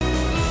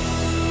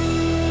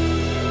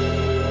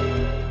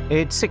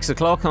It's 6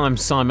 o'clock. I'm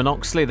Simon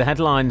Oxley. The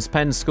headlines: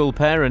 Penn school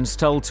parents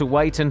told to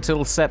wait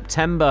until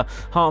September.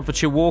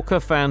 Hertfordshire walker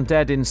found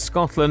dead in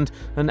Scotland.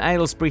 An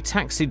Aylesbury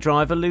taxi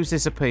driver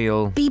loses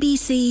appeal.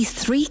 BBC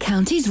Three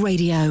Counties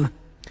Radio.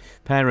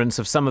 Parents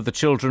of some of the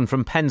children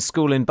from Penn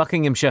School in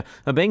Buckinghamshire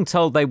are being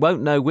told they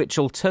won't know which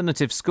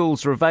alternative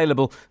schools are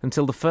available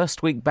until the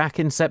first week back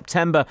in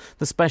September.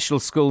 The special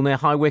school near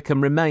High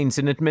Wycombe remains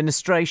in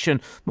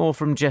administration. More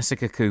from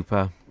Jessica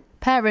Cooper.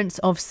 Parents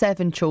of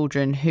 7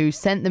 children who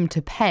sent them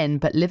to Penn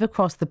but live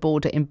across the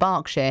border in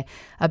Berkshire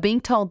are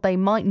being told they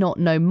might not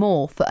know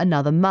more for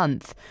another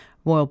month.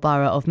 Royal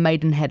Borough of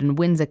Maidenhead and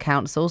Windsor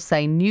councils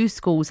say new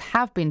schools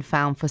have been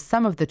found for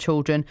some of the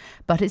children,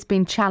 but it's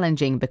been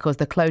challenging because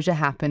the closure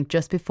happened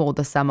just before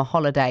the summer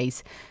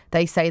holidays.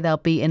 They say they'll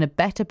be in a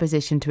better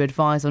position to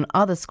advise on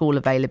other school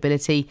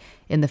availability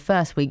in the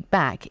first week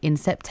back in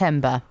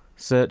September.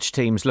 Search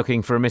teams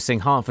looking for a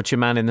missing Hertfordshire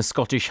man in the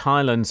Scottish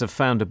Highlands have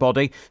found a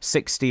body.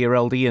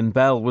 60-year-old Iain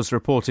Bell was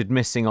reported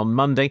missing on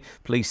Monday.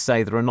 Police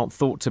say there are not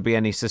thought to be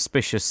any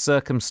suspicious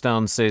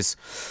circumstances.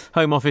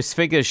 Home Office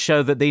figures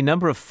show that the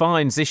number of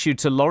fines issued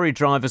to lorry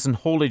drivers and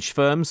haulage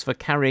firms for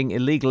carrying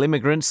illegal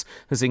immigrants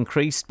has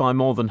increased by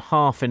more than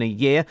half in a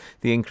year.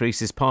 The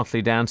increase is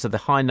partly down to the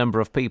high number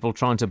of people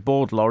trying to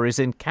board lorries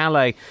in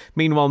Calais.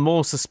 Meanwhile,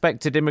 more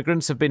suspected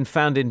immigrants have been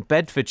found in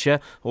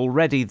Bedfordshire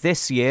already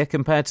this year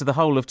compared to the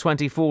whole of 2014.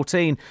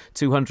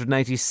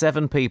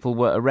 287 people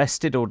were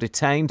arrested or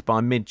detained by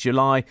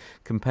mid-July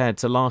compared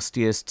to last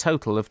year's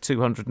total of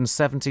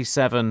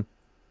 277.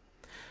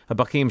 A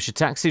Buckinghamshire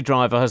taxi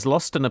driver has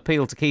lost an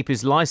appeal to keep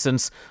his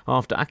licence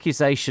after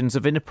accusations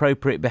of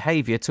inappropriate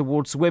behaviour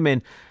towards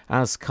women.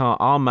 Askar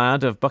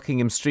Ahmad of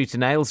Buckingham Street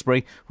in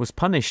Aylesbury was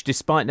punished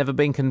despite never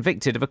being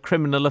convicted of a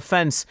criminal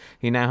offence.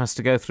 He now has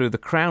to go through the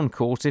Crown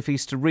Court if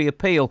he's to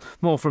reappeal.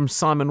 More from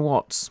Simon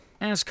Watts.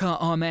 Askar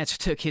Ahmed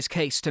took his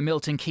case to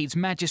Milton Keynes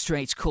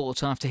Magistrates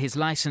Court after his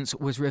licence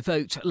was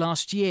revoked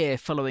last year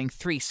following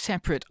 3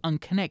 separate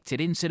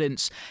unconnected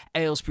incidents.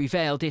 Aylesbury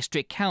Vale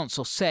District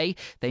Council say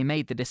they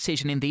made the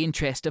decision in the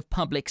interest of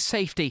public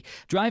safety.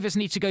 Drivers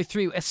need to go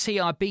through a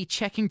CRB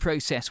checking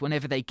process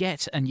whenever they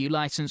get a new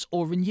licence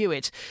or renew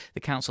it.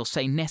 The council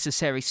say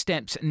necessary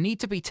steps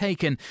need to be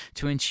taken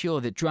to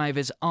ensure that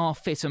drivers are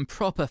fit and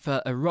proper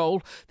for a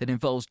role that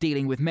involves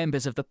dealing with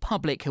members of the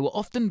public who are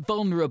often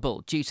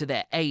vulnerable due to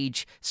their age,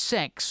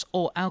 sex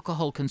or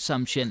alcohol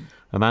consumption.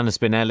 A man has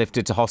been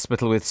airlifted to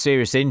hospital with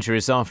serious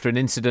injuries after an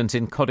incident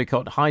in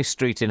Codicott High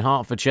Street in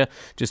Hertfordshire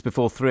just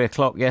before 3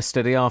 o'clock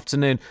yesterday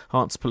afternoon.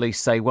 Herts police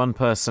say one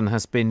person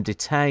has been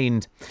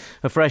detained.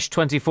 A fresh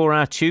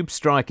 24-hour tube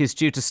strike is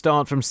due to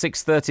start from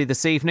 6:30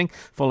 this evening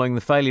following the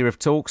failure of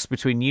talks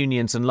between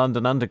unions and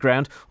London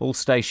Underground. All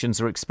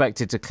stations are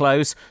expected to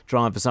close.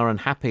 Drivers are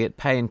unhappy at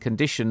pay and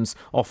conditions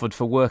offered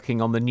for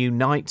working on the new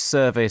night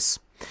service.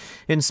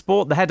 In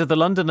sport, the head of the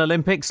London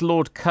Olympics,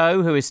 Lord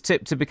Coe, who is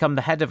tipped to become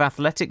the head of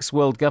athletics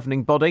world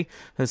governing body,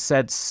 has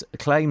said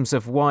claims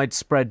of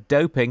widespread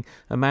doping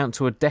amount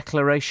to a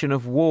declaration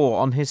of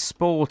war on his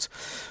sport.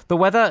 The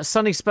weather: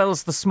 sunny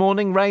spells this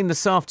morning, rain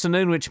this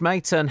afternoon, which may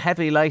turn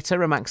heavy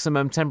later, a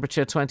maximum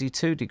temperature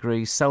 22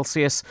 degrees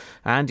Celsius.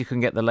 And you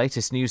can get the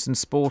latest news and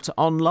sport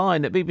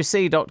online at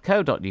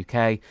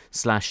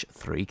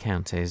bbc.co.uk/3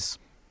 counties.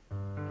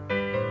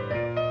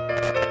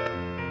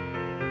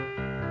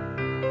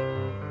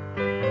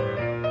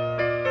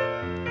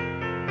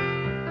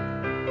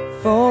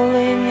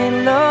 Falling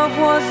in love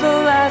was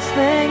the last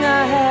thing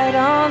I had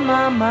on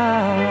my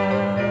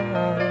mind.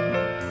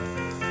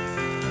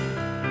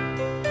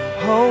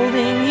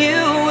 Holding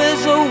you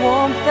is a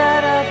warmth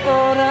that I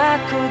thought I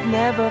could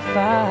never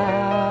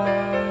find.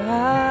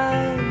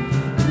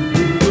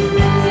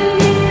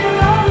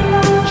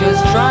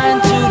 Just trying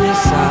to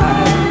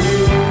decide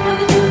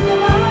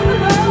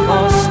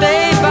or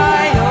stay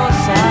by your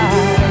side.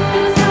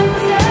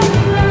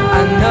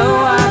 I know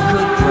I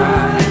could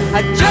cry,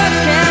 I just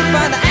can't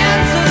find the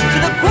answers to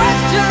the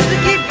questions that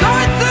keep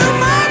going through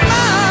my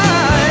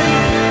mind.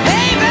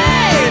 Hey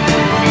babe,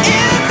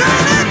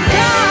 isn't it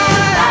time?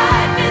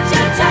 Life, it's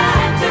your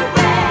time to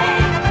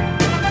wait.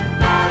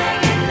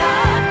 Falling in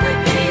love could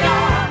be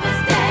your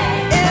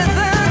mistake.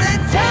 Isn't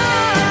it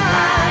time?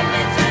 Life,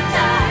 it's your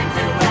time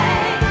to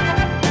wait.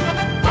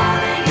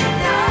 Falling in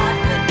love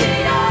could be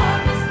your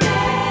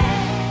mistake.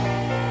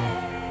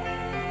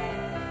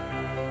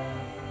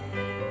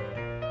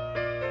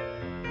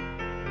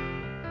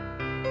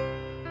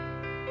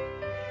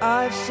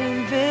 I've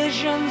seen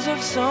visions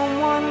of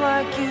someone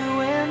like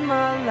you in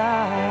my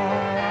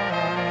life.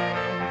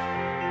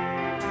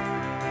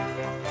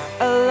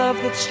 A love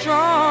that's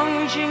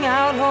strong, reaching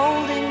out,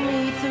 holding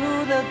me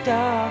through the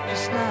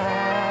darkest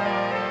night.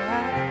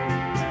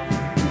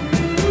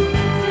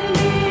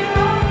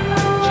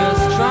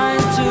 Just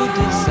trying to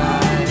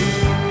decide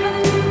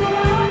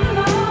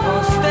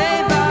or stay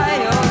by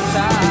your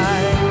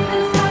side.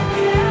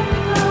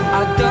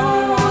 I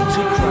don't want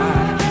to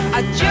cry, I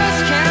just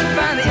can't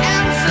find the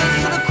answers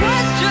to the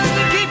questions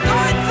that keep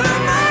going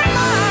through my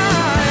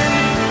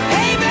mind.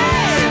 Hey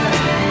babe,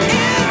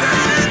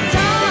 isn't it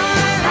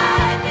time?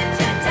 Life, it's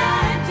your time.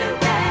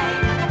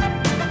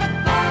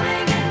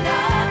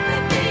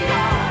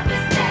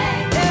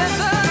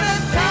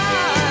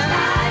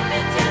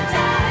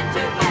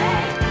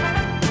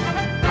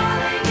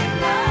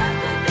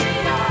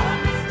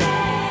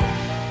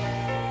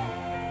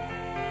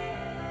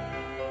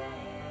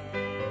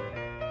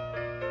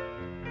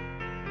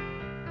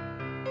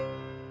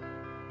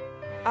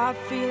 I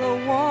feel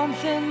a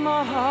warmth in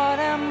my heart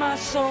and my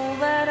soul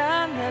that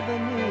I never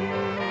knew.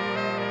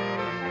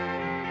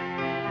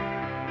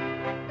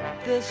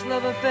 This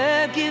love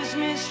affair gives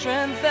me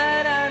strength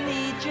that I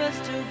need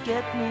just to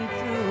get me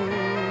through.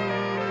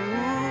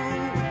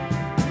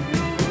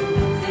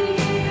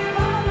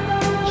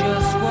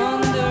 Just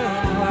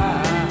wondering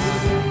why.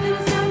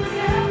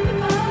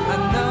 I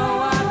know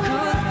I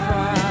could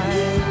cry,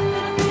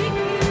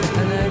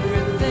 and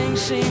everything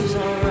seems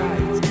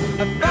alright.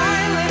 I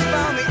finally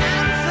found the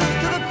answers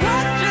to the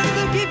questions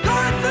that keep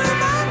going through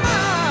my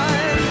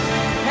mind.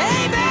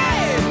 Hey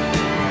babe,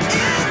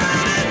 isn't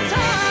it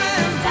time?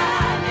 It's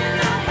time, you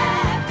don't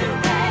have to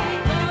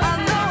wait. I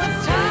know it's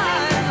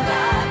time. This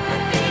love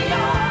could be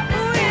your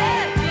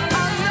mistake.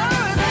 I know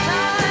it's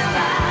time. It's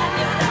time,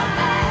 you don't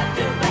have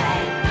to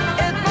wait.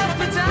 It must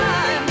be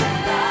time. This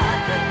love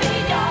could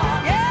be your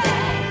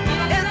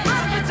mistake. It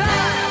must be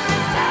time.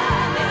 It's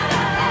time, you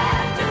don't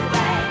have to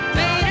wait.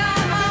 Made up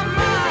my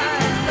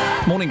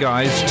mind. Morning,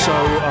 guys. So,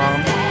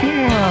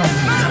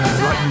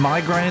 like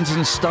migraines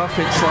and stuff,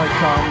 it's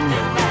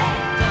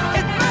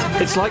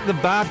like the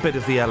bad bit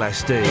of the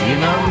LSD, you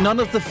know, none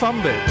of the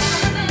fun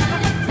bits.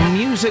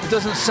 Music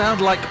doesn't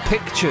sound like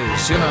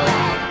pictures, you know.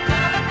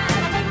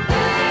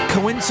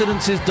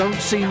 Coincidences don't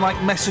seem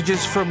like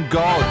messages from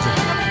God.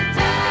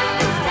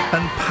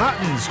 And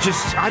patterns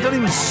I don't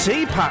even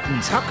see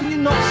patterns. How can you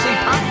not see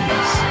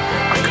patterns?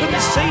 I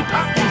couldn't see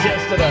patterns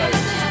yesterday.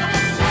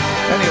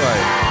 Anyway.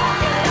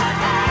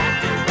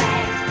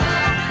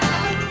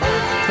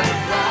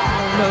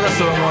 No, that's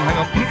the wrong one. Hang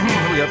on.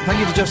 Here we go. Thank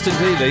you to Justin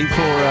Dealey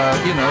for,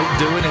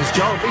 doing his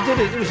job. He did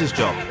it. It was his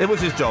job. It was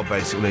his job,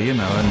 basically, you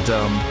know, and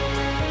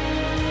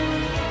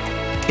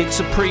it's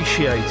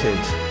appreciated.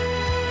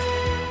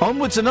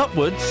 Onwards and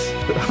upwards.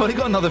 I've only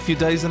got another few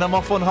days and I'm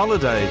off on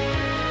holiday.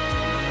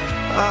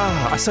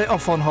 I say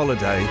off on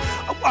holiday.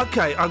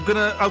 Okay,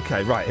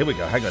 right, here we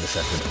go. Hang on a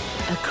second.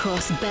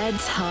 Across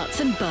beds, hearts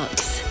and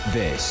bucks.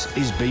 This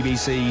is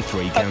BBC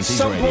Three Counties Radio. At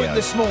some point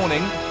this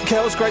morning,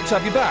 Kel, it's great to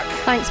have you back.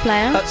 Thanks,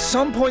 player. At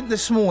some point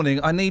this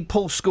morning, I need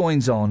Paul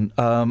Scoins on.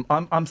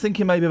 I'm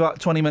thinking maybe about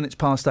 20 minutes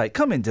past 8.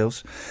 Come in,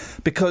 Dills.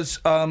 Because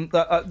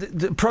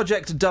the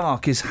Project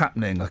Dark is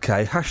happening,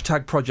 OK?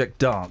 Hashtag Project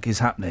Dark is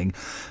happening.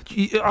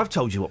 I've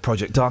told you what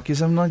Project Dark is,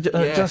 haven't I?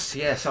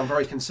 Yes, I'm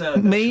very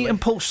concerned. Me and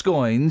Paul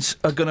Scoins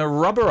are going to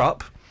rubber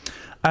up.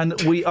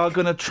 And we are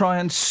going to try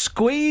and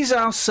squeeze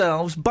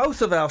ourselves,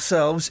 both of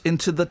ourselves,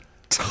 into the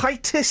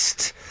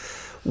tightest,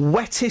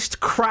 wettest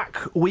crack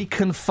we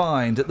can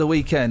find at the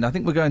weekend. I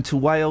think we're going to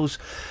Wales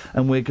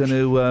and we're going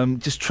to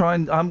just try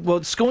and...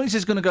 Scoins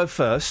is going to go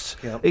first.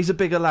 Yep. He's a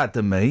bigger lad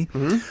than me.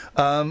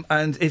 Mm-hmm.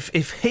 And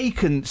if he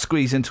can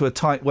squeeze into a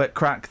tight, wet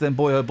crack, then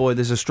boy, oh boy,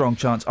 there's a strong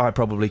chance I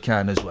probably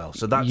can as well.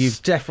 So that's...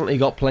 You've definitely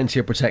got plenty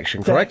of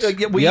protection, correct?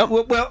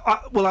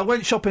 I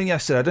went shopping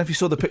yesterday. I don't know if you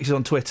saw the pictures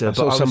on Twitter. I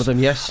saw some of them,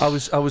 yes. I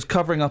was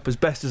covering up as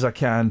best as I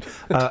can.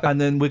 And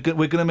then we're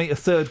going to meet a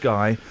third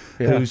guy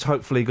who's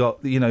hopefully got,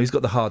 he's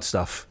got the hard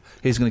stuff.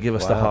 He's going to give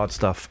us the hard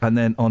stuff. And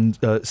then on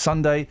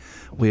Sunday,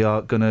 we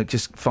are going to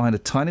just find a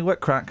tiny wet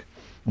crack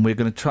and we're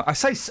going to try... I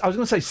was going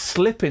to say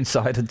slip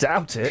inside, I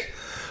doubt it.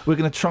 We're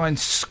going to try and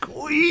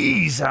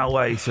squeeze our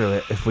way through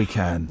it if we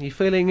can. You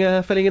feeling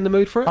in the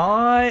mood for it?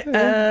 I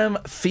am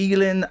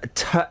feeling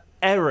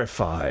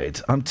terrified.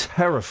 I'm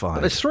terrified.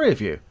 But there's three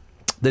of you.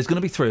 There's going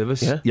to be three of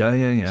us.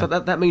 Yeah. So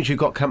that means you've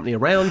got company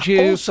around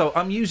you. Also,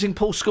 I'm using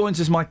Paul Scoins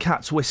as my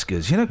cat's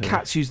whiskers. You know,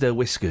 cats use their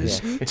whiskers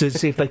to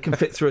see if they can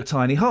fit through a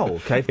tiny hole,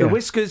 OK? If the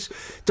whiskers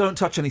don't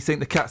touch anything,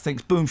 the cat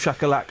thinks, boom,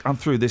 shakalak, I'm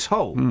through this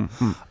hole.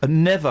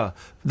 And never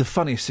the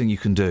funniest thing you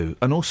can do,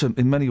 and also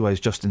in many ways,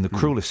 Justin, the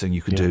cruelest thing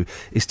you can do,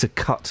 is to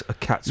cut a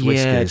cat's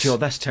whiskers. Yeah, Joe,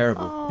 that's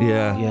terrible. Oh.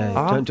 Yeah,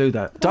 don't do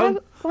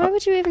that. Why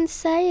would you even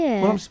say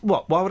it?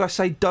 Well, why would I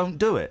say don't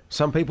do it?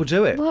 Some people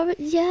do it. Why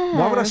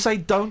would I say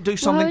don't do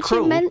something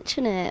cruel? Why would you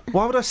mention it?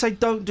 Why would I say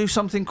don't do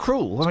something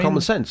cruel? It's common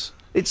sense.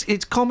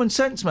 It's common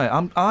sense, mate.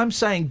 I'm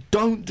saying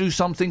don't do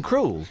something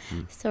cruel.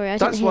 Sorry,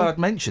 That's why I'd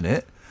mention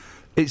it.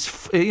 It's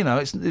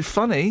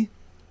funny.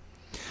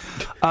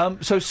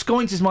 So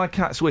Scoins is my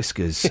cat's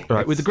whiskers,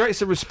 right? With the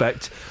greatest of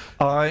respect,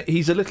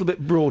 he's a little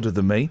bit broader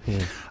than me,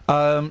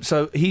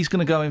 so he's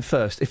going to go in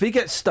first. If he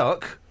gets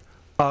stuck,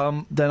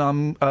 then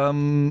I'm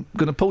going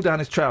to pull down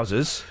his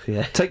trousers,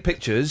 take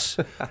pictures,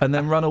 and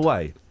then run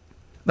away.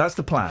 That's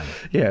the plan.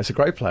 Yeah, it's a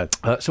great plan.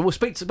 So we'll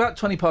speak to about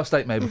 20 past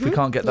 8 maybe if we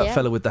can't get that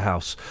fella with the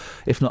house.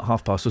 If not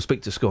 8:30, we'll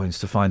speak to Scoins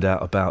to find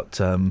out about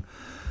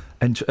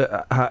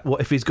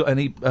what if he's got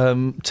any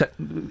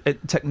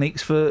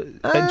techniques for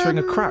entering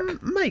a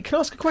crack. Mate, can I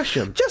ask a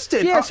question?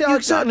 Justin, yes, you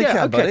certainly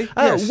can, buddy.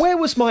 Yes. Where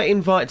was my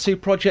invite to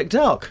Project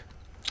Dark?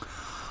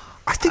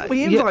 I think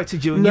we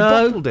invited you and you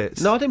bottled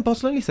it. No, I didn't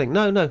bottle anything.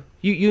 No.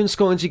 You and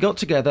Scoins, you got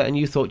together and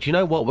you thought, you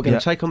know what, we're going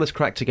to take on this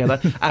crack together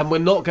and we're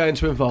not going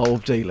to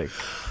involve Dealey.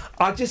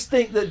 I just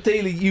think that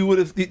Dealey, you would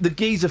have the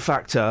geezer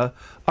factor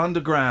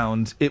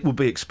underground. It would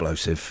be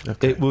explosive.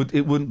 Okay. It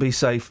wouldn't be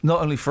safe,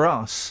 not only for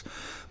us,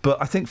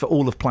 but I think for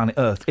all of planet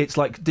Earth. It's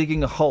like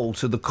digging a hole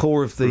to the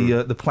core of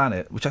the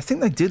planet, which I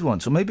think they did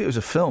once, or maybe it was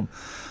a film.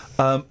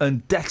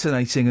 and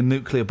detonating a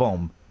nuclear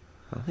bomb.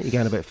 I think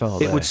you're going a bit far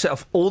It there. would set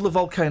off all the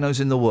volcanoes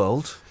in the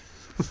world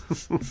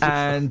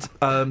and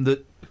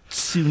the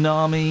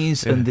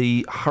tsunamis and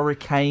the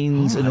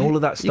hurricanes and all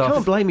of that stuff. You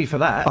can't blame me for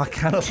that. I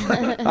cannot.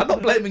 I'm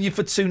not blaming you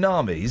for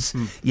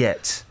tsunamis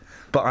yet,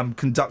 but I'm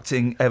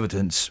conducting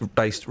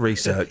evidence-based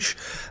research,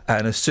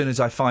 and as soon as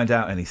I find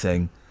out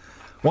anything,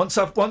 once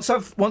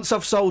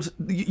I've sold,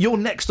 you're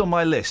next on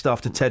my list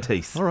after Ted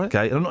Heath. All right.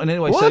 Okay. And I'm not in any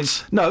way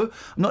saying no.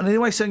 I'm not in any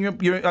way saying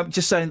you're. I'm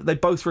just saying that they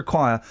both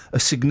require a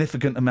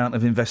significant amount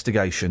of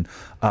investigation.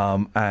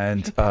 Yeah.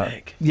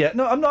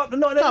 No, I'm not.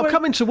 No, I've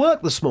come into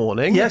work this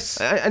morning. Yes.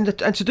 And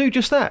to do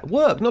just that,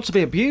 work, not to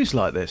be abused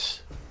like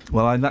this.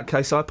 Well, in that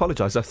case, I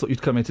apologise. I thought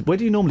you'd come into... Where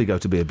do you normally go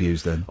to be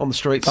abused, then? On the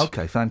streets.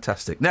 OK,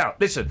 fantastic. Now,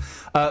 listen,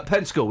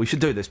 Penn School, we should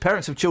do this.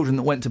 Parents of children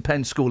that went to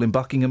Penn School in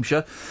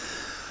Buckinghamshire.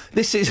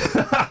 This is...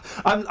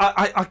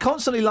 I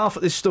constantly laugh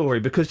at this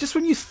story because just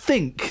when you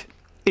think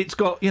it's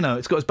got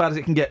as bad as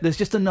it can get, there's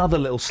just another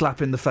little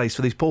slap in the face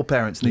for these poor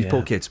parents and these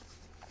poor kids.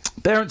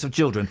 Parents of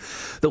children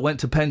that went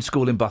to Penn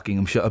School in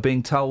Buckinghamshire are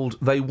being told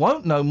they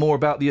won't know more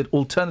about the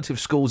alternative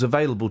schools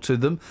available to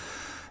them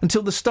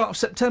until the start of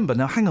September.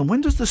 Now, hang on, when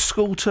does the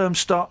school term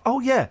start? Oh,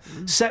 yeah,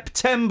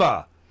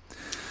 September.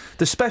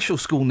 The special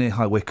school near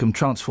High Wycombe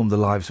transformed the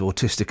lives of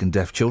autistic and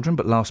deaf children,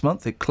 but last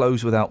month it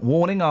closed without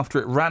warning after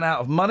it ran out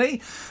of money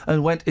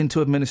and went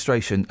into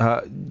administration.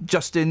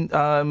 Justin,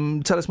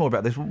 tell us more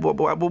about this.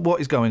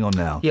 What is going on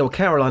now? Yeah, well,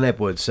 Caroline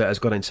Edwards has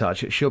got in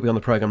touch. She'll be on the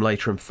programme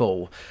later in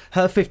full.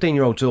 Her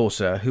 15-year-old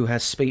daughter, who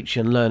has speech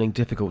and learning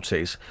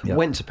difficulties,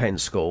 went to Penn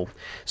School.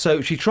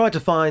 So she tried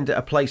to find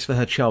a place for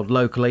her child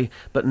locally,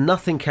 but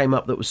nothing came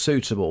up that was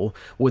suitable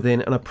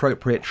within an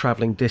appropriate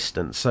travelling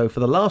distance. So for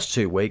the last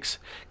 2 weeks,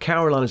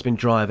 Caroline has been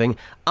driving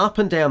up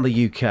and down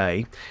the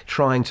UK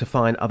trying to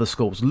find other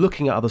schools,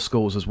 looking at other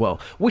schools as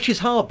well, which is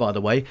hard, by the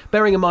way,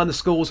 bearing in mind the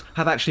schools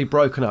have actually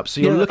broken up.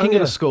 So you're looking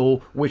at a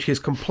school which is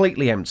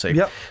completely empty.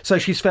 Yep. So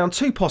she's found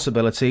two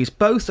possibilities,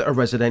 both are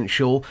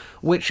residential,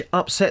 which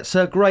upsets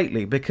her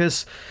greatly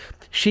because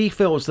she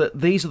feels that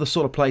these are the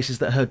sort of places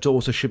that her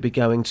daughter should be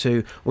going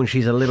to when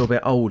she's a little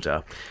bit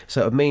older.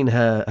 So it would mean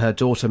her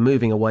daughter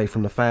moving away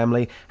from the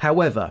family.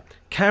 However,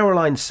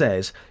 Caroline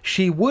says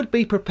she would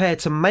be prepared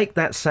to make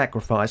that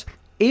sacrifice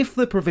if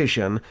the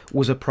provision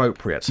was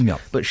appropriate. Yeah.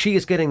 But she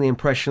is getting the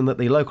impression that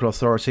the local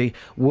authority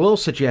will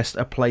suggest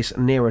a place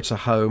nearer to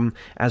home,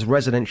 as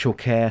residential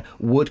care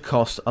would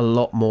cost a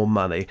lot more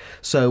money.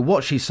 So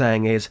what she's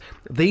saying is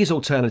these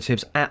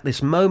alternatives at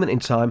this moment in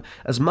time,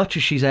 as much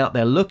as she's out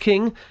there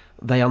looking,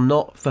 they are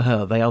not for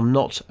her. They are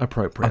not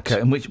appropriate. OK,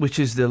 and which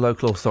is the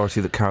local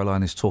authority that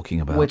Caroline is talking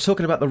about? We're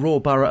talking about the Royal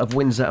Borough of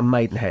Windsor and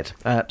Maidenhead.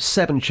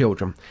 7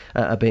 children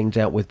are being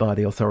dealt with by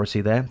the authority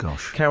there.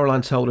 Gosh.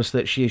 Caroline told us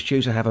that she is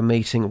due to have a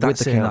meeting with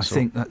the council. I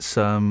think that's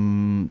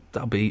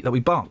that'll be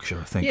Berkshire,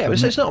 I think. Yeah,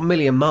 it's not a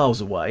million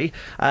miles away.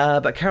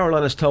 But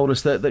Caroline has told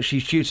us that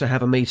she's due to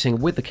have a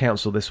meeting with the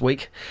council this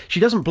week. She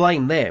doesn't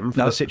blame them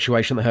for the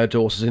situation that her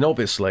daughter's in,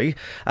 obviously.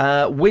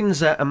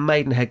 Windsor and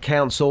Maidenhead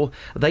Council,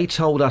 they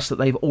told us that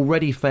they've already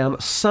found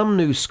some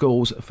new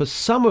schools for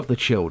some of the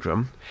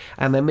children,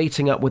 and they're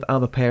meeting up with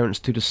other parents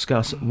to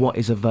discuss what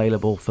is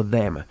available for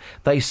them.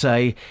 They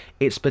say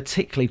it's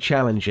particularly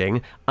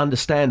challenging,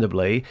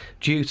 understandably,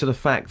 due to the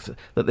fact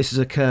that this has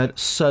occurred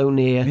so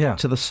near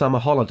to the summer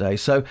holiday.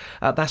 So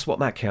that's what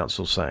that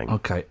council's saying.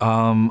 OK,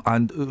 and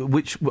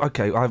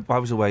I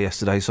was away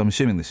yesterday, so I'm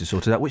assuming this is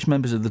sorted out. Which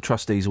members of the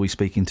trustees are we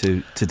speaking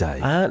to today?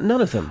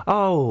 None of them.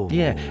 Oh.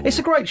 Yeah, it's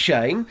a great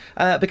shame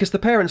because the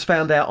parents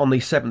found out on the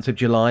 7th of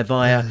July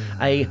via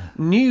a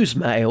news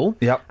mail.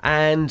 Yep.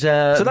 And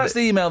so that's the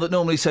email that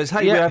normally says,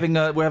 "Hey,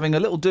 we're having a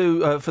little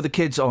do for the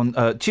kids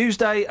on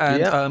Tuesday,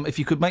 and if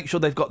you could make sure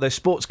they've got their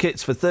sports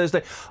kits for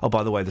Thursday. Oh,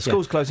 by the way, the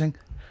school's closing."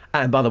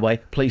 And by the way,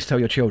 please tell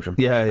your children.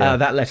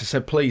 That letter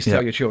said, please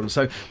tell your children.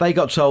 So they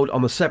got told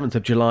on the 7th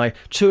of July,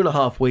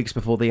 2.5 weeks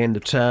before the end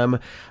of term.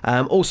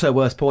 Also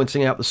worth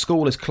pointing out, the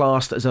school is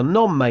classed as a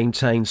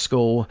non-maintained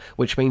school,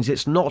 which means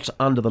it's not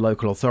under the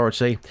local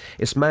authority.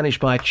 It's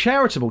managed by a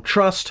charitable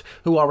trust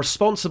who are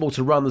responsible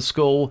to run the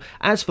school.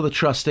 As for the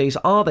trustees,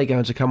 are they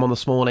going to come on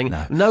this morning?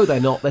 No, they're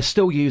not. They're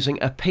still using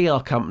a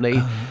PR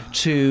company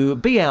to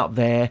be out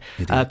there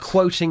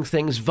quoting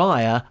things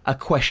via a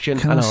question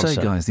and answer.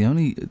 Can I say,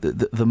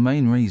 guys, the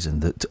main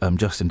reason that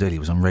Justin Daly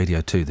was on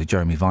Radio 2, the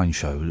Jeremy Vine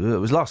show, it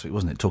was last week,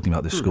 wasn't it, talking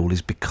about this school,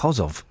 is because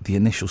of the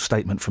initial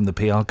statement from the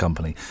PR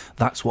company.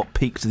 That's what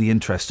piqued the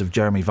interest of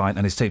Jeremy Vine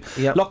and his team.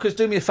 Lockers,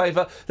 do me a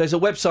favour. There's a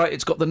website.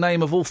 It's got the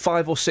name of all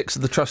 5 or 6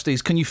 of the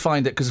trustees. Can you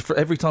find it? Because for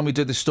every time we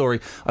do this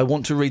story, I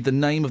want to read the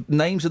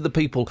names of the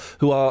people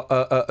who are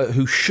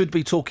who should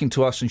be talking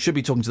to us and should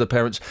be talking to the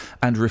parents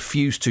and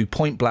refuse to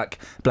point blank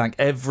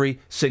every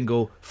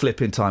single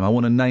flipping time. I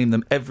want to name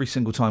them every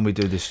single time we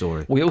do this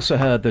story. We also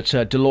heard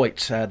that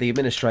Deloitte, the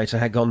administrator,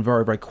 had gone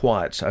very, very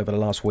quiet over the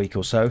last week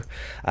or so.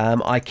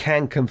 I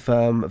can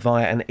confirm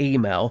via an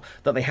email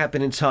that they have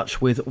been in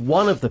touch with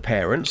one of the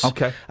parents.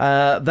 Okay.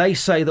 They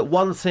say that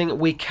one thing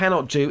we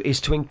cannot do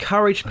is to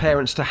encourage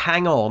parents to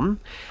hang on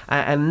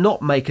and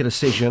not make a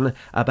decision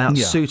about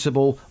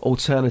suitable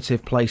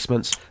alternative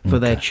placements for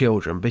their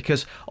children,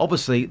 because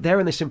obviously they're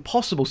in this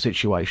impossible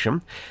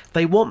situation.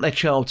 They want their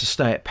child to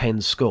stay at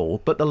Penn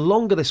School, but the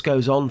longer this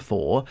goes on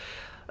for,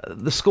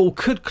 the school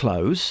could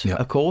close,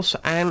 of course,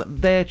 and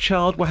their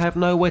child will have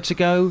nowhere to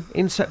go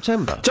in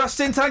September.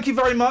 Justin, thank you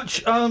very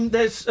much.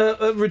 There's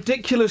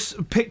ridiculous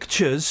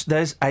pictures.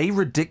 There's a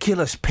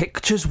ridiculous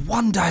pictures.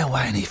 One day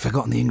away and he's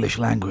forgotten the English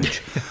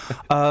language.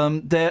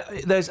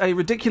 There's a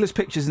ridiculous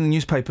pictures in the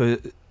newspaper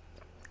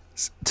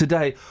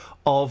today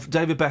of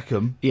David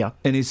Beckham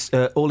in his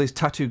all his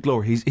tattooed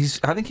glory.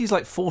 I think he's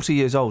like 40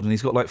 years old and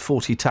he's got like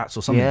 40 tats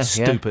or something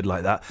stupid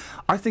like that.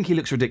 I think he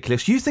looks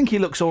ridiculous. You think he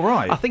looks all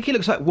right? I think he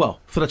looks like, well,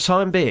 for the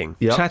time being.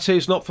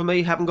 Tattoos not for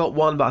me, haven't got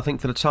one, but I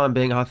think for the time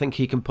being, I think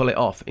he can pull it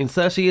off. In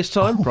 30 years'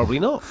 time, probably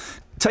not.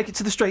 Take it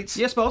to the streets.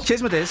 Yes, boss.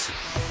 Cheers, my dears.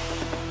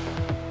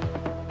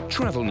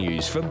 Travel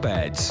news for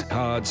beds,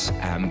 cards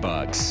and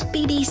bugs.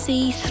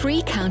 BBC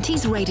Three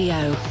Counties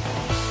Radio.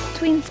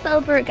 Between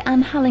Spellbrook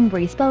and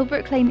Hallingbury,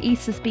 Spellbrook Lane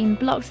East has been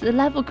blocked at the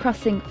level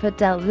crossing for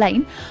Dell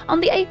Lane.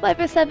 On the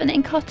A507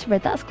 in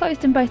Cotterwood, that's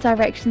closed in both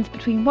directions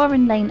between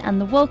Warren Lane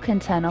and the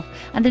Walken turnoff.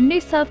 And in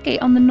New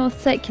Southgate on the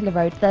North Circular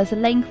Road, there's a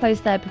lane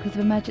closed there because of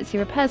emergency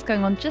repairs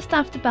going on just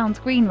after Bounds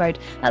Green Road.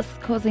 That's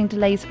causing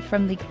delays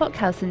from the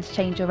Clockhouse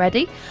interchange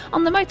already.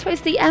 On the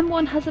motorways, the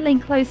M1 has a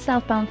lane closed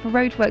southbound for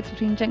roadworks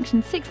between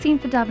junction 16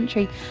 for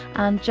Daventry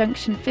and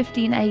junction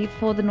 15A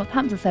for the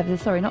Northampton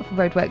services. Sorry, not for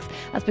roadworks.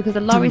 That's because a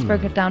lorry's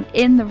broken down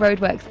in the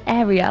roadworks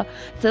area,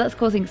 so that's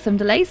causing some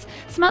delays.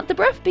 Samantha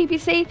Bruff,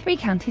 BBC Three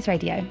Counties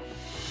Radio.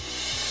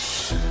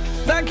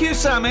 Thank you,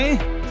 Sammy.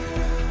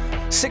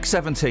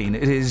 6:17.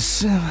 It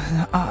is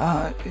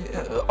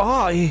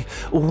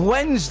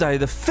Wednesday,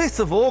 the 5th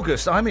of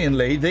August. I'm Iain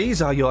Lee.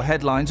 These are your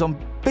headlines on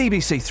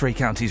BBC Three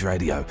Counties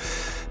Radio.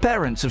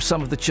 Parents of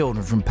some of the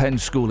children from Penn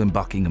School in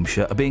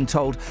Buckinghamshire are being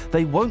told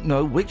they won't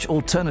know which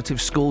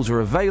alternative schools are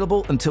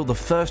available until the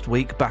first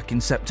week back in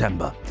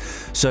September.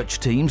 Search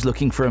teams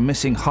looking for a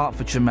missing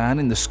Hertfordshire man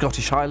in the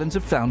Scottish Highlands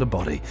have found a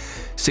body.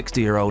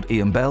 60-year-old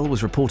Iain Bell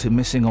was reported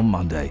missing on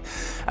Monday.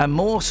 And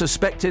more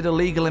suspected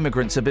illegal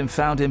immigrants have been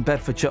found in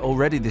Bedfordshire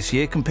already this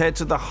year compared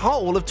to the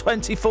whole of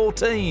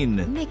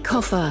 2014. Nick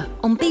Coffer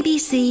on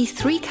BBC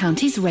Three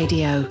Counties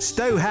Radio.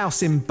 Stowe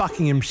House in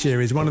Buckinghamshire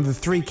is one of the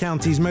Three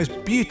Counties' most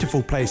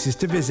beautiful places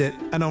to visit,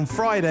 and on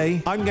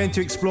Friday I'm going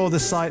to explore the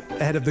site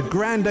ahead of the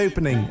grand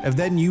opening of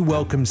their new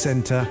Welcome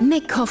Centre.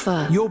 Nick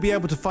Coffer. You'll be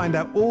able to find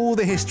out all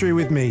the history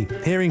with me,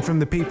 hearing from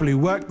the people who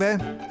work there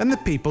and the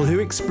people who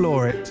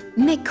explore it.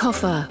 Nick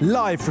Coffer.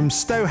 Live from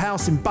Stowe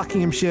House in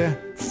Buckinghamshire,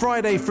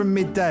 Friday from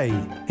midday,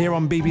 here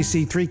on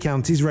BBC Three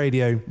Counties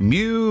Radio.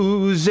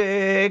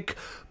 Music,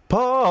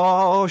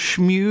 posh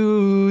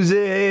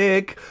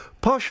music,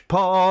 posh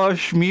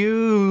posh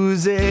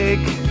music.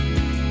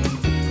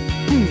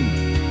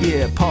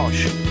 Yeah,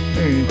 posh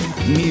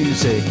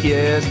music,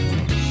 yes.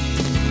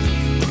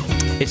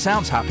 It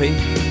sounds happy.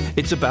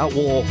 It's about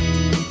war.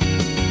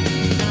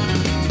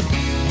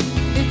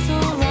 It's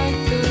alright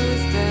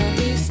 'cause the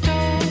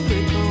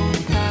historical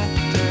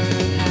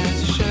pattern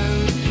has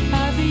shown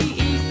how the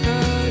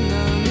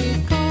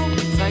economical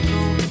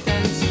cycle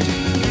tends to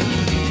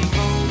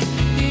evolve.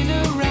 In a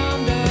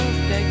round of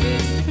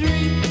decades,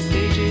 3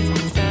 stages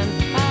stand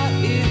out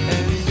in a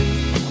loop.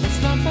 A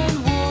slump and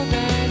war,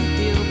 then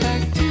peel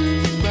back to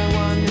square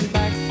one and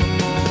back for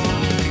more.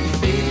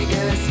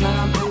 Bigger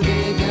slump and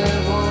bigger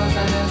wars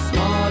and a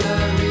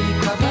smaller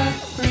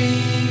recovery.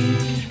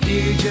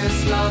 Future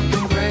slump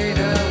and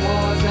greater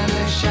wars and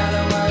a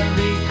shallower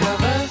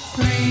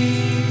recovery.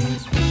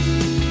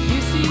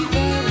 You see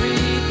the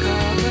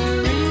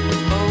recovery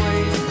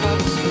always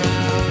comes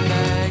round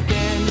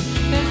again.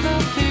 There's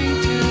nothing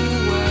to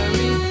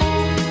worry for.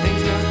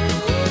 Things look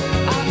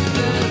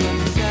after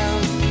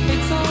themselves.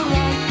 It's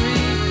alright,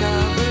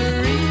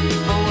 recovery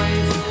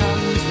always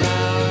comes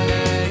round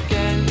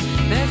again.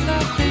 There's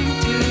nothing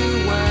to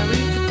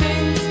worry for.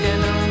 Things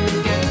can only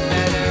get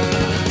better.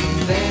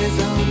 There's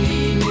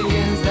only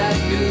millions that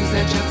lose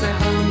their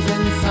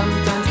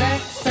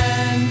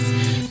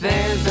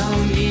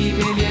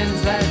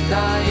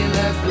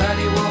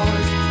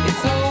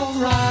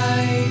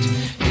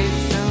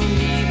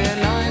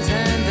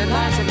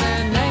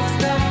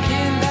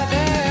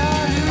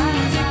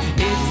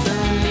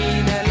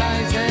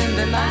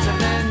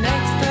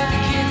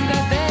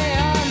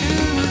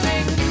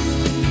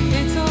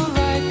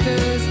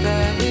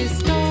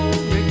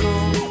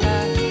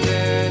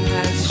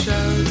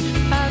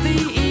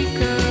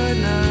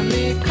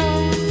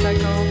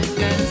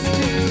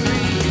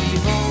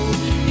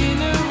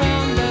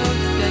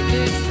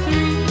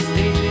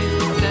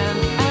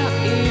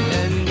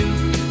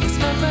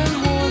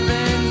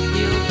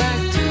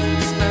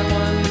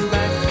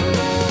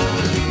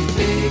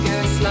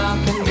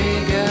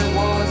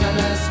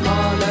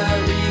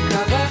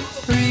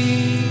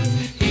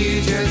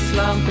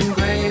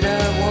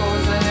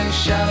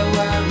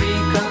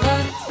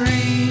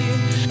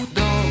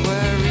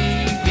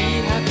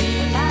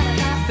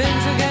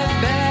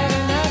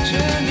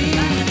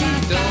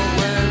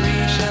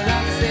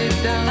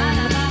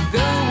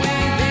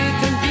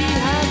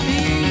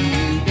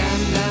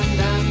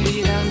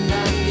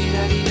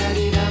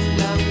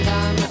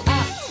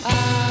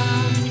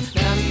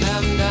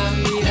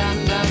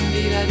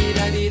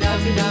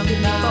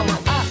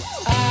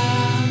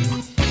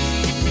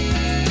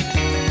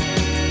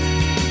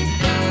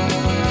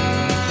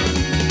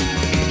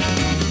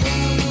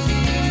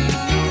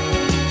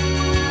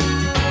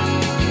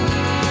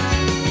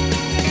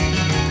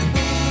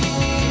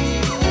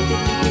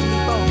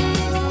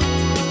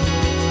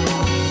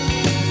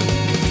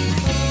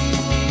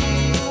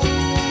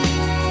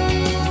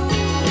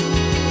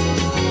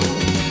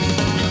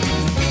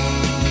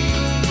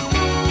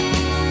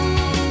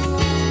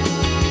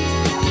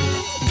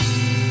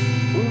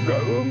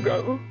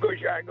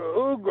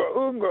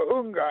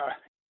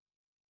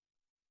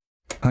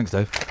Thanks,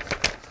 Dave.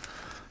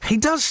 He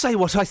does say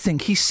what I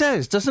think he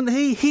says, doesn't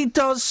he? He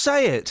does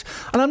say it.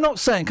 And I'm not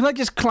saying, can I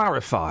just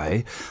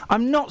clarify?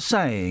 I'm not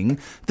saying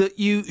that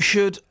you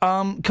should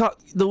cut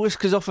the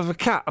whiskers off of a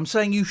cat. I'm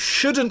saying you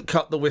shouldn't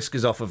cut the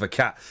whiskers off of a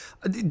cat.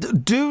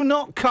 Do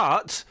not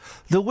cut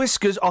the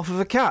whiskers off of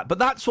a cat. But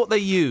that's what they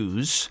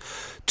use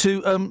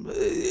to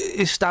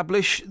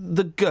establish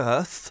the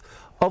girth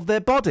of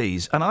their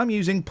bodies. And I'm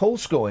using Paul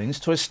Scoins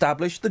to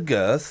establish the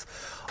girth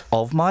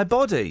of my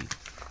body.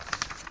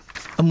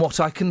 And what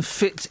I can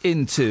fit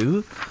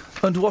into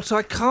and what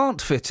I can't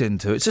fit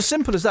into. It's as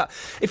simple as that.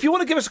 If you want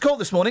to give us a call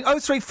this morning,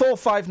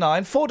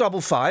 03459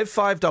 455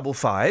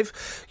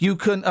 555. You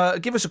can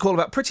give us a call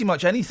about pretty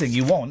much anything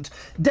you want.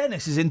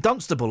 Dennis is in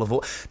Dunstable of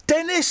all.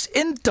 Dennis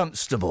in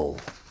Dunstable.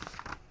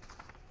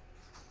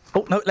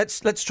 Oh, no,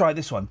 let's try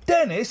this one.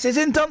 Dennis is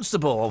in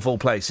Dunstable of all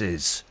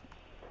places.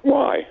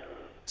 Why?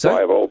 So?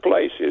 Why of all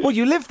places? Well,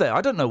 you live there.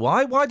 I don't know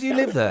why. Why do you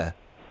live there?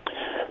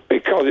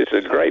 Because it's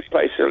a great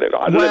place to live.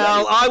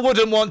 I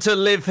wouldn't want to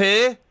live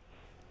here.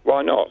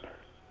 Why not?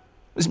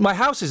 My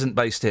house isn't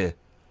based here.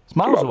 It's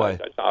miles away.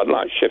 I'd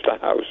like to shift a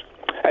house.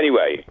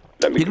 Anyway,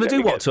 let me... You're going to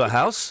do what to a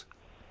house?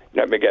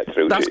 Let me get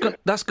through to you.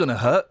 That's going to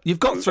hurt. You've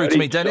got through to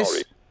me,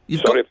 Dennis.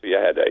 Sorry for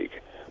your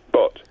headache.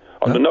 But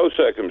under no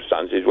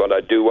circumstances would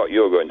I do what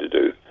you're going to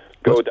do.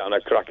 Go down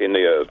a crack in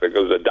the earth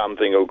because the damn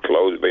thing will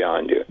close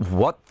behind you.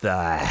 What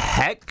the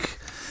heck?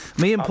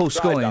 Me and Paul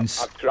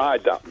Scoins. I've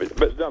tried that,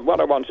 but what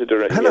I wanted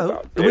to... Hello?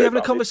 Are we having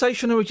a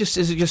conversation or is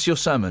it just your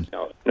sermon?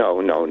 No.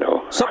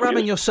 Stop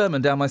ramming your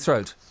sermon down my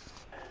throat.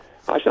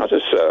 That's not a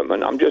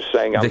sermon. I'm just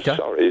saying I'm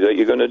sorry that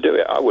you're going to do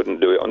it. I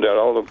wouldn't do it under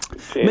all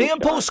the... Me and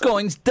Paul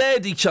Scoins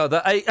dared each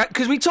other,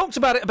 because we talked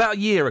about it about a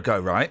year ago,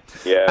 right?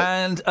 Yeah.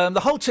 And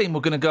the whole team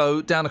were going to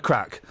go down a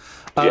crack.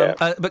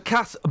 But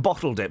Kath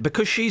bottled it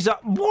because she's a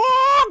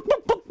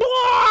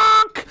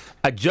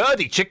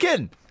dirty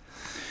chicken.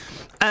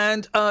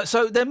 And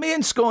so then me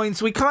and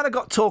Scoins, we kind of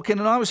got talking,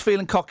 and I was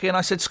feeling cocky, and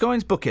I said,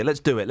 Scoins, book it, let's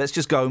do it. Let's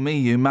just go, me,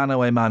 you,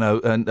 mano a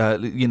mano, and,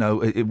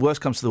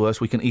 worst comes to the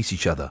worst, we can eat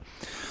each other.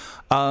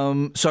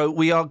 So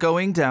we are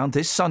going down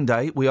this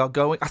Sunday.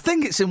 I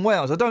think it's in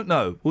Wales, I don't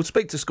know. We'll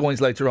speak to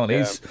Scoins later on. Yeah.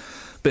 He's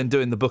been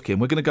doing the booking.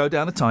 We're going to go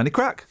down a tiny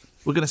crack.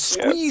 We're going to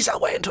squeeze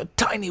our way into a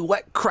tiny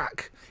wet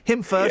crack.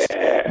 Him first,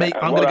 me,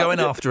 I'm going to go in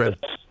after him.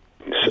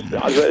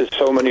 There's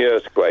so many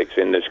earthquakes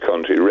in this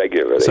country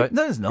regularly. So,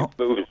 no, there's not. It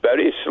moves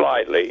very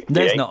slightly.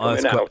 There's not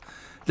earthquake.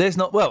 There's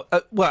not. Well,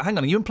 hang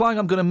on. Are you implying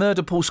I'm going to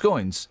murder Paul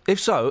Scoins? If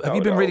so, have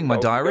you been reading my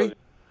diary?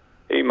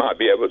 He might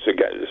be able to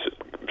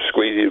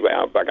squeeze his way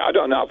out back. I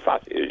don't know how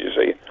fast he is, you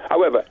see.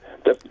 However,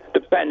 the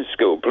Penn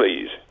School,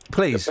 please.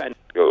 Please. The Penn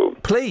School.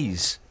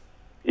 Please.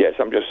 Yes,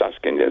 I'm just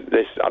asking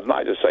this. I'd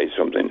like to say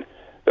something.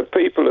 The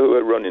people who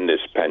are running this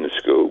Penn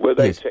School, were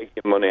they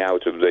taking money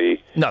out of the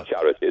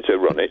charity to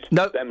run it?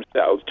 No.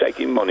 Themselves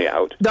taking money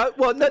out? No,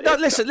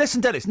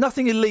 listen, Dennis,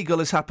 nothing illegal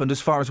has happened as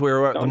far as we're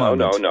aware at the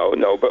moment.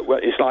 No, but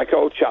it's like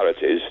all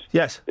charities.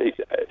 Yes.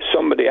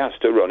 Somebody has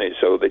to run it,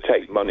 so they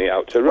take money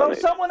out to run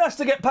it. Well, someone has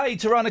to get paid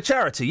to run a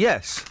charity,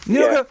 yes.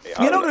 You're not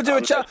going to do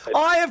a charity.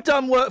 I have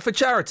done work for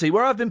charity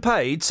where I've been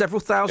paid several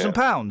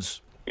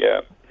 £1,000s.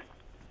 Yeah.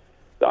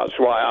 That's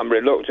why I'm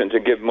reluctant to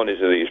give money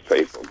to these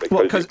people.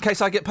 Because in case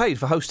I get paid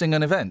for hosting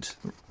an event?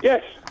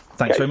 Yes.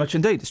 Thanks very much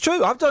indeed. It's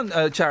true. I've done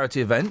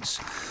charity events,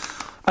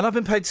 and I've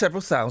been paid several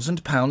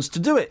 £1,000s to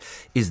do it.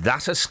 Is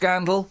that a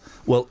scandal?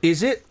 Well,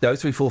 is it?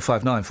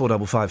 03459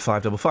 455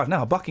 555.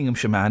 Now, a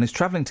Buckinghamshire man is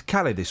travelling to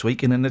Calais this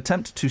week in an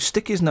attempt to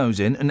stick his nose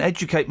in and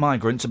educate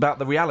migrants about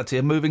the reality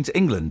of moving to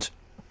England.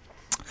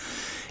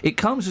 It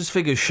comes as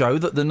figures show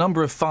that the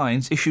number of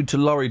fines issued to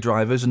lorry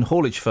drivers and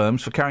haulage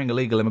firms for carrying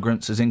illegal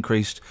immigrants has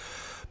increased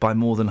by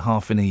more than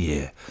half in a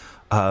year.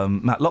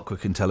 Matt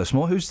Lockwood can tell us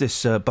more. Who's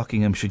this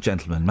Buckinghamshire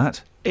gentleman,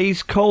 Matt?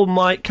 He's called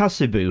Mike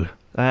Cassibu.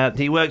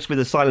 He works with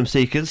asylum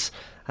seekers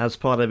as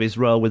part of his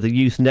role with the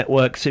youth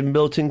networks in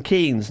Milton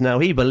Keynes. Now,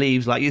 he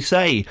believes, like you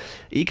say,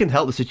 he can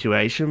help the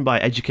situation by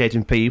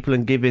educating people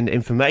and giving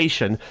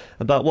information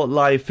about what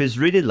life is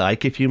really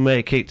like if you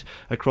make it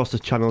across the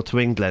Channel to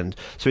England.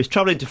 So he's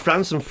travelling to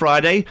France on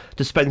Friday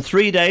to spend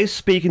 3 days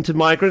speaking to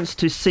migrants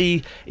to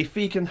see if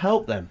he can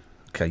help them.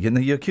 OK,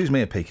 you accuse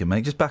me of peeking,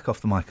 mate. Just back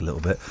off the mic a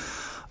little bit.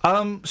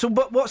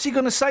 But what's he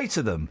going to say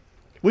to them?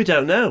 We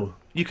don't know.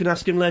 You can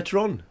ask him later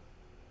on.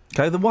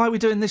 OK, then why are we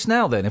doing this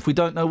now, then, if we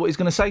don't know what he's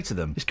going to say to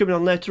them? He's coming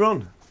on later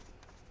on.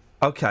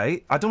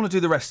 OK, I don't want to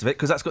do the rest of it,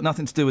 because that's got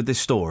nothing to do with this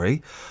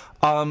story.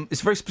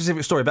 It's a very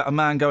specific story about a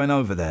man going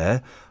over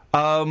there.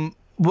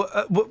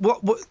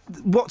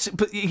 What's it,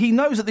 but he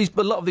knows that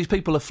a lot of these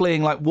people are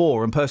fleeing, like,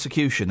 war and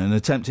persecution and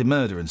attempted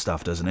murder and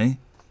stuff, doesn't he?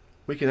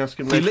 We can ask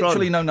him later on. We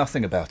literally know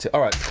nothing about it.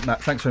 All right,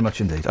 Matt, thanks very much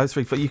indeed.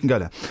 034, you can go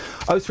now.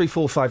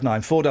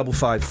 03459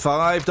 455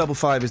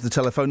 555 is the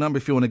telephone number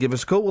if you want to give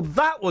us a call. Well,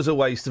 that was a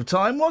waste of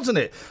time, wasn't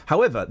it?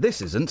 However,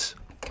 this isn't.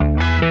 Take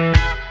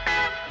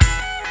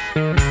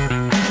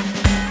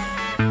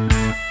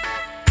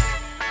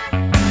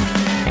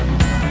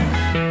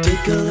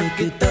a look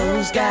at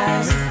those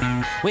guys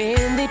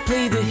when they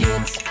play the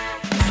hits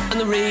on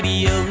the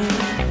radio.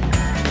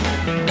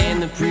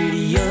 And the pretty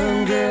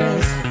young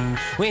girls,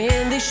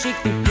 when they shake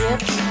their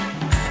hips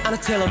on a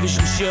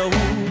television show.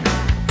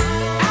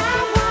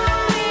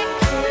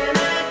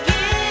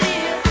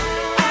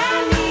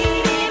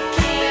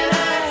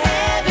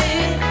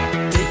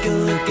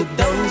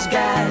 Those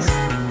guys,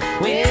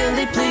 when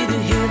they play the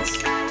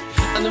hits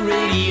on the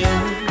radio,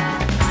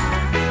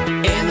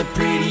 and the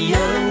pretty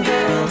young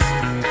girls,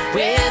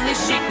 when they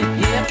shake their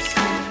hips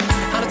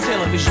on a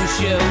television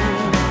show.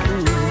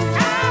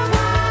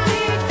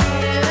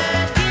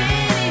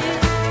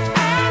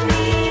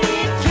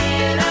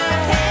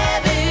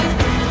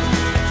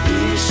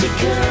 Here she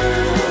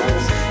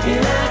comes,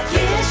 and I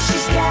guess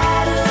she's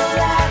got a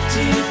lot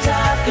to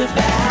talk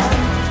about.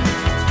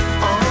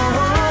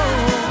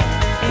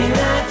 And I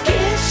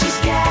guess she's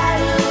got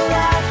a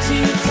lot to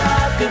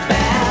talk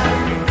about.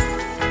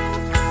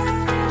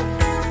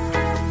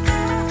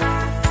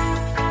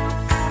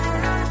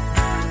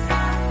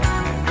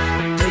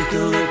 Take a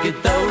look at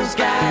those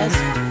guys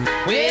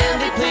when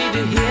they play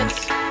the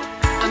hits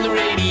on the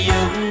radio.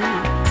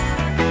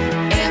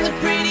 And the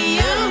pretty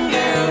young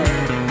girl,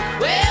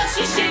 well,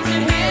 she shakes her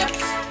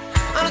hips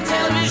on a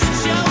television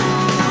show.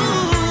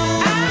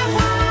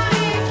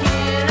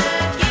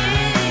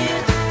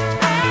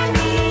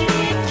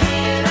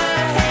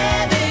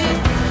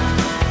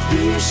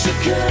 She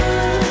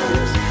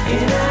comes,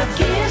 and I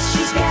guess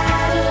she's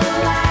got a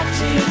lot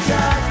to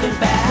talk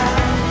about.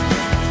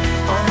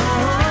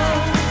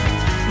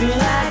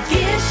 Well, I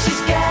guess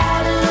she's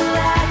got a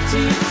lot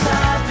to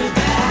talk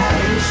about.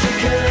 Here she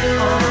comes,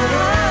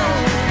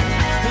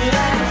 well,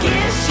 I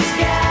guess she's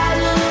got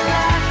a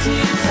lot to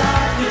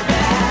talk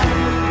about.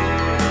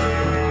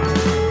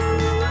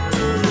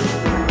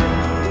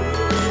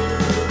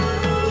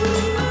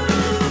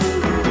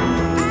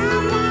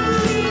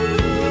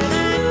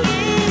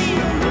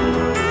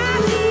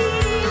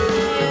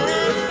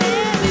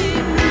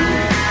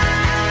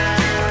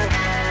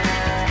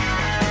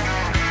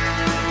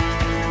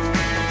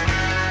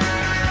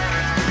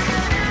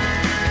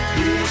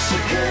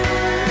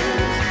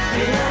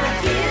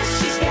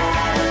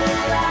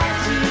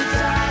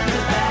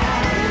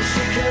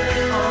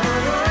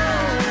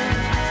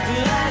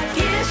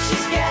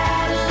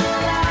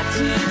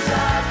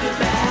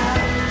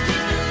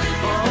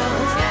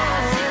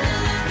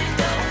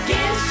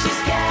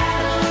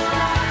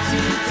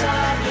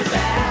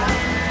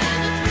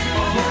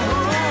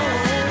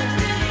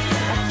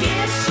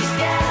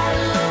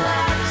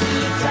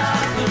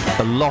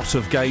 A lot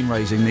of game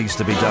raising needs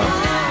to be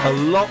done. A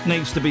lot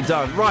needs to be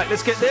done. Right,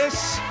 let's get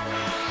this.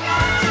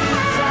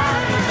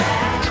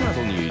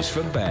 Travel news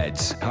for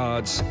beds,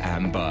 cards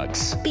and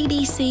bugs.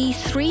 BBC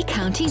Three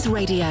Counties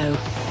Radio.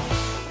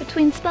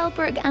 Between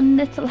Spellbrook and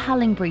Little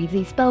Hallingbury,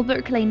 the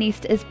Spellbrook Lane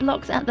East is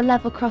blocked at the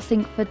level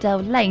crossing for Dell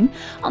Lane.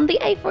 On the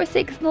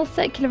A46 North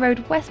Circular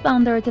Road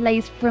westbound, there are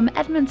delays from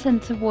Edmonton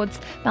towards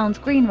Bounds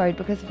Green Road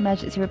because of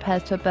emergency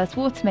repairs to a burst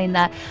water main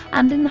there.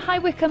 And in High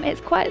Wycombe, it's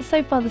quiet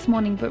so far this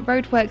morning, but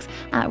roadworks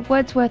at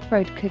Wordsworth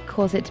Road could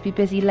cause it to be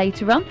busy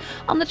later on.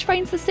 On the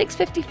trains, the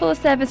 6:54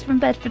 service from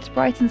Bedford to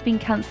Brighton's been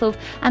cancelled.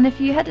 And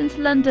if you head into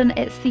London,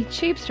 it's the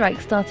tube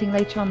strike starting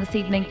later on this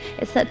evening.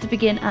 It's set to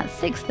begin at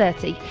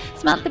 6:30.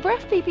 Samantha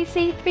Breff, BBC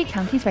Three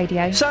Counties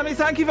Radio. Sammy,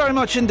 thank you very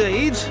much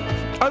indeed.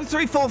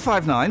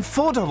 03459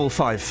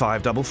 455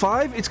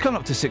 555. It's come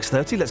up to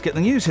 6:30. Let's get the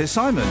news. Here's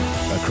Simon.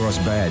 Across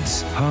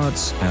beds,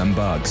 hearts and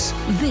bugs.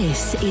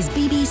 This is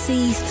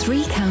BBC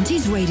Three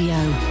Counties Radio.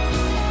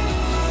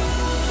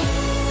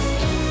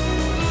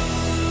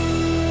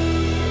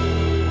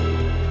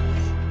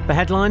 The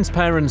headlines: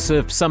 parents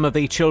of some of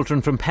the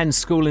children from Penn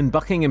School in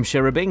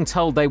Buckinghamshire are being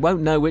told they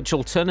won't know which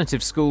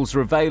alternative schools are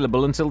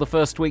available until the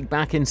first week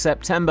back in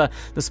September.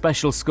 The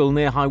special school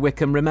near High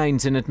Wycombe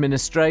remains in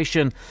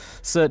administration.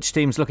 Search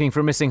teams looking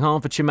for a missing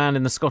Hertfordshire man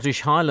in the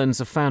Scottish Highlands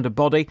have found a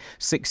body.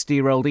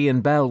 60-year-old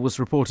Iain Bell was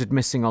reported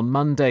missing on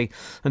Monday.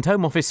 And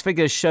Home Office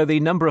figures show the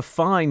number of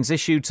fines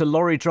issued to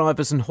lorry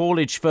drivers and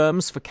haulage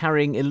firms for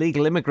carrying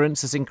illegal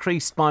immigrants has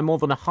increased by more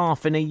than a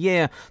half in a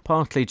year,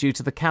 partly due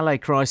to the Calais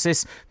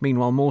crisis.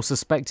 Meanwhile, more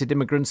suspected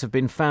immigrants have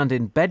been found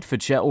in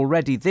Bedfordshire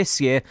already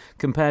this year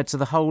compared to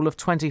the whole of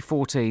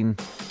 2014.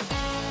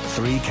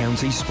 Three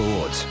Counties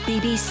Sport.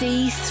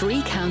 BBC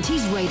Three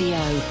Counties Radio.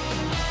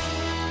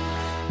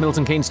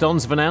 Milton Keynes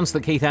Dons have announced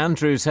that Keith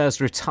Andrews has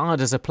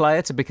retired as a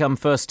player to become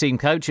first-team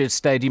coach at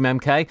Stadium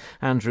MK.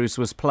 Andrews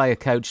was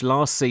player-coach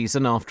last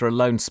season after a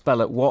loan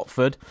spell at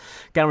Watford.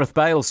 Gareth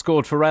Bale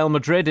scored for Real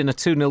Madrid in a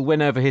 2-0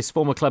 win over his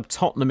former club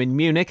Tottenham in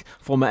Munich.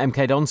 Former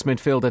MK Dons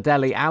midfielder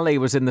Dele Alli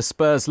was in the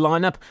Spurs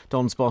lineup.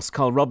 Dons boss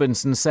Carl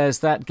Robinson says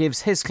that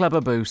gives his club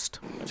a boost.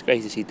 It's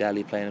great to see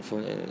Dele playing for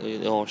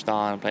the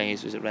All-Star and playing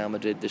at Real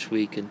Madrid this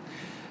week, and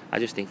I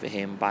just think for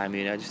him, Bayern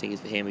Munich, I just think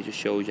it's for him, it just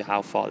shows you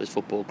how far this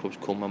football club's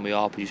come when we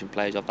are producing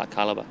players of that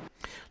calibre.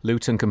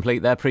 Luton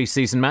complete their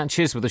pre-season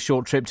matches with a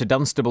short trip to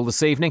Dunstable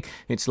this evening.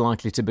 It's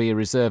likely to be a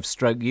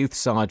reserve-stroke youth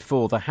side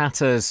for the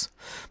Hatters.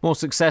 More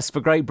success for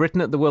Great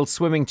Britain at the World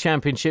Swimming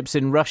Championships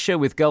in Russia,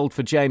 with gold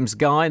for James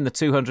Guy in the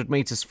 200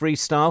 metres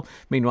freestyle.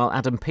 Meanwhile,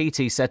 Adam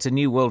Peaty set a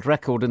new world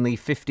record in the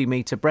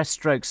 50-metre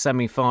breaststroke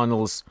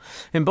semi-finals.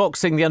 In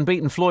boxing, the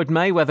unbeaten Floyd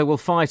Mayweather will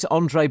fight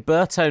Andre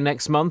Berto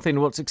next month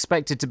in what's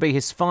expected to be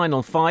his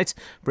final fight.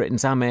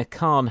 Britain's Amir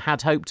Khan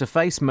had hoped to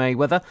face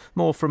Mayweather.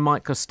 More from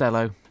Mike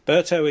Costello.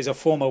 Berto is a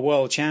former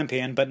world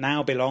champion but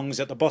now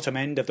belongs at the bottom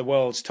end of the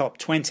world's top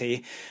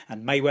 20,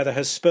 and Mayweather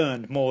has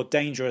spurned more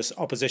dangerous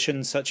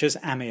opposition such as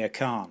Amir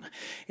Khan.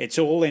 It's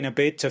all in a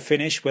bid to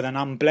finish with an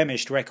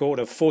unblemished record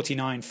of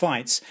 49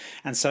 fights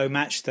and so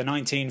match the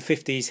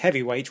 1950s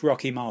heavyweight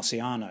Rocky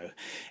Marciano.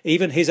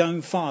 Even his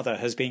own father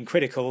has been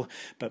critical,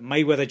 but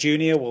Mayweather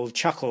Jr. will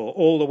chuckle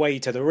all the way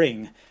to the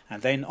ring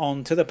and then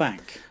on to the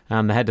bank.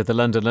 And the head of the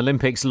London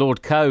Olympics,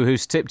 Lord Coe,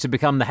 who's tipped to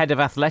become the head of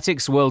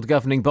athletics world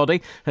governing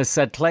body, has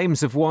said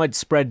claims of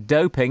widespread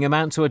doping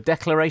amount to a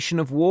declaration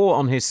of war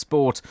on his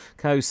sport.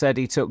 Coe said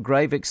he took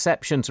grave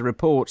exception to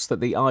reports that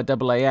the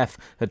IAAF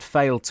had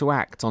failed to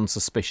act on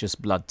suspicious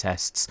blood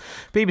tests.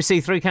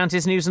 BBC Three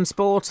Counties News and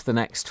Sport. The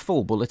next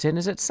full bulletin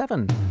is at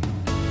 7.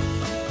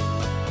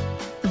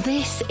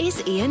 This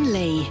is Iain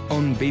Lee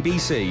on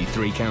BBC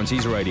Three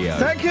Counties Radio.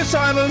 Thank you,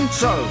 Simon.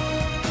 So,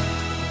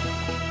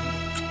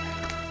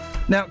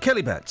 now,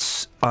 Kelly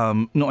Betts,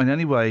 not in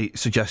any way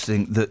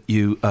suggesting that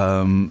you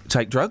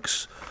take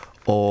drugs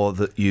or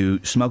that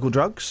you smuggle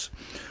drugs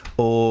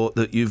or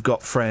that you've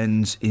got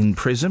friends in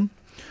prison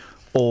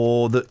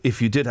or that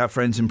if you did have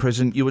friends in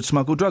prison, you would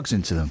smuggle drugs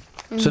into them.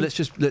 So let's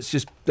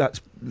just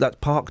that's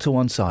parked to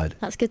one side.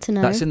 That's good to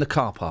know. That's in the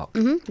car park.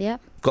 Yeah.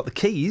 Got the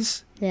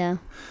keys. Yeah.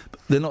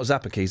 They're not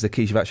Zappa keys, the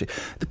keys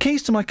the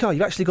keys to my car,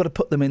 you've actually got to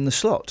put them in the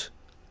slot.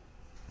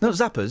 Not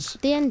Zappa's.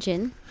 The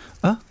engine.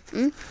 Huh?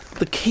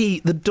 The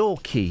key, the door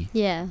key.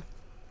 Yeah.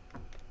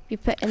 You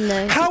put in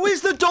the... How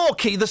is the door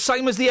key the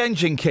same as the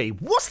engine key?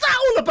 What's that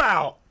all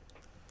about?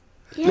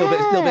 Yeah.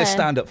 Little bit of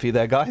stand-up for you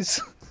there,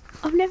 guys.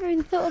 I've never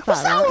even thought about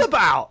What's that all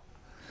about?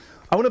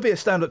 I want to be a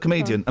stand-up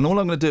comedian, and all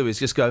I'm going to do is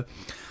just go,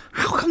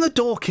 how come the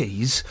door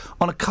keys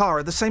on a car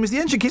are the same as the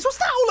engine keys? What's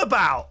that all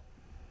about?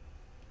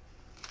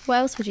 What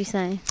else would you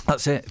say?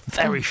 That's it.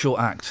 Very short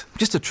act.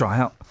 Just to try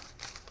out.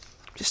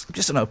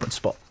 Just an open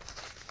spot.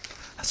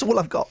 That's all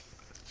I've got.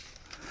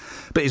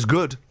 But it's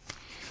good.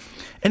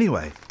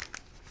 Anyway.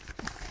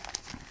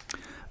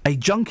 A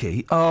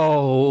junkie...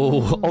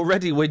 Oh,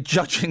 already we're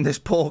judging this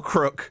poor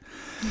crook.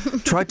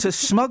 Tried to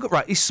smuggle...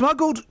 Right, he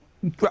smuggled...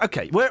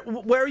 OK, where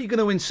are you going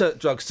to insert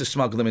drugs to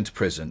smuggle them into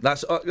prison?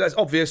 That's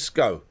obvious.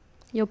 Go.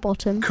 Your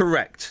bottom.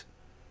 Correct.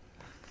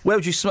 Where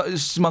would you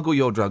smuggle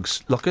your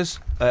drugs, Lockers?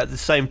 The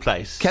same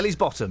place. Kelly's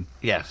bottom?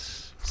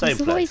 Yes. Same It's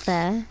place. always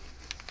there.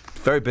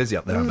 Very busy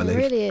up there, I believe.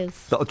 It really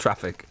is. A lot of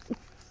traffic.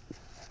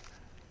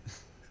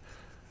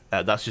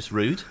 That's just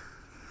rude.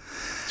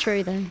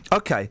 True, though.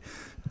 OK,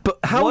 but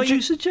how What would are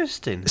you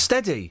suggesting?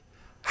 Steady.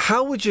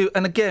 How would you...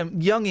 And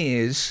again, young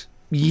ears,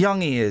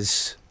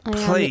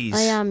 please.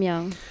 I am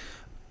young.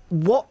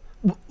 What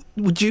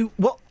would you...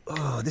 What?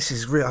 Oh, this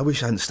is real. I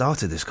wish I hadn't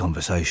started this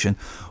conversation.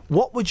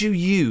 What would you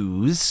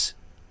use...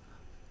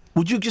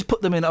 Would you just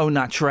put them in au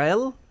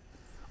naturel?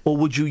 Or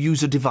would you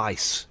use a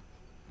device?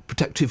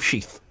 Protective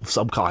sheath of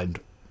some kind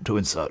to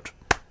insert?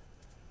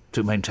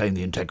 To maintain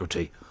the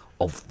integrity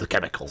of the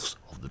chemicals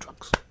of the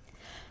drugs?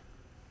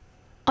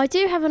 I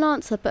do have an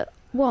answer, but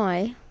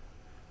why?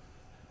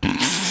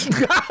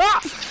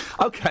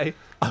 OK,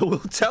 I will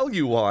tell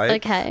you why.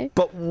 OK.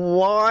 But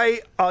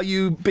why are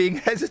you being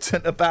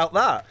hesitant about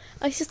that?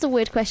 It's just a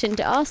weird question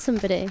to ask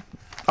somebody.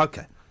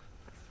 OK.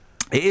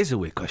 It is a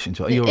weird question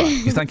to ask. You're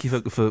right. Thank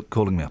you for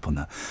calling me up on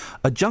that.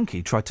 A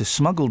junkie tried to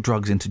smuggle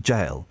drugs into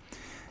jail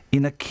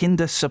in a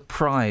Kinder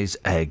Surprise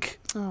egg.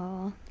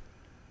 Oh.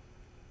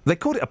 They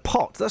called it a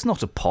pot. That's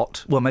not a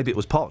pot. Well, maybe it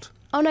was pot.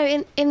 Oh,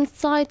 no,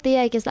 inside the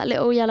egg is that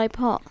little yellow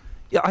pot.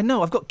 Yeah, I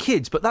know. I've got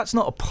kids, but that's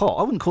not a pot.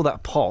 I wouldn't call that a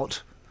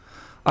pot.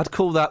 I'd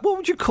call that... What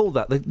would you call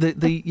that?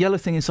 The yellow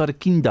thing inside a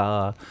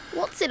Kinder.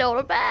 What's it all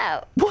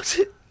about? What's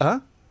it...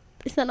 Huh?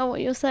 Is that not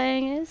what you're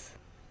saying is?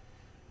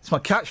 It's my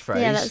catchphrase.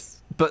 Yeah, that's...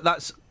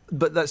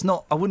 But that's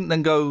not... I wouldn't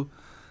then go...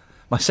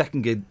 My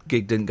second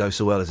gig didn't go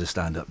so well as a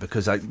stand-up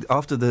because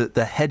after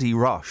the heady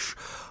rush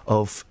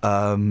of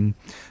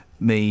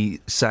me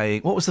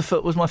saying... What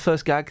was my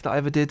first gag that I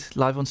ever did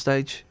live on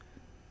stage?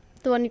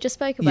 The one you just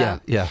spoke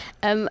about? Yeah.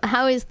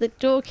 How is the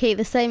door key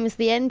the same as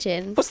the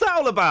engine? What's that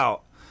all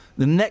about?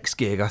 The next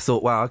gig, I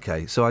thought, wow,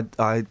 OK. So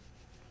I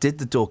did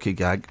the door key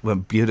gag,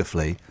 went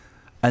beautifully.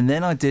 And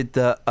then I did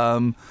the...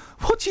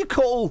 what do you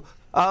call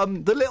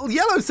the little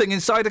yellow thing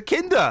inside a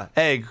Kinder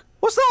egg?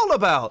 What's that all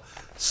about?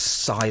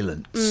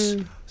 Silence.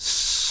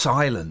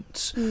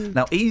 Silence.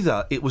 Now,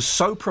 either it was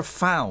so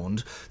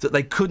profound that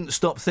they couldn't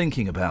stop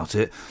thinking about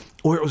it,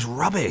 or it was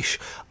rubbish.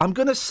 I'm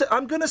gonna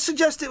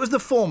suggest it was the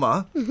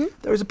former.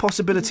 There is a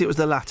possibility it was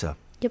the latter.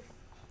 Yep.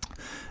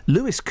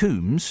 Lewis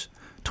Coombs,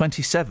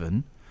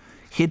 27,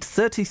 hid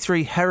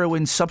 33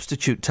 heroin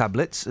substitute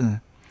tablets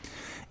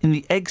in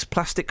the egg's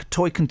plastic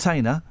toy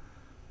container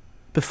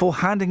before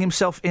handing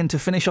himself in to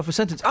finish off a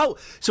sentence. Oh,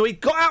 so he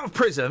got out of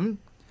prison,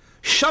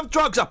 shoved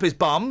drugs up his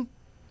bum,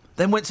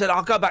 then went and said,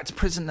 I'll go back to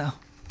prison now.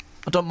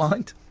 I don't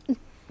mind.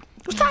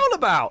 What's that all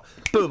about?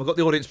 Boom, I got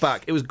the audience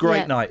back. It was a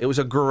great night. It was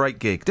a great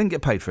gig. Didn't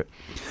get paid for it.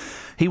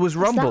 He was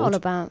rumbled. What's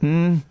that all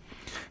about?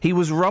 He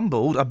was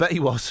rumbled. I bet he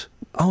was.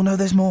 Oh, no,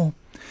 there's more.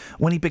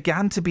 When he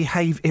began to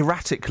behave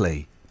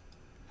erratically.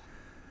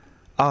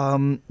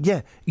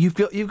 Yeah, you've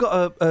got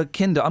a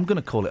Kinder. I'm going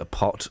to call it a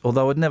pot,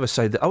 although I'd never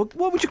say that.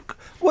 What would you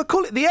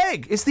call it? The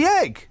egg. It's the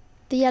egg.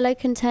 The yellow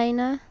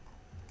container.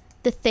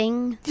 The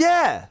thing.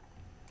 Yeah.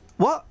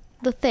 What?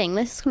 The thing.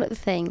 Let's just call it the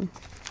thing.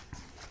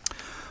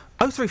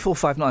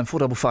 03459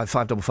 455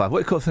 555. What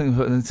do you call the thing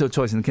putting the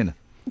toys in the Kinder?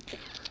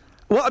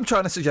 What I'm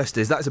trying to suggest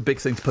is that's a big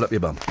thing to put up your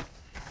bum.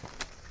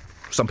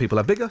 Some people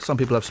have bigger, some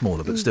people have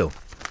smaller, but still.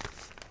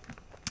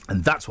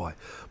 And that's why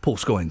Paul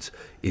Scoins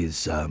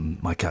is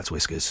my cat's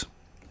whiskers.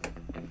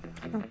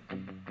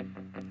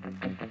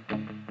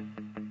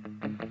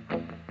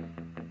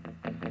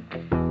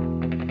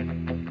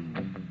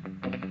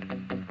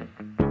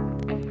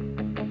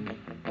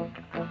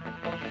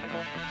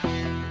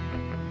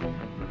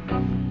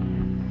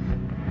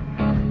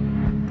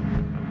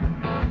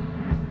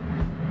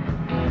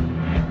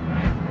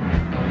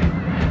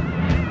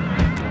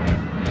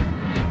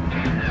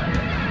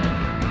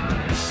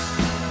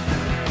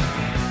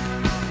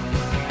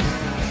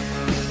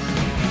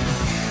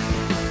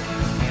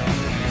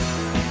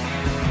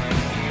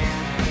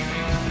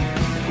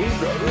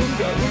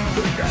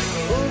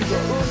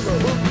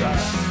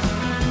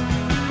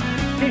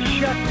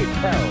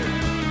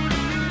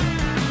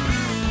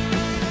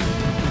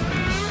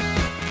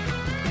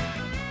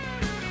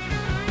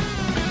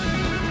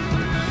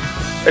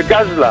 A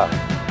guzzler.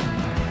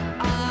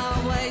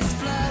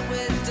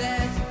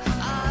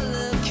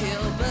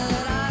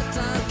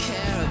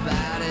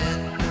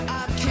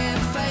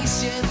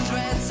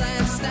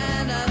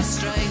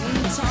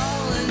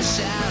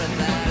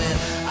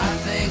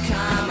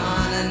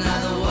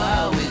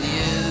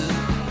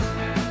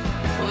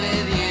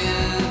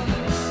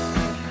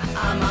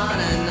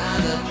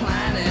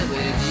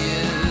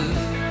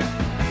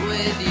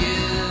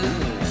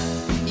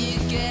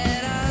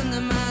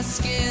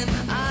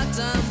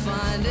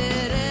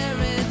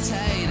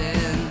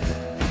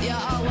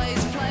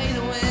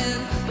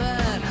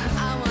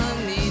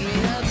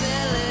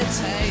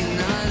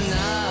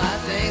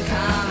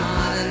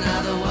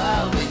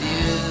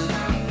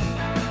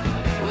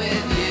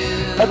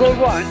 I got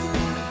one.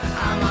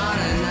 I'm on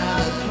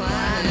another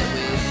planet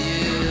with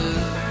you.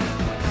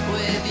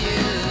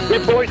 The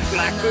voice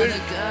Blackwood.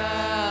 Another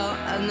girl,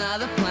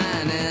 another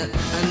planet,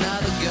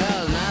 another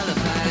girl, another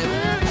planet.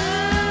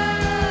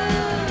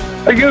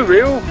 Are you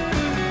real?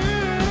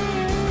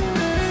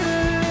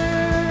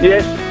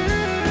 Yes.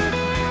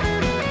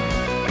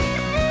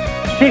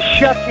 Just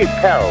shut your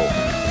pal.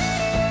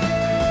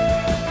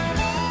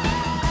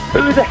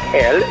 Who the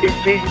hell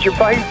is in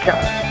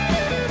Jamaica?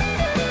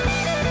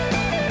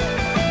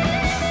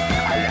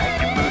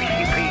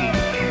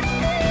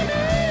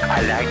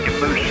 I like the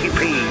mushy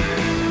peas.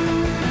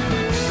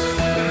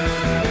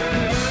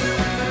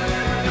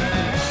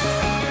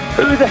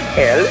 Who the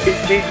hell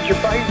is in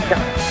Jamaica?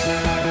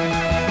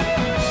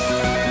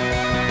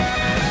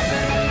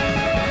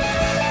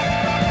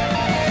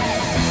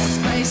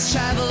 Space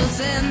travels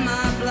in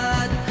my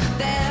blood.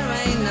 There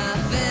ain't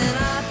nothing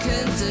I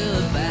can do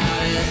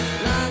about it.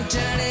 Long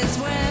journeys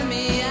wear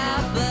me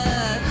out,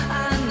 but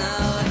I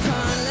know I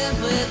can't live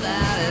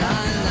without it. I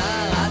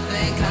know, I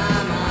think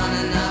I'm on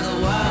another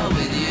world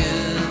with you.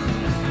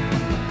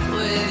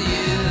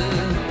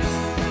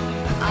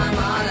 I'm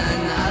on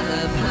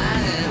another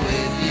planet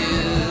with you,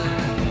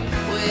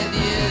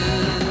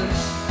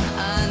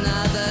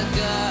 another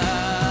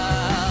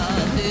girl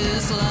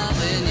who's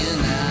loving you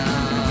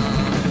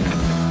now,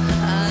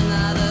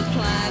 another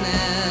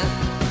planet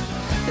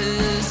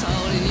who's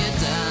holding you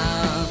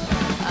down,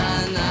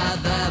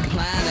 another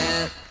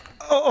planet.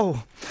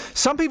 Oh,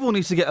 some people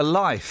need to get a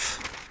life.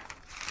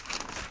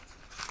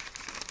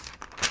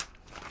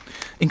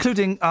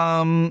 Including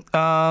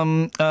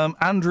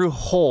Andrew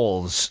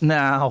Halls.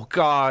 Now,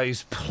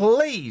 guys,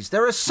 please,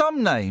 there are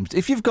some names.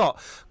 If you've got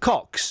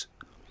Cox,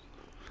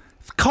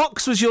 if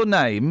Cox was your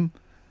name,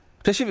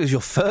 especially if it was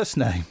your first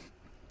name.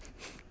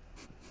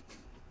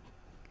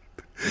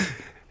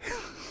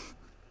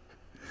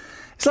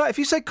 It's like if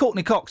you say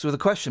Courtney Cox with a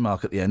question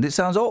mark at the end, it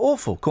sounds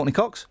awful. Courtney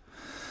Cox.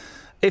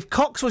 If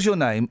Cox was your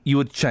name, you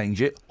would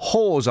change it.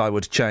 Hawes, I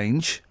would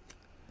change.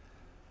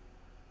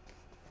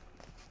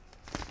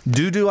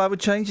 Doo-doo, I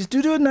would change. Is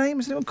Doo-doo a name?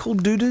 Is anyone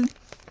called Doo-doo?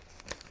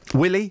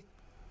 Willie?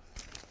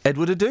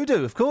 Edward a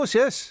Doo-doo, of course,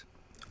 yes.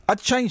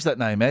 I'd change that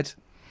name, Ed.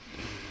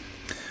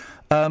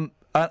 A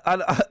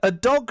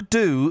dog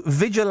do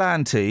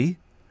vigilante.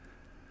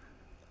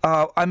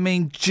 I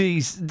mean,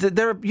 geez,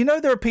 there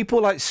are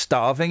people like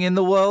starving in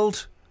the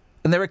world,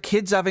 and there are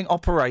kids having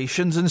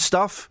operations and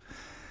stuff,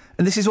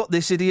 and this is what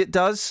this idiot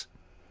does.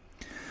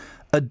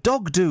 A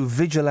dog do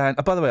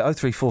vigilante... by the way,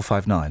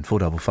 03459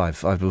 455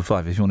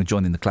 555 if you want to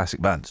join in the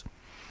classic bands.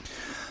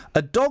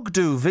 A dog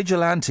do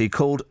vigilante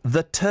called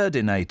the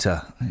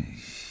Turdinator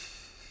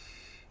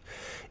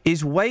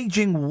is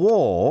waging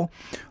war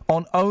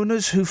on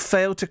owners who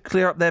fail to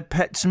clear up their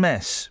pet's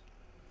mess.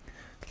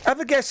 Have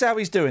a guess how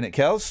he's doing it,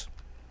 Kels?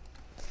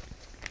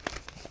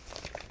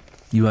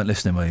 You weren't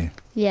listening, were you?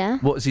 Yeah.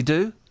 What does he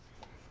do?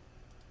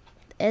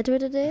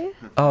 Edward do?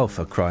 Oh,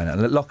 for crying out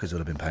loud. Lockers would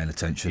have been paying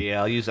attention. Yeah,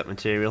 I'll use that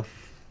material.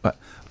 Right.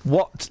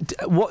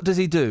 What does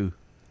he do?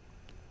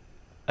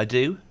 I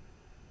do.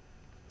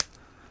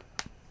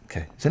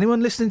 Okay. Is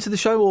anyone listening to the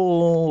show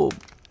or...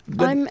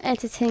 I'm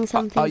editing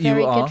something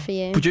very good for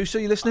you. Producer,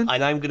 you listening?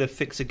 And I'm going to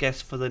fix a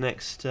guest for the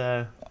next...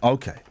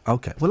 Okay.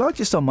 Well, I'm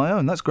just on my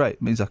own. That's great.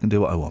 It means I can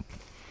do what I want.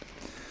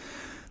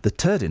 The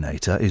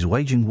Turdinator is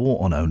waging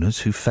war on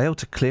owners who fail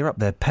to clear up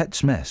their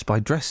pet's mess by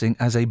dressing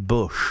as a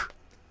bush.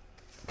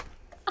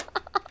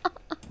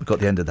 We got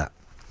the end of that.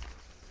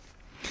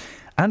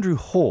 Andrew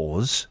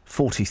Hawes,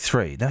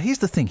 43. Now, here's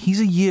the thing. He's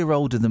a year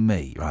older than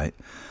me, right?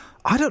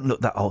 I don't look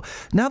that old.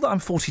 Now that I'm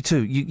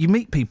 42, you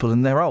meet people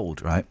and they're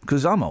old, right?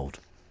 Because I'm old.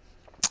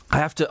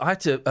 I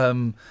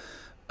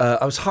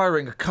was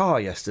hiring a car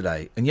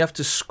yesterday, and you have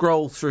to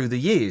scroll through the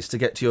years to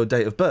get to your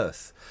date of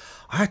birth.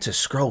 I had to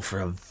scroll for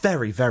a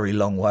very, very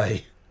long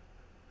way.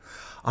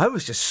 I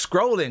was just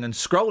scrolling and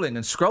scrolling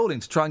and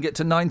scrolling to try and get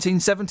to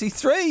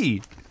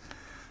 1973.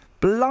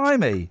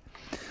 Blimey.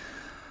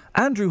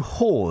 Andrew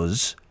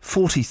Hawes,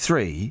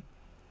 43,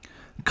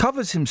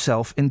 covers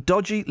himself in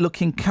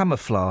dodgy-looking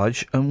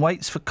camouflage and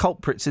waits for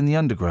culprits in the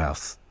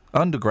undergrowth.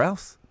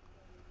 Undergrowth?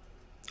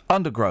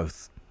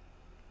 Undergrowth.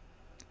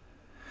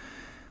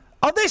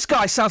 Oh, this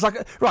guy sounds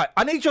like... Right,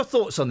 I need your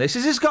thoughts on this.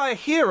 Is this guy a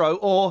hero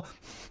or...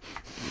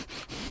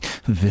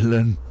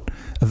 Villain.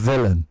 A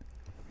villain.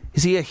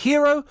 Is he a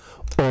hero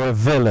or a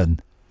villain?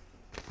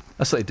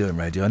 That's what they do in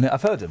radio, isn't it?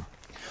 I've heard him.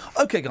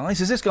 OK,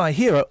 guys, is this guy a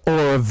hero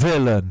or a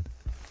villain?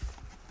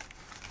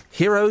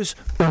 Heroes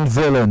and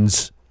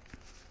villains.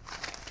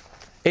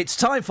 It's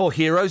time for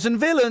Heroes and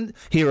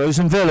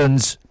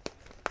Villains.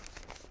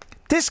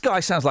 This guy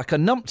sounds like a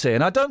numpty,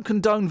 and I don't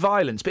condone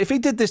violence, but if he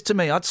did this to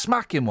me, I'd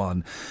smack him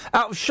one.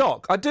 Out of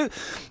shock. I do.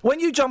 When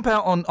you jump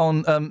out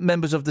on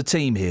members of the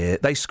team here,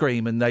 they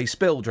scream and they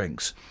spill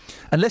drinks.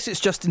 Unless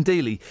it's Justin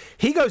Dealey,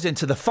 he goes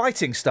into the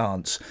fighting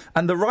stance,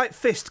 and the right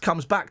fist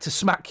comes back to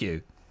smack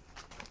you.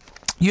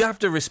 You have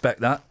to respect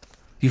that.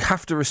 You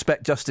have to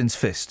respect Justin's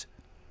fist.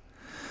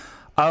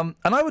 And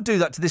I would do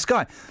that to this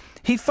guy.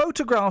 He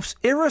photographs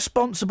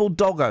irresponsible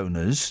dog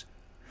owners,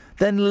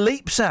 then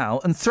leaps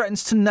out and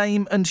threatens to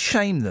name and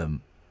shame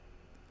them.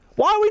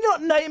 Why are we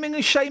not naming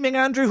and shaming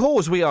Andrew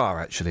Hawes? We are,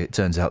 actually. It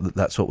turns out that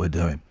that's what we're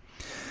doing.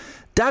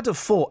 Dad of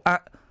four...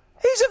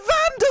 he's a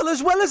vandal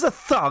as well as a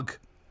thug.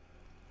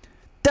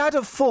 Dad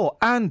of four,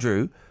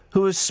 Andrew,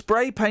 who has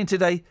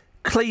spray-painted a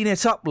Clean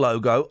It Up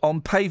logo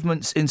on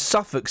pavements in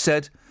Suffolk,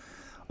 said,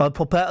 I'd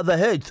pop out of the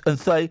hedge and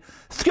say,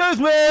 Excuse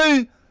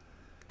me!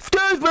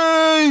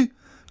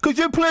 Could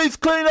you please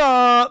clean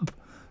up?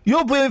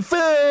 You're being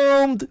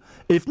filmed.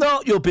 If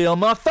not, you'll be on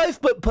my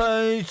Facebook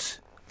page.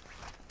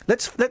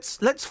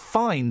 Let's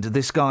find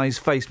this guy's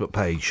Facebook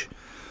page,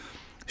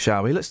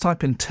 shall we? Let's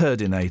type in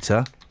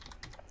Turdinator.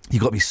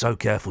 You've got to be so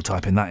careful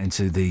typing that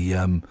into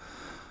the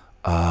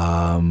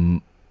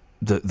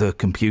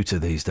computer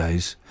these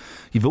days.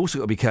 You've also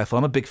got to be careful.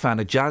 I'm a big fan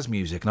of jazz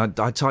music, and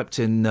I typed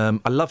in.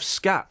 I love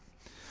scat.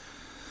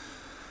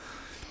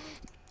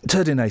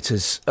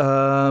 Turdinators.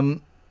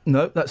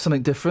 No, that's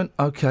something different.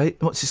 Okay,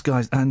 what's this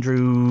guy's?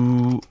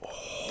 Andrew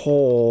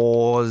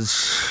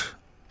Hawes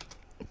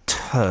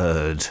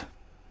Turd.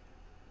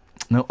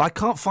 No, I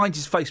can't find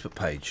his Facebook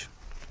page.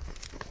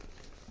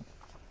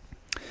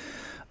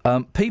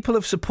 People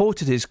have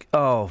supported his...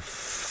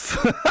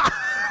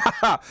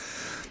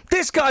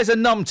 This guy's a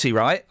numpty,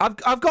 right?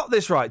 I've got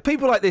this right.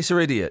 People like this are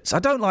idiots. I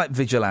don't like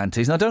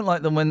vigilantes, and I don't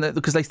like them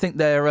because they think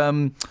they're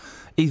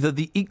either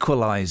the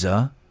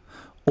Equaliser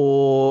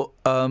or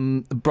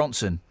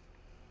Bronson.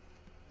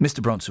 Mr.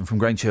 Bronson from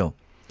Grange Hill.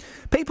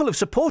 People have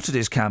supported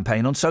his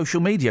campaign on social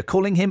media,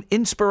 calling him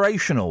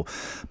inspirational.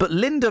 But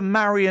Linda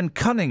Marion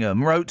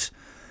Cunningham wrote,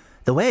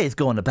 the way he's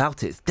going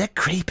about it, they're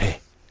creepy.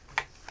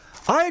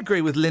 I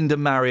agree with Linda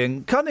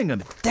Marion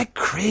Cunningham. They're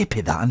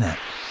creepy, that, isn't it?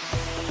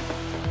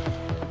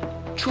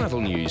 Travel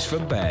news for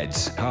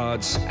beds,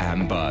 cards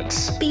and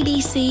bugs.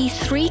 BBC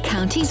Three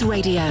Counties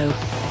Radio.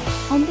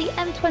 On the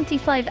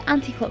M25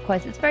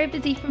 anti-clockwise, it's very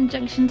busy from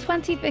junction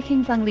 20 for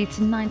Kings Langley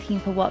to 19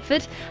 for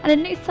Watford. And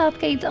in New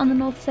Southgate on the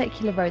North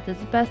Circular Road,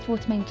 there's a burst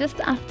water main just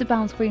after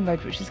Bounds Green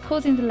Road, which is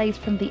causing delays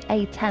from the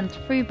A10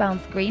 through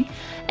Bounds Green.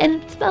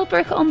 In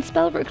Spellbrook on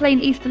Spellbrook Lane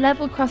East, the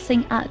level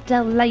crossing at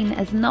Dell Lane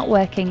is not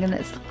working, and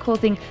it's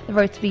causing the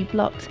road to be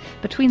blocked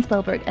between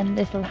Spellbrook and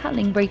Little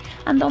Hatlingbury.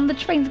 And on the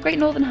trains, Great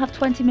Northern have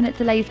 20-minute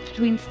delays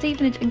between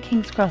Stevenage and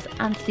King's Cross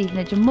and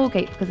Stevenage and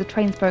Moorgate because the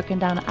train's broken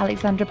down at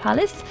Alexandra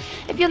Palace.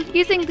 If you're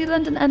using the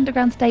London London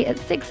Underground today at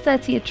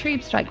 6:30. A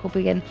tube strike will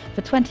begin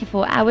for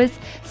 24 hours.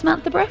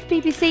 Samantha Bruff,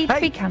 BBC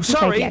Three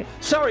Counties Radio.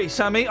 Sorry,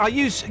 Sammy. I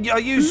use.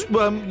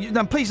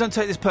 No, please don't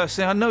take this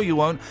personally. I know you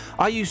won't.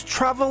 I use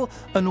travel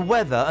and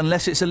weather,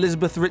 unless it's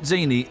Elizabeth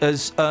Rizzini,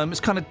 as it's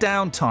kind of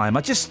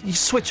downtime. You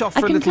switch off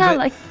for a little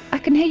bit. I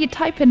can hear you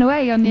typing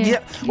away on your.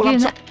 Yeah.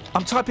 Well,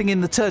 I'm typing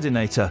in the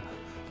Turdinator.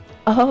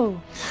 Oh.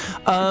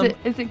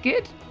 Is it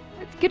good?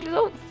 It's good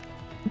results.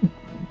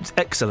 It's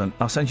excellent.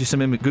 I'll send you some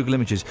Google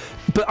images.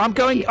 But I'm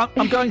going.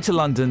 I'm going to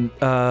London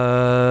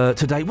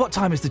today. What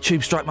time is the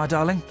tube strike, my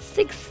darling?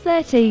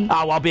 6:30.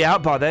 Oh, I'll be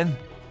out by then.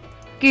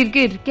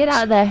 Good. Get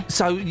out of there.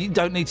 So you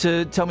don't need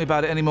to tell me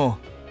about it anymore.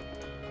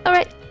 All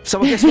right.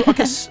 So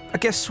I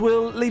guess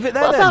we'll leave it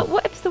there.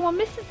 What if someone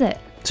misses it?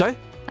 Sorry?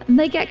 And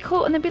they get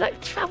caught and they'll be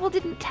like, travel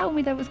didn't tell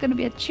me there was going to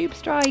be a tube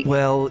strike.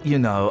 Well,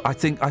 I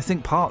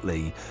think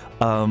partly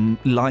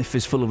life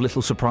is full of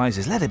little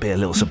surprises. Let it be a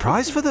little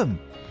surprise for them.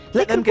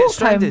 Let them get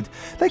stranded.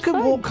 They could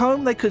walk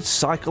home, they could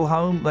cycle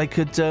home, they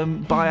could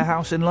buy a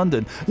house in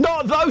London.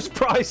 Not those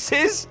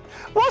prices!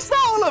 What's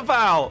that all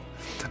about?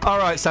 All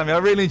right, Sammy, I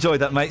really enjoyed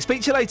that, mate.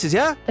 Speak to you later,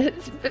 yeah?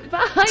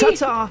 Bye.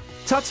 Ta-ta.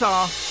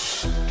 Ta-ta.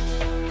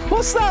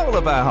 What's that all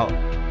about?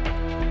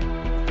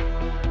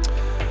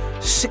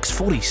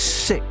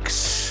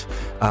 6:46.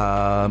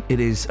 It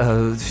is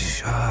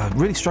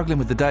really struggling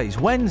with the days.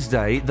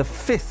 Wednesday, the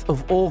 5th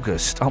of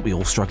August. Aren't we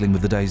all struggling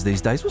with the days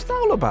these days? What's that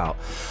all about?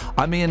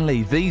 I'm Iain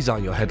Lee. These are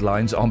your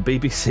headlines on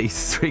BBC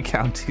Three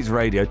Counties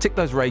Radio. Tick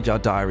those radar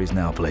diaries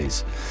now,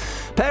 please.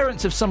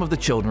 Parents of some of the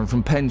children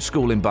from Penn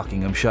School in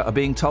Buckinghamshire are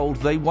being told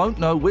they won't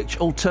know which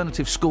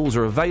alternative schools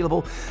are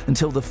available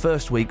until the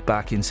first week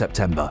back in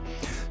September.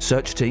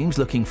 Search teams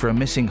looking for a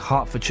missing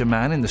Hertfordshire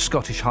man in the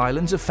Scottish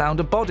Highlands have found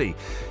a body.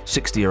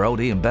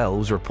 60-year-old Iain Bell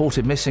was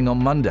reported missing on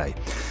Monday.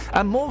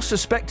 And more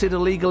suspected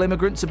illegal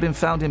immigrants have been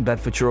found in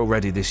Bedfordshire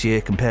already this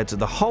year compared to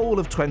the whole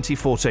of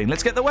 2014.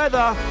 Let's get the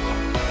weather.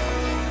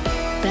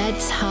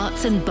 Beds,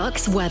 Herts and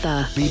Bucks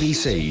weather.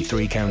 BBC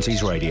Three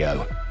Counties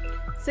Radio.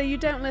 So you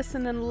don't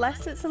listen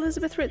unless it's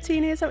Elizabeth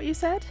Rizzini, is that what you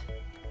said?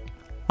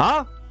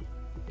 Huh?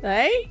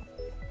 Hey?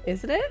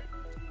 Isn't it?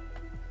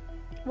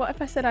 What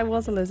if I said I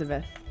was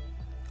Elizabeth?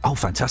 Oh,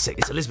 fantastic.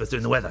 It's Elizabeth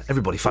doing the weather.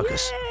 Everybody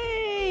focus.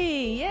 Yay!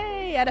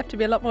 I'd have to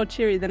be a lot more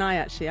cheery than I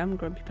actually am,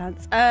 grumpy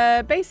pants.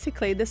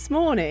 Basically, this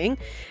morning,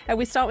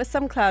 we start with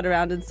some cloud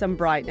around and some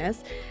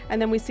brightness,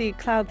 and then we see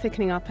cloud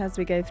thickening up as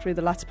we go through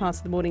the latter part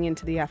of the morning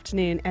into the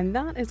afternoon, and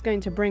that is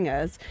going to bring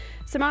us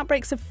some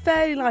outbreaks of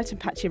fairly light and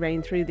patchy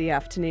rain through the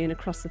afternoon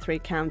across the three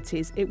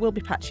counties. It will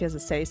be patchy, as I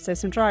say, so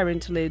some drier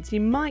interludes. You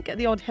might get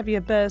the odd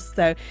heavier bursts,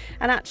 though,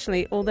 and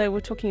actually, although we're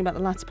talking about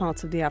the latter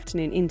part of the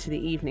afternoon into the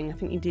evening, I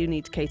think you do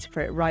need to cater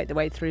for it right the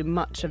way through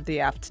much of the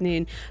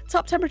afternoon.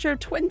 Top temperature of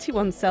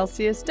 21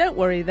 Celsius. Don't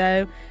worry,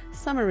 though.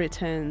 Summer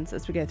returns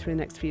as we go through the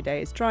next few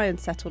days. Dry and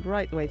settled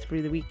right the way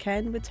through the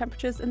weekend, with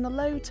temperatures in the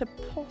low to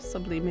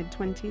possibly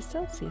mid-20s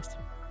Celsius.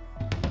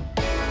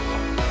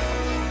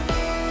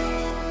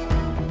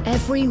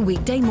 Every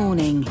weekday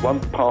morning. One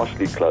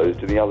partially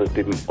closed and the others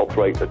didn't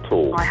operate at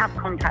all. I have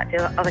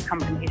contacted other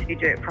companies who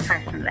do it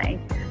professionally,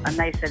 and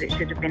they said it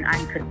should have been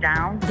anchored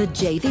down. The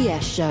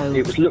JVS Show.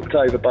 It was looked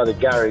over by the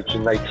garage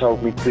and they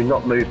told me do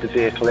not move the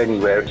vehicle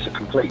anywhere. It's a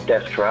complete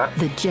death trap.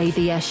 The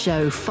JVS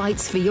Show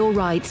fights for your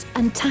rights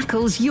and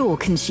tackles your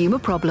consumer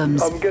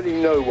problems. I'm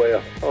getting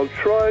nowhere. I've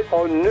tried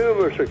on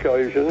numerous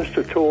occasions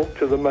to talk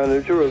to the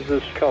manager of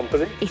this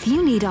company. If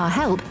you need our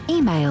help,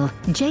 email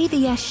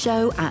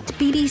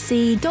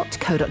jvsshow@bbc.co.uk.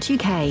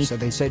 So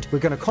they said, we're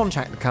going to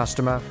contact the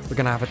customer, we're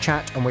going to have a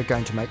chat, and we're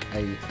going to make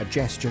a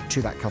gesture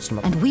to that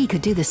customer. And we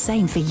could do the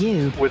same for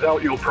you.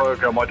 Without your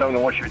programme, I don't know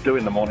what you'd do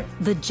in the morning.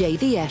 The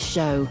JVS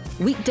Show,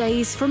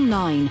 weekdays from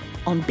 9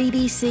 on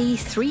BBC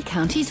Three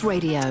Counties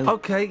Radio.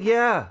 OK,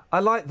 yeah, I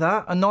like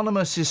that.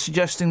 Anonymous is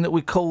suggesting that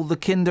we call the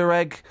Kinder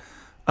Egg,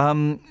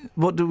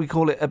 what do we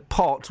call it, a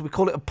pot? We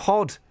call it a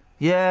pod.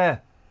 Yeah,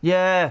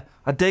 I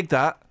dig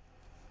that.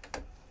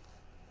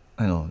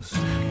 Hang on.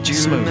 Do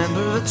you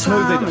remember the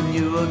time when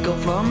you would go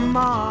from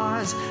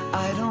Mars?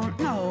 I don't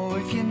know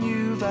if you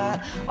knew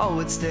that. I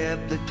would stay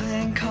up late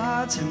playing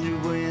cards and you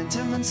were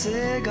intimate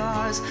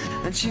cigars.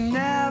 And she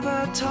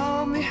never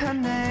told me her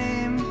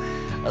name.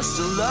 I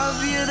still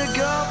love you, the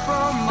girl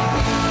from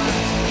Mars.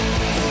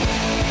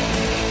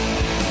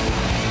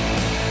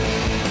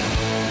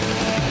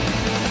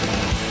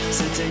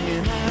 Sitting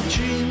in our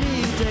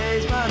dreamy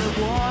days by the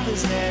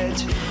water's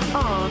edge,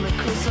 on a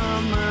cool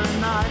summer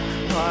night,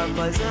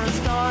 fireflies and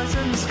stars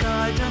in the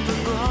sky turn to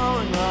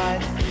glowing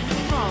light.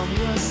 From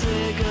your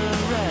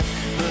cigarette,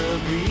 the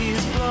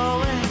breeze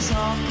blowing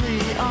softly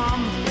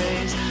on my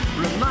face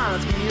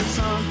reminds me of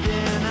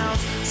something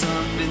else,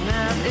 something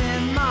that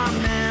in my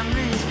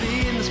memories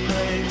be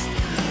misplaced.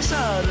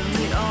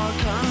 Suddenly all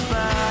comes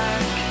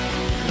back,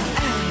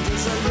 and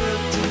as I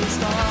look to the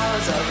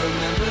stars, I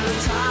remember the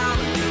time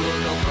when you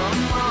woke up from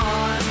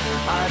Mars.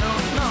 I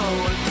don't know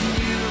if you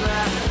knew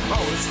that.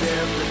 Always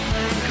there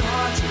playing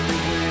cards and we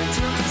went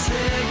to the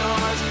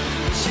cigars,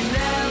 but she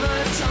never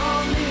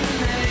told me her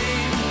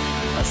name.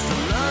 I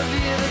still love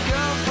you, the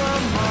girl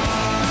from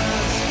Mars.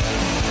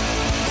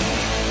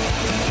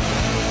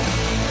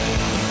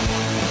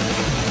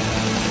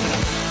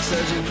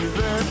 you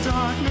prefer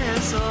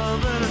darkness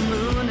over the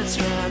moon and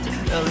strand?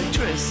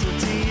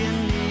 Electricity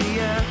in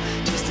the air,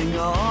 twisting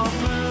all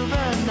through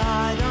the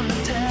night on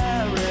the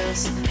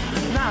terrace.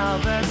 And now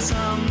that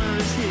summer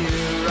is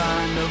here,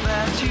 I know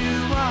that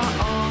you are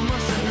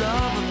almost in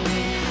love with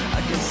me.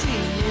 I can see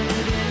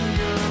it in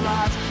your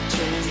eyes,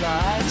 strange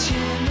light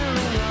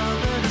shimmering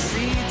over the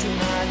sea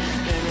tonight,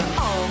 and it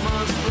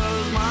almost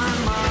blows my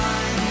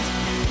mind.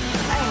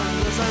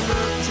 And as I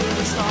look to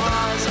the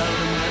stars, I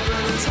remember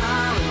the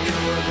time when you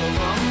were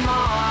over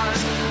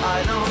Mars. I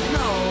don't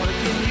know if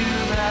you knew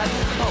that.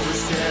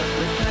 Always said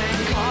we're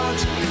playing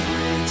cards, we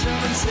were into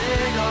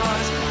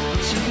cigars,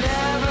 but you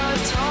never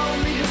told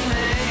me your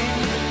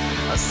name.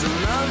 I still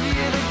love you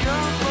to go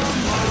for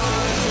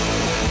Mars.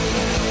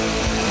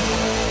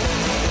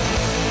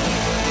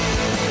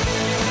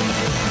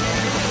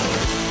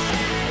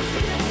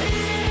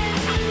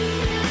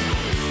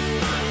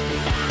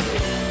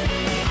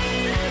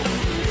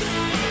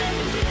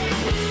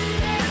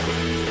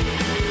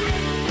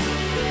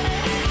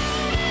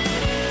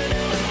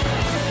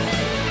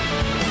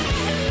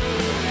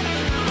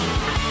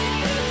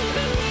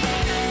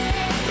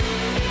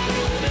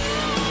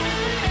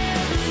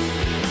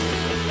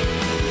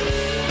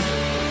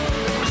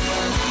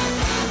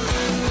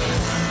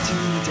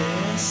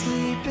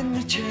 Sleep in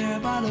the chair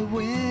by the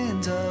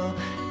window.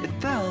 It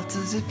felt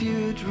as if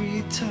you'd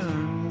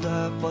returned.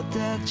 I thought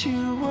that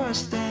you were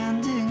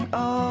standing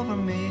over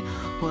me.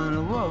 When I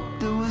woke,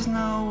 there was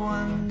no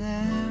one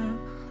there.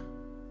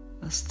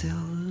 I still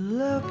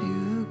love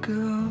you,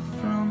 girl,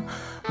 from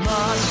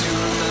Mars. You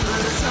remember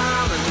the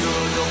time when you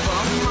were go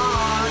from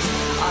Mars?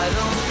 I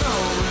don't know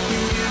if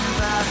you knew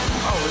that.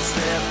 Oh, it's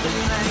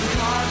definitely playing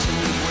cards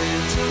and we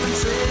went doing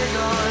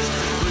cigars,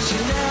 but you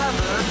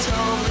never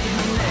told me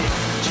her name.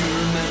 Do you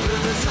remember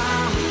the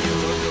time when you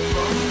were go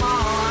from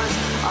Mars?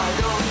 I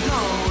don't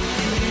know if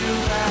you knew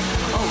that.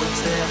 Oh,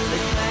 it's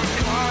definitely playing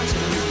cards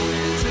and we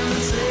went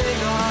doing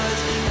cigars,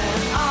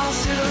 and I'll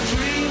still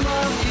dream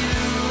of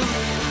you.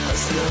 I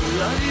still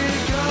love you,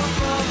 girl,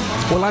 from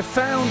Mars. Well,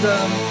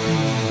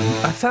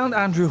 I found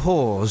Andrew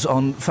Hawes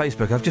on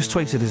Facebook. I've just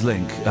tweeted his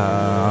link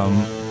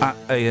at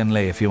Iain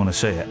Lee if you want to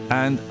see it.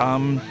 And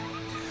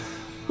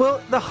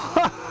well, the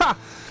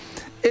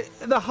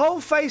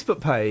whole Facebook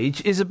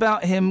page is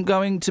about him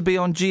going to be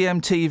on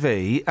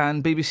GMTV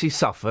and BBC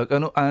Suffolk,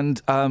 and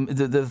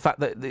the fact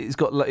that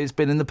it's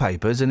been in the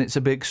papers and it's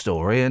a big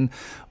story and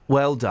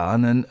well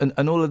done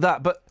and all of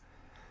that. But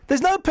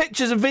there's no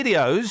pictures and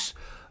videos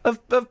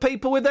of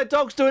people with their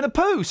dogs doing a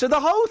poo. So the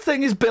whole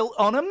thing is built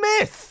on a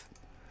myth.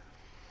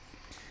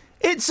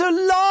 It's a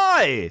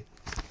lie.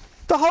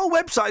 The whole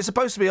website is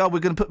supposed to be, we're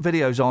going to put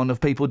videos on of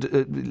people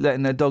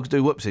letting their dogs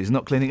do whoopsies,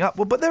 not cleaning up.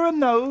 Well, but there are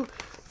no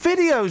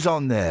videos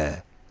on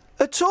there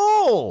at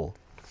all.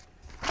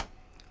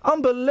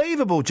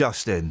 Unbelievable,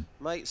 Justin.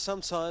 Mate,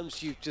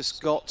 sometimes you've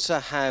just got to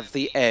have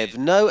the Ev.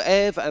 No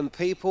Ev, and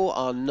people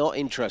are not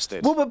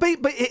interested. Well, but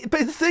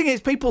the thing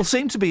is, people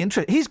seem to be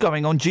interested. He's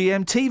going on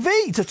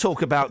GMTV to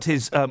talk about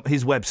his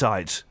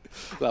website.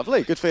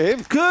 Lovely, good for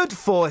him. Good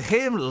for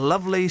him,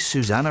 lovely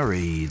Susanna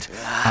Reid.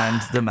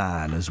 And the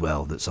man as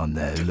well that's on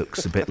there who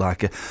looks a bit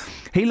like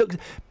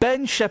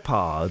Ben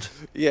Shepherd.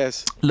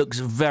 Yes. Looks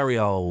very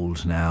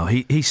old now.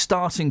 He's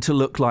starting to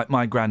look like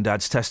my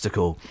granddad's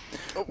testicle,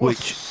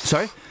 which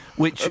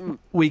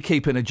we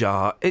keep in a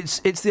jar. It's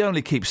the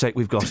only keepsake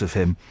we've got of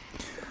him.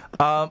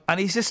 And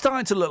he's just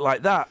starting to look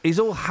like that. He's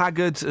all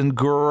haggard and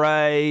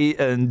grey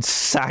and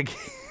saggy.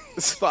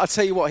 But I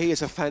tell you what, he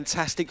is a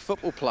fantastic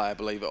football player,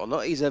 believe it or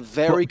not. He's a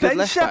very good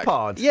left back. Ben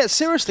Shepherd? Yeah,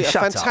 seriously, a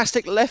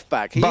fantastic left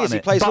back. He is.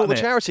 He plays all the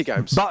charity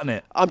games. Button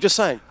it. I'm just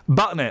saying.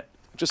 Button it.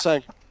 Just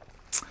saying.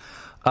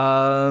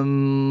 I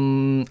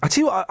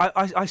tell you what,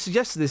 I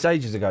suggested this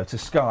ages ago to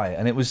Sky,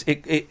 and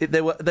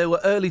there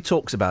were early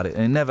talks about it,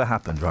 and it never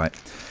happened. Right?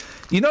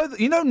 You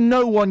know,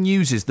 no one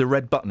uses the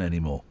red button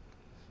anymore.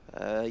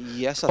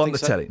 Yes, I think so. On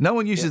so. the telly, no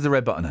one uses the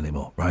red button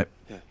anymore, right?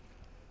 Yeah.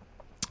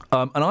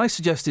 And I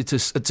suggested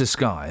to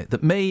Sky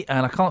that me,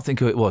 and I can't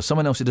think who it was,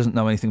 someone else who doesn't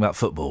know anything about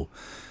football,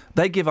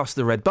 they give us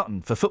the red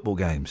button for football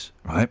games,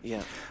 right?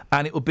 Yeah.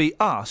 And it would be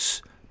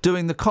us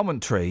doing the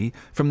commentary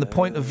from the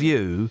point of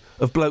view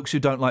of blokes who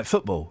don't like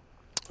football.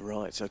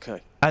 Right,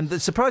 okay.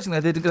 And surprisingly,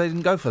 they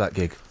didn't go for that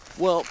gig.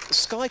 Well,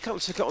 Sky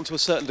took it on to a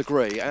certain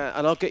degree,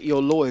 and I'll get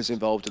your lawyers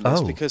involved in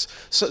this, because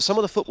some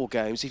of the football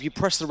games, if you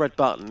press the red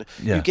button,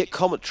 you get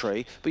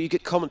commentary, but you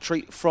get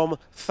commentary from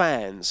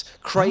fans,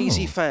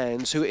 crazy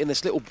fans who are in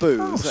this little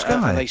booth,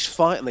 and they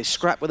fight and they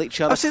scrap with each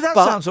other. Oh, see, that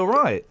sounds all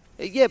right.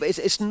 Yeah, but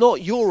it's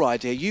not your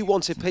idea. You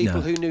wanted people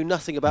who knew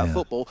nothing about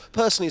football.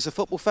 Personally, as a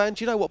football fan,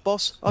 do you know what,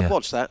 boss? I'd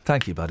watch that.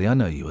 Thank you, buddy. I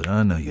know you would.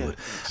 would.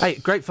 Hey,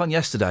 great fun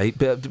yesterday.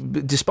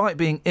 But despite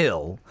being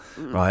ill,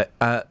 right,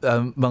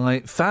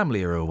 my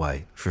family are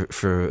away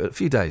for a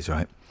few days,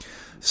 right?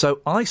 So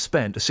I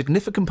spent a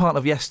significant part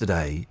of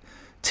yesterday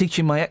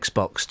teaching my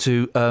Xbox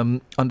to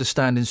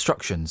understand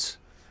instructions.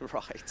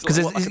 Right. Because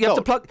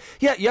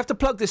you have to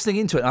plug this thing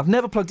into it. I've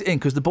never plugged it in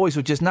because the boys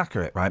would just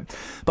knacker it, right?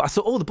 But I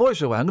thought, the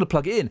boys are away, I'm going to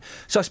plug it in.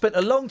 So I spent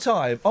a long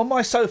time on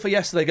my sofa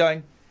yesterday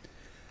going,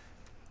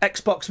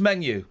 Xbox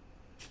menu.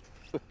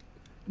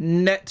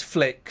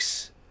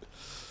 Netflix.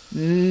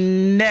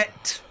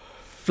 Netflix.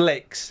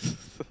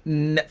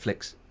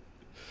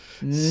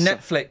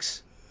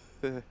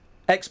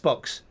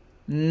 Xbox.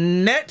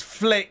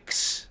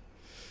 Netflix.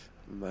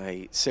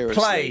 Mate,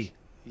 seriously. Play.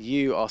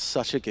 You are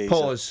such a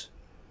geezer.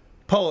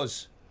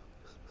 Pause.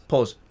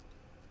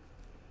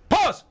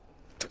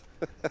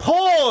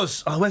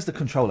 Oh, where's the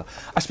controller?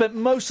 I spent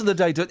most of the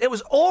day doing it. It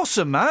was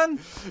awesome, man.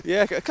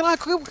 Yeah, can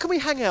we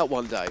hang out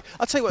one day?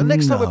 I'll tell you what,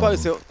 next time we're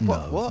both...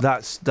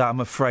 What?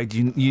 I'm afraid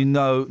you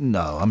know...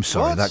 No, I'm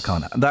sorry, What? that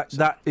can't...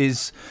 That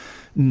is...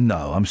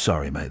 No, I'm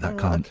sorry, mate, that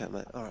can't... Okay,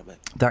 mate. All right, mate.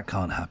 That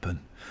can't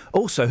happen.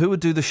 Also, who would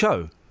do the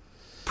show?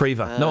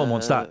 Preva. No one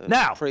wants that.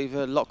 Now!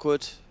 Preva,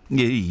 Lockwood.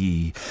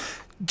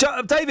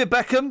 David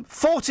Beckham,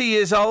 40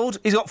 years old.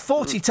 He's got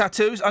 40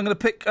 tattoos. I'm going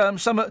to pick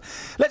some...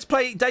 Let's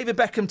play David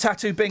Beckham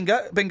tattoo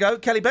bingo.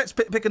 Kelly Betts,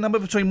 pick a number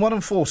between 1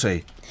 and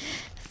 40.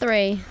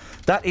 3.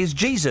 That is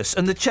Jesus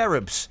and the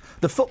cherubs.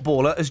 The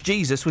footballer as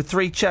Jesus with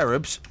 3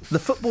 cherubs. The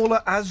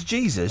footballer as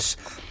Jesus,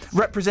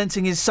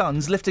 representing his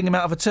sons, lifting him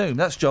out of a tomb.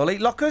 That's jolly.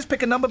 Lockers,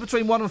 pick a number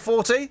between 1 and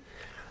 40.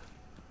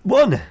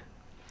 1.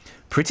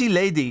 Pretty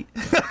lady.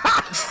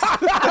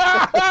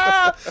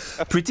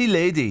 Pretty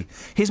lady.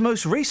 His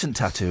most recent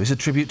tattoo is a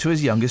tribute to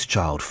his youngest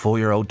child,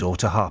 4-year-old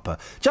daughter Harper.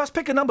 Just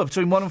pick a number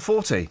between 1 and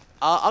 40.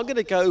 I'm going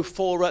to go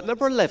for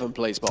number 11,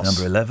 please, boss.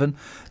 Number 11.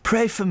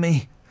 Pray for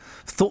me.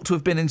 Thought to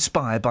have been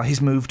inspired by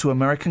his move to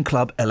American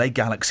club LA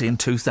Galaxy in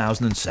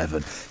 2007.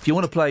 If you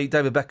want to play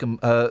David Beckham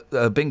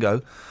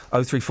bingo,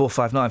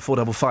 03459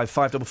 455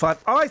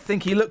 555. I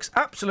think he looks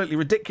absolutely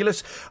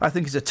ridiculous. I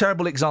think he's a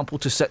terrible example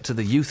to set to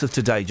the youth of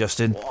today,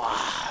 Justin.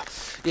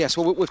 Yes,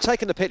 well, we've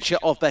taken a picture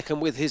of Beckham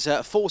with his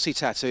 40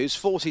 tattoos.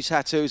 40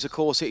 tattoos, of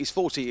course, he's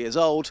 40 years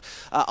old,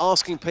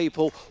 asking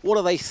people what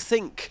do they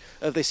think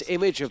of this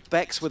image of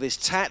Bex with his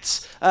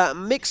tats.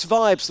 Mixed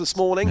vibes this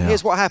morning. Yeah.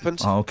 Here's what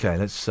happened. Oh, OK,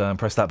 let's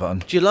press that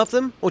button. Do you love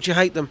them or do you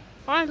hate them?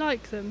 I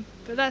like them,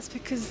 but that's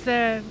because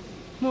they're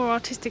more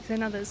artistic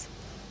than others.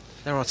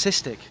 They're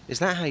artistic. Is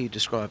that how you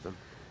describe them?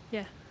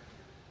 Yeah.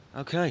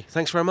 OK,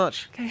 thanks very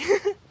much. Okay.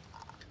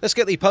 Let's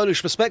get the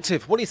Polish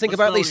perspective. What do you think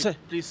about these?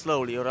 Please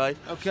slowly, all right?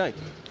 OK.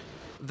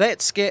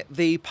 Let's get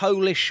the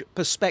Polish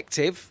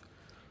perspective.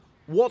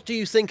 What do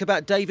you think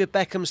about David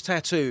Beckham's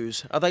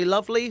tattoos? Are they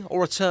lovely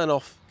or a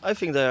turn-off? I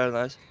think they are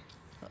nice.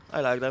 I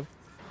like them.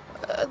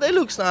 They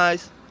look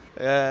nice.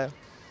 Yeah.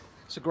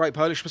 It's a great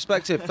Polish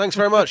perspective. Thanks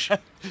very much.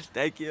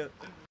 Thank you.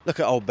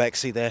 Look at old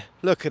Bexy there.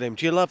 Look at him.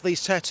 Do you love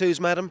these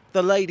tattoos, madam?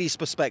 The lady's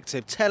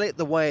perspective. Tell it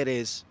the way it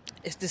is.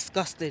 It's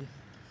disgusting.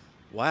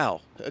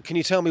 Wow. Can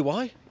you tell me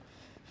why?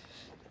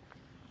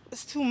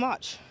 It's too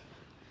much.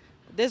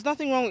 There's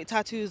nothing wrong with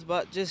tattoos,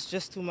 but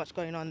just too much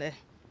going on there.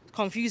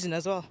 Confusing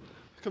as well.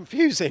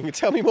 Confusing?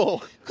 Tell me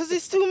more. Because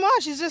it's too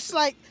much. It's just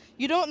like,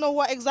 you don't know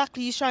what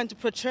exactly he's trying to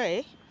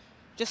portray.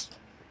 Just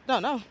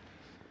don't know.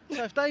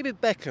 So if David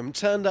Beckham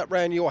turned up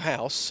round your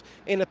house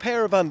in a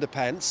pair of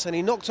underpants and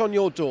he knocked on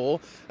your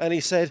door and he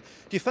said,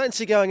 do you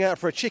fancy going out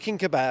for a chicken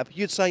kebab?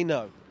 You'd say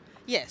no.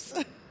 Yes.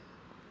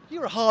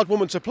 You're a hard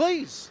woman to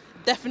please.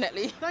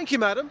 Definitely. Thank you,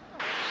 madam.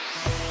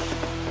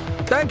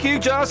 Thank you,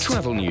 Just.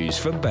 Travel news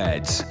for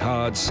beds,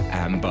 cards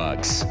and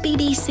bugs.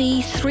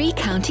 BBC Three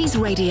Counties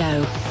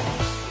Radio.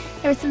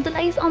 There are some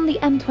delays on the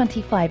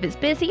M25. It's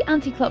busy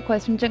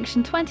anti-clockwise from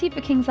junction 20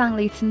 for Kings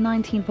Langley to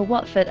 19 for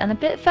Watford, and a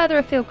bit further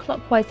afield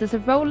clockwise there's a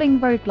rolling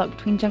roadblock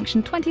between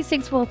junction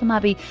 26 for Waltham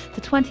Abbey to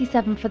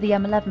 27 for the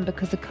M11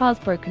 because a car's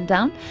broken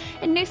down.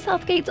 In New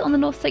Southgate on the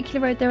North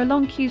Circular Road there are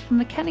long queues from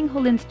the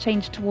Kenninghall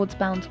interchange towards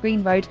Bounds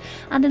Green Road,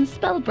 and in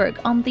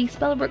Spellbrook on the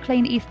Spellbrook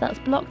Lane East that's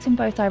blocked in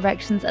both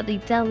directions at the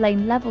Dell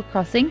Lane level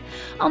crossing.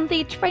 On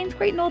the trains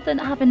Great Northern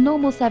having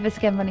normal service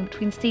again running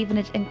between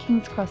Stevenage and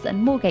King's Cross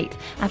and Moorgate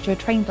after a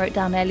train broke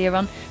down earlier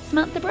on.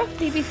 Samantha Bruff,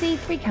 BBC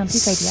Three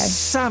Counties Radio.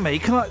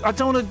 Sammy, I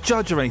don't want to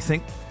judge or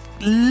anything.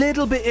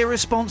 Little bit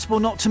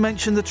irresponsible not to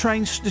mention the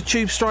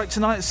tube strike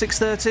tonight at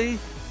 6:30.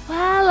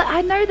 Well,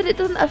 I know that it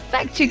doesn't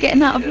affect you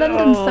getting out of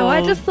London, so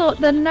I just thought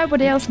that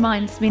nobody else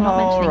minds me not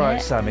mentioning it. All right,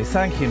 it. Sammy,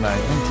 thank you, mate.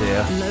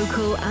 Oh dear.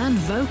 Local and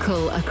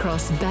vocal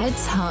across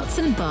beds, hearts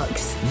and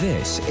bucks.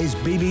 This is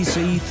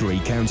BBC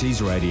Three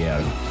Counties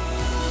Radio.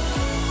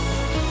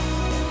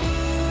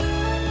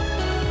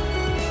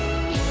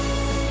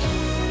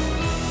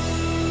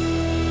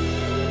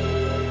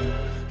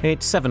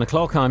 It's 7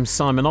 o'clock. I'm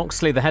Simon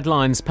Oxley. The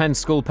headlines: Penn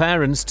School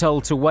parents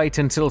told to wait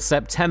until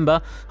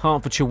September.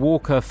 Hertfordshire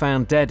walker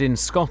found dead in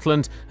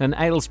Scotland. An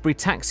Aylesbury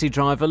taxi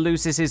driver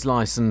loses his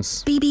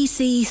licence.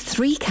 BBC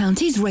Three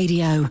Counties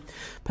Radio.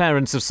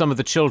 Parents of some of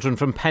the children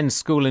from Penn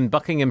School in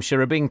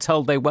Buckinghamshire are being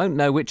told they won't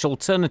know which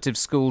alternative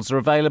schools are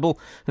available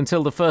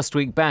until the first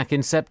week back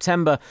in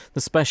September. The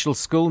special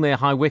school near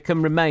High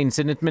Wycombe remains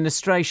in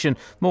administration.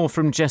 More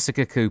from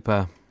Jessica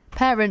Cooper.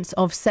 Parents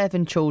of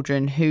 7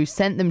 children who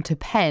sent them to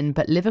Penn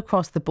but live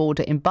across the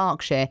border in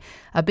Berkshire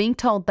are being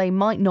told they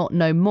might not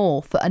know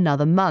more for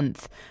another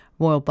month.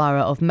 Royal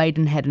Borough of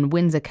Maidenhead and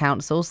Windsor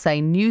councils say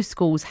new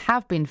schools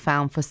have been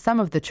found for some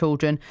of the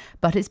children,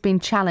 but it's been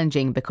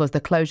challenging because the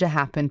closure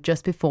happened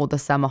just before the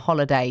summer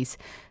holidays.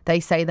 They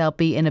say they'll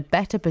be in a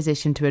better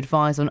position to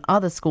advise on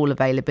other school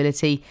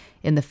availability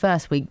in the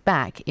first week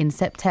back in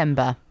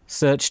September.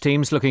 Search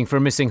teams looking for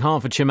a missing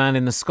Hertfordshire man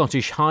in the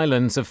Scottish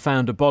Highlands have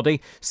found a body.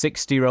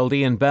 60-year-old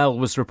Iain Bell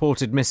was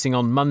reported missing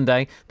on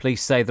Monday.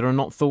 Police say there are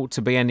not thought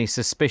to be any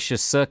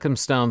suspicious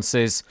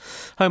circumstances.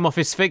 Home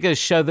Office figures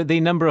show that the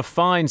number of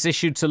fines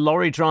issued to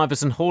lorry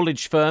drivers and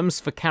haulage firms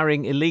for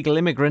carrying illegal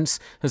immigrants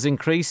has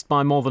increased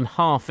by more than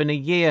half in a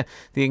year.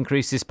 The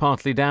increase is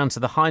partly down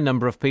to the high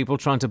number of people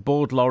trying to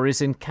board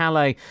lorries in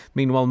Calais.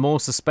 Meanwhile, more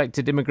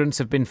suspected immigrants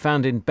have been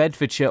found in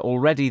Bedfordshire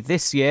already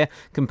this year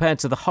compared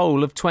to the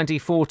whole of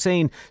 2014.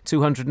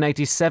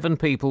 287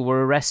 people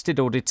were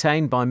arrested or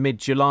detained by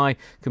mid-July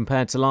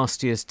compared to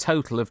last year's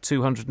total of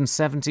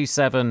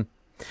 277.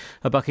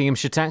 A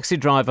Buckinghamshire taxi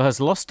driver has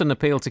lost an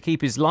appeal to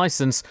keep his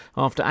licence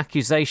after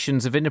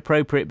accusations of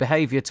inappropriate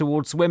behaviour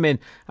towards women.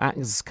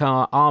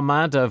 Azkar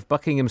Ahmad of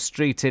Buckingham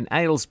Street in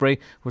Aylesbury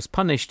was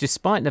punished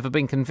despite never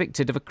being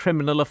convicted of a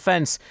criminal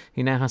offence.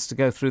 He now has to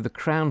go through the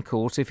Crown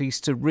Court if he's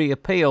to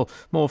re-appeal.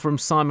 More from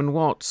Simon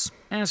Watts.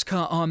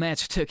 Azkar Ahmed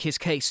took his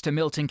case to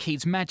Milton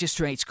Keynes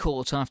Magistrates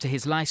Court after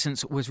his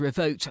licence was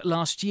revoked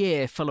last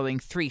year following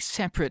 3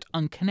 separate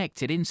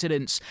unconnected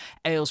incidents.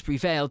 Aylesbury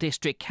Vale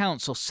District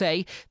Council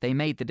say they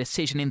made the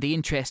decision in the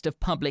interest of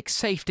public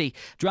safety.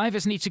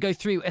 Drivers need to go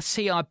through a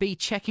CRB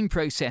checking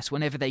process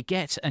whenever they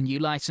get a new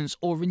licence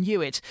or renew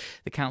it.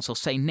 The council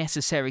say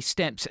necessary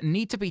steps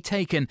need to be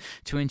taken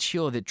to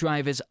ensure that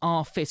drivers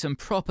are fit and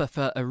proper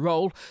for a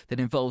role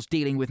that involves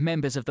dealing with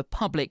members of the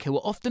public who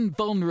are often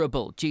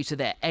vulnerable due to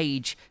their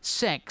age,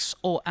 sex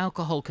or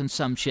alcohol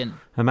consumption.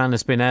 A man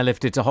has been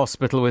airlifted to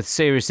hospital with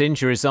serious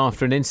injuries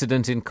after an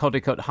incident in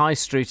Codicut High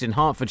Street in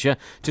Hertfordshire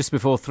just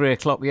before 3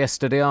 o'clock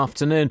yesterday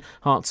afternoon.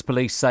 Herts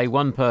police say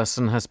one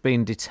person has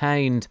been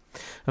detained.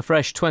 A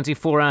fresh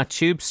 24-hour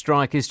tube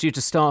strike is due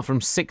to start from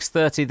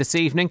 6:30 this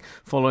evening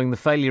following the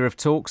failure of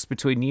talks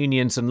between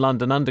unions and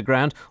London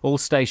Underground. All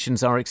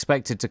stations are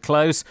expected to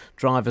close.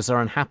 Drivers are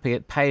unhappy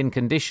at pay and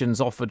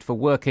conditions offered for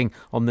working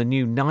on the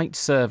new night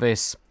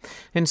service.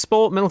 In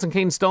sport, Milton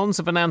Keynes Dons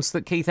have announced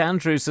that Keith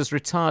Andrews has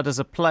retired as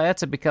a player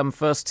to become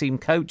first-team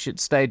coach at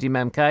Stadium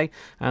MK.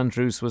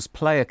 Andrews was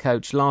player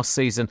coach last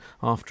season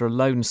after a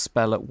loan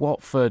spell at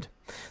Watford.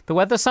 The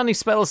weather, sunny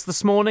spells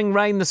this morning,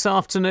 rain this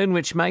afternoon,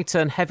 which may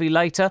turn heavy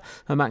later.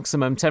 A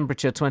maximum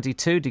temperature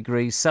 22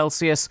 degrees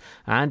Celsius.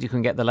 And you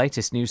can get the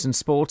latest news and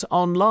sport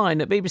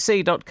online at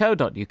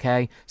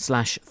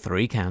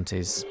bbc.co.uk/3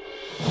 counties.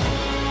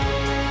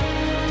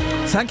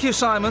 Thank you,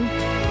 Simon.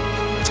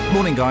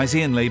 Morning, guys.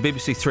 Iain Lee,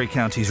 BBC Three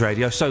Counties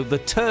Radio. So the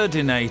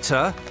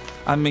Turdinator,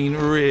 I mean,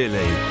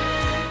 really,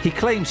 he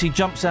claims he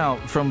jumps out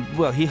from,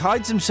 well, he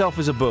hides himself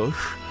as a bush.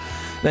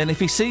 Then if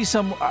he sees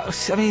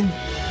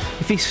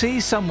if he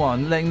sees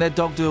someone letting their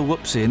dog do a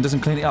whoopsie and doesn't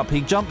clean it up,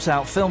 he jumps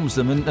out, films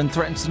them and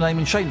threatens to name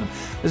and shame them.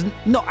 There's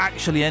not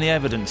actually any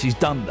evidence he's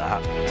done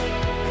that.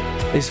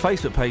 His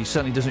Facebook page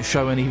certainly doesn't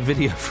show any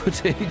video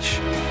footage.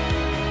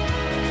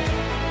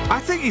 I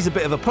think he's a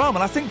bit of a plum,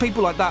 and I think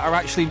people like that are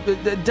actually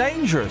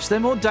dangerous. They're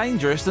more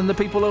dangerous than the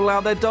people who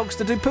allow their dogs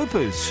to do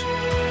poo-poos.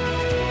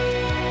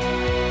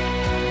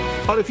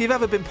 Oh, if you've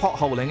ever been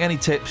potholing, any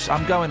tips?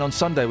 I'm going on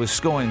Sunday with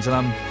Scoins, and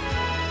I'm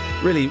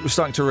really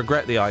starting to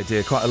regret the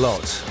idea quite a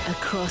lot.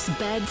 Across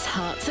beds,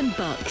 hearts and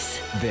bucks.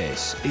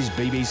 This is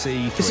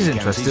BBC This is Three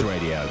Counties interesting.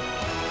 Radio.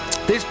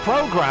 This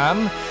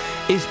programme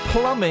is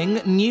Plumbing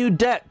New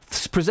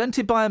Depths,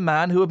 presented by a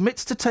man who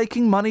admits to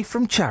taking money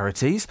from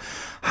charities.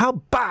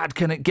 How bad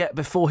can it get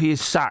before he is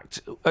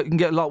sacked? It can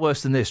get a lot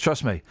worse than this,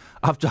 trust me.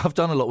 I've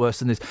done a lot worse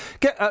than this.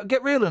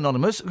 Get real,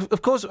 Anonymous.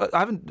 Of course, I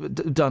haven't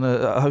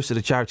hosted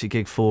a charity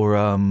gig for...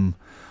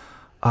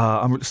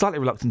 I'm slightly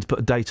reluctant to put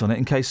a date on it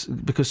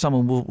because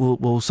someone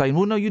will say,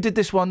 well, no, you did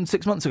this one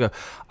 6 months ago.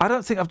 I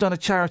don't think I've done a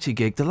charity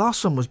gig. The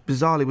last one was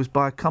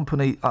by a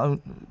company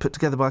put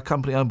together by a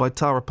company owned by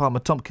Tara Palmer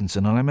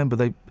Tompkinson, and I remember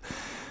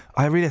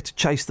I really had to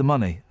chase the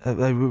money.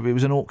 It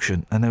was an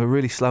auction, and they were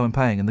really slow in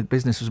paying, and the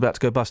business was about to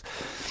go bust.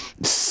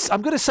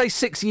 I'm going to say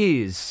 6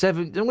 years.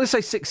 I'm going to say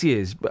 6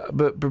 years,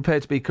 but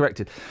prepared to be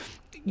corrected.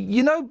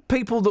 You know,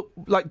 people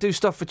that do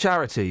stuff for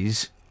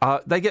charities.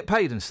 They get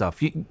paid and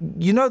stuff.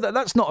 You know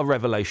that's not a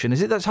revelation,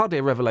 is it? That's hardly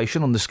a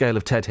revelation on the scale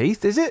of Ted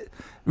Heath, is it?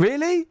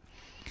 Really?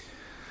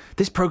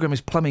 This programme is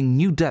Plumbing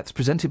New Depths,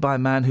 presented by a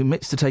man who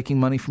admits to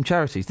taking money from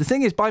charities. The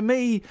thing is, by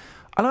me,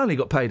 I only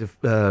got paid... it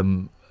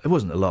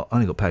wasn't a lot. I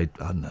only got paid,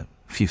 I don't know,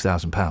 a few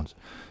 £1,000s.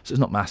 So it's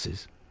not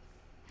masses.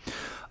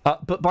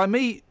 But by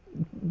me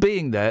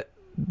being there,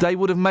 they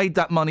would have made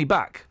that money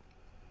back.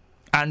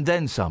 And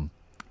then some.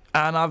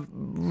 And I've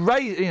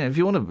raised, if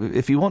you want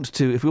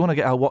to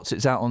get our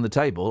whatsits out on the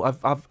table,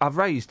 I've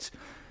raised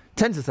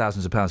tens of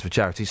thousands of pounds for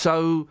charity.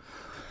 So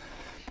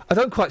I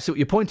don't quite see what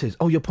your point is.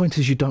 Oh, your point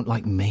is you don't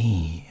like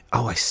me.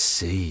 Oh, I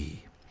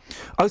see.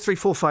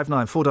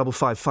 03459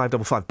 455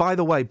 555. By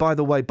the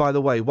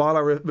way, while I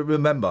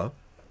remember,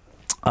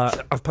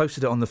 I've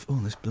posted it on the... Oh,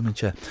 this blooming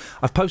chair.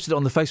 I've posted it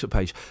on the Facebook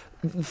page.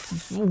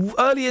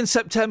 Early in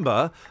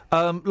September,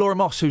 Laura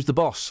Moss, who's the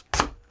boss,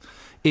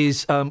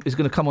 is going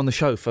to come on the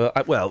show for...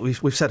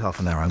 we've said half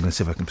an hour. I'm going to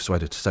see if I can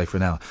persuade her to stay for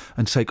an hour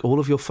and take all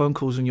of your phone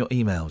calls and your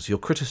emails, your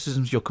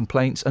criticisms, your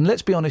complaints, and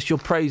let's be honest, your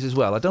praise as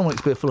well. I don't want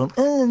it to be a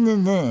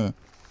full-on...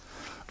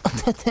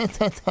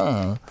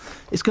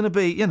 It's going to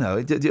be,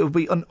 it'll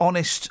be an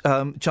honest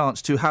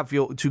chance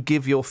to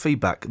give your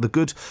feedback, the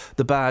good,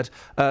 the bad.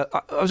 I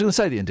was going to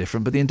say the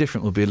indifferent, but the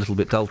indifferent will be a little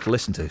bit dull to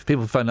listen to. If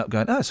people phone up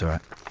going, it's all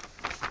right.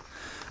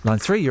 Line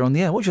 3, you're on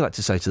the air. What would you like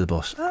to say to the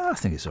boss? I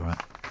think it's all right.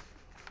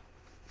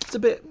 It's a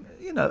bit,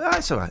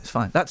 it's all right, it's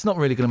fine. That's not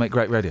really going to make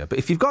great radio. But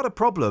if you've got a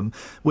problem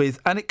with,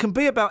 and it can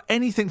be about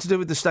anything to do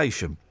with the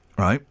station,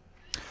 right?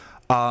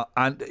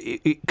 And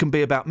it can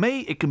be about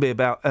me, it can be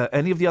about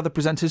any of the other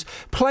presenters.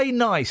 Play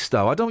nice,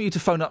 though. I don't want you to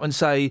phone up and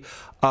say,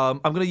 I'm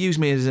going to use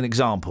me as an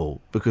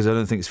example, because I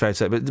don't think it's fair to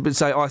say, but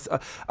say,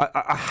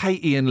 I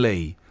hate Iain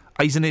Lee.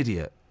 He's an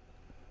idiot.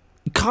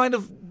 Kind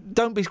of,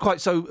 don't be quite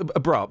so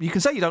abrupt. You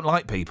can say you don't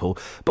like people,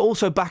 but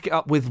also back it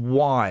up with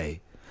why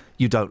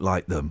you don't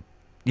like them.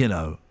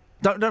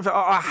 Don't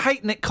I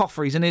hate Nick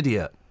Coffer, he's an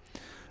idiot.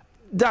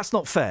 That's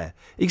not fair.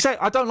 You can say,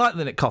 I don't like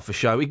the Nick Coffer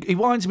show. He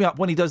winds me up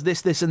when he does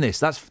this, this and this.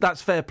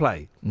 That's fair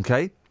play,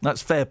 OK?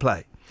 That's fair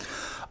play.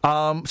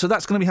 So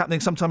that's going to be happening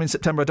sometime in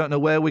September. I don't know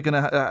where. We're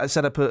going to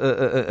set up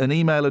an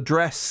email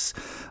address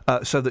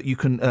so that you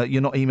can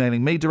you're not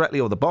emailing me directly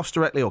or the boss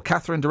directly or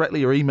Catherine directly.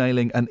 You're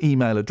emailing an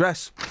email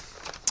address.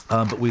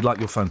 But we'd like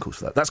your phone calls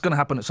for that. That's going to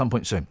happen at some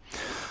point soon.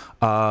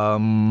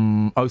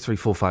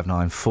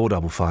 03459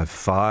 455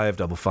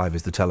 555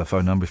 is the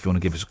telephone number if you want to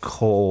give us a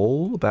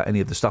call about any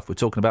of the stuff we're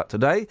talking about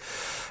today,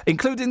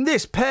 including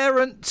this.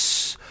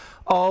 Parents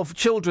of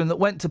children that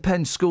went to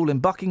Penn School in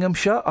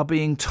Buckinghamshire are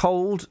being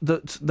told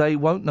that they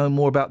won't know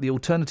more about the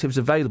alternatives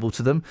available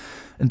to them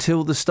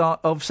until the start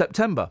of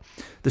September.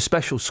 The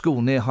special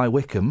school near High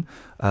Wycombe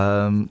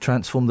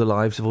transformed the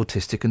lives of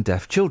autistic and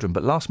deaf children,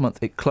 but last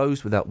month it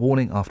closed without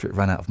warning after it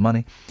ran out of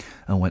money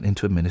and went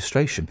into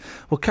administration.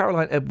 Well,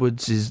 Caroline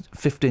Edwards'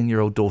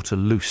 15-year-old daughter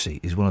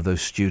Lucy is one of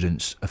those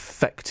students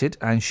affected,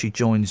 and she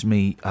joins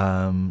me...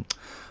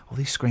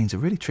 these screens are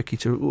really tricky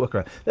to work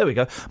around. There we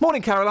go.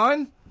 Morning,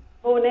 Caroline.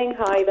 Morning,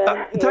 hi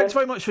there. Thanks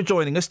very much for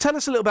joining us. Tell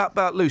us a little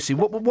about Lucy.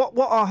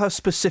 What are her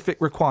specific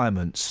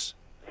requirements?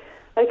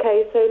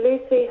 Okay, so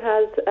Lucy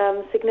has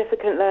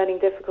significant learning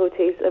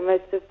difficulties, and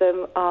most of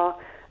them are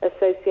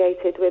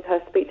associated with her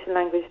speech and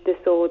language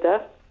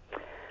disorder.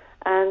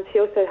 And she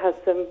also has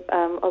some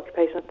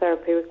occupational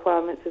therapy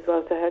requirements as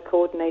well, so her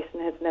coordination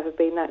has never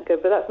been that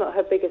good. But that's not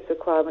her biggest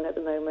requirement at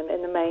the moment.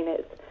 In the main,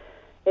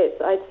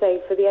 it's I'd say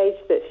for the age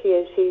that she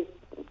is,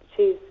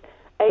 she's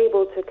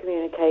able to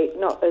communicate,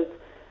 not as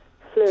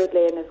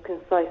fluidly and as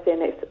concisely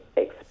and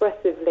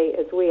expressively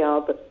as we are,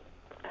 but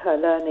her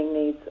learning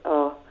needs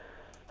are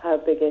her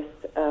biggest,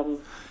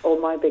 or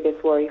my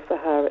biggest worry for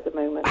her at the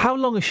moment. How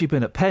long has she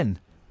been at Penn?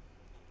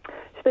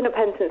 She's been at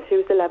Penn since she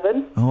was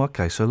 11. Oh,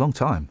 OK, so a long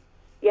time.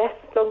 Yes,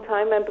 long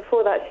time. And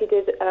before that, she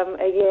did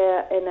a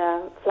year in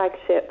a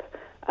flagship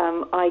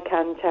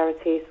ICANN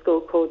charity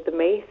school called the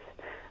Meath.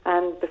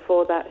 And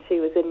before that,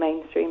 she was in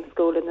mainstream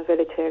school in the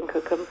village here in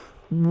Cookham.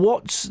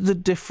 What's the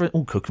difference?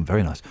 Oh, Cookham,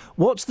 very nice.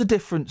 What's the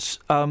difference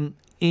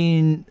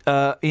in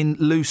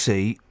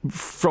Lucy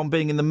from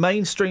being in the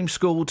mainstream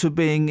school to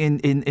being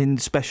in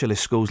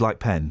specialist schools like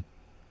Penn?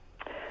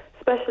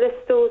 Specialist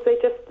schools, they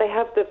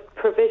have the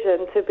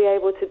provision to be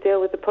able to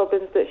deal with the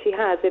problems that she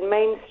has. In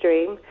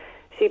mainstream,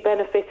 she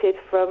benefited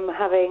from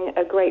having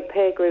a great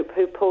peer group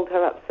who pulled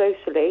her up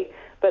socially,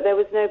 but there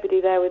was nobody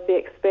there with the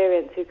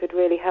experience who could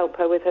really help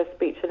her with her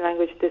speech and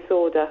language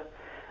disorder.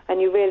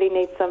 And you really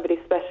need somebody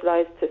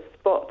specialised to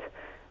spot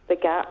the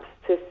gaps,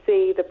 to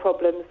see the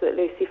problems that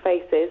Lucy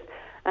faces,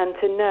 and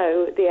to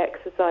know the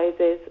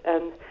exercises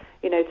and,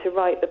 to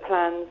write the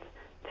plans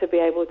to be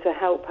able to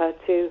help her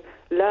to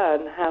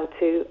learn how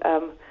to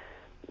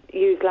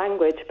use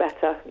language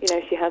better.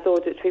 She has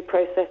auditory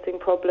processing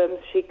problems,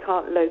 she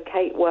can't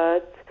locate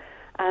words,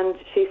 and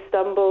she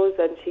stumbles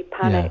and she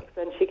panics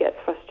and she gets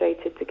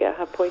frustrated to get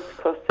her point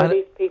across. So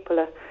these people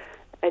are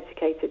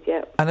educated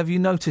yet. And have you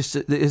noticed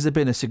that has there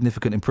been a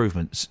significant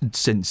improvement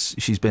since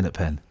she's been at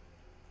Penn?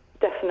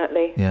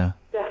 Definitely. Yeah.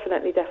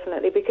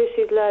 Definitely, because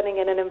she's learning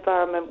in an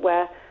environment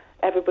where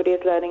everybody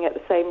is learning at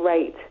the same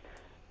rate.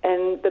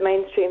 And the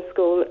mainstream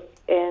school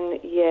in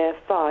year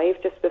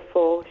 5, just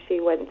before she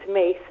went to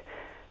Meath,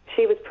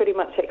 she was pretty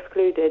much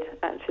excluded,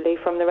 actually,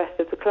 from the rest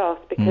of the class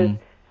because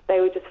they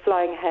were just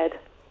flying ahead.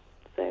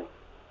 So.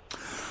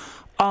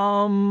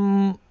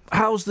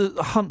 How's the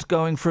hunt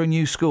going for a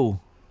new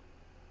school?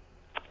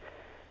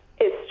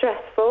 It's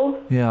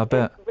stressful. Yeah, I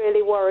bet. It's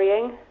really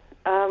worrying.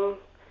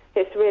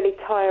 It's really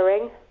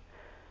tiring.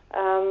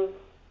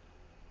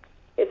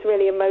 It's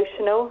really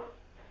emotional.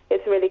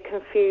 It's really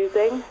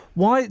confusing.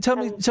 Why? Tell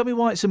me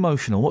why it's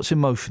emotional. What's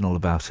emotional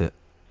about it?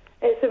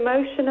 It's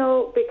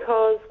emotional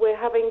because we're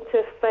having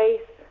to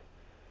face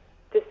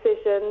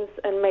decisions decisions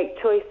and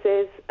make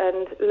choices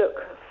and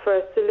look for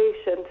a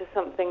solution to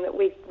something that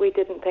we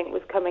didn't think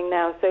was coming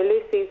now. So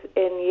Lucy's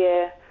in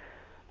year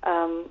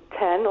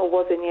 10, or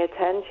was in year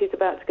 10. She's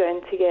about to go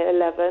into year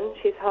 11.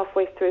 She's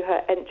halfway through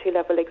her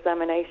entry-level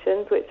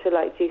examinations, which are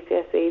like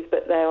GCSEs,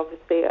 but they're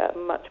obviously at a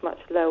much, much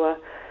lower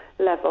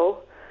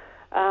level.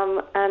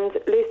 And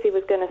Lucy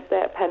was going to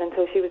stay at Penn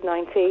until she was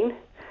 19.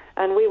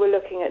 And we were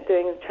looking at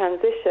doing a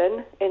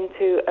transition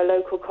into a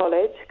local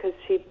college, because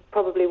she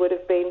probably would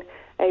have been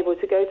able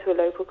to go to a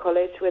local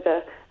college with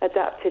a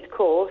adapted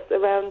course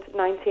around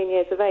 19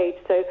 years of age.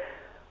 So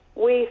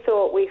we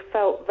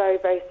felt very,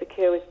 very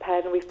secure with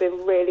Penn. We've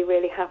been really,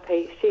 really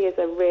happy. She is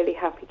a really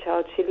happy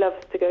child. She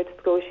loves to go to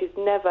school. She's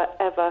never,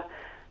 ever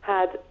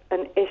had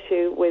an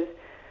issue with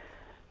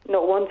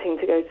not wanting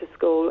to go to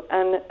school.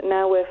 And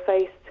now we're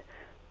faced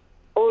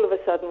all of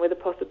a sudden with a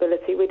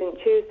possibility. We didn't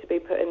choose to be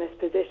put in this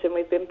position.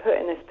 We've been put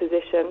in this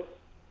position.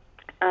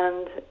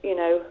 And, you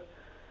know,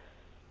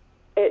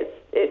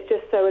 it's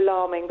just so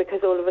alarming,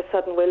 because all of a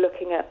sudden we're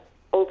looking at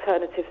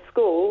alternative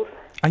schools.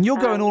 And you're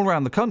going all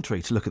around the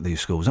country to look at these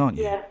schools, aren't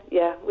you?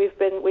 Yeah. We've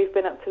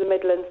been up to the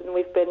Midlands, and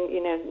we've been,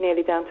 you know,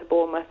 nearly down to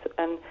Bournemouth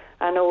and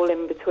all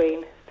in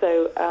between.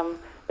 So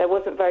there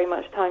wasn't very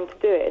much time to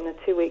do it in the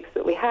 2 weeks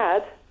that we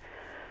had,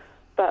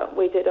 but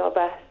we did our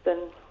best.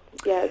 And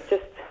yeah, it's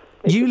just.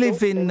 You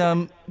live in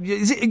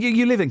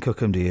you live in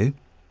Cookham, do you?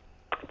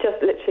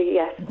 Just literally,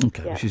 yes.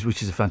 Okay, yeah.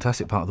 which is a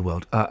fantastic part of the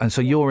world. And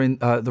so you're in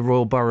the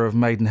Royal Borough of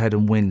Maidenhead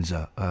and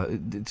Windsor.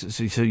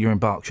 So you're in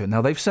Berkshire.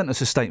 Now, they've sent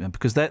us a statement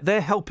because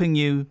they're helping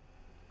you,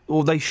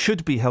 or they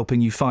should be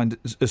helping you find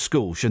a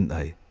school, shouldn't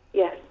they?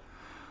 Yes.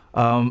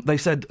 They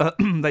said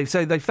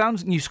they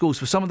found new schools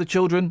for some of the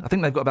children. I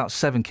think they've got about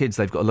 7 kids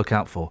they've got to look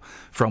out for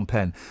from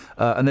Penn.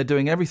 And they're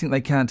doing everything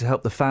they can to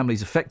help the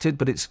families affected,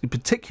 but it's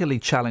particularly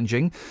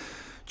challenging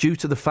due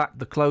to the fact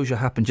the closure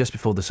happened just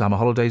before the summer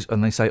holidays,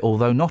 and they say,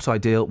 although not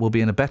ideal, we'll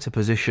be in a better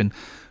position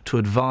to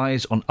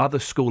advise on other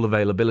school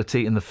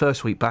availability in the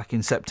first week back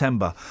in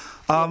September.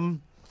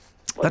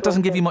 That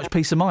doesn't give you much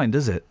peace of mind,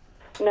 does it?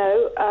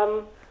 No,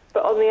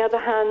 but on the other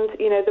hand,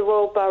 you know, the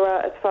Royal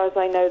Borough, as far as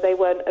I know, they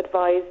weren't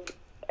advised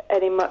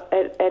any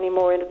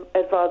more in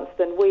advance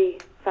than we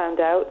found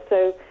out,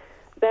 so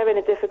they're in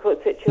a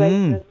difficult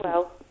situation as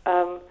well.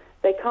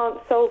 They can't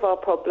solve our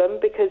problem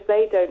because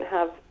they don't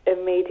have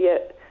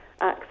immediate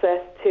access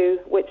to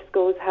which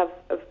schools have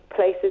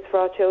places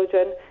for our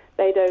children.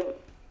 They don't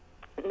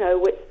know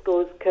which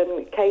schools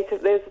can cater.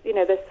 There's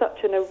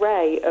such an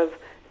array of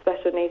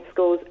special needs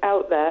schools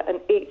out there, and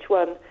each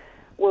one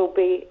will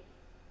be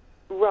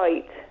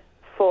right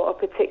for a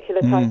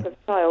particular type of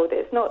child.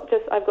 It's not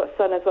just, I've got a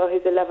son as well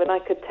who's 11, I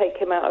could take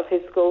him out of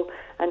his school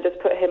and just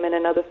put him in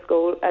another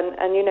school,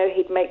 and you know,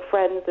 he'd make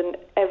friends, and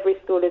every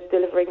school is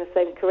delivering the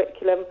same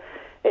curriculum.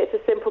 It's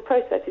a simple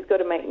process. He's got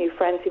to make new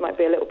friends. He might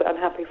be a little bit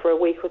unhappy for a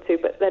week or two,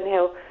 but then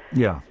he'll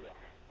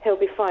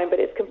be fine.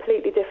 But it's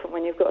completely different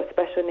when you've got a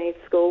special needs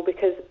school,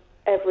 because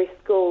every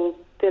school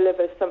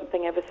delivers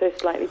something ever so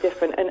slightly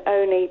different. And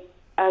only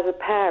as a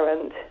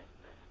parent,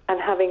 and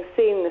having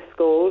seen the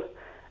school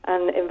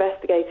and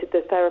investigated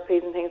the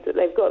therapies and things that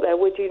they've got there,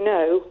 would you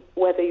know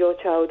whether your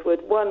child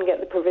would, one,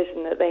 get the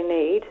provision that they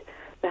need,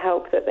 the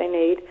help that they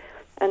need,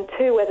 and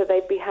two, whether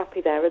they'd be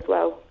happy there as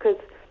well, because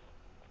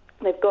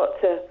they've got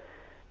to,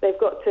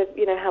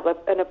 you know, have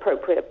an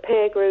appropriate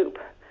peer group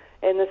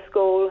in the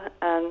school,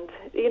 and,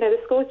 you know,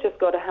 the school's just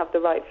got to have the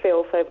right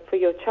feel for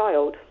your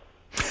child.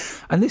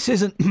 And this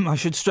isn't, I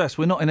should stress,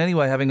 we're not in any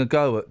way having a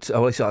go at,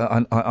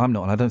 I'm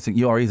not, and I don't think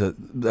you are either,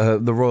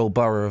 the Royal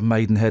Borough of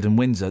Maidenhead and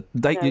Windsor.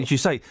 As you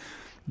say,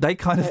 they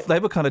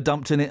were kind of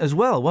dumped in it as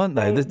well, weren't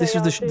they?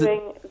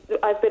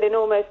 I've been in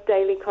almost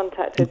daily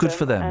contact with them. Good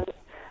for them.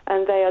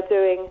 And they are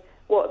doing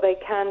what they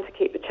can to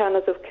keep the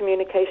channels of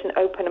communication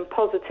open and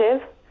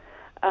positive.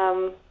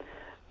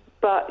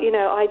 But, you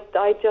know, I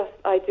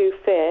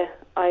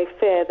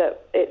fear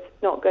that it's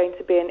not going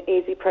to be an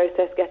easy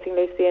process getting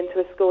Lucy into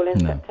a school in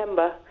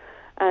September.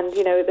 And,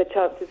 you know, the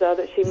chances are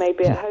that she may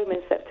be at home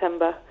in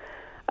September.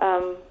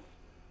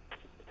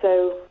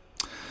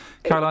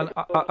 Caroline,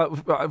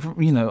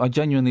 I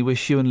genuinely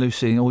wish you and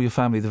Lucy and all your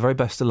family the very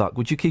best of luck.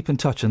 Would you keep in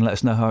touch and let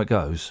us know how it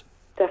goes?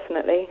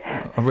 Definitely.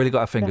 I've really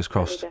got our fingers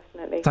crossed.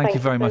 Definitely. Thank you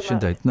very much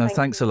indeed. No,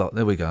 thanks a lot.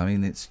 There we go. I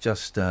mean, it's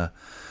just...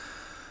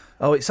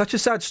 it's such a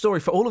sad story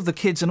for all of the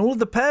kids and all of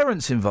the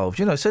parents involved.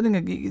 You know, she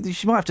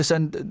might have to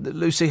send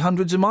Lucy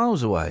hundreds of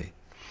miles away.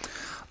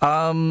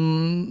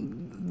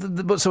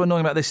 What's so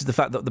annoying about this is the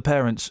fact that the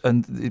parents,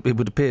 and it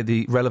would appear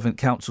the relevant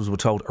councils were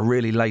told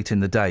really late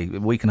in the day, a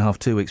week and a half,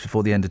 2 weeks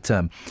before the end of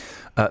term.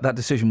 That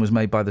decision was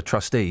made by the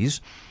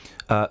trustees,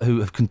 who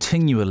have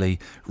continually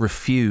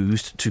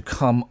refused to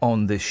come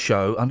on this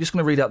show. I'm just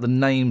going to read out the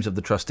names of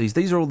the trustees.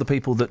 These are all the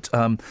people that,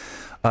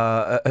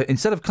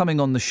 instead of coming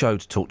on the show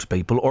to talk to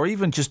people, or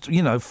even just,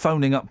 you know,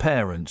 phoning up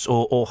parents,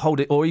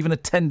 or even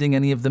attending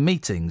any of the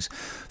meetings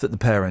that the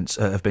parents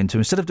have been to,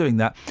 instead of doing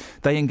that,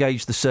 they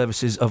engaged the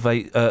services of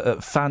a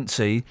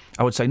fancy,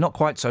 I would say not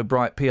quite so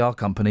bright PR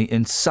company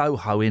in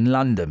Soho in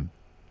London.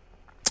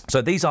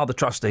 So these are the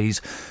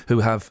trustees who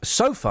have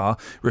so far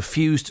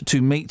refused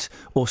to meet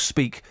or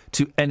speak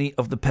to any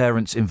of the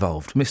parents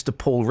involved. Mr.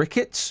 Paul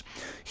Ricketts,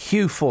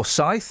 Hugh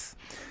Forsyth,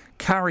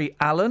 Carrie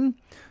Allen,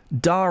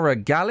 Dara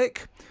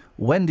Gallick,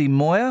 Wendy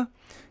Moyer,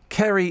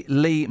 Kerry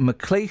Lee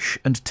McLeish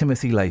and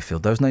Timothy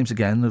Layfield. Those names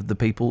again of the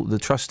people, the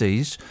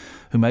trustees,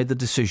 who made the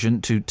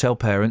decision to tell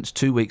parents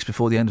 2 weeks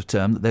before the end of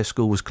term that their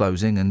school was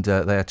closing and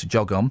they had to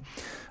jog on,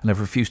 and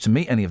have refused to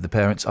meet any of the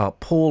parents are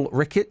Paul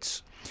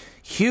Ricketts,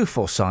 Hugh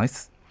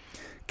Forsyth,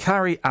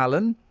 Carrie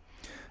Allen,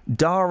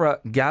 Dara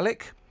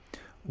Gallick,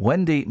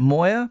 Wendy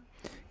Moyer,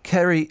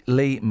 Kerry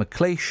Lee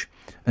McLeish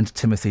and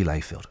Timothy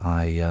Layfield.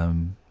 I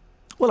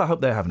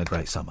hope they're having a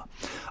great summer.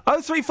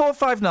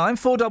 03459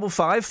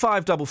 455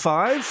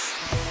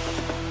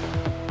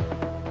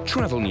 555.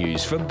 Travel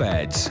news for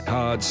beds,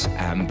 cards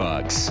and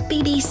bugs.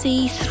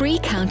 BBC Three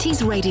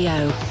Counties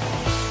Radio.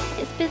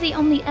 It's busy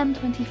on the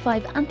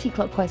M25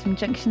 anti-clockwise from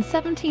junction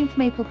 17 from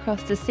Maple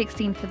Cross to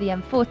 16 for the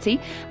M40,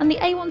 and the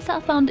A1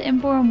 southbound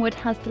in Borehamwood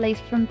has delays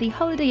from the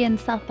Holiday Inn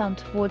southbound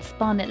towards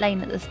Barnet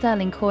Lane at the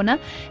Stirling corner.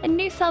 In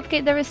New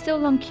Southgate there is still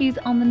long queues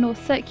on the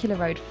North Circular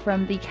Road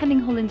from the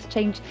Kenninghall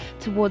interchange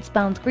towards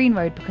Bounds Green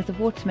Road because of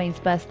water mains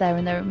burst there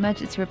and there are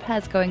emergency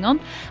repairs going on.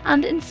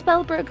 And in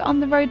Spellbrook on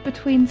the road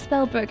between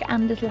Spellbrook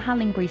and Little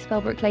Hallingbury,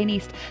 Spellbrook Lane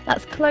East,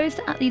 that's closed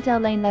at the Dell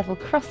Lane level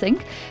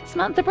crossing.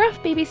 Samantha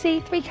Bruff,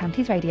 BBC Three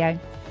Counties Radio.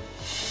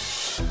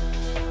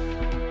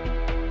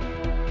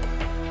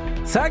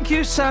 Thank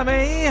you,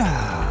 Sammy.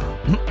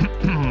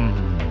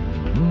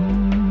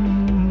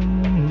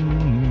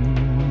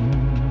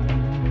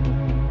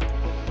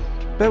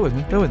 Bear with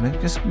me.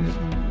 Just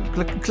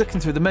clicking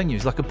through the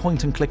menus like a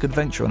point-and-click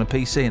adventure on a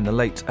PC in the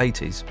late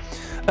 80s.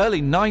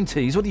 Early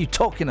 90s, what are you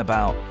talking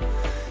about?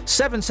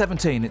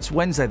 7:17, it's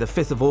Wednesday the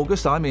 5th of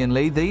August. I'm Iain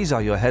Lee. These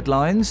are your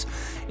headlines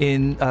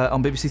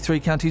on BBC Three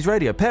Counties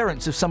Radio.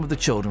 Parents of some of the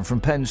children from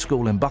Penn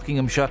School in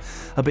Buckinghamshire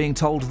are being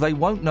told they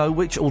won't know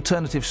which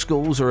alternative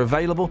schools are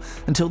available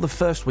until the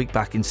first week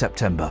back in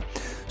September.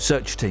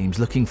 Search teams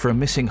looking for a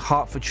missing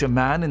Hertfordshire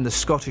man in the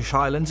Scottish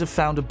Highlands have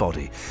found a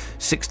body.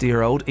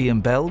 60-year-old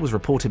Iain Bell was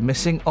reported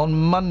missing on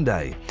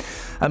Monday.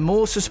 And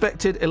more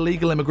suspected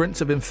illegal immigrants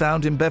have been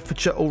found in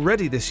Bedfordshire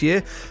already this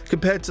year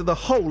compared to the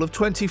whole of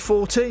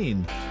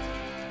 2014.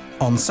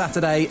 On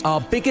Saturday,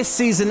 our biggest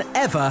season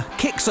ever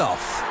kicks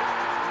off.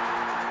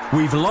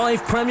 We've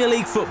live Premier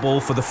League football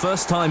for the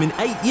first time in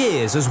 8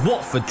 years as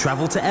Watford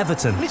travel to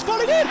Everton. He's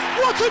falling in!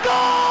 What a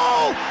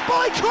goal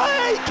by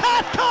Craig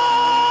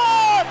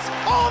Cathcart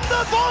on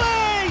the volley!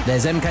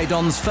 There's MK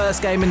Dons'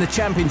 first game in the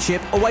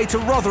Championship away to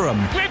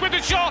Rotherham. Quick with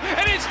the shot,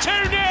 and it's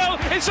 2-0.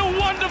 It's a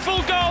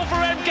wonderful goal for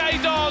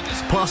MK Dons.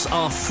 Plus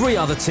our 3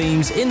 other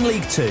teams in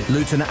League Two.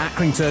 Luton at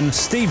Accrington,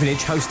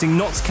 Stevenage hosting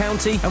Notts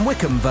County and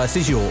Wickham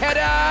versus York. Header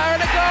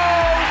and a goal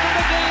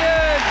from the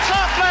Ian.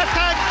 Top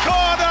left-hand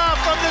corner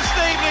from the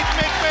Stevenage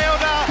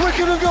midfielder.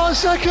 Wickham have got a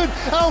second.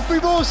 Alfie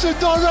Mawson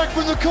direct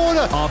from the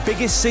corner. Our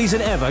biggest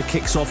season ever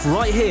kicks off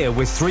right here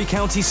with Three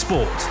Counties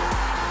Sport.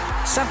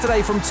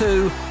 Saturday from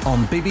 2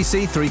 on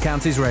BBC Three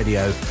Counties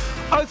Radio.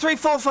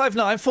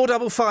 03459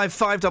 455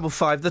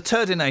 555, the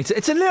Turdinator.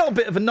 It's a little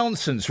bit of a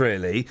nonsense,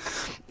 really.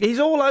 He's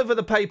all over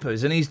the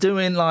papers and he's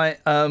doing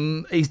like,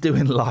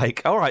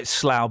 all right,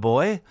 Slough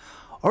boy.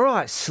 All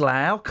right,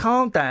 Slough,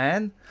 calm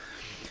down.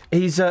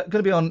 He's going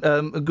to be on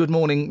Good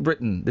Morning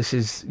Britain. This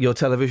is your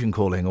television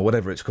calling or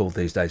whatever it's called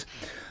these days.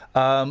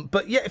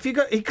 But yeah,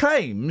 he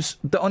claims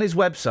that on his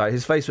website,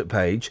 his Facebook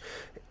page,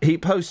 he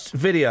posts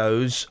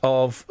videos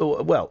of,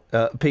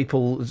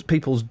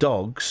 people's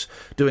dogs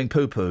doing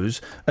poo-poos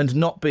and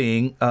not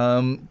being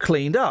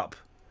cleaned up.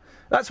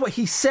 That's what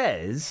he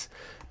says.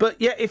 But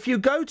yeah, if you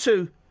go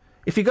to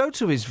his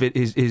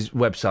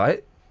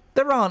website,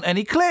 there aren't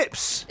any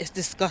clips. It's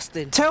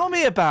disgusting. Tell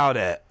me about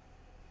it.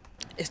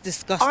 It's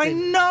disgusting. I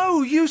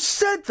know, you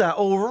said that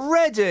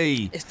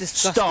already. It's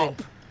disgusting.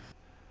 Stop.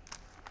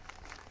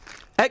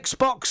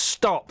 Xbox,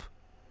 stop.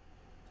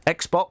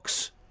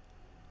 Xbox,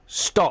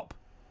 stop.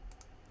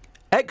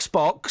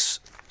 Xbox...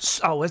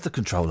 Oh, where's the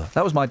controller?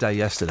 That was my day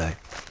yesterday.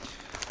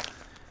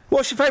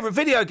 What's your favourite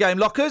video game,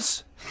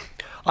 Lockers?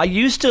 I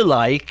used to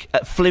like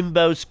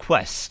Flimbo's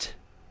Quest.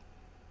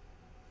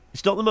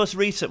 It's not the most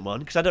recent one,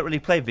 because I don't really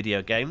play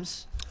video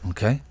games.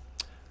 Okay.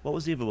 What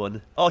was the other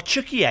one? Oh,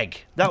 Chucky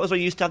Egg. That was when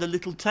you used to have the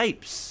little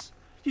tapes.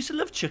 Used to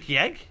love Chucky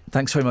Egg.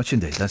 Thanks very much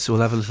indeed.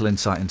 We'll have a little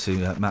insight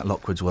into Matt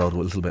Lockwood's world a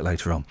little bit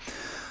later on.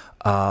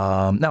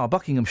 Now, a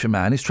Buckinghamshire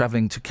man is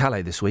travelling to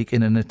Calais this week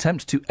in an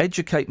attempt to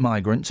educate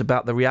migrants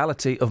about the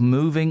reality of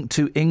moving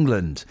to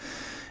England.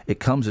 It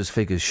comes as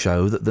figures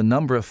show that the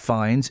number of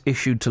fines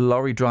issued to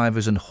lorry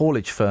drivers and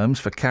haulage firms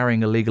for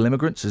carrying illegal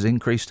immigrants has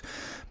increased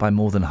by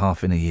more than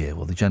half in a year.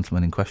 Well, the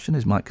gentleman in question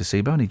is Mike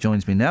Casibo, and he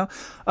joins me now.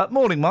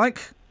 Morning,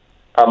 Mike.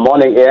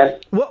 Morning, Iain.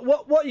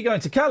 What are you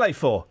going to Calais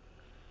for?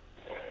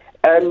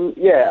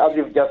 Yeah, as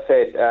you've just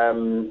said,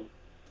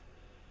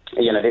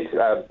 this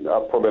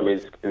our problem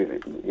is,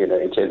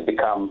 it has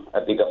become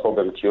a bigger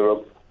problem to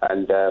Europe,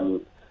 and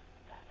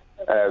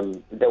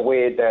the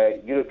way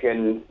the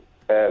European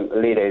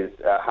leaders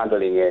are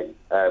handling it,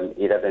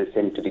 it doesn't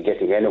seem to be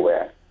getting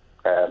anywhere,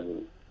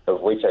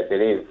 of which I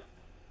believe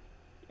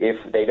if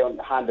they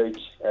don't handle it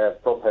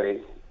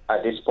properly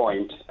at this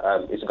point,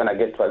 it's going to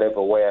get to a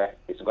level where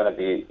it's going to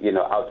be,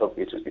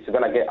 it's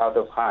going to get out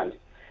of hand.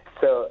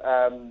 So,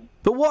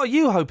 but what are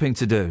you hoping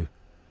to do?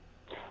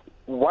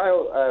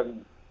 While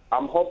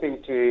I'm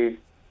hoping to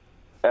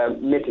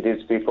meet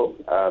these people,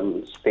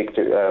 speak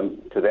to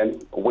them,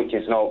 which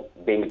is not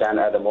being done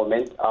at the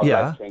moment. I'd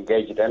like to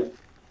engage them.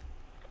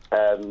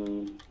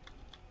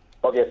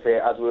 Obviously,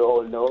 as we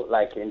all know,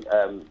 like in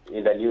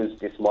the news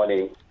this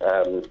morning,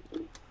 there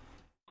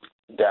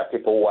are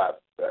people who are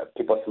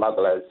people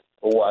smugglers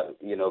who are,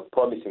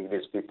 promising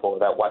these people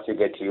that once you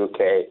get to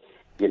UK,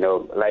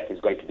 life is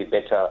going to be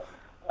better.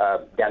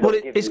 Well,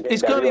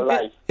 it's going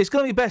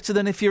to be better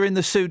than if you're in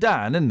the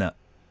Sudan, isn't it?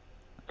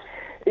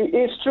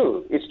 It's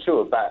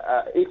true,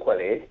 but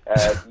equally,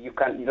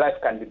 life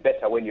can be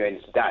better when you're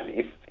in Sudan.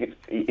 If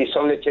it's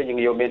only changing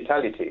your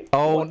mentality.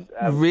 Oh,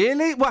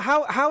 really? Well,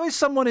 how is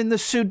someone in the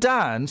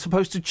Sudan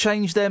supposed to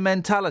change their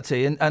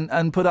mentality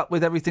and put up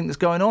with everything that's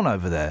going on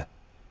over there?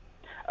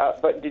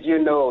 But did you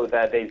know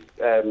that there's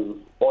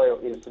oil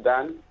in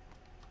Sudan?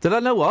 Did I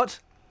know what?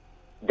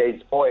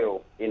 There's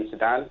oil in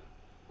Sudan.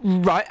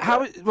 Right.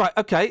 Right.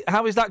 Okay.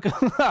 How is that?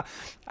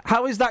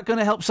 How is that going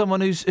to help someone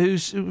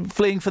who's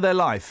fleeing for their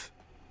life?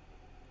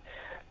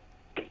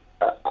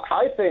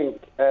 I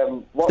think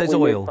what there's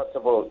we oil. Need, first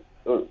of all,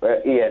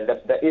 Iain,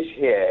 the issue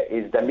here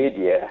is the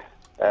media.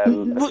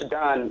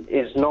 Sudan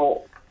is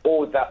not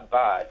all that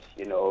bad.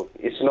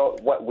 It's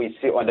not what we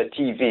see on the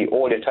TV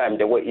all the time.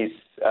 The way it's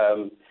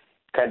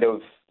kind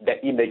of the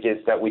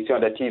images that we see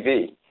on the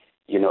TV.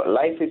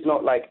 Life is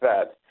not like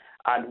that.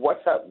 And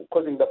what's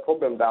causing the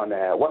problem down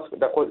there? What's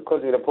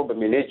causing the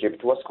problem in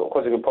Egypt? What's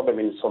causing the problem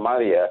in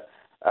Somalia?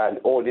 And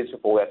all these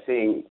people we're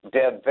seeing,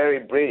 they're very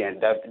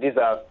brilliant. These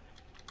are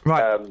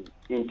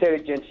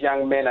intelligent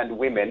young men and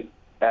women.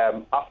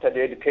 After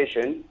their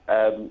education,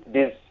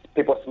 these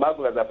people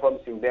smugglers are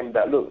promising them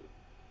that, look,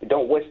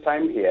 don't waste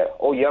time here.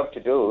 All you have to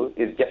do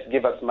is just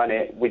give us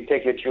money. We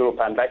take you to Europe,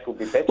 and life will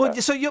be better. Well,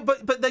 so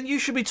but then you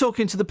should be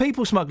talking to the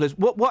people smugglers.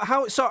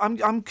 How? So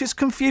I'm just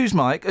confused,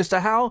 Mike, as to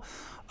how.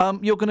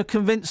 You're going to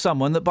convince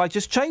someone that by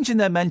just changing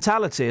their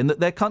mentality and that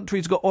their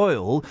country's got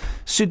oil,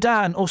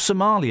 Sudan or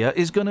Somalia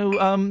is going to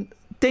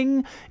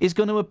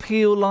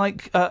appeal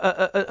like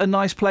a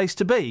nice place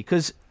to be,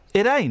 because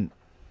it ain't.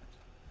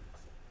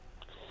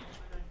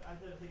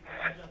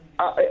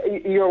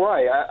 You're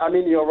right. I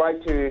mean, you're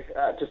right to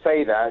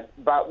say that.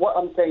 But what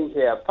I'm saying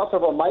here, first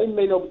of all, my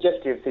main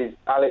objective is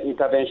early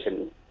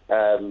intervention.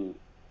 As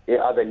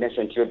I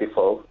mentioned to you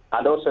before,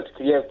 and also to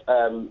create.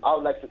 I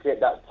would like to create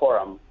that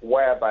forum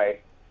whereby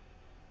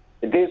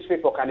these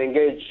people can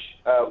engage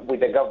with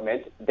the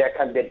government. There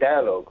can be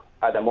dialogue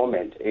at the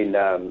moment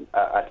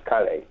at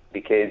Calais,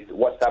 because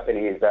what's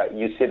happening is that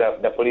you see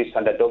the police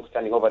and the dogs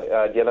standing over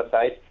the other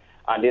side,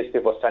 and these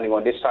people standing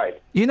on this side.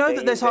 You know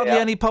that there's hardly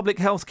any public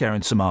health care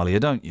in Somalia,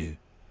 don't you?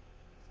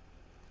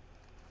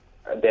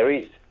 There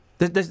is.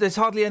 There's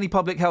hardly any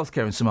public health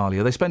care in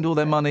Somalia. They spend all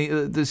their money,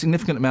 the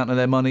significant amount of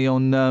their money,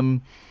 on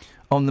the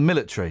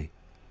military.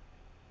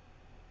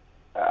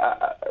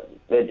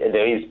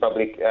 There is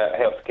public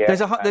health care.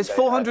 There's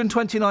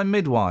 429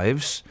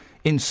 midwives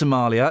in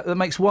Somalia. That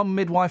makes one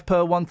midwife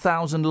per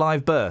 1,000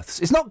 live births.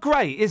 It's not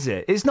great, is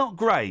it? It's not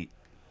great.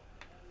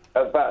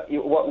 But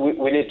what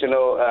we need to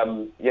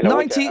know,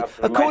 90,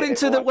 according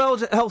to the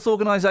World Health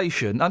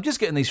Organization, I'm just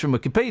getting these from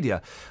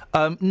Wikipedia,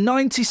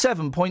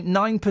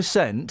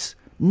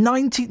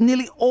 97.9%,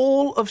 nearly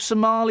all of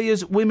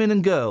Somalia's women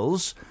and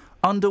girls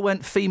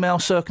underwent female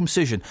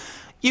circumcision.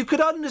 You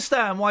could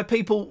understand why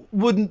people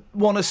wouldn't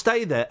want to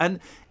stay there. And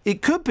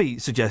it could be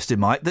suggested,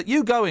 Mike, that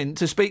you go in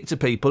to speak to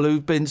people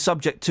who've been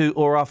subject to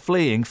or are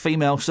fleeing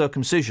female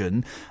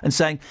circumcision and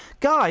saying,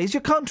 guys, your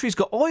country's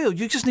got oil,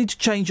 you just need to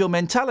change your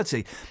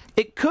mentality.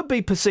 It could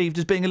be perceived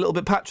as being a little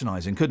bit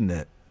patronising, couldn't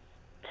it?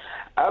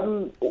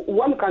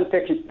 One can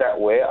take it that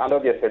way, and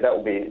obviously that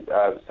would be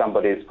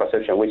somebody's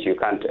perception, which you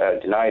can't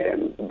deny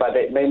them. But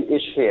the main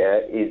issue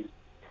here is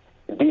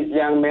these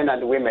young men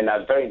and women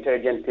are very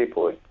intelligent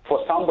people.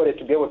 For somebody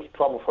to be able to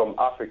travel from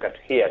Africa to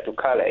here, to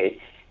Calais,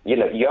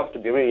 you have to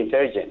be really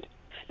intelligent.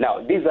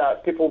 Now, these are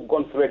people who've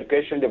gone through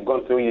education, they've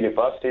gone through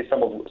university,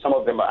 some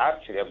of them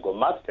have got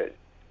masters,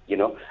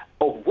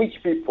 of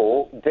which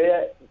people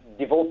their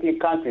developing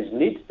countries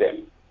need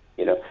them.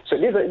 So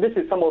this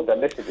is some of the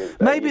messages.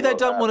 Maybe they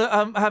don't want to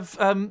have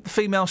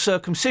female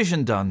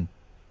circumcision done.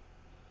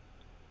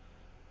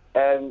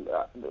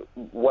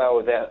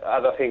 Well, there are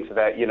other things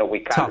that we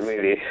can't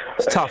really.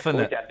 It's tough, isn't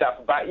it?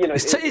 Tough, but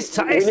it's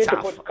tough. We need to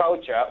put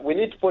culture. We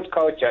need to put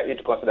culture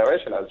into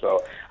consideration as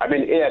well. I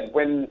mean,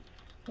 when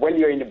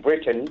you're in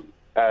Britain,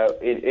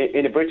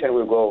 in Britain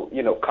we go,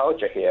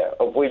 culture here,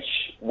 of which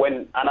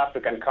when an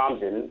African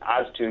comes in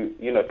has to,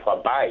 to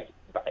abide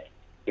by.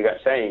 You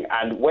got saying,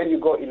 and when you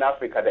go in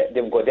Africa,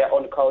 they've got their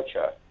own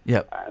culture.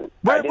 Yep.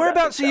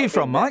 Whereabouts are you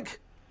from, Mike?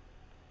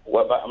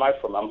 Where am I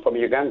from? I'm from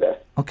Uganda.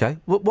 Okay.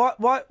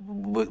 Why?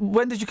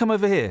 When did you come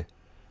over here?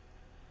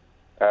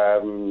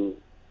 I've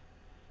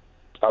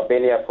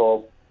been here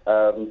for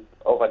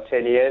over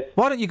 10 years.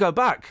 Why don't you go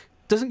back?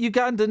 Doesn't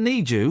Uganda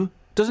need you?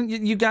 Doesn't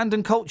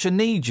Ugandan culture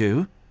need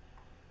you?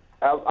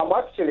 I'm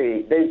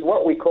actually, there's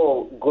what we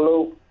call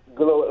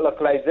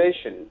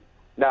localization.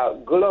 Now,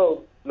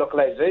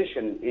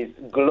 localization is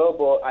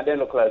global and then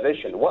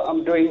localization. What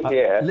I'm doing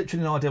here...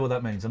 Literally no idea what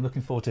that means. I'm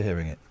looking forward to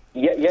hearing it.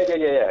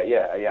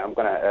 Yeah. I'm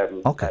going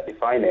to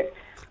define it.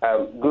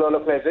 Global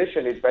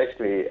localization is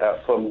basically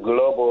from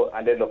global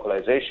and then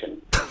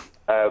localization.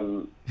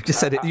 You just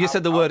said it. You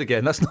said the word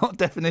again. That's not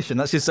definition.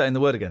 That's just saying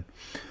the word again.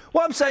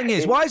 What I'm saying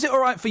is, why is it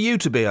all right for you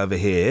to be over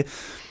here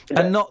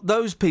and not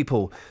those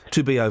people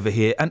to be over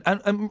here? And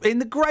in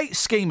the great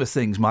scheme of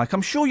things, Mike,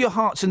 I'm sure your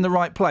heart's in the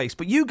right place,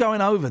 but you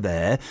going over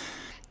there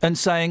and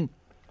saying,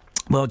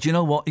 well, do you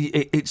know what?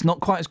 It's not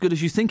quite as good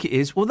as you think it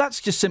is. Well, that's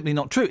just simply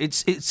not true.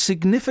 It's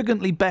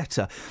significantly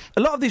better.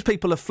 A lot of these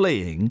people are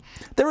fleeing.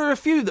 There are a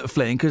few that are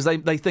fleeing because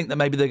they think that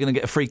maybe they're going to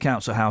get a free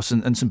council house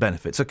and some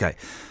benefits. OK.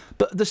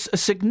 But a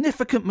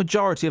significant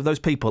majority of those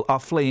people are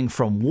fleeing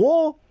from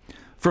war,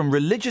 from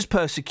religious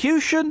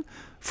persecution,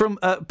 from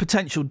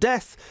potential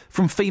death,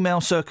 from female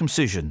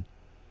circumcision.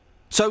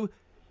 So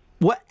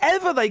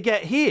whatever they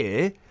get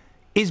here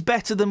is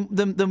better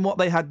than what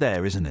they had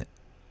there, isn't it?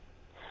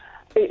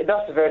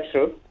 That's very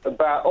true,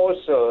 but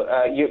also,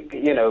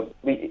 you know,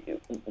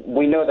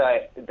 we know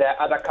that there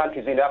are other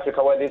countries in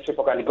Africa where these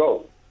people can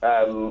go.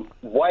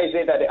 Why is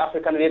it that the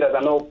African leaders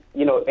are not,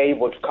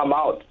 able to come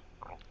out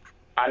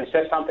and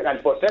say something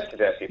and protest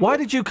their people? Why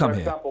did you come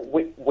here? For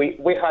example,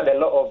 we had a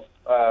lot of,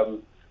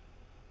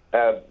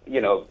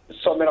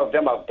 so many of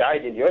them have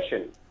died in the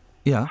ocean.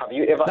 Yeah. Have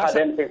you ever had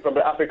anything from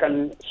the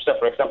African,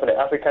 for example, the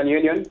African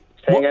Union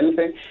saying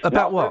anything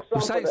about now,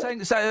 what? Say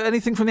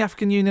anything from the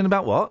African Union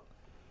about what?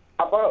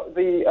 About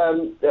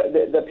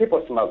the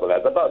people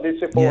smugglers, about these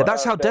people. Yeah,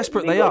 that's how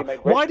desperate they are.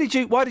 Why did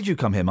you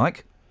come here,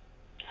 Mike?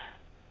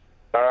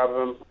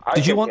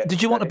 Did you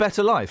want a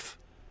better life?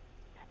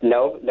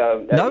 No.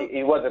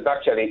 It wasn't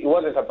actually. It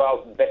wasn't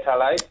about better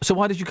life. So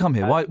why did you come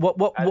here? Why?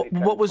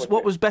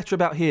 What was better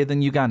about here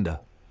than Uganda?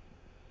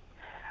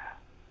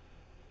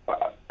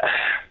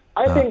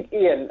 I think,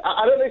 Ian,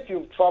 I don't know if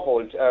you've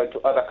travelled to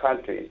other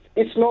countries.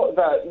 It's not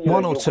that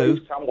one or two.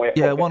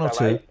 Yeah, one or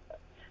two.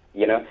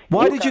 Life,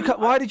 Why did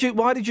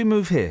you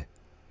move here?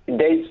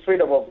 There is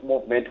freedom of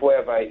movement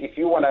wherever, if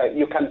you wanna,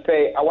 you can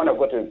say, I want to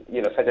go to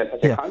such and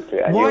such a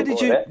country. And why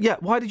did you? Yeah,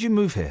 why did you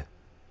move here?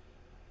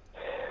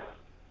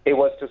 It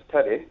was to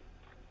study.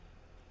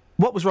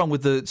 What was wrong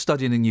with the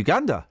studying in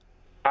Uganda?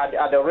 I'd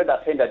already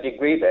attained a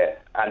degree there,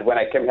 and when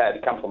I came here,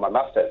 I'd come for my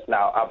master's.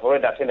 Now I've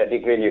already attained a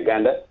degree in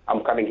Uganda.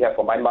 I'm coming here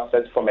for my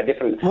master's from a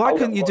different. Why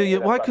couldn't you do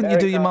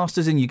your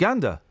master's in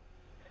Uganda?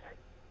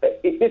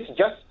 It's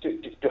just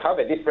to have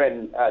a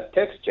different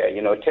texture,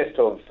 taste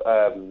of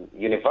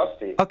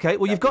university. Okay,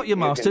 well, you've got your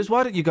master's.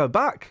 Why don't you go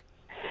back?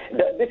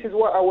 This is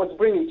what I was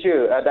bringing to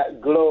you,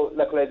 that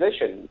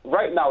localization.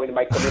 Right now in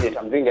my community,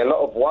 I'm doing a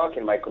lot of work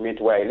in my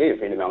community where I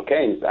live, in Mount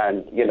Keynes,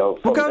 and, Well,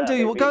 go and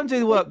do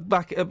the work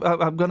back.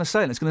 I'm going to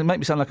say it, it's going to make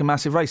me sound like a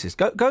massive racist.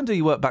 Go and do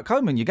your work back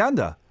home in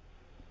Uganda.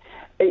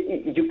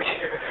 You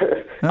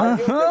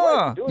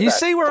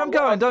see where I'm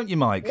going, don't you,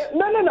 Mike?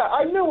 No.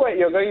 I know where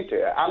you're going to,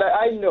 and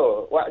I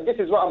know. Well, this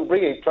is what I'm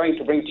trying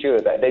to bring to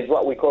you. That there's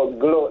what we call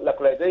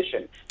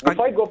localization.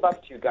 Before I go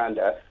back to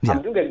Uganda,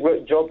 I'm doing a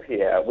great job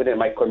here within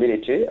my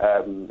community,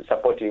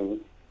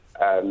 supporting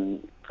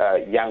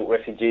young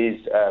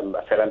refugees,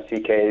 asylum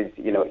seekers,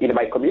 in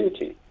my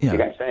community. Yeah. You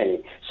can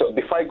say. So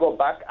before I go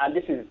back, and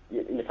this is.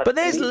 But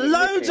there's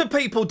loads of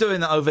people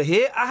doing that over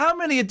here. How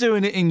many are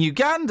doing it in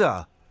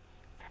Uganda?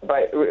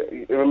 But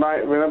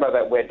remember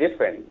that we're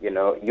different,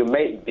 You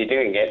may be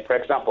doing it. For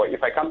example,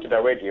 if I come to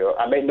the radio,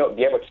 I may not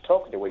be able to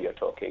talk the way you're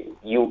talking.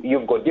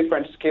 You've got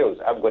different skills.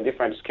 I've got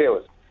different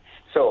skills.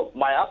 So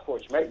my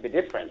approach might be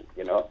different,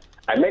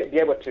 I may be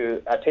able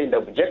to attain the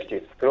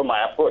objective through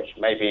my approach.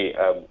 Maybe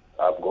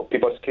I've got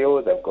people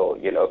skills, I've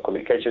got,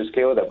 communication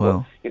skills, I've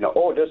got,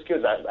 all those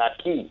skills are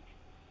key.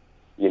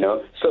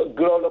 So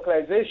global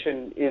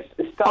localization is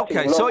starting.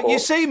 Okay, so you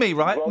see me,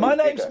 right? My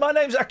name's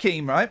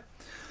Akeem, right?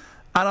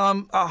 And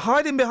I'm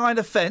hiding behind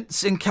a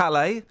fence in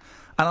Calais,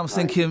 and I'm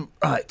thinking,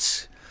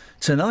 right,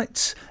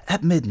 tonight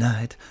at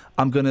midnight,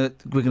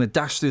 we're gonna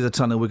dash through the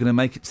tunnel. We're gonna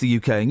make it to the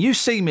UK. And you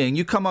see me, and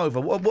you come over.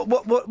 What's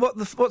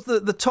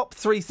the top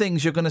three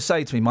things you're gonna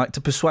say to me, Mike,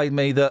 to persuade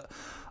me that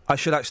I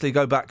should actually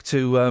go back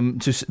to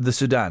the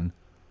Sudan?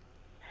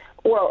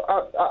 Well,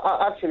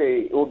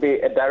 actually, it would be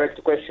a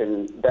direct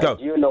question. Do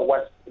you know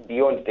what's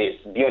beyond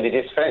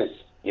this fence?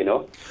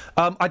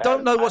 I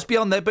don't know what's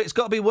beyond there, but it's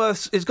got to be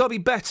worse. It's got to be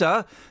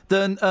better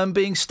than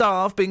being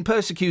starved, being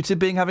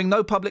persecuted, having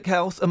no public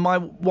health, and my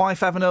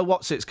wife having her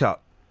whatsits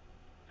cut.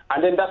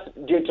 And then that's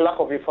due to lack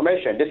of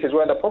information. This is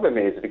where the problem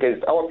is,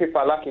 because our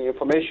people are lacking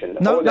information.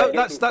 No,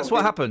 that's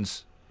what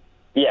happens.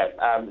 Yeah.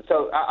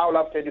 So I'll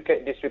have to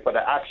educate these people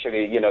that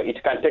actually,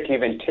 it can take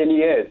even 10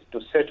 years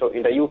to settle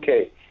in the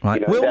UK.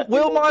 Right.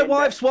 Will my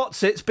wife's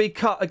whatsits be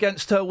cut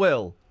against her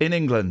will in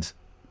England?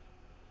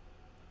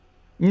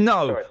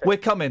 No, we're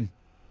coming.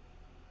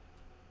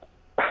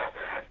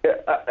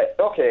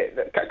 Okay,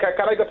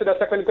 can I go to the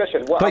second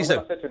question? What Please I'm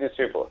going to say to these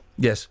people?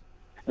 Yes.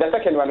 The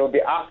second one will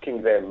be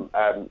asking them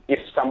if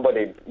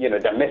somebody,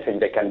 the message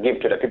they can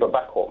give to the people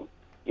back home.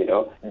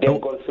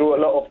 They've gone through a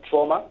lot of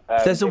trauma.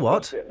 There's a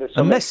what?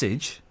 A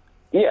message?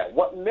 Yeah,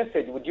 what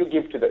message would you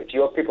give to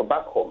your people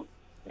back home?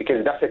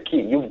 Because that's a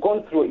key. You're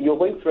going through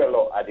a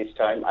lot at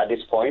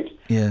this point.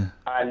 Yeah.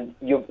 And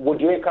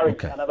would you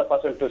encourage another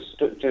person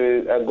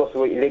to go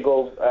through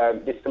illegal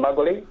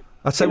smuggling?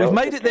 I'd say we've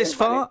made it this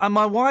far, and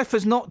my wife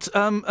has not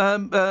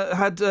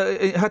had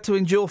to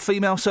endure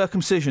female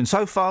circumcision.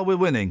 So far, we're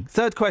winning.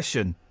 Third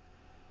question.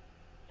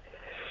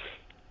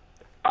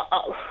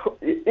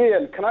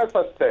 Iain, can I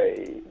first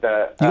say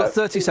that... You've got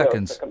 30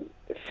 seconds.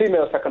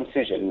 Female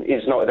circumcision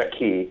is not the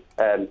key.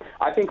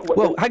 I think...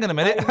 hang on a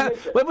minute.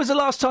 When was the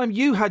last time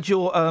you had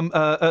your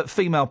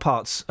female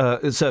parts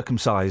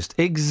circumcised?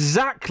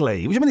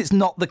 Exactly. What do you mean it's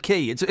not the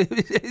key? It's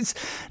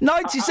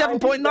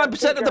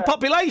 97.9% of the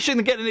population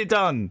getting it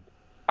done.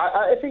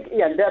 I think,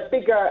 Iain, there are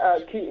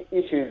bigger key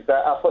issues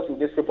that are forcing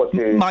this report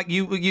to... Mike,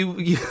 you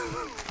you're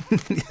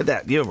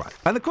right.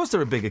 And of course there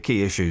are bigger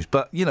key issues,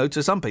 but,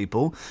 to some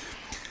people...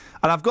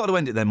 And I've got to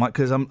end it then, Mike,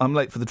 because I'm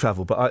late for the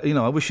travel, but,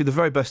 I wish you the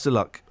very best of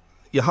luck.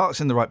 Your heart's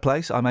in the right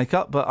place, I make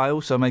up, but I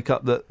also make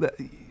up that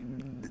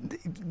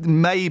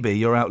maybe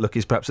your outlook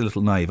is perhaps a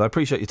little naive. I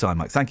appreciate your time,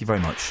 Mike. Thank you very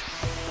much.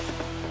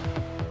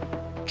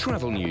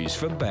 Travel news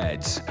for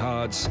beds,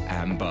 cards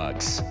and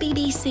bugs.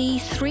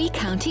 BBC Three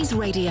Counties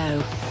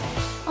Radio.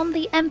 On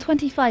the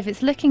M25,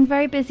 it's looking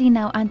very busy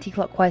now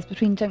anti-clockwise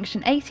between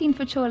junction 18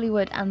 for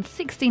Chorleywood and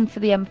 16 for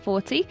the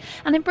M40.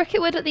 And in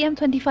Bricketwood at the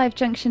M25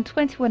 junction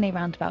 21A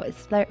roundabout,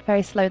 it's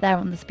very slow there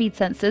on the speed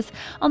sensors.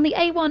 On the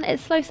A1,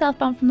 it's slow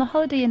southbound from the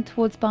Holiday Inn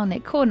towards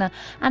Barnet Corner.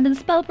 And in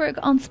Spellbrook,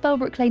 on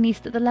Spellbrook Lane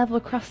East at the level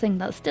crossing,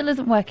 that still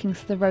isn't working,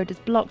 so the road is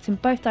blocked in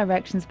both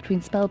directions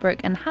between Spellbrook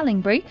and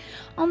Hallingbury.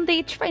 On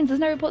the trains, there's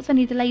no reports of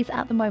any delays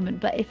at the moment,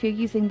 but if you're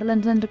using the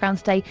London Underground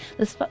today,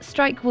 the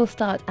strike will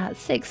start at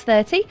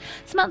 6:30.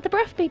 Samantha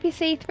Bruff,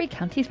 BBC Three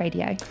Counties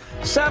Radio.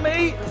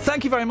 Sammy,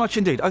 thank you very much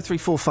indeed.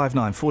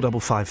 03459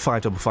 455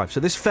 555. So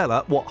this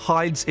fella,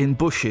 hides in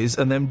bushes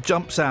and then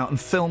jumps out and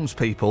films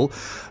people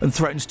and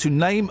threatens to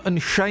name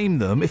and shame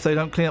them if they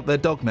don't clean up their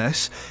dog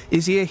mess.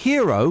 Is he a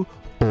hero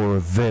or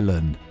a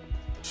villain?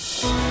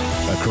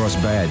 Across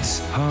beds,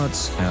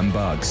 hearts and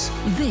bugs.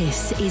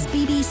 This is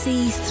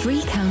BBC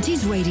Three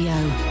Counties Radio.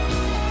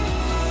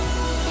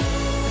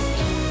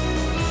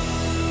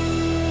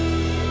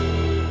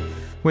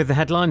 With the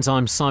headlines,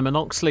 I'm Simon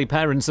Oxley.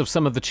 Parents of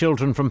some of the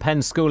children from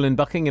Penn School in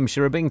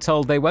Buckinghamshire are being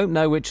told they won't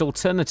know which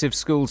alternative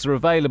schools are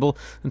available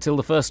until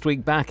the first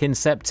week back in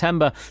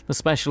September. The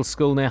special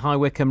school near High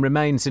Wycombe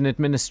remains in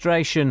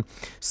administration.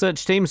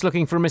 Search teams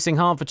looking for a missing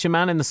Hertfordshire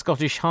man in the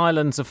Scottish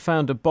Highlands have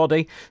found a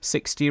body.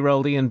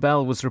 60-year-old Iain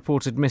Bell was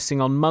reported missing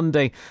on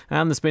Monday.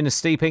 And there's been a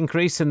steep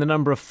increase in the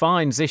number of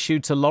fines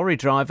issued to lorry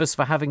drivers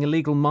for having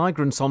illegal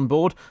migrants on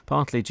board,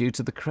 partly due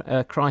to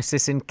the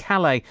crisis in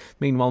Calais.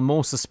 Meanwhile,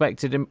 more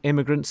suspected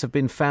immigrants have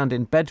been found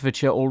in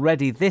Bedfordshire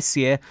already this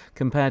year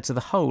compared to the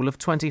whole of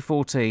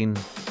 2014.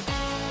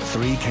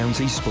 Three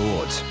Counties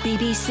Sport.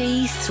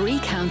 BBC Three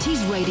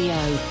Counties Radio.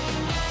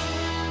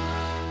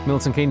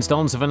 Milton Keynes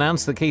Dons have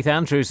announced that Keith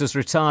Andrews has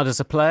retired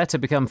as a player to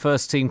become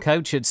first-team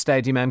coach at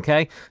Stadium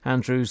MK.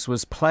 Andrews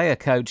was player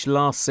coach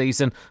last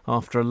season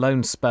after a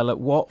loan spell at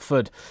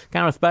Watford.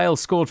 Gareth Bale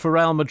scored for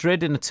Real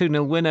Madrid in a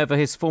 2-0 win over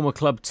his former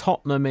club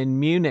Tottenham in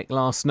Munich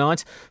last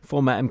night.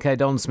 Former MK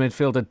Dons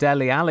midfielder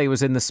Dele Alli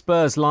was in the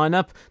Spurs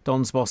lineup.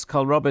 Dons boss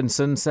Carl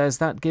Robinson says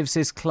that gives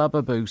his club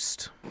a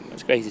boost.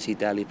 It's great to see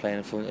Dele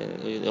playing for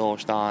the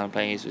All-Star and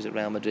playing at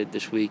Real Madrid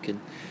this week,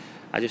 and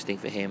I just think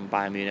for him,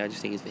 Bayern Munich,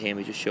 it's for him,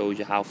 it just shows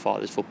you how far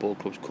this football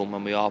club's come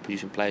when we are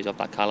producing players of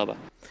that calibre.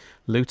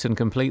 Luton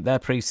complete their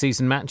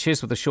pre-season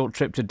matches with a short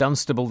trip to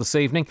Dunstable this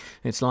evening.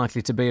 It's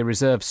likely to be a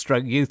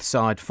reserve-youth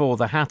side for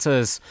the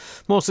Hatters.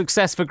 More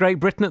success for Great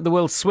Britain at the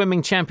World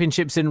Swimming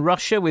Championships in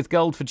Russia, with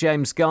gold for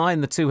James Guy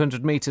in the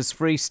 200 metres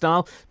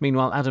freestyle.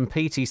 Meanwhile, Adam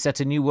Peaty set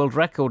a new world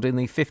record in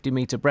the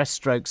 50-metre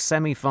breaststroke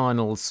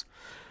semi-finals.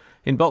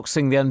 In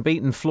boxing, the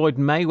unbeaten Floyd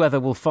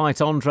Mayweather will fight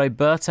Andre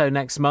Berto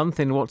next month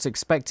in what's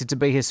expected to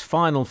be his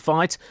final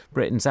fight.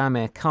 Britain's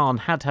Amir Khan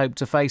had hoped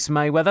to face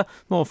Mayweather.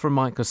 More from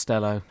Mike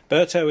Costello.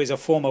 Berto is a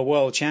former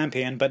world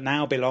champion but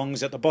now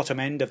belongs at the bottom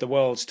end of the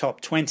world's top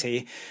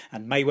 20,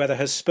 and Mayweather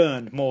has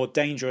spurned more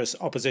dangerous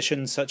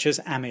opposition such as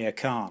Amir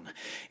Khan.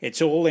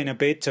 It's all in a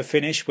bid to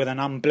finish with an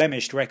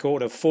unblemished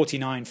record of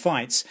 49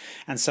 fights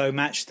and so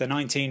match the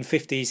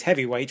 1950s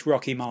heavyweight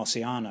Rocky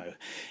Marciano.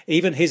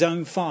 Even his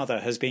own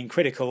father has been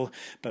critical,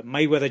 but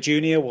Mayweather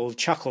Jr. will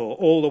chuckle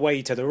all the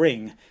way to the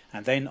ring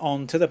and then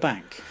on to the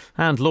bank.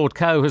 And Lord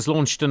Coe has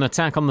launched an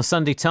attack on the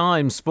Sunday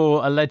Times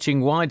for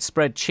alleging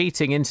widespread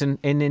cheating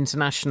in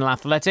international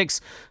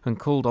athletics and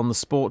called on the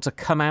sport to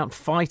come out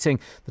fighting.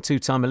 The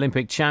two-time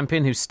Olympic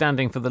champion, who's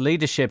standing for the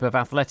leadership of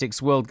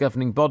athletics' world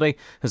governing body,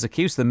 has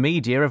accused the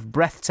media of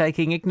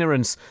breathtaking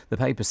ignorance. The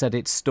paper said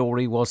its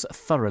story was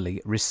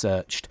thoroughly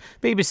researched.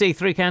 BBC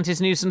Three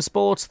Counties News and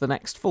Sport. The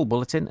next full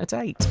bulletin at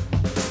 8.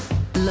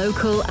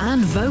 Local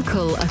and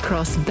vocal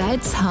across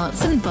beds,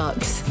 hearts and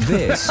bucks.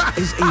 This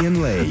is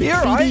Iain Lee. You're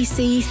all right.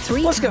 BBC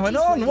Three. What's going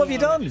on? What have you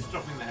done?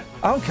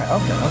 Okay.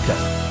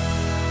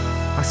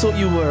 I thought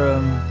you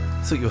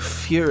were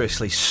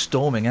furiously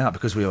storming out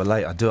because we were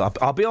late.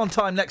 I'll be on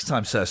time next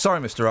time, sir.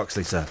 Sorry, Mr.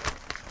 Oxley, sir.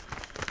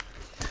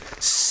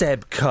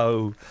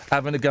 Sebco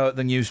having a go at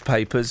the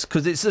newspapers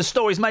because it's the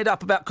stories made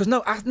up about because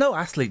no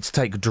athletes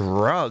take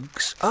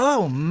drugs.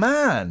 Oh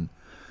man,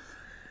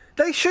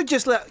 they should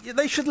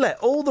let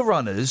all the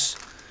runners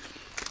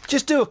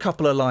just do a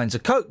couple of lines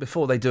of coke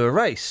before they do a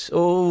race.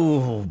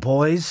 Oh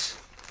boys,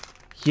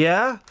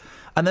 yeah,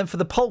 and then for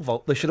the pole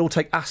vault they should all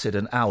take acid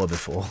an hour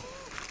before.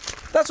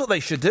 That's what they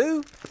should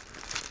do.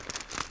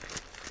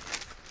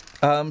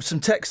 Some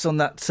text on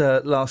that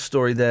last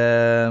story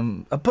there.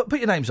 Put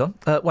your names on.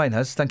 Wayne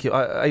has. Thank you.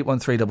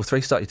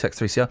 81333. Start your text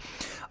 3CR.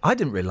 I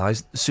didn't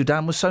realise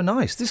Sudan was so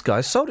nice. This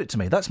guy sold it to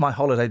me. That's my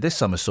holiday this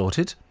summer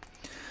sorted.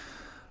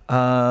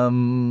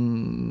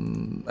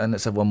 And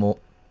let's have one more.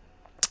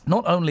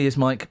 Not only is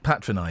Mike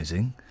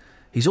patronising,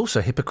 he's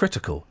also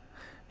hypocritical.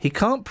 He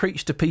can't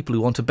preach to people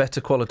who want a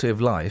better quality of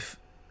life.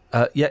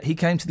 Yet he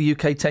came to the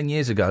UK 10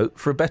 years ago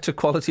for a better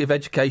quality of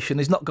education.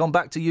 He's not gone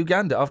back to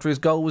Uganda after his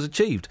goal was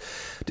achieved,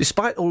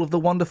 despite all of the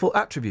wonderful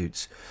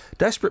attributes.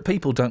 Desperate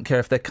people don't care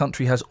if their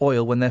country has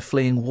oil when they're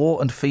fleeing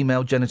war and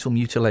female genital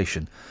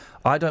mutilation.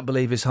 I don't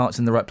believe his heart's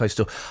in the right place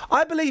still.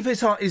 I believe his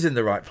heart is in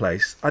the right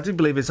place. I do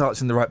believe his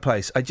heart's in the right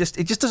place. It just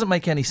doesn't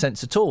make any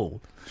sense at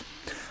all.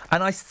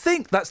 And I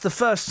think that's the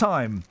first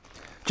time,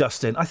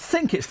 Justin, I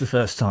think it's the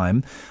first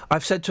time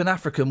I've said to an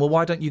African, well,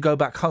 why don't you go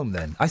back home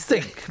then? I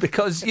think,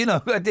 because,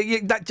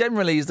 that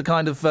generally is the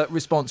kind of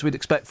response we'd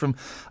expect from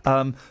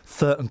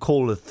certain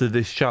callers to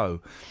this show.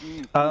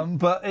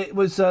 But it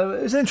was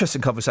an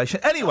interesting conversation.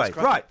 Anyway,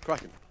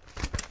 cracking.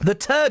 The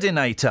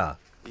Turdinator.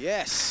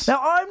 Yes.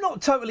 Now, I'm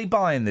not totally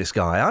buying this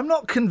guy. I'm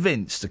not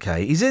convinced,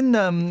 OK? He's in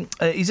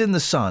The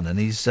Sun and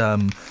he's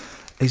going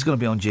to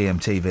be on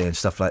GMTV and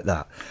stuff like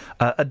that.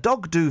 A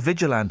dog-do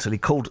vigilante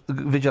called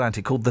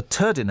the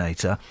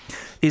Turdinator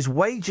is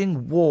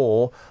waging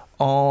war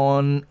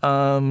on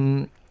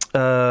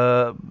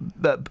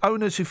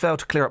owners who fail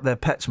to clear up their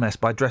pet's mess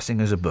by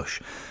dressing as a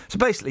bush. So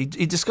basically,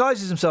 he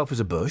disguises himself as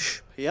a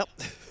bush. Yep.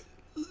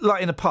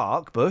 Like in a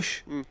park,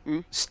 bush. Mm-hmm.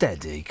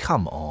 Steady,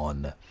 come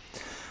on.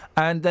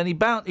 And then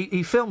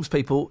he films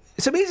people.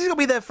 So it means he's going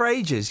to be there for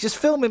ages, just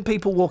filming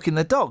people walking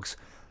their dogs.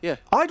 Yeah.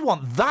 I'd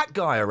want that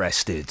guy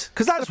arrested,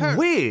 because that's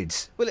weird.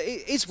 Well,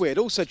 it is weird.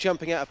 Also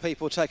jumping out of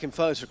people, taking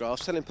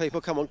photographs, telling people,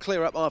 come on,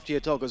 clear up after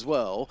your dog as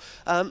well.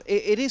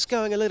 It is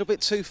going a little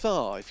bit too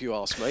far, if you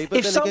ask me. But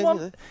if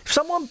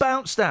someone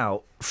bounced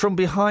out from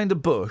behind a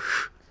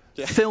bush,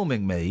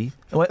 filming me,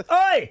 and went,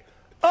 oi!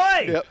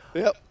 Oi!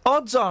 Yep.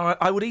 Odds are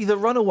I would either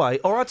run away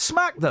or I'd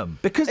smack them,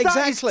 because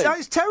that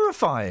is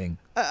terrifying.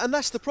 And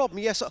that's the problem.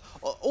 Yes,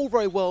 all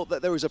very well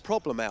that there is a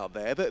problem out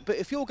there, but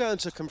if you're going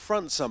to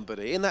confront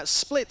somebody, in that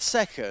split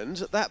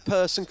second, that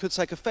person could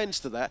take offence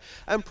to that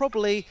and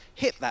probably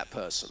hit that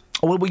person.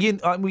 Well, we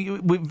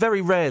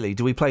very rarely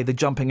do we play the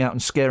jumping out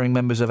and scaring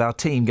members of our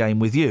team game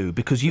with you,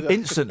 because you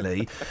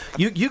instantly,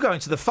 you go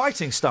into the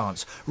fighting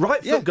stance.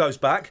 Right foot goes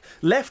back,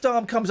 left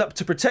arm comes up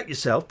to protect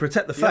yourself,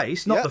 protect the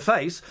face, not the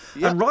face,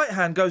 and right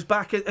hand goes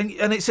back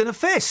and it's in a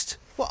fist.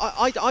 Well,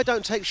 I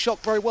don't take shock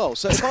very well,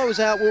 so if I was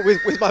out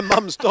with my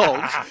mum's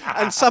dogs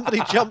and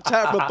somebody jumped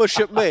out from a bush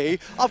at me,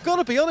 I've got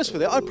to be honest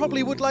with you, I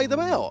probably would lay them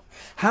out.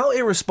 How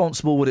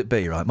irresponsible would it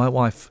be, right? My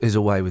wife is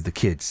away with the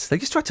kids. They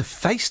just tried to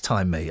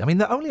FaceTime me. I mean,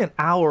 they're only an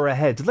hour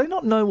ahead. Do they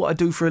not know what I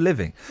do for a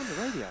living? On the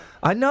radio.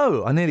 I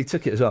know. I nearly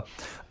took it as well.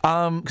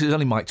 Because it's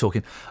only Mike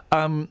talking.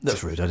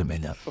 That's rude. I didn't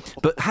mean that.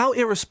 But how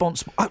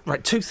irresponsible...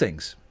 right, two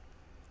things.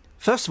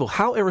 First of all,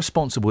 how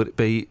irresponsible would it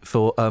be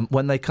for,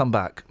 when they come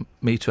back,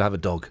 me to have a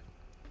dog?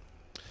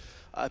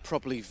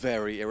 Probably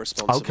very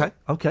irresponsible.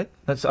 Okay,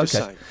 that's okay. Just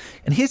saying.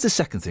 And here's the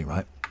second thing,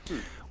 right?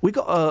 We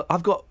got.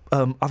 I've got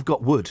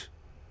wood.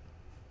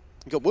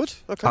 You got wood?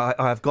 Okay.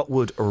 I've got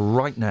wood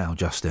right now,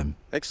 Justin.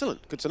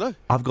 Excellent. Good to know.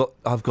 I've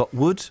got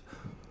wood.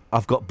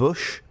 I've got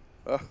bush.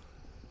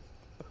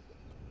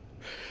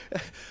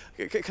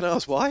 Can I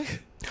ask why?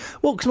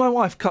 Well, because my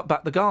wife cut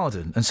back the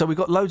garden, and so we've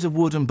got loads of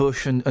wood and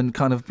bush and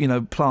kind of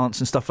plants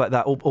and stuff like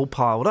that all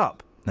piled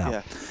up.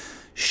 Now,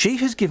 she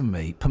has given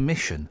me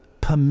permission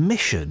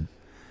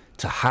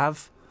to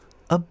have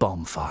a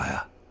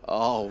bonfire.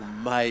 Oh,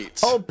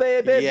 mate. Oh,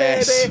 baby,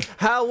 baby,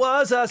 how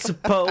was I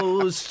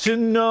supposed to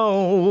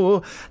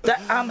know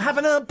that I'm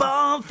having a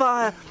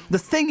bonfire? The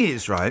thing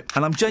is, right,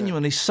 and I'm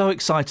genuinely so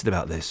excited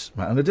about this.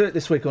 Right, I'm going to do it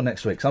this week or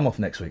next week, so I'm off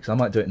next week, so I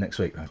might do it next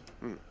week, right?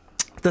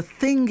 The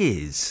thing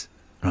is,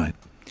 right,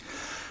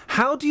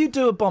 how do you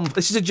do a bonfire?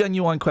 This is a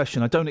genuine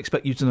question. I don't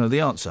expect you to know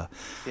the answer.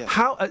 Yeah.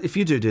 How, if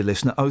you do, dear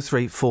listener,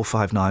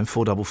 03459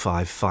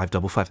 455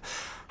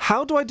 555.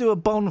 How do I do a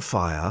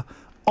bonfire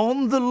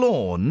on the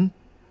lawn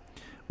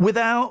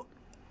without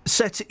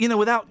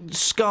without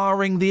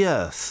scarring the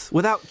earth,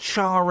 without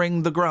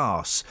charring the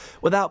grass,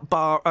 without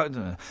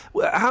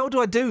how do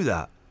I do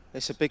that?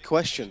 It's a big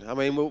question. I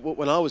mean,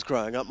 when I was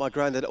growing up, my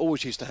granddad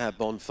always used to have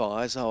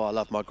bonfires. Oh, I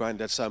love my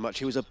granddad so much.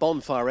 He was a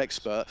bonfire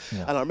expert.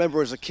 Yeah. And I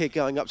remember as a kid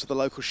going up to the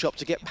local shop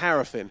to get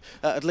paraffin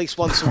at least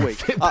once a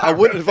week. I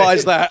wouldn't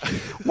advise that.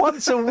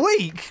 Once a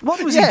week?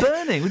 What was he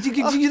burning?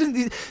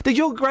 Did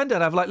your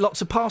granddad have like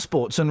lots of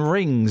passports and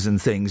rings and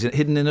things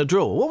hidden in a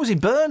drawer? What was he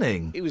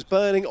burning? He was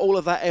burning all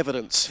of that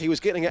evidence. He was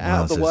getting it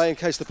out of the way in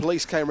case the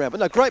police came around.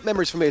 But no, great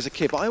memories for me as a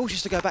kid. But I always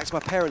used to go back to my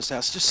parents'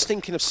 house just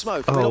stinking of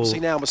smoke. I mean, obviously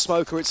now I'm a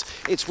smoker.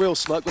 It's real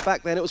smoke. But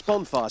back then it was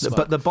bonfire smoke.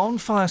 But the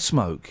bonfire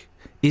smoke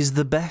is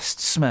the best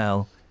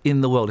smell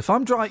in the world. If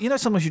I'm driving, you know,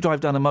 sometimes you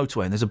drive down a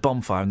motorway and there's a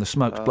bonfire and the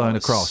smoke's blowing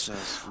across.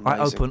 I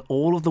open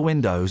all of the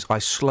windows, I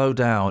slow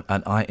down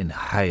and I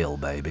inhale,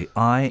 baby.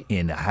 I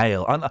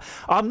inhale.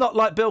 I'm not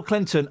like Bill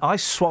Clinton. I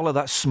swallow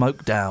that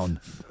smoke down.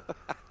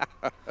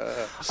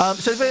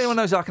 So if anyone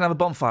knows how I can have a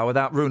bonfire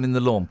without ruining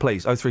the lawn,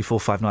 please,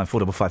 03459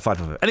 455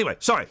 555. Anyway,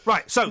 sorry.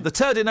 Right, so the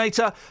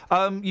Turdinator,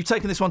 you've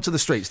taken this one to the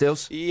streets,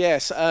 Deals?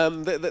 Yes,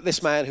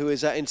 this man who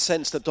is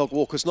incensed at dog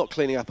walkers not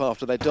cleaning up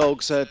after their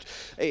dogs,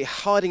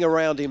 hiding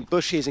around in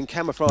bushes in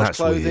camouflage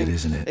clothing. That's weird,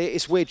 isn't it?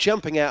 It's weird,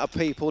 jumping out of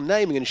people,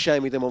 naming and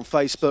shaming them on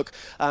Facebook.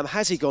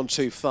 Has he gone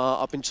too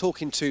far? I've been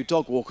talking to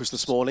dog walkers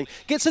this morning.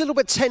 Gets a little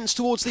bit tense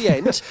towards the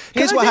end.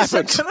 Here's what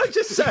happened. Can I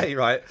just say,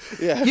 right?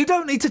 Yeah. You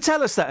don't need to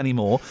tell us that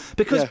anymore,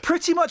 because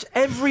pretty much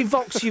every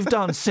Vox you've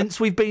done since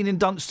we've been in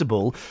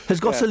Dunstable has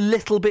got a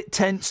little bit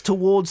tense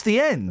towards the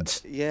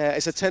end. Yeah,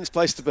 it's a tense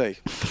place to be.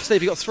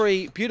 Steve, you've got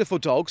 3 beautiful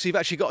dogs. You've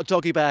actually got a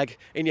doggy bag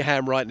in your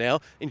hand right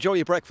now. Enjoy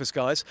your breakfast,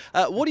 guys.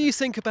 What do you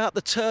think about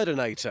the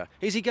Turdinator?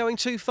 Is he going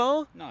too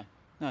far? No,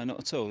 not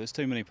at all. There's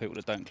too many people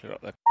that don't clear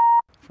up their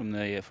from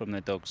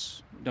their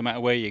dogs, no matter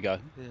where you go.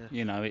 Yeah.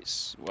 You know,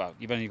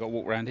 you've only got to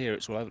walk around here,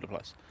 it's all over the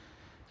place.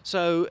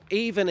 So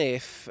even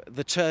if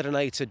the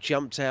Turdinator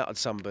jumped out at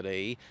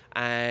somebody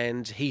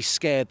and he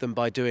scared them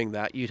by doing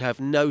that, you'd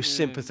have no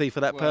sympathy for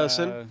that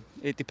person?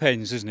 It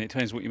depends, doesn't it? It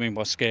depends what you mean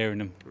by scaring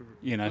them.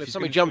 You know, if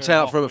somebody jumps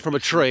out from a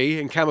tree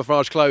in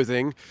camouflage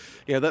clothing,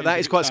 that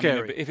is quite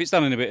scary. If it's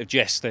done in a bit of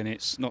jest, then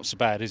it's not so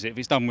bad, is it? If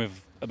it's done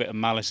with a bit of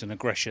malice and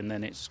aggression,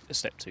 then it's a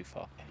step too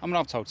far. I mean,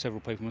 I've told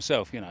several people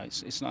myself,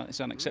 it's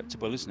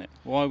unacceptable, isn't it?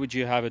 Why would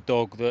you have a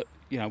dog that,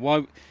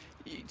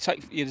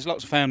 there's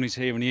lots of families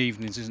here in the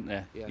evenings, isn't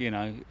there?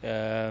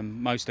 Yeah.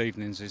 Most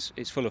evenings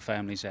it's full of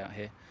families out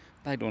here.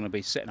 They don't want to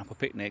be setting up a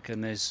picnic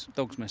and there's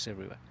dogs mess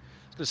everywhere.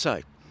 I was going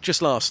to say,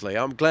 just lastly,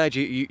 I'm glad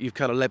you've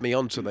kind of led me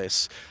on to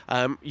this.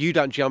 You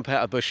don't jump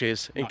out of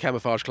bushes in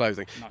camouflage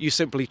clothing. No. You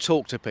simply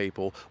talk to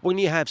people. When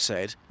you have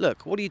said,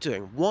 look, what are you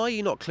doing? Why are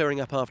you not clearing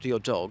up after your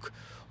dog?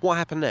 What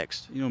happened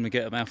next? You normally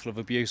get a mouthful of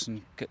abuse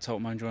and get told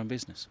to mind your own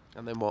business.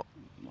 And then what?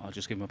 I'll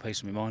just give them a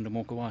piece of my mind and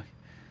walk away.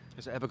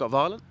 Has it ever got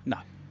violent? No.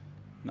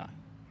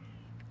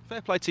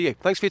 Fair play to you.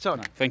 Thanks for your time.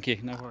 No, thank you.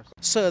 No worries.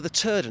 Sir, the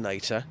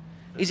Turdinator,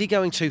 is he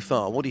going too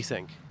far? What do you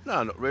think?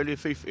 No, not really.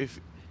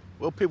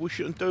 Well, people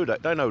shouldn't do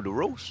that. They know the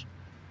rules.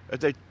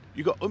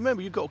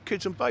 Remember, you've got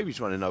kids and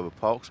babies running over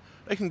parks.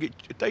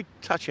 If they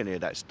touch any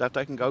of that stuff,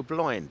 they can go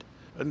blind.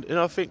 And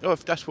I think,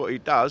 if that's what he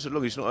does, as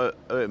long as he's not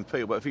hurting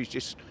people, but if he's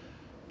just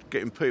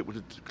getting people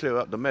to clear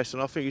up the mess,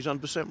 then I think he's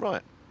 100%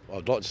 right.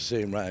 I'd like to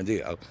see him round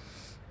here,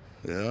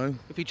 you know.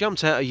 If he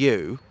jumped out at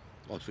you...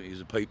 I think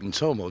he's a peeping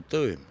Tom, I'd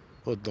do him.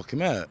 I'd knock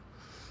him out.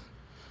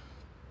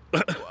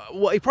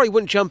 Well, he probably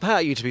wouldn't jump out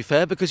at you, to be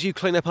fair, because you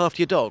clean up after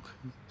your dog.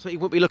 So he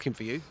wouldn't be looking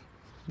for you.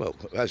 Well,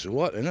 that's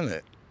all right then, isn't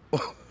it?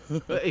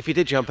 But if he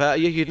did jump out at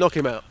you, you'd knock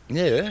him out.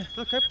 Yeah.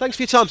 OK, thanks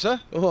for your time, sir.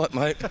 All right,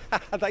 mate.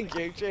 Thank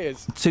you,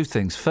 cheers. 2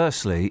 things.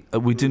 Firstly,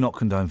 we do not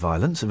condone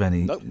violence of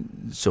any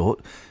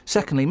sort.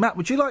 Secondly, Matt,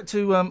 would you like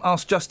to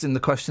ask Justin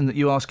the question that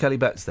you asked Kelly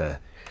Betts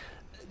there?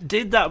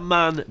 Did that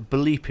man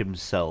bleep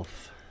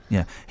himself?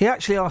 Yeah, he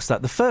actually asked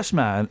that. The first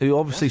man who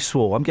obviously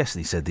swore, I'm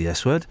guessing he said the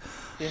S word.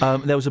 Yeah.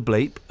 There was a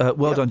bleep.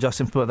 Well done,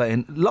 Justin, for putting that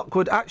in.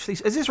 Lockwood actually,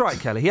 is this right,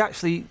 Kelly? He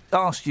actually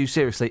asked you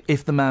seriously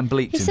if the man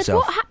bleeped himself. He said,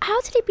 what?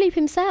 How did he bleep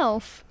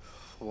himself?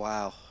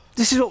 Wow.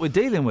 This is what we're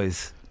dealing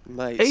with.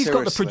 Mate, He's seriously.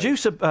 got the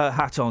producer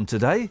hat on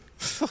today.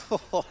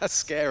 That's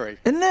scary.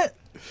 Isn't it?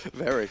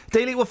 Very.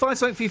 Dealey, we'll find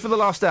something for you for the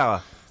last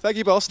hour. Thank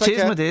you, boss. Take Cheers,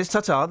 care. my dears.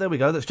 Ta-ta. There we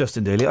go. That's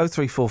Justin Dealey.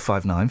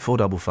 03459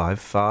 455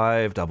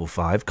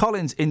 555.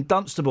 Colin's in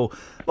Dunstable.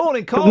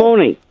 Morning, Colin. Good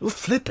morning. Oh,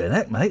 flipping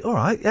heck, mate. All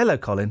right. Hello,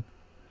 Colin.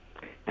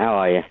 How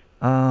are you?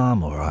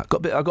 I'm all right.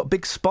 I've got a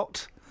big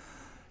spot.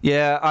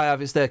 Yeah, I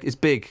have. It's there. It's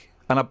big.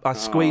 And I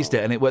squeezed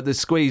it, and the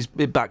squeeze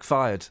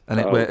backfired, and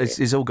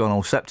it's all gone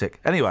all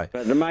septic. Anyway.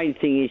 But the main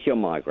thing is your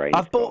migraine.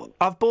 I've bought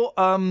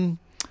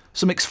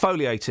some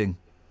exfoliating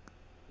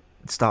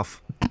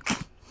stuff.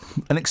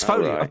 An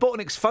exfoliant. Right. I bought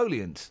an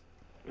exfoliant.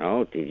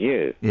 Oh, did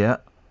you? Yeah.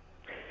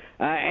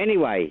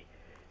 Anyway,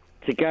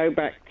 to go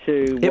back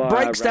to it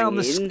breaks down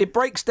the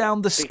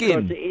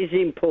skin. Because it is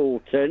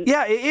important.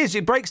 Yeah, it is.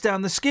 It breaks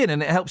down the skin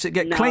and it helps it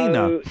get cleaner.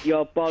 No,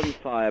 your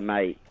bonfire,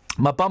 mate.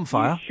 My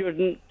bonfire. You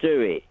shouldn't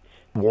do it.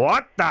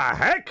 What the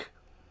heck?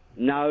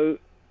 No.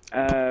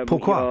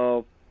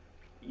 Pourquoi?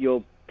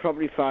 You'll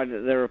probably find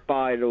that there are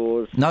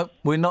bylaws. No,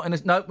 we're not in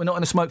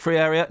a smoke-free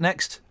area.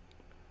 Next.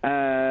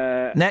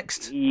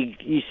 Next.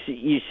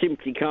 You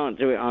simply can't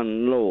do it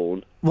on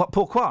lawn. What,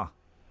 pourquoi?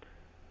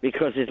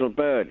 Because it'll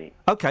burn it.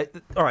 Okay,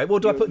 all right.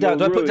 What do I put down?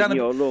 Do I put down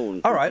your lawn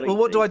All right. Well,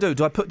 what do I do?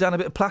 Do I put down a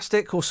bit of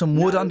plastic or some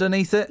wood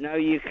underneath it? No,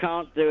 you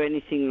can't do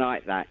anything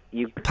like that.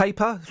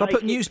 Paper? If I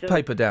put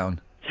newspaper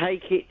down?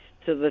 Take it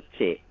to the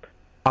tip.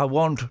 I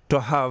want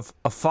to have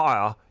a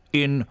fire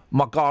in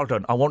my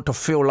garden. I want to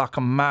feel like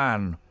a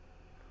man.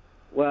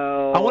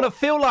 Well, I want to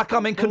feel like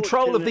I'm in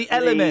control of the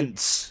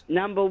elements.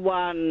 Number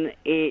one,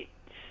 it's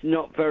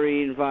not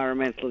very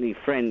environmentally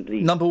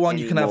friendly. Number one,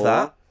 you can have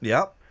that.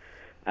 Yep.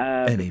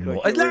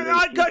 Anymore. I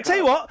tell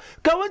you what,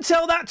 go and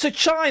tell that to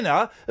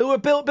China, who are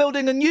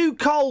building a new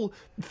coal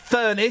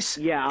furnace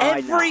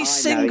every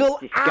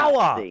single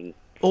hour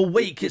or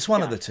week. It's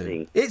one of the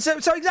two. So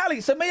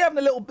exactly. So me having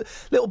a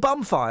little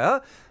bum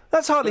fire,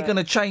 that's hardly going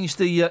to change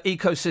the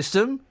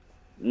ecosystem.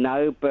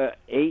 No, but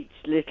each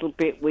little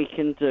bit we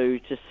can do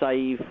to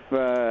save...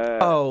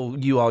 Oh,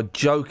 you are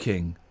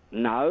joking.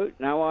 No,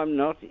 I'm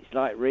not. It's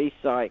like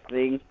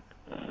recycling.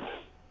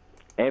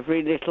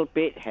 Every little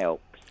bit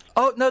helps.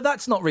 Oh, no,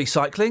 that's not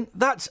recycling.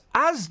 That's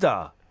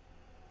Asda.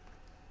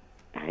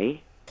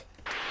 Hey?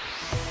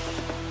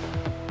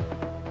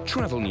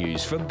 Travel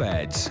news for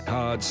beds,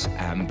 cards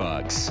and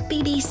bugs.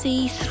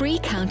 BBC Three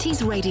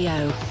Counties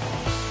Radio.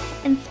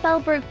 In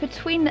Spellbrook,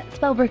 between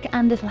Spellbrook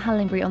and Little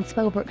Hallingbury on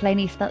Spellbrook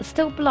Lane East, that's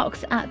still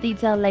blocked at the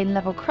Dell Lane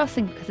level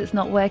crossing because it's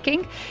not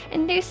working.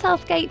 In New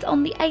Southgate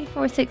on the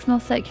A406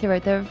 North Circular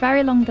Road, there are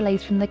very long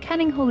delays from the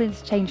Kenning Hall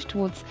interchange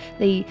towards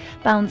the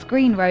Bounds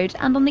Green Road,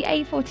 and on the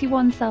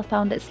A41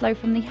 southbound it's slow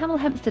from the Hemel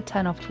Hempstead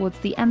turn-off towards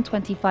the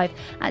M25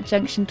 at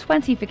junction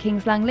 20 for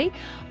Kings Langley.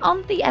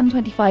 On the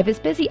M25 it's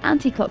busy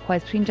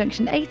anti-clockwise between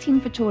junction 18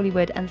 for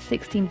Chorleywood and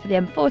 16 for the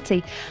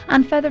M40,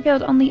 and further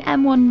afield on the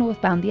M1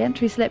 northbound, the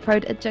entry slip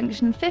road at junction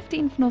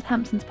 15 for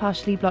Northampton's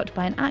partially blocked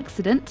by an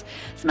accident.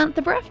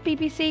 Samantha Bruff,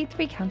 BBC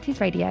Three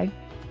Counties Radio.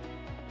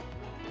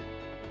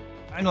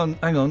 Hang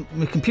on.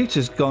 My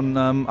computer's gone.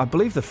 I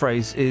believe the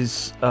phrase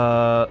is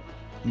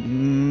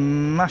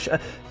mash.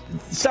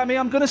 Sammy,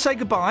 I'm going to say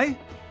goodbye.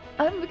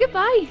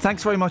 Goodbye.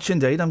 Thanks very much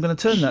indeed. I'm going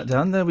to turn that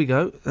down. There we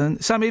go.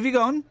 And Sammy, have you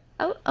gone?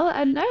 No,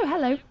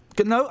 hello.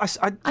 No,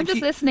 I'm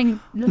just listening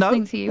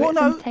to you. It's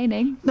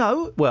entertaining.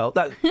 No, well,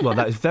 that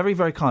is very,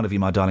 very kind of you,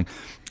 my darling.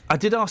 I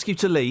did ask you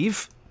to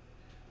leave.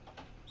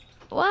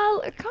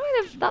 Well,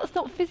 kind of. That's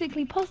not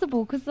physically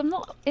possible because I'm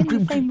not in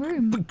the same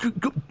room.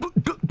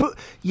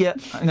 Yeah,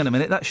 hang on a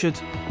minute. No,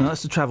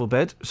 that's the travel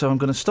bed. So I'm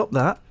going to stop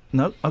that.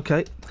 No,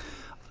 okay.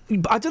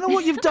 I don't know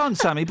what you've done,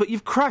 Sammy, but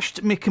you've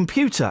crashed my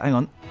computer. Hang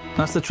on.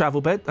 That's the travel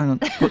bed. Hang on.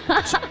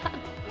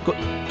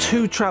 Got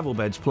two travel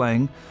beds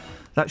playing.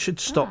 That should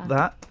stop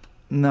that.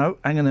 No,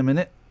 hang on a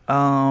minute.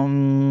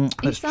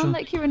 You sound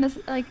like you're in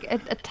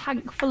a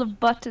tank full of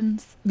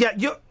buttons. Yeah,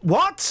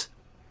 what?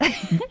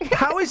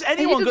 How is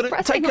anyone going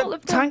to take a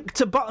tank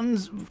to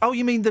buttons? Oh,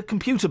 you mean the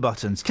computer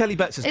buttons? Kelly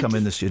Betts has come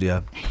in the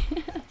studio.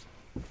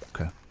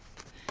 Okay.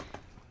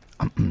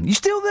 You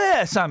still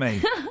there,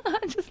 Sammy?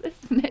 I'm just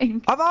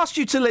listening. I've asked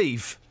you to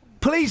leave.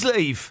 Please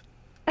leave.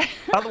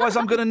 Otherwise,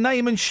 I'm going to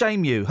name and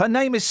shame you. Her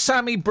name is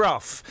Sammy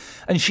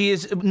Bruff, and she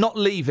is not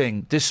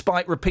leaving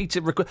despite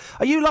repeated requests.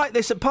 Are you like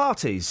this at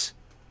parties?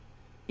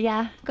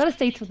 Yeah, got to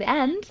stay till the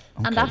end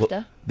and after.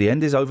 Well, the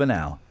end is over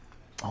now.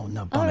 Oh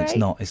no, Bon, right. It's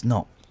not. It's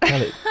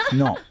Kelly, it's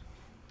not.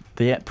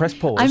 Press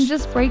pause. I'm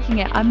just breaking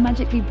it. I'm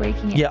magically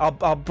breaking it. Yeah,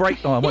 I'll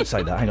break. Oh, I won't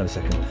say that. Hang on a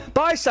second.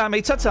 Bye,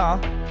 Sammy. Ta-ta.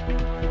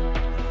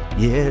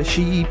 Yeah,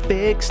 she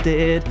fixed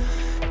it.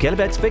 Kelly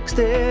Betts fixed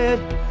it.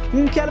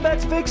 Kelly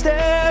Betts fixed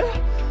it.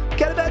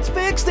 Kelly Betts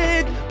fixed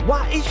it.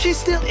 Why is she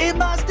still in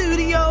my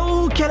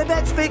studio? Kelly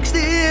Betts fixed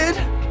it.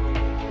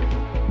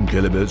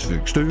 Kelly Betts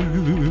fixed it.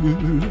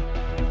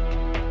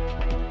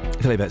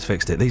 Kelly Betts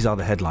fixed it. These are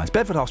the headlines.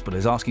 Bedford Hospital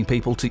is asking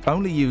people to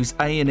only use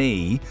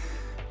A&E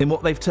in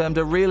what they've termed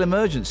a real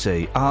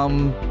emergency.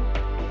 Can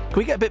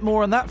we get a bit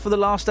more on that for the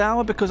last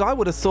hour? Because I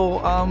would have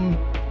thought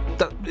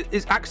that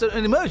it's accident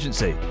and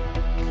emergency.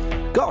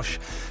 Gosh.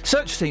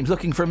 Search teams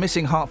looking for a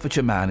missing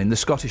Hertfordshire man in the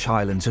Scottish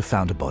Highlands have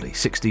found a body.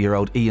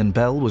 60-year-old Iain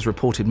Bell was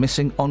reported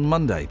missing on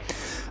Monday.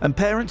 And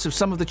parents of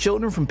some of the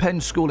children from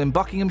Penn's School in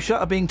Buckinghamshire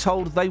are being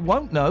told they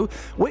won't know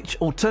which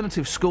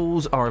alternative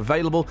schools are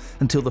available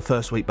until the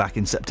first week back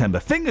in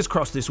September. Fingers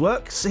crossed this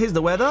works. Here's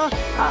the weather.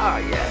 Ah,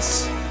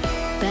 yes.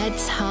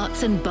 Beds,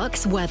 Herts and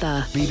Bucks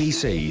weather.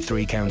 BBC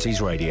Three Counties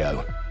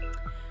Radio.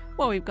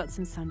 Well, we've got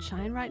some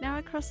sunshine right now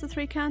across the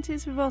three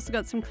counties. We've also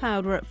got some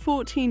cloud. We're at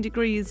 14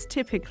 degrees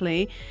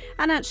typically.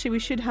 And actually, we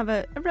should have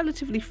a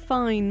relatively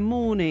fine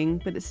morning.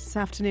 But it's this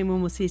afternoon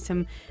when we'll see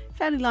some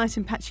fairly light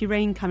and patchy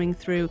rain coming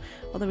through,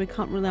 although we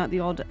can't rule out the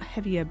odd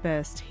heavier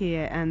burst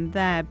here and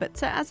there.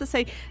 But as I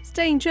say,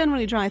 staying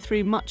generally dry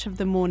through much of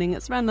the morning.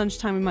 It's around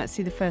lunchtime we might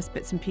see the first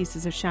bits and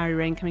pieces of showery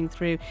rain coming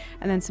through,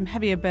 and then some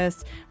heavier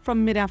bursts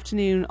from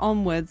mid-afternoon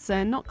onwards.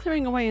 Not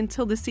clearing away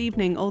until this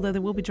evening, although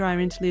there will be drier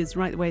interludes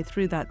right the way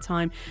through that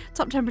time.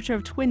 Top temperature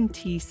of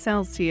 20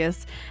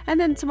 Celsius. And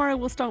then tomorrow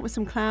we'll start with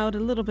some cloud, a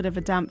little bit of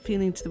a damp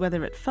feeling to the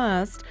weather at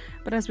first,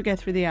 but as we go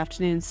through the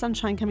afternoon,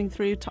 sunshine coming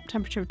through, top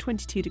temperature of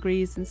 22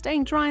 degrees and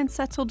staying dry and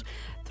settled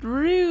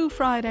through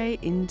Friday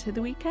into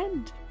the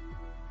weekend.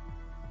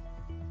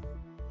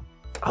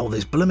 Oh,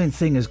 this blooming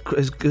thing is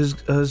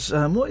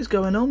what is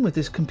going on with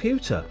this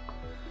computer?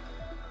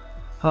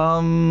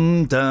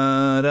 Dum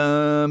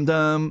dum.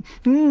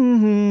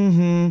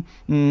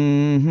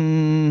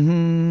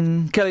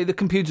 Kelly, the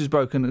computer's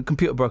broken. The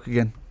computer broke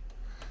again.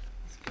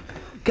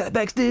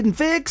 Cutbacks didn't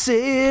fix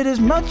it as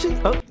much as...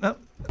 Oh,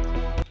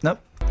 no.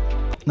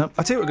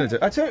 I tell you what we're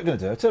going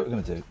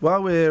to do.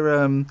 While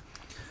we're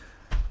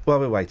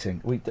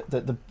waiting,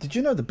 did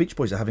you know the Beach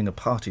Boys are having a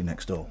party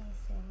next door?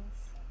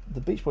 The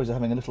Beach Boys are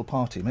having a little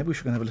party. Maybe we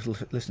should go and have a little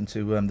listen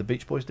to the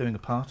Beach Boys doing a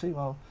party.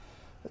 Well,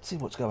 let's see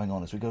what's going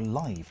on as we go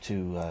live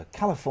to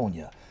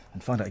California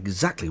and find out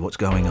exactly what's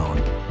going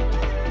on.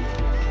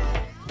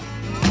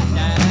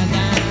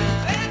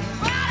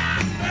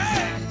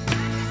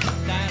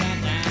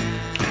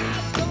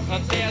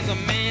 There's a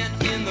man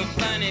in the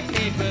funny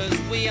papers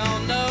we all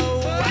know.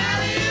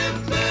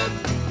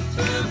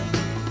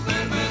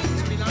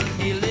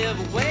 He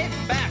lived way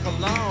back a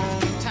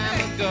long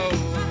time ago.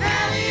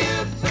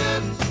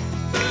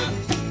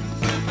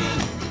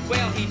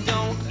 Well, he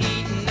don't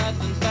eat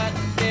nothing but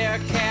bear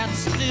cat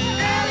stew.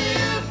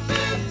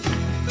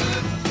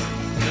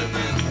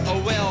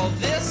 Oh, well,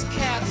 this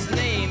cat's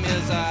name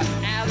is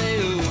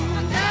Alley-oo.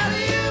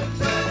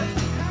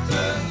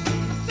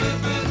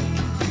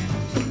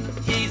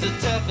 He's the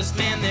toughest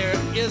man there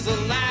is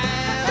alive.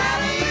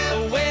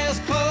 Wears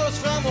clothes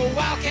from a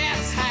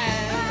wildcat's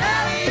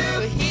hide.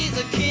 But he's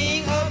the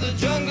king of the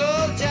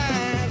jungle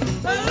jive.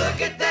 Look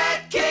at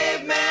that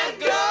caveman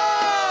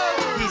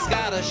go! He's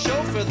got a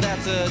chauffeur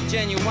that's a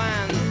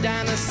genuine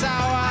dinosaur.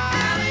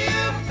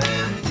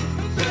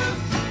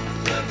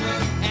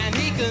 And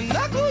he can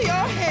knuckle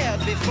your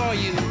head before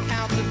you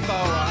count to 4.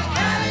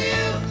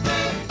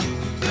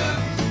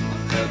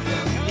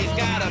 He's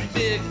got a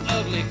big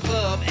ugly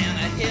club and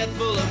a head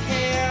full of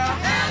hair.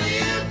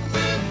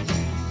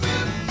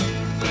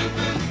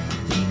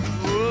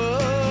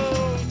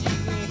 Whoa,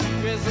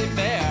 grizzly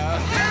bear.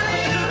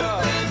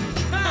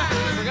 I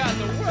forgot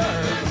the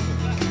word.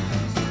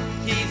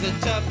 He's the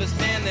toughest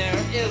man there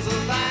is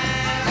alive.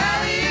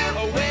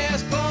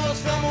 Wears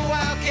clothes from a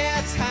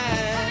wildcat's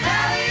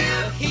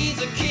hide. He's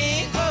the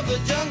king of the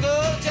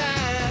jungle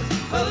jive.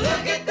 But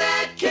look at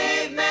that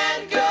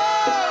caveman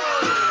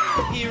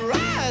go! He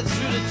rides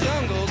through the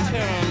jungle,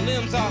 tearing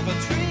limbs off a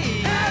tree.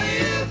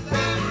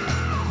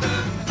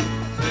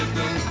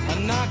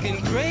 Knocking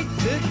great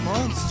big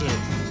monsters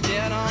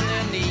dead on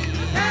their knees.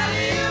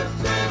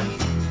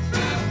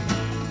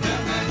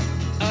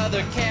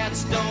 Other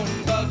cats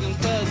don't bug him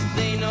 'cause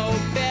they know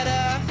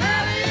better.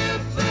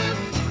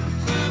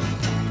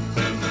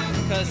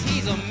 'Cause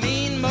he's a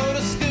mean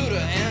motor scooter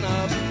and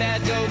a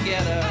bad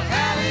go-getter.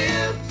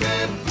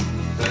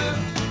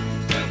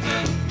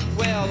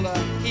 Well,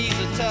 he's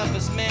the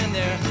toughest man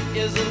there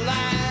is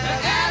alive.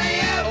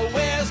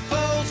 Wears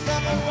clothes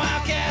from a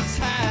wildcat's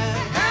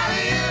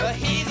hide.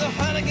 He's a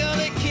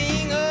honey-gully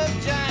king of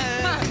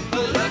jive.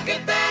 But look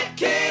at that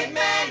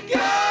caveman go!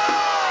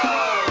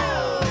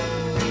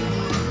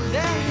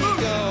 There he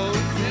goes.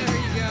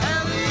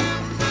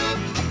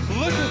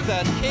 Look at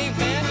that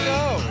caveman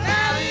go!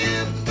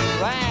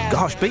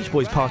 Gosh, Beach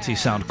Boys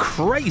parties sound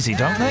crazy,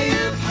 don't they?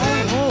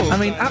 I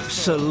mean,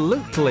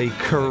 absolutely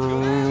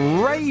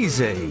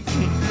crazy.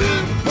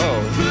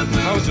 Oh,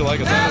 how would you like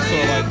a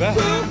dinosaur like that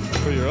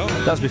for your own?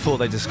 That's before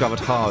they discovered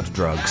hard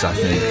drugs, I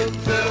think.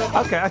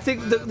 Okay, I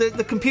think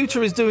the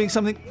computer is doing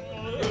something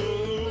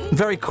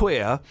very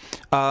queer.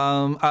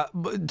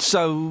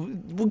 So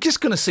we're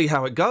just going to see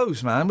how it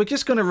goes, man. We're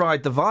just going to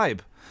ride the vibe.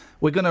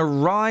 We're going to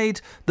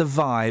ride the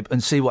vibe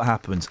and see what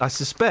happens. I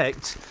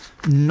suspect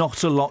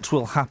not a lot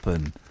will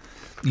happen.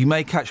 You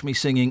may catch me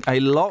singing a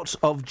lot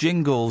of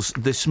jingles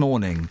this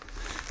morning.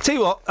 Tell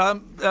you what, we're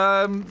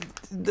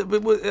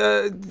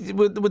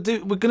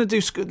going to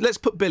do... Let's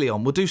put Billy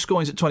on. We'll do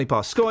Scoins at 20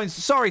 past. Scoins,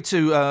 sorry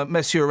to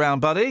mess you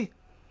around, buddy.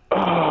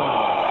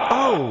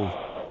 Oh,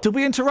 did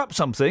we interrupt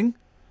something?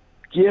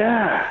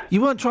 Yeah.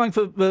 You weren't trying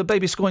for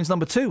Baby Scoins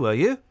number 2, were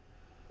you?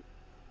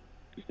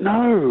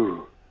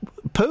 No.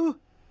 Pooh?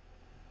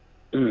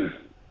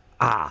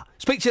 Ah,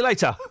 speak to you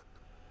later.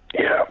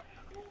 Yeah.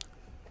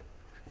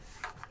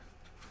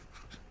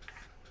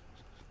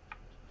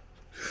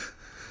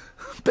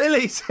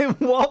 Billy's in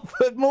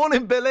Watford.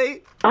 Morning,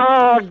 Billy.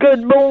 Ah,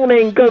 good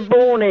morning, good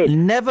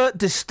morning. Never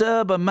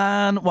disturb a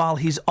man while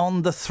he's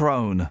on the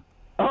throne.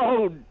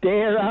 Oh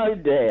dear, oh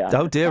dear.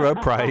 Oh dear, oh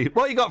pray.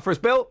 What you got for us,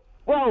 Bill?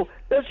 Well,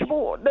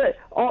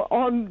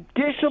 I'm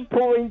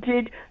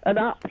disappointed and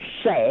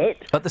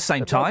upset. At the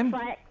same time? The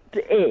fact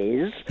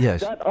is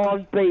that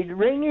I've been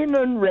ringing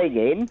and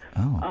ringing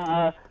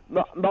my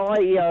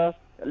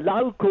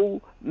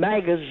local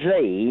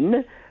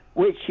magazine,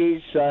 which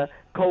is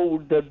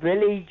called The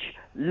Village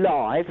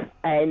Life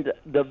and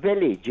The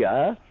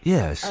Villager.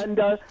 Yes. And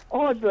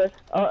I've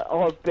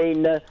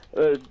been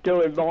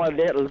doing my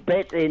little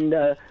bit in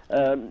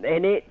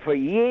it for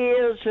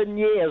years and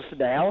years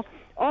now.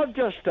 I've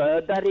just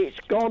heard that it's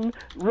gone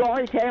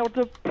right out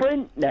of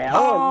print now.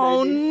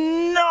 Oh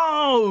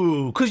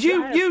no! Because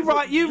you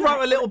wrote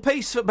a little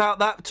piece about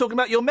that, talking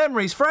about your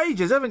memories for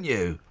ages, haven't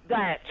you?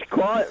 That's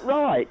quite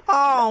right.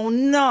 Oh,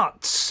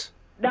 nuts!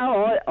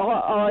 No,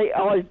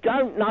 I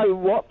don't know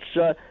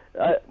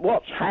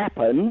what's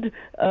happened.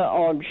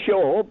 I'm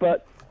sure,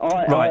 but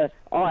I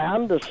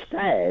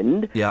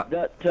understand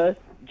that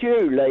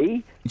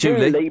Julie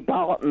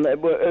Barton,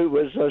 who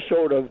was a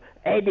sort of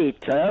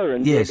editor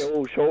and did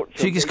all sorts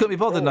of she just couldn't be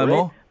bothered no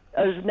more.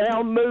 Has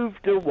now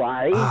moved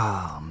away,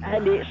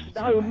 and it's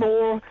no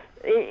more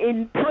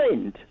in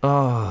print.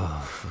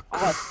 Oh, for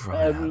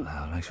crying out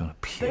loud, makes me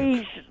want to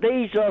puke.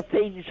 These are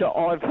things that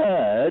I've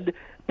heard.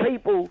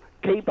 People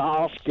keep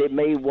asking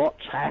me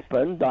what's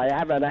happened. They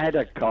haven't had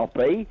a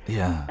copy.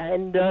 Yeah.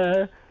 And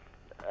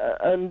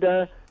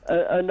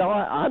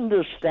I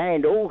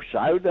understand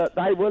also that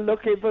they were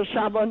looking for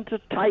someone to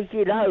take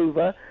it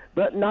over,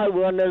 but no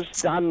one has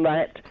done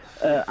that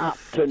up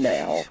to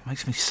now.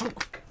 Makes me so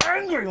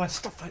angry when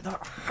stuff like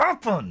that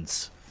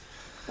happens.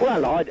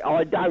 Well, I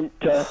don't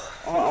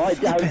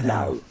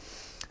know.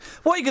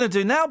 What are you going to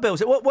do now, Bill?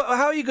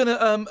 How are you going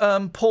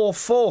to pour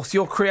forth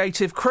your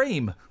creative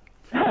cream?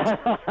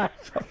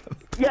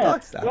 Yeah,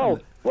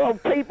 well,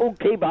 people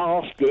keep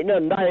asking,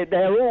 and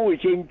they're always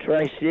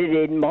interested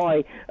in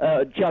my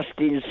just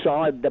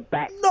inside the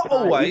back. Not page,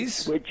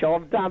 always. Which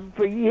I've done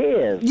for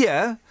years.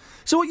 Yeah.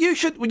 So what you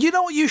should, you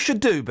know what you should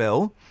do,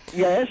 Bill?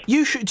 Yes.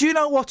 You should. Do you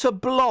know what a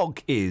blog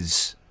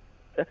is?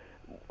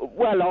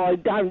 Well, I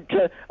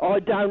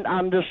don't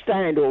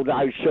understand all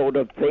those sort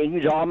of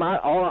things. I've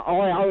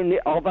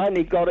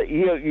only got to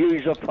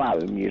use a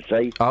phone. You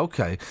see.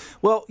 Okay.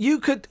 Well, you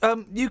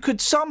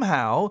could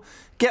somehow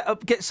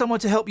get someone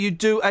to help you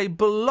do a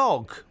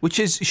blog, which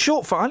is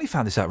short for. I only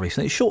found this out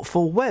recently. It's short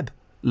for web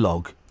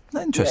log. Isn't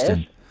that interesting?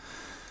 Yes.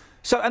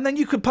 So, and then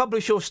you could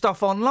publish your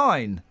stuff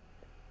online.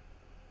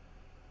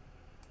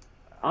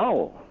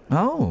 Oh.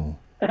 Oh.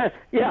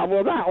 Yeah.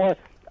 Well, that was.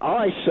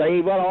 I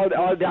see. Well,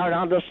 I don't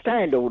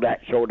understand all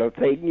that sort of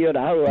thing, you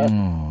know.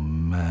 Oh,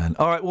 man.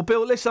 All right, well,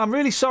 Bill, listen, I'm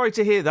really sorry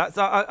to hear that.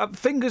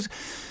 Fingers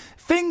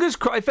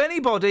crossed. If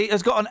anybody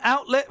has got an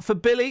outlet for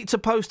Billy to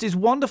post his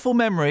wonderful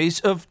memories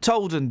of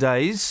Tolden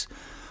days,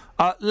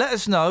 let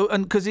us know,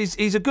 and because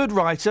he's a good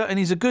writer and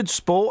he's a good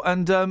sport,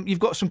 and you've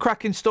got some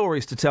cracking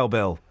stories to tell,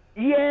 Bill.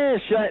 Yes,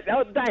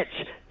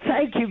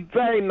 thank you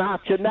very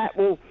much, and that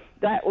will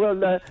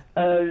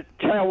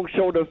tell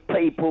sort of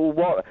people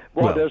what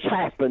has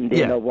happened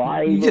in a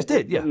way. You just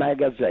did, yeah. The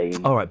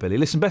magazine. All right, Billy.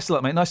 Listen, best of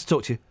luck, mate. Nice to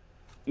talk to you.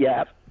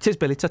 Yeah. Cheers,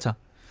 Billy. Ta-ta.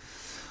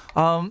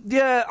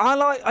 Yeah, I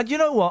like. You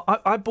know what?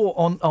 I bought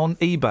on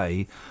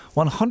eBay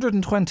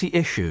 120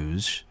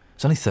 issues.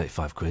 It's only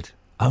 35 quid.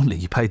 Only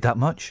you paid that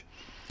much.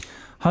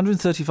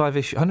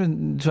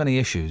 120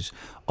 issues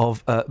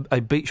of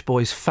a Beach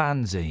Boys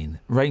fanzine,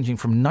 ranging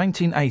from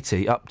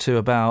 1980 up to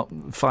about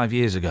 5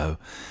 years ago.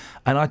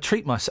 And I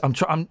treat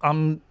myself.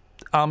 I'm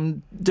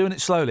doing it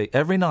slowly.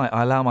 Every night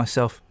I allow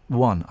myself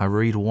one. I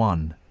read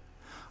one.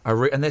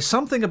 And there's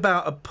something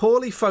about a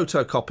poorly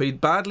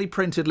photocopied, badly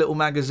printed little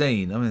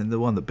magazine. I mean, the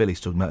one that Billy's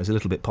talking about is a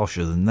little bit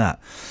posher than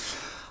that.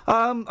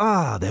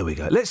 There we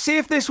go. Let's see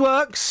if this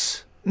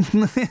works.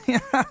 No,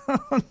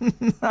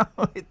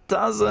 it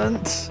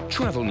doesn't.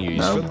 Travel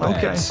news for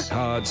beds,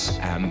 cards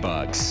and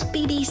bugs.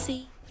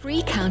 BBC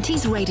Three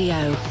Counties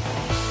Radio.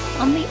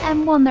 On the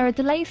M1, there are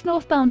delays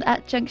northbound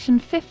at junction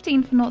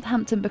 15 for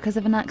Northampton because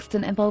of an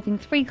accident involving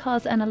 3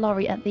 cars and a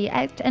lorry at the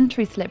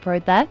entry slip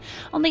road there.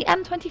 On the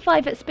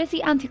M25, it's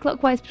busy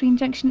anti-clockwise between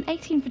junction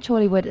 18 for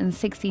Chorleywood and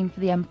 16 for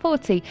the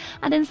M40.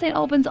 And in St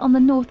Albans on the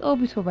North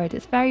Orbital Road,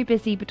 it's very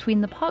busy between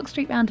the Park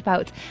Street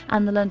roundabout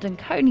and the London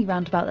Coney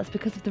roundabout. That's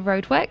because of the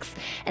roadworks.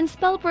 In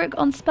Spellbrook,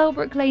 on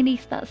Spellbrook Lane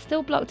East, that's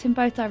still blocked in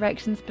both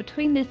directions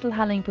between Little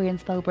Hallingbury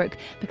and Spellbrook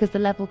because the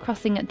level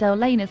crossing at Dell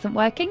Lane isn't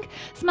working.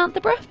 Samantha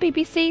Brough,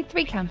 BBC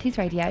Three Counties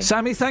Radio.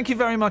 Sammy, thank you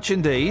very much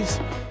indeed.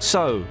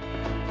 So,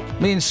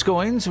 me and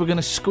Scoins, we're going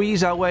to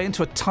squeeze our way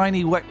into a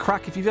tiny wet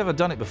crack. If you've ever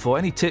done it before,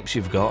 any tips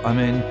you've got? I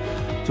mean,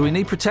 do we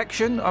need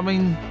protection? I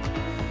mean,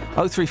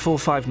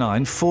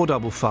 03459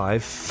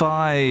 455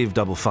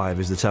 555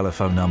 is the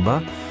telephone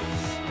number.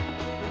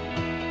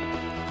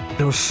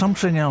 There was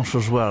something else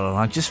as well, and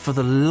I just, for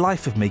the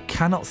life of me,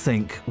 cannot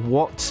think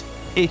what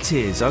it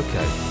is.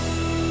 Okay.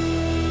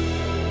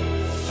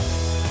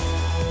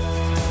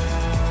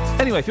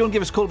 Anyway, if you want to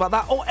give us a call about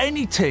that or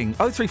anything,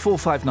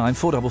 03459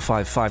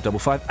 455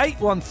 555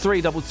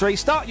 81333.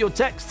 Start your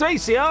text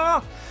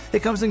 3CR. Here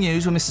comes the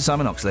news with Mr.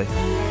 Simon Oxley.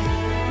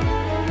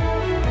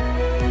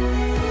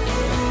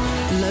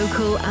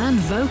 local and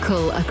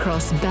vocal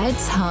across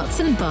beds, hearts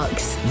and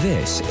bucks.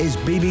 This is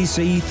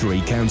BBC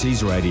Three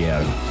Counties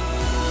Radio.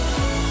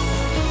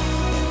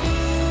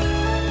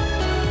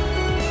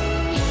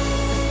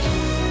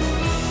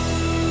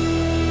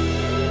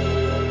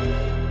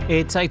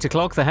 It's 8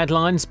 o'clock, the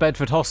headlines.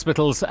 Bedford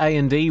Hospital's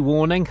A&E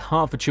warning,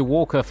 Hertfordshire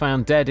walker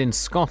found dead in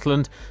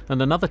Scotland,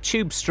 and another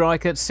tube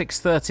strike at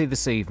 6:30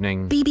 this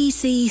evening.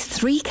 BBC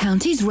Three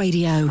Counties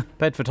Radio.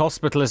 Bedford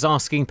Hospital is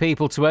asking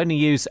people to only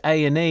use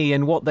A&E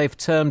in what they've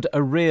termed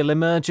a real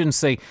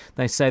emergency.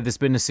 They say there's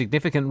been a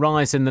significant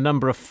rise in the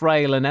number of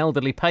frail and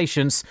elderly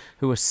patients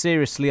who are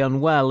seriously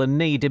unwell and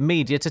need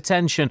immediate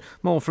attention.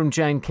 More from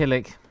Jane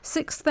Killick.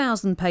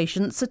 6,000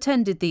 patients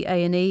attended the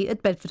A&E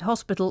at Bedford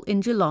Hospital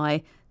in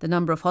July. The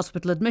number of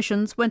hospital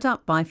admissions went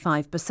up by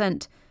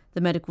 5%.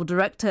 The medical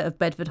director of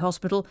Bedford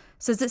Hospital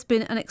says it's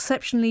been an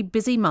exceptionally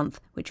busy month,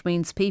 which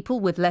means people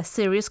with less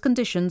serious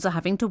conditions are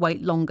having to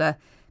wait longer.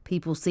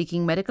 People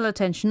seeking medical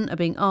attention are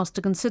being asked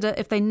to consider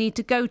if they need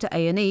to go to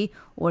A&E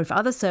or if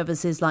other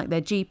services like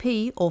their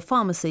GP or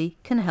pharmacy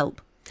can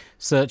help.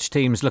 Search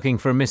teams looking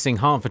for a missing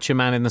Hertfordshire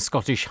man in the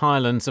Scottish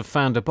Highlands have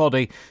found a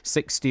body.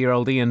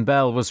 60-year-old Iain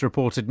Bell was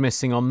reported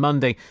missing on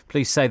Monday.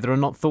 Police say there are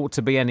not thought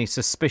to be any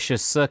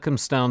suspicious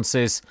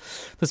circumstances.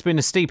 There's been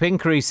a steep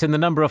increase in the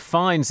number of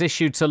fines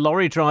issued to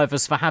lorry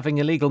drivers for having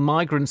illegal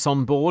migrants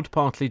on board,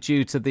 partly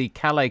due to the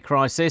Calais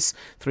crisis.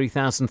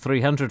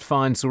 3,300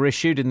 fines were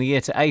issued in the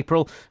year to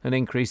April, an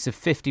increase of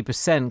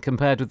 50%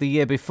 compared with the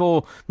year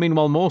before.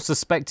 Meanwhile, more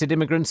suspected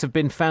immigrants have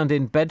been found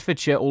in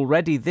Bedfordshire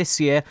already this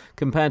year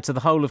compared to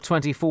the whole of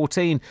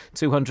 2014.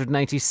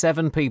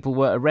 287 people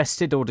were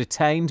arrested or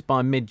detained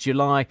by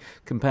mid-July,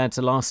 compared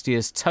to last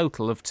year's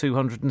total of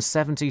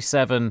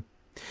 277.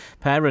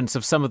 Parents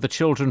of some of the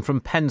children from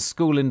Penn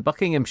School in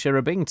Buckinghamshire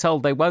are being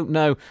told they won't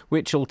know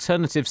which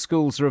alternative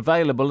schools are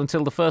available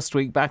until the first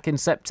week back in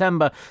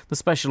September. The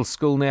special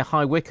school near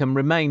High Wycombe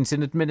remains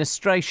in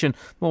administration.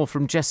 More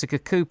from Jessica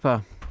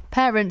Cooper.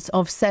 Parents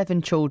of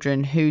 7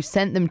 children who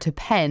sent them to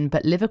Penn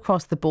but live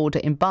across the border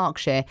in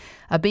Berkshire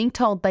are being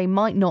told they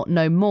might not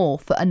know more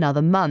for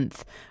another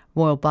month.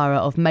 Royal Borough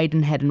of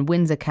Maidenhead and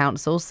Windsor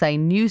councils say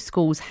new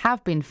schools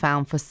have been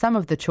found for some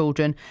of the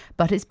children,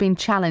 but it's been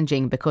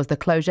challenging because the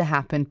closure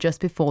happened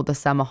just before the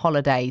summer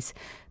holidays.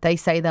 They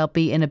say they'll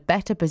be in a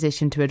better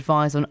position to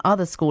advise on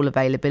other school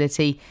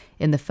availability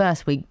in the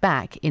first week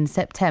back in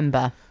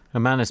September. A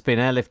man has been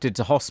airlifted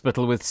to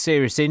hospital with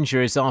serious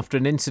injuries after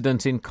an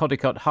incident in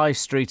Codicott High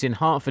Street in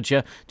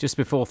Hertfordshire just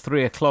before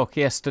 3 o'clock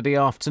yesterday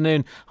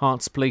afternoon.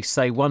 Herts police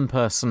say one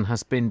person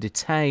has been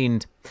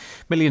detained.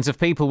 Millions of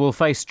people will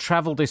face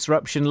travel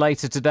disruption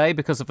later today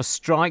because of a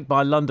strike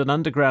by London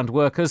Underground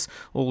workers.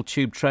 All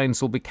tube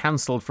trains will be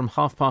cancelled from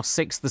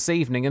 6:30 this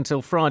evening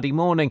until Friday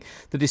morning.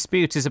 The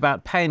dispute is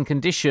about pay and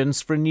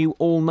conditions for a new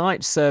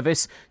all-night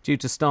service due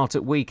to start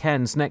at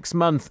weekends next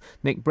month.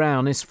 Nick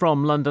Brown is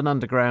from London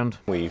Underground.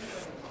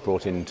 We've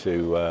brought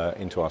into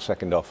our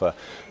second offer,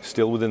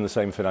 still within the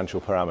same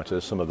financial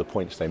parameters, some of the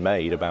points they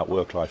made about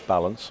work-life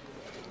balance.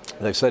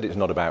 They've said it's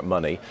not about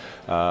money,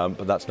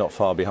 but that's not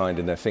far behind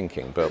in their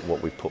thinking. But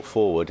what we've put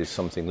forward is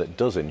something that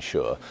does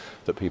ensure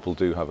that people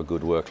do have a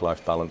good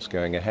work-life balance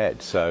going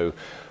ahead. So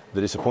the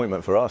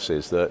disappointment for us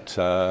is that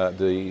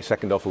the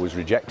second offer was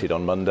rejected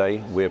on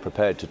Monday. We're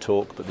prepared to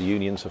talk, but the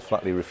unions have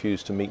flatly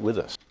refused to meet with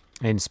us.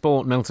 In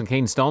sport, Milton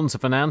Keynes Dons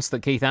have announced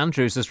that Keith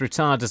Andrews has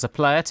retired as a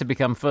player to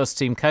become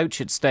first-team coach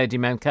at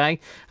Stadium MK.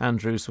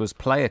 Andrews was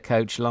player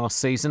coach last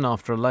season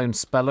after a loan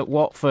spell at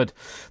Watford.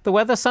 The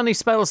weather, sunny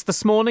spells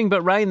this morning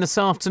but rain this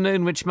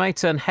afternoon, which may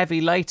turn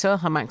heavy later.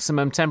 A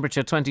maximum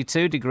temperature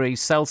 22 degrees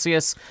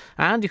Celsius.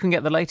 And you can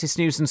get the latest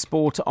news and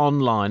sport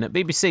online at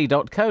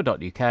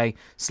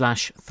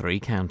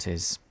bbc.co.uk/3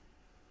 counties.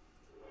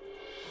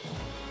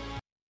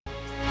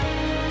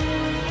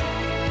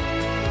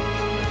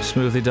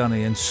 Smoothly done,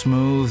 Iain.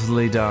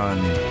 Smoothly done.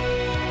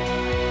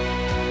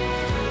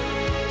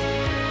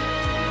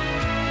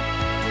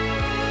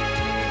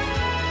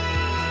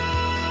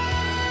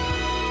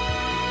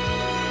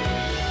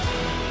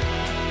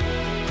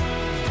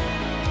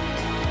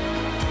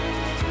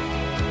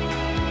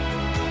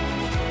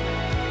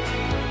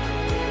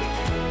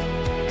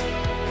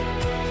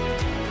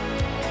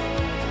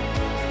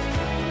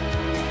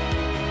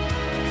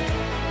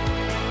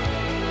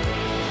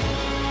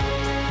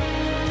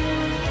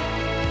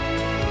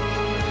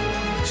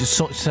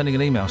 Just sending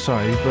an email,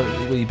 sorry, but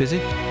were you busy?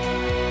 There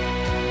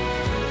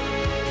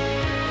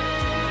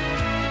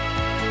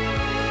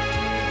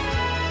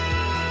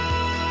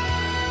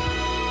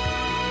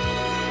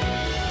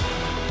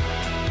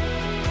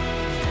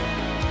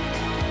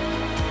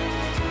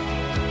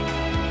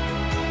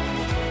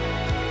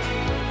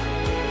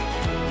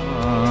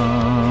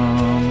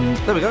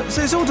we go.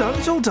 So it's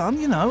all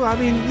done, you know. I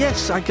mean,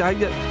 yes,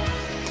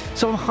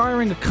 so I'm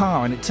hiring a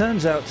car, and it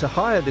turns out to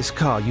hire this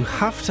car, you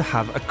have to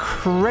have a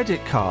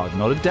credit card,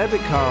 not a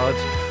debit card.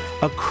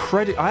 A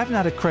credit. I haven't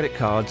had a credit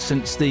card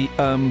since the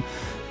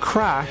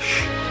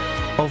crash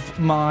of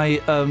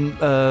my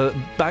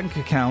bank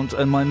account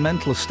and my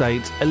mental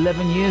state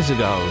 11 years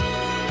ago.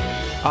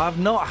 I've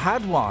not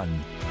had one.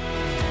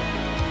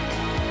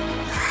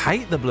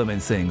 Hate the blooming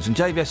things. And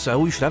JVS say,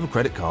 oh, you should have a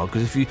credit card,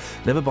 because if you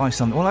never buy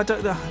something... Well, I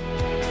don't know.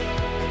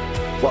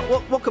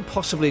 What could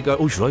possibly go...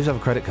 Oh, you should always have a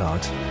credit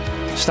card.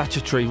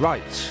 Statutory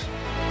rights.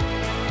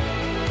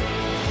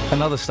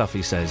 And other stuff,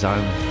 he says.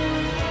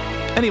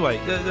 Anyway,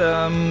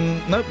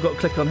 nope, got to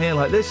click on here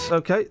like this.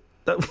 OK.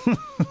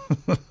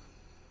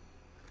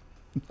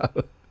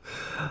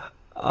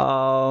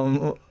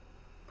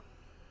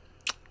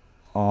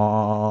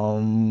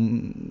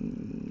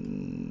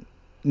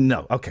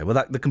 No. OK,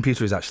 well, the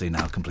computer is actually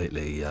now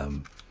completely...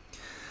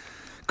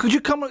 Could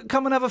you come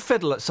and have a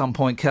fiddle at some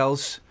point,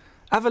 Kels?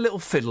 Have a little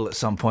fiddle at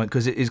some point,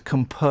 because it is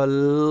completely...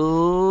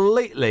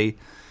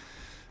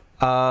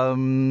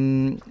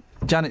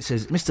 Janet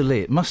says, Mr.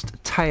 Lee, it must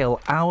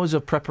tail hours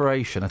of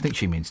preparation, I think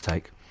she means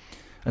take,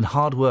 and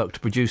hard work to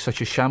produce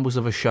such a shambles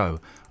of a show.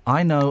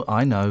 I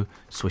know,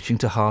 switching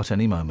to heart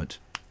any moment.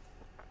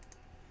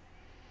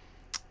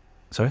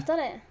 Sorry? I've done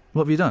it.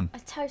 What have you done? I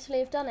totally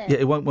have done it. Yeah,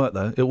 it won't work,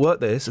 though. It'll work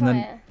this, Try and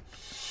then... it.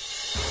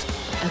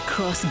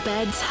 Across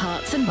beds,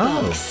 hearts and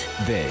bugs.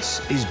 This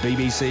is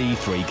BBC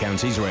Three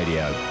Counties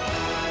Radio.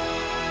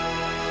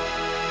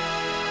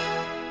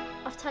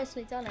 I've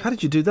totally done it. How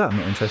did you do that? I'm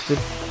not interested.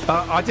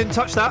 I didn't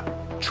touch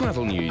that.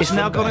 Travel news. It's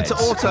now gone into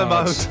auto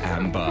mode.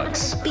 And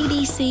bugs.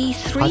 BBC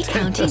Three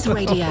Counties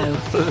Radio.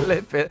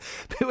 Flip it.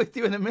 Be with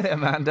you in a minute,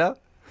 Amanda.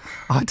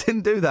 I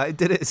didn't do that. It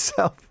did it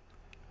itself.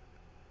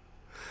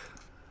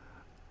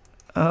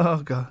 Oh,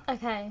 God.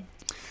 Okay.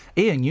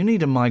 Iain, you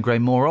need a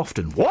migraine more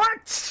often.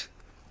 What?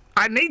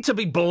 I need to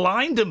be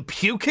blind and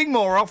puking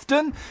more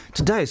often?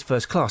 Today is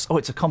first class. Oh,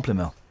 it's a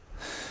compliment.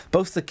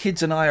 Both the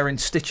kids and I are in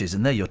stitches,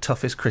 and they're your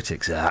toughest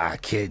critics. Ah,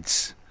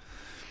 kids.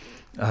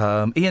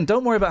 Iain,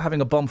 don't worry about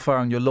having a bonfire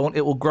on your lawn.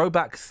 It will grow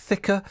back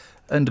thicker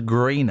and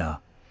greener.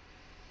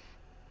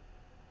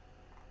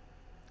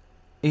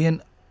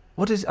 Iain,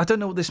 I don't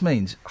know what this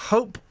means.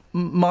 Hope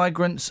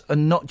migrants are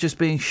not just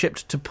being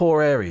shipped to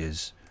poor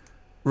areas.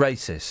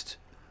 Racist.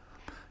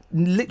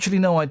 Literally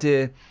no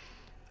idea.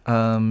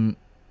 What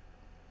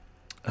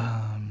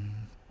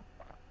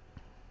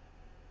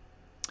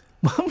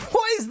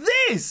is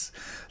this?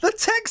 The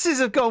texts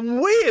have gone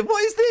weird.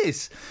 What is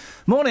this?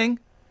 Morning.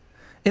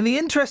 In the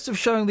interest of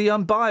showing the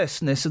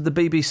unbiasedness of the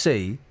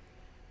BBC,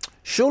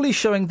 surely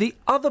showing the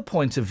other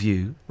point of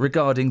view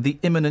regarding the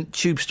imminent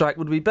tube strike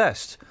would be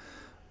best,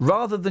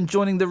 rather than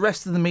joining the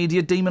rest of the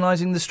media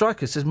demonising the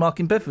strikers, says Mark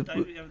in Bedford. No,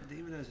 you haven't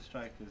demonised the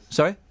strikers.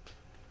 Sorry?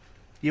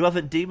 You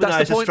haven't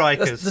demonised the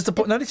strikers. That's the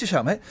point. No need to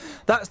shout, mate.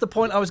 That's the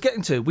point I was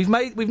getting to. We've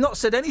not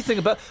said anything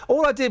about...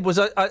 All I did was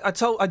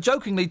I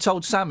jokingly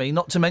told Sammy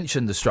not to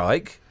mention the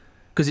strike,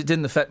 because it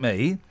didn't affect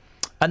me.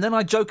 And then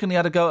I jokingly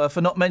had a go at her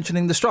for not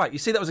mentioning the strike. You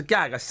see, that was a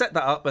gag. I set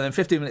that up, and then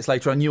 15 minutes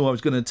later, I knew I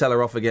was going to tell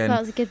her off again. That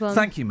was a good one.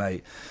 Thank you,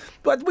 mate.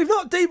 But we're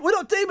not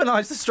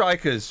demonised the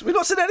strikers. We've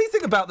not said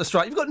anything about the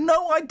strike. You've got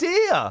no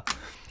idea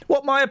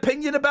what my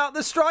opinion about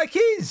the strike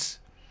is.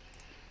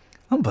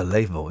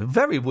 Unbelievable.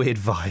 Very weird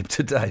vibe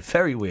today.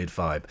 Very weird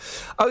vibe.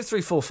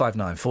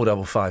 03459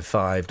 455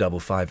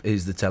 555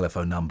 is the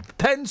telephone number.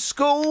 Penn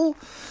School.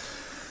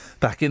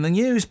 Back in the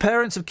news,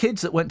 parents of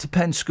kids that went to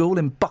Penn School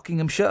in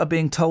Buckinghamshire are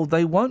being told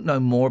they won't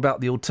know more about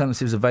the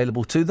alternatives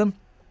available to them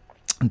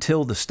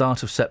until the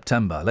start of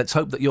September. Let's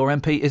hope that your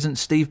MP isn't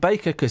Steve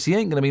Baker, because he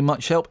ain't going to be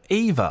much help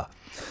either.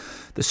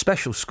 The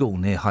special school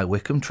near High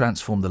Wycombe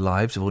transformed the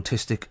lives of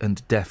autistic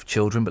and deaf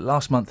children, but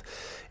last month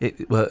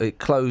it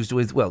closed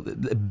with, well,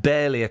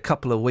 barely a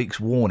couple of weeks'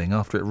 warning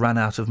after it ran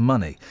out of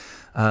money.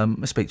 I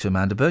speak to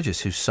Amanda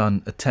Burgess, whose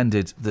son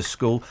attended the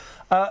school.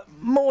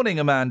 Morning,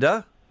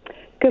 Amanda.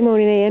 Good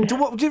morning, Iain.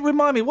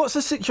 Remind me, what's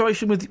the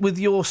situation with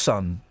your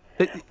son?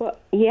 Well,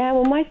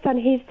 my son,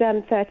 he's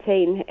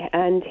 13,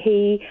 and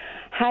we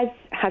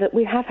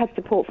have had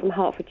support from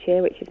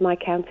Hertfordshire, which is my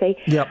county.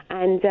 Yep.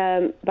 And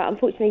but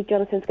unfortunately,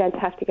 Jonathan's going to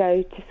have to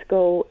go to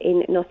school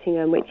in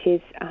Nottingham, which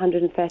is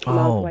 130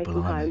 miles away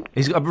from home.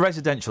 He's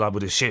residential, I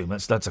would assume.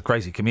 That's a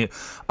crazy commute.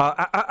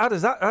 How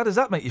does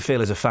that make you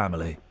feel as a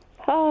family?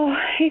 Oh,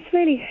 it's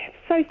really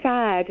so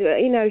sad.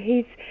 You know,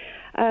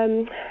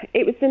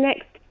 it was the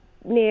next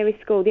nearest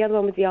school. The other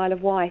one was the Isle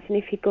of Wight, and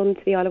if he'd gone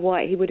to the Isle of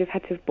Wight, he would have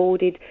had to have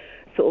boarded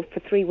sort of for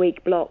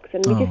 3-week blocks,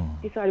 and we just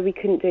decided we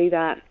couldn't do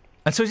that.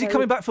 And so is he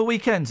coming back for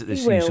weekends at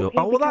this new school?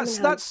 Oh, well, that's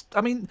not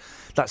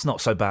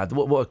so bad.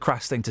 What a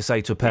crass thing to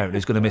say to a parent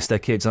who's going to miss their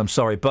kids. I'm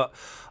sorry, but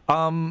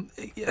I'm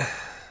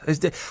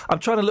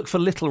trying to look for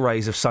little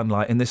rays of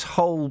sunlight in this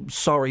whole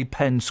sorry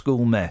Penn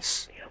School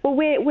mess. Well,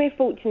 we're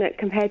fortunate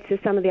compared to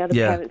some of the other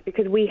parents,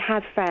 because we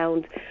have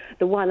found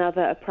the one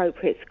other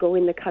appropriate school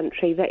in the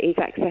country that is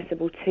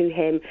accessible to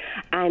him,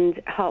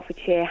 and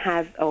Hertfordshire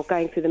are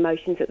going through the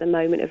motions at the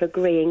moment of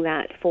agreeing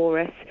that for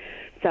us.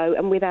 So,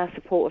 and with our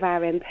support of our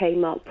MP,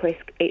 Mark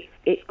Prisk,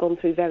 it's gone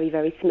through very,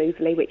 very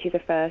smoothly, which is a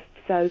first.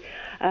 So,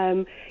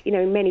 in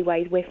many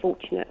ways, we're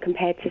fortunate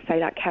compared to, say,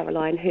 like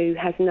Caroline, who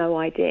has no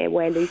idea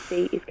where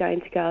Lucy is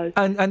going to go.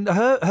 And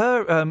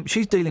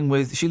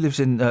she lives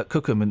in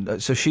Cookham,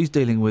 and so she's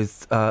dealing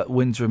with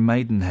Windsor and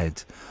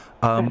Maidenhead.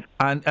 And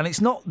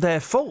it's not their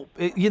fault.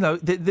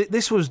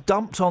 This was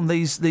dumped on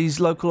these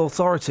local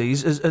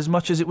authorities as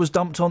much as it was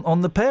dumped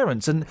on the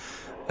parents, and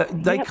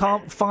they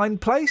can't find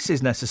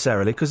places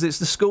necessarily because it's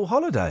the school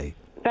holiday.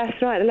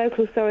 That's right. The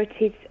local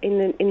authorities in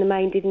the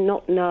main did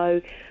not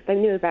know. They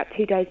knew about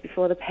 2 days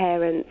before the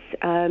parents.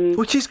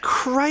 Which is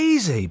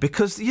crazy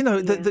because,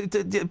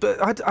 but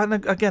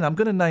again, I'm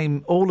going to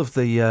name all of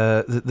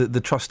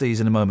the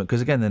trustees in a moment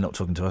because, again, they're not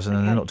talking to us and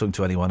they're not talking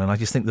to anyone, and I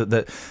just think that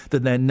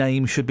their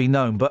name should be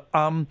known. But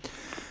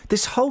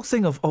this whole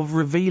thing of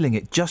revealing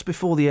it just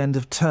before the end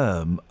of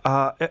term,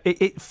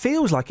 it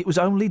feels like it was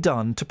only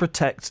done to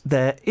protect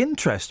their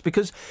interest,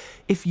 because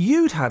if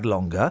you'd had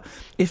longer,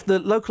 if the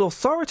local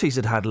authorities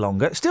had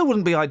longer, it still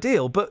wouldn't be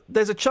ideal, but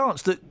there's a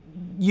chance that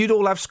you'd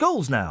all have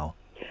schools now.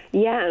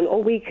 Yeah,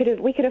 or we could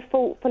have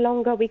fought for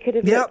longer. We could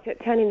have looked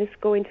at turning the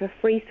school into a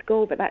free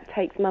school, but that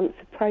takes months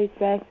of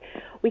process.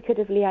 We could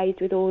have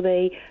liaised with all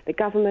the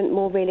government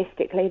more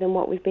realistically than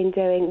what we've been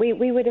doing. We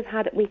could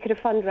have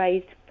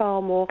fundraised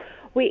far more.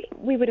 We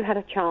would have had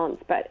a chance,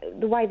 but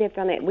the way they've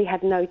done it, we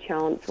had no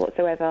chance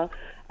whatsoever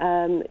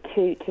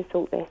to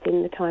sort this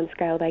in the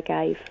timescale they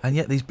gave. And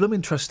yet these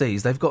blooming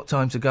trustees, they've got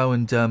time to go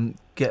and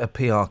get a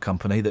PR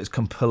company that's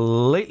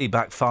completely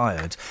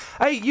backfired.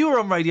 Hey, you were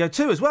on radio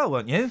too as well,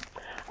 weren't you?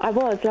 I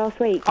was last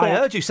week. I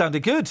heard you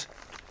sounded good.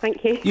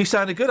 Thank you. You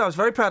sounded good. I was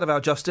very proud of our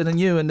Justin and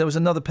you, and there was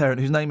another parent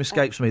whose name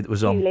escapes me that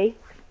was on.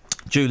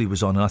 Julie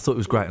was on, and I thought it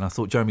was great, and I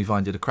thought Jeremy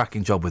Vine did a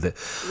cracking job with it.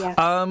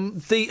 Yeah.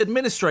 The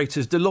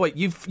administrators, Deloitte,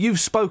 you've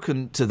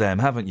spoken to them,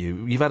 haven't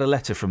you? You've had a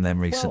letter from them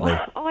recently.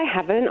 Well, I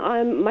haven't.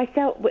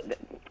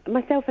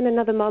 Myself and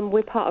another mum,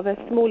 we're part of a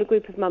smaller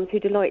group of mums who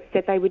Deloitte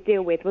said they would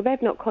deal with. Well,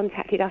 they've not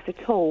contacted us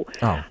at all.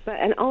 Oh. But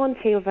an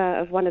auntie of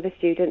one of the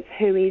students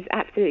who is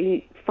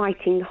absolutely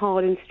fighting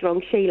hard and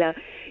strong, Sheila,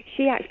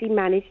 she actually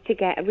managed to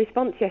get a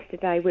response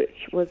yesterday,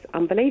 which was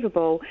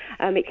unbelievable.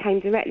 It came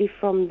directly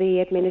from the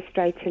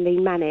administrator, Lee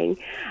Manning,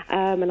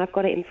 and I've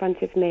got it in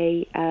front of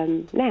me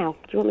now.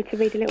 Do you want me to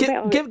read a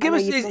little bit? Give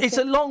us. It's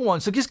a long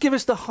one, so just give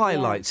us the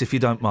highlights, if you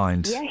don't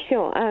mind. Yeah,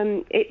 sure.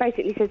 It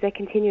basically says they're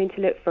continuing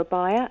to look for a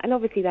buyer, and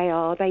obviously they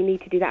are. They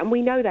need to do that, and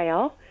we know they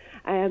are.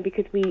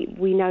 Because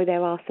we know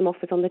there are some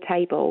offers on the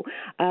table.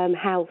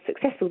 How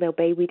successful they'll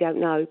be, we don't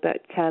know.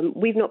 But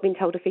we've not been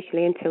told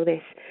officially until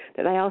this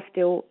that they are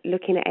still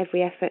looking at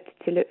every effort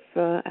to look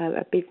for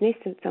a business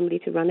and somebody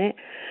to run it.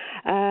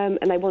 And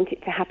they want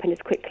it to happen as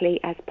quickly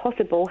as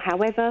possible.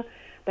 However,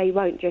 they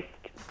won't just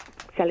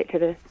sell it to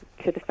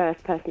the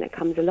first person that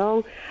comes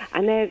along.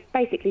 And they're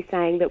basically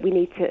saying that we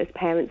need to, as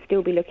parents,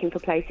 still be looking for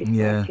places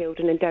for our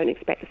children and don't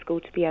expect the school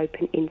to be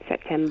open in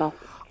September.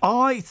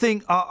 I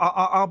think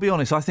I'll be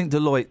honest. I think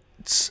Deloitte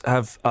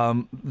have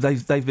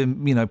they've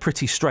been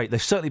pretty straight.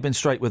 They've certainly been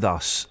straight with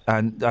us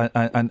and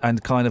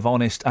kind of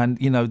honest. And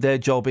their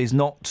job is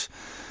not.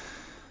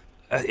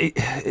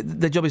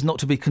 Their job is not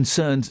to be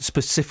concerned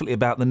specifically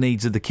about the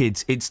needs of the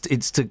kids. It's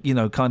to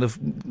kind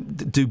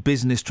of do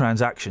business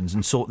transactions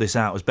and sort this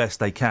out as best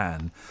they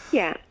can.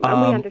 Yeah,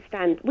 and we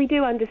understand. We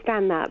do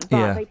understand that,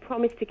 but they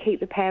promised to keep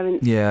the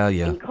parents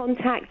in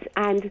contact,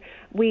 and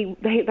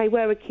they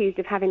were accused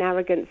of having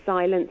arrogant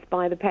silence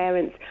by the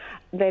parents.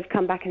 They've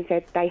come back and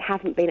said they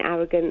haven't been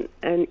arrogant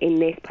in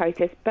this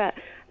process, but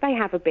they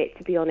have a bit,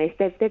 to be honest.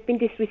 They've been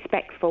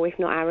disrespectful, if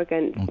not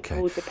arrogant,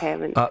 towards the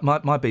parents.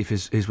 My beef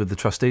is with the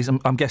trustees.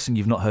 I'm guessing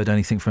you've not heard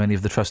anything from any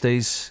of the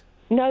trustees?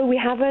 No, we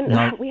haven't.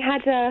 No. We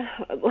had.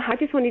 I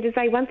just wanted to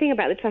say one thing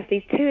about the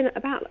trustees.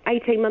 About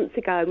 18 months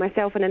ago,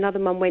 myself and another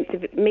mum went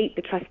to meet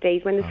the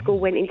trustees when the school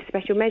went into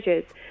special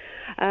measures.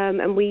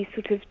 And we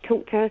sort of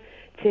talked to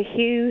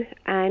Hugh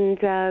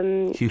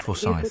and... Hugh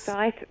Forsyth,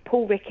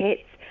 Paul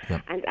Ricketts,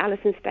 and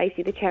Alison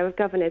Stacey, the Chair of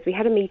Governors. We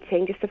had a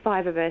meeting, just the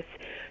five of us,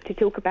 to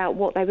talk about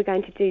what they were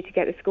going to do to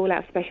get the school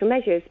out of special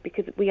measures,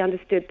 because we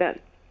understood that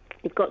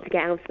we've got to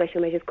get out of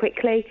special measures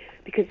quickly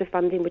because the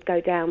funding would go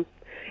down,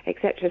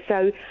 etc.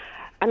 So,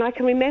 and I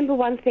can remember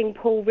one thing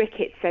Paul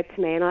Ricketts said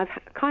to me, and I've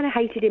kind of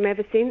hated him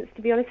ever since,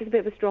 to be honest. It's a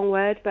bit of a strong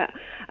word, but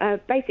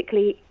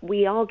basically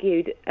we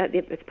argued as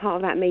part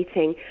of that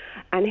meeting,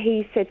 and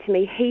he said to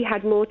me he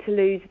had more to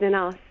lose than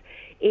us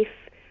if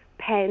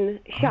Penn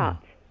shut.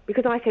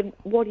 Because I said,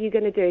 what are you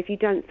going to do if you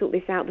don't sort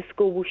this out? The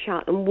school will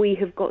shut, and we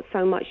have got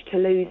so much to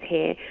lose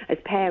here as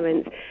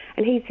parents.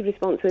 And his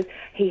response was,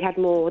 they had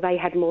more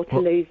to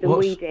lose than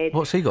we did.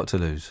 What's he got to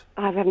lose?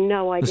 I have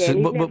no idea. He's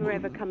never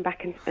ever come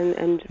back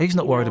and he's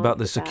not worried about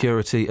the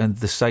security and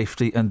the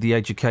safety and the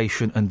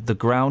education and the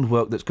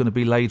groundwork that's going to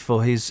be laid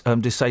for his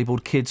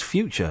disabled kids'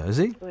 future, is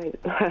he?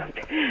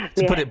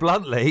 To put it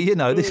bluntly,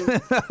 this,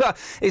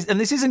 and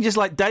this isn't just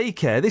like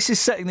daycare. This is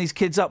setting these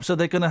kids up so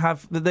they're going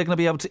to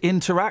be able to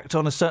interact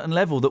on a certain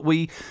level that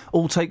we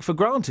all take for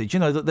granted.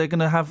 That they're going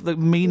to have the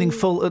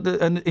meaningful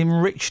and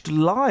enriched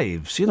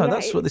lives.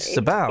 That's what this is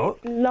about.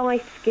 It's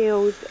life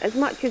skills as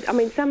much as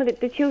some of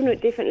the children are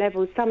at different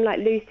levels. Some like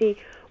Lucy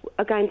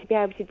are going to be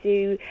able to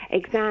do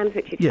exams,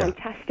 which is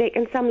fantastic.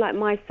 And some, like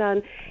my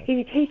son,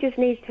 he just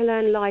needs to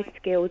learn life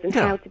skills and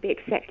how to be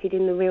accepted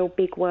in the real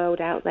big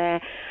world out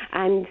there,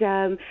 and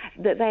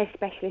that they're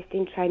specialists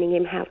in training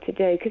him how to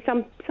do.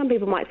 Because some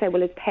people might say,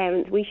 well, as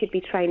parents, we should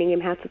be training him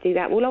how to do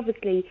that. Well,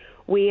 obviously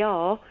we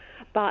are,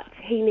 but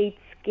he needs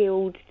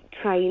skilled,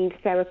 trained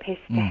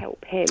therapists to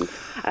help him.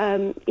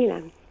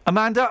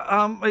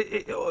 Amanda,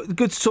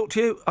 good to talk to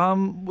you.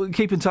 We'll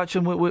keep in touch,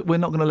 and we're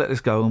not going to let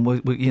this go. And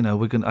we're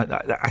going.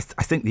 I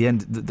think the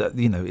end.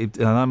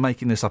 And I'm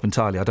making this up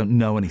entirely. I don't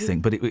know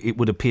anything, but it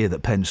would appear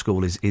that Penn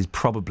School is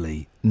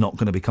probably not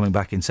going to be coming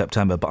back in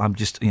September. But I'm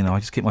just, I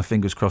just keep my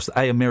fingers crossed that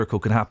A miracle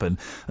can happen,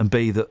 and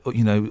B, that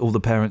all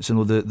the parents and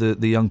all the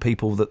young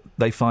people, that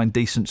they find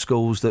decent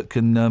schools that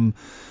can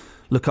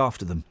look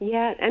after them.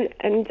 Yeah,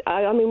 and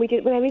I mean,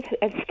 there is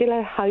still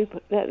a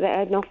hope that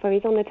an offer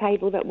is on the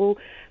table that will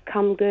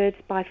come good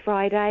by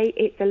Friday.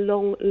 It's a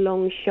long,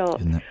 long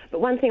shot.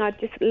 But one thing I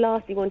just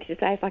lastly wanted to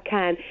say, if I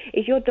can,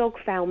 is your dog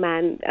fowl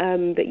man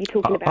that you're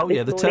talking about this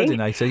the morning.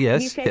 Turdinator,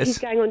 yes. You said he's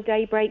going on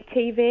Daybreak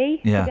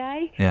TV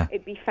today. Yeah.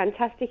 It'd be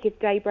fantastic if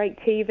Daybreak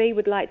TV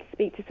would like to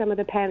speak to some of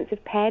the parents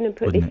of Penn and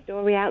put this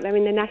story out there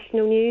in the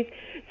national news.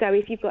 So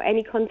if you've got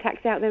any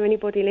contacts out there,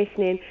 anybody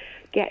listening,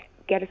 get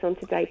us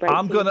onto Daybreak.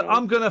 I'm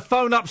gonna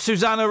phone up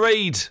Susanna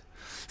Reid.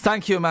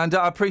 Thank you,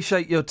 Amanda. I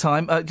appreciate your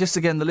time. Just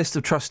again, the list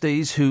of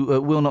trustees who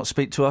will not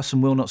speak to us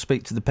and will not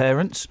speak to the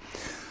parents: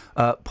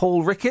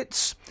 Paul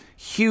Ricketts,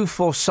 Hugh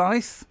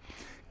Forsyth,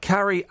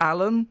 Carrie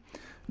Allen,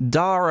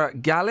 Dara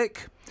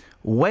Gallick,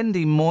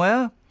 Wendy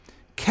Moyer,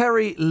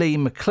 Kerry Lee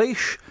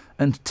McLeish,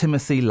 and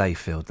Timothy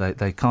Layfield.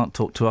 They can't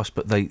talk to us,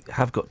 but they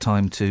have got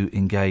time to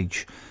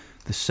engage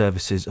the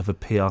services of a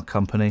PR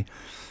company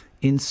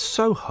in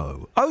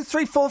Soho.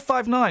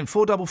 03459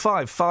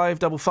 455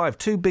 555.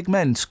 Two big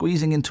men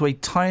squeezing into a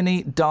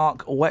tiny,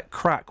 dark, wet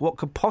crack. What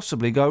could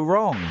possibly go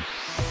wrong?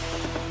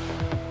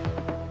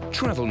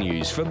 Travel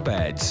news for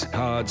beds,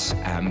 cards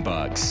and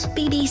bugs.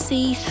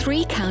 BBC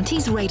Three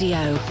Counties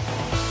Radio.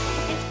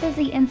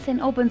 Busy in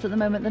St Albans at the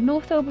moment. The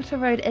North Orbiter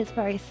Road is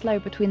very slow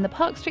between the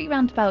Park Street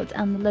roundabout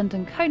and the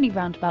London Coney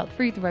roundabout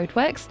through the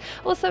roadworks.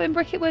 Also in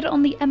Bricketwood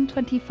on the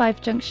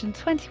M25 junction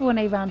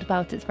 21A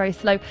roundabout, it's very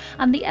slow,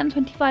 and the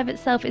M25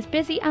 itself is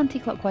busy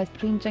anti-clockwise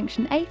between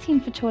junction 18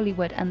 for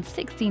Chorleywood and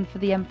 16 for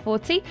the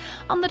M40.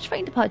 On the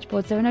train departure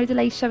boards there are no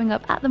delays showing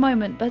up at the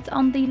moment, but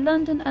on the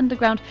London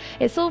Underground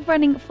it's all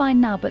running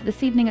fine now, but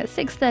this evening at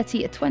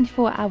 6:30 a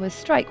 24-hour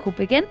strike will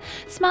begin.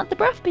 Samantha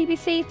Bruff,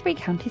 BBC Three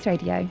Counties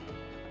Radio.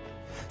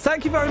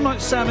 Thank you very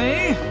much,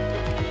 Sammy.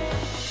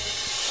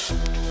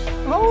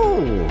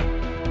 Oh.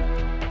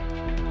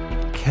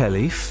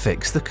 Kelly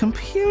fixed the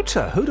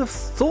computer. Who'd have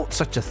thought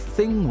such a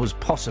thing was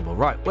possible?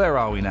 Right, where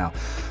are we now?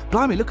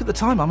 Blimey, look at the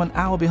time. I'm an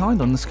hour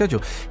behind on the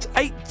schedule. It's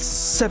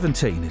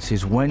 8:17. It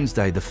is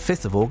Wednesday, the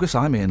 5th of August.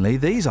 I'm Iain Lee.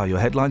 These are your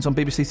headlines on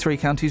BBC Three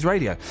Counties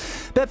Radio.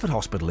 Bedford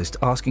Hospital is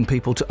asking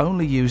people to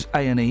only use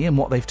A&E in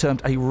what they've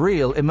termed a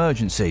real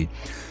emergency.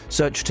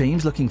 Search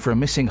teams looking for a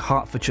missing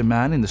Hertfordshire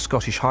man in the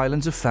Scottish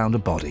Highlands have found a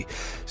body.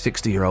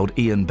 60-year-old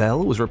Iain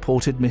Bell was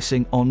reported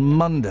missing on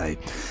Monday.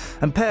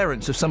 And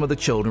parents of some of the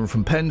children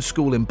from Penn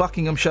School in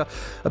Buckinghamshire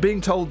are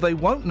being told they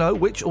won't know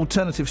which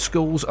alternative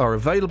schools are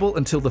available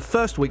until the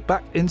first week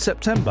back in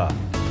September.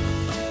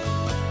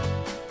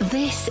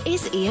 This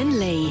is Iain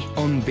Lee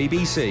on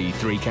BBC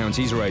Three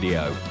Counties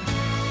Radio.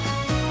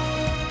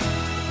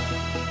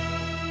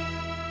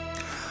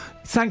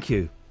 Thank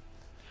you.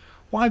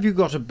 Why have you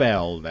got a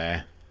bell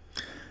there?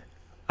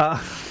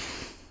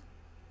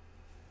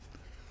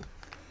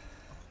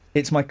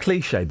 It's my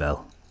cliche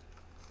bell.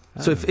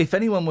 So if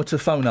anyone were to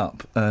phone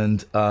up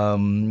and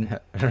come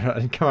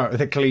out with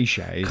a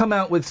cliche, come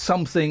out with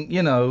something,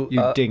 you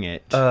ding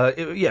it.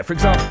 Yeah, for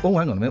example. Oh,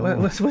 hang on a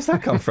minute. Where's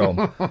that come from?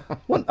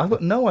 What? I've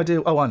got no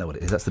idea. Oh, I know what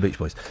it is. That's the Beach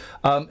Boys.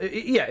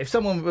 Yeah, if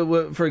someone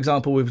were, for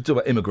example, we were talking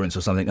about immigrants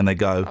or something, and they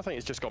go, I think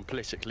it's just gone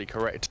politically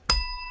correct.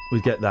 We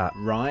get that.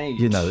 Right.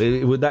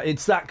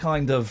 It's that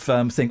kind of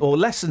thing. Or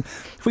lesson.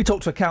 If we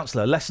talk to a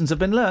counsellor, lessons have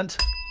been learnt.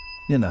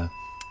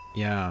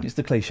 Yeah. It's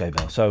the cliche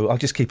bell. So I'll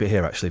just keep it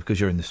here, actually, because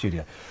you're in the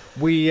studio.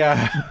 We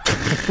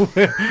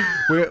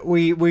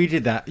we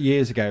did that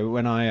years ago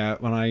when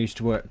I used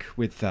to work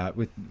with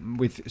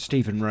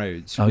Stephen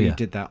Rhodes. We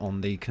did that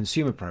on the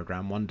consumer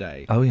programme one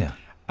day. Oh, yeah.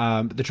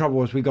 But the trouble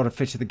was we got a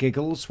fit of the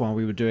giggles while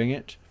we were doing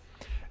it.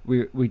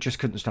 We just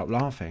couldn't stop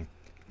laughing.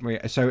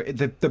 So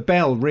the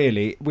bell,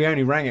 really, we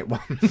only rang it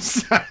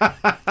once.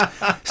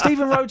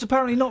 Stephen Rhodes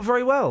apparently not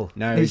very well.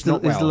 No, he's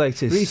not well. He's the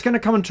latest. But he's going to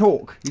come and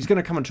talk.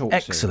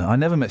 Excellent. Soon. I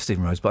never met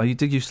Stephen Rhodes, but I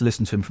did used to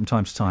listen to him from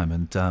time to time.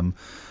 And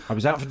I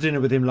was out for dinner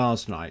with him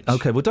last night.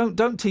 Okay, well,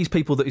 don't tease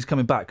people that he's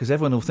coming back, because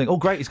everyone will think, oh,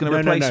 great, he's going to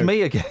replace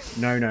me again.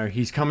 No,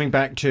 he's coming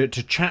back to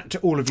chat to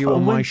all of you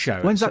on my show.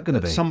 When's that going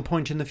to be? At some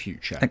point in the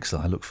future.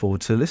 Excellent. I look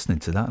forward to listening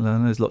to that. I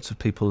know there's lots of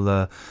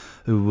people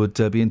who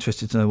would be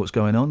interested to know what's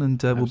going on,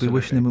 and we'll be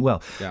wishing him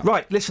well. Yeah.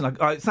 Right, listen,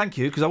 I thank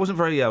you, because I wasn't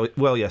very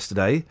well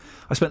yesterday.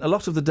 I spent a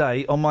lot of the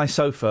day on my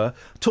sofa,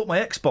 taught my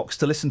Xbox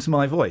to listen to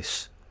my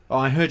voice. Oh,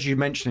 I heard you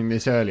mentioning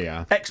this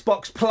earlier.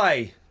 Xbox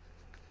Play.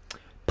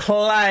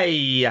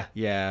 Play.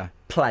 Yeah.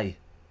 Play.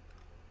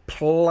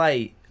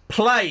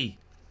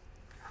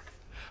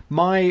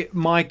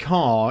 My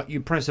car, you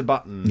press a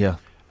button. Yeah.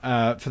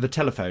 For the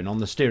telephone on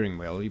the steering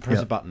wheel, you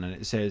press a button and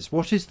it says,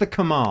 "What is the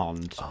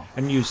command?"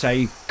 And you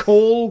say,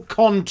 "Call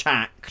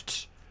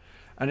contact."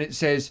 And it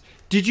says,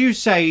 "Did you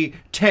say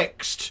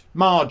text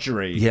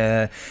Marjorie?"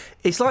 Yeah.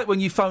 It's like when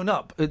you phone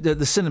up at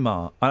the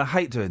cinema, and I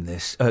hate doing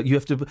this, you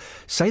have to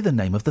say the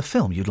name of the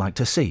film you'd like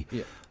to see.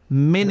 Yeah.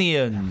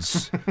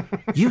 Minions.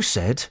 You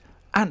said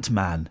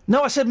Ant-Man.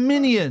 No, I said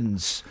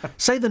Minions.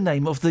 Say the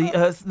name of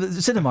the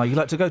cinema you'd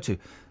like to go to.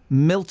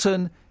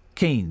 Milton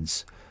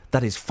Keynes.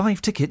 That is 5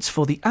 tickets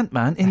for the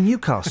Ant-Man in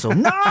Newcastle.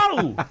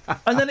 No!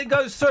 And then it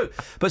goes through.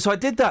 But so I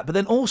did that, but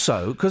then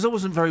also, because I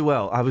wasn't very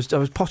well, I was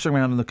pottering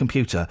around on the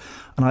computer,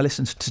 and I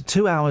listened to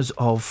 2 hours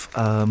of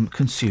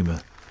consumer.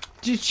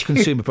 Did you?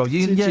 Consumer problem.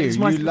 You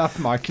love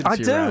my consumer. I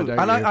do, don't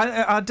and you?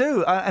 I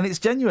do, and it's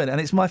genuine, and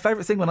it's my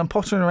favourite thing when I'm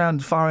pottering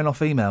around firing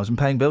off emails and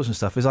paying bills and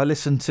stuff. Is I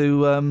listen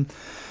to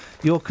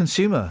your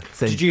consumer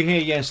thing. Did you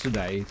hear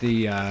yesterday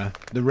the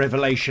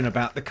revelation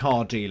about the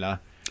car dealer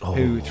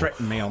who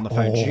threatened me on the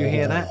phone? Did you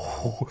hear that?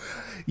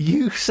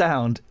 You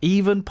sound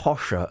even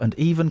posher and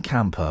even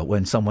camper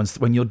when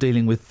you're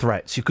dealing with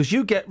threats, because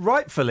you get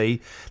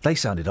rightfully. They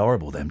sounded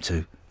horrible, them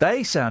two.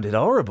 They sounded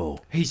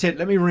horrible. He said,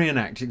 let me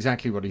reenact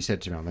exactly what he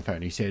said to me on the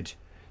phone. He said,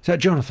 "Is that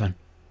Jonathan?"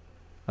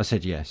 I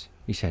said, "Yes."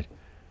 He said,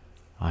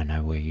 "I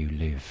know where you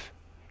live."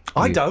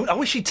 I don't. I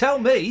wish he'd tell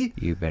me.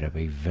 "You better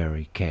be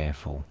very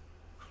careful."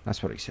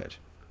 That's what he said.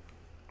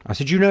 I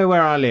said, "You know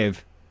where I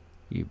live?"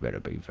 "You better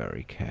be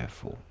very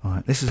careful." All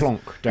right, this is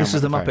Plonk down this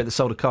is the the Muppet phone. that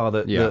sold a car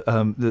that Yeah.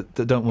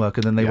 that don't work,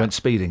 and then they Yeah. went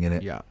speeding in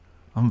it. Yeah.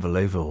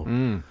 Unbelievable.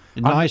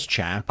 Nice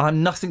chap.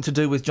 I'm nothing to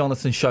do with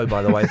Jonathan's show,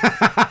 by the way.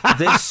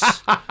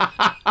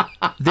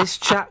 This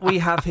chat we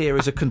have here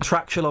is a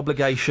contractual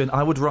obligation.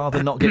 I would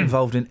rather not get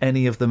involved in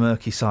any of the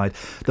murky side.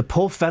 The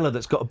poor fella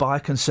that's got to buy a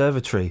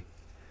conservatory.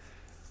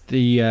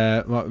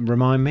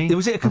 Remind me?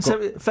 Was it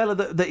a fella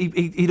that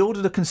he'd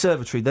ordered a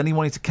conservatory, then he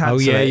wanted to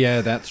cancel it. Yeah,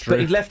 that's true.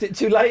 But he'd left it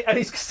too late, and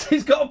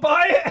he's got to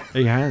buy it.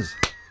 He has.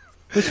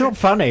 It's not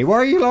funny. Why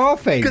are you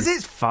laughing? Because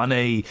it's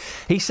funny.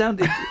 He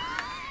sounded...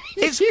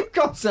 You've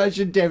got such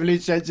a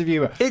devilish sense of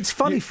humour. It's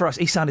funny for us.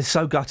 He sounded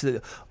so gutted.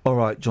 That, all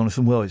right,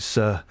 Jonathan, well, it's...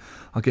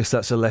 I guess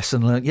that's a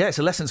lesson learned. Yeah, it's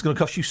a lesson that's going to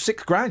cost you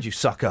 $6,000, you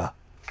sucker.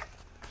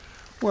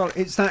 Well,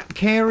 it's that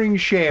caring,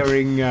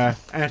 sharing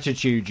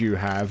attitude you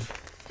have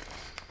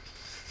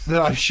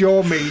that I'm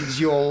sure means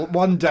you'll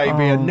one day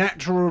be a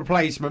natural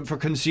replacement for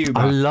consumer.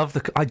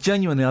 I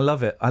genuinely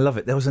love it. I love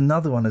it. There was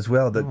another one as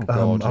well that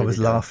I was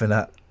laughing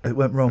at. It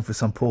went wrong for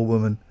some poor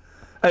woman.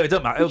 Oh, it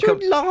doesn't matter. What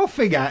are you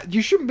laughing at?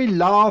 You shouldn't be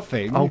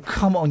laughing. Oh,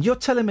 come on. You're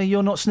telling me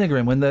you're not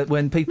sniggering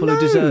when people who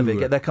deserve it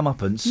get their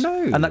comeuppance?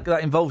 No. And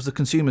that involves the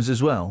consumers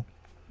as well?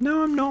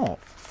 No, I'm not.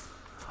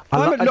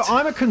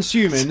 I'm a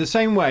consumer in the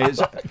same way as...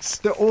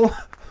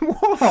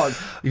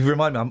 What? You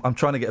remind me, I'm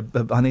trying to get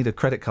I need a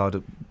credit card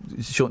at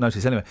short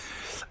notice. Anyway,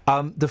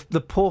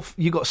 the poor...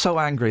 You got so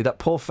angry, that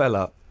poor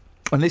fella,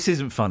 and this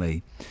isn't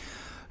funny,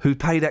 who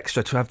paid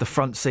extra to have the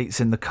front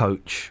seats in the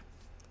coach.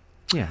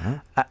 Yeah.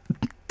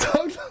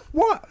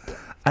 What?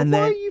 And why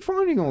then, are you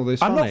finding all this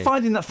funny? I'm not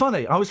finding that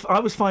funny. I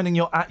was finding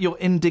your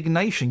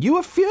indignation. You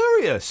were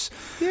furious.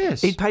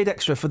 Yes. He paid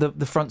extra for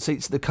the front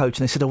seats of the coach,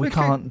 and they said, "Oh, we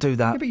can't do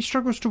that." Yeah, but he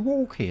struggles to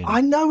walk in.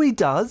 I know he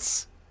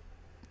does.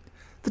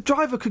 The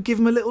driver could give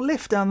him a little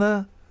lift down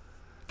the...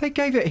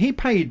 He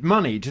paid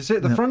money to sit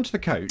at the front of the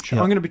coach. Yeah.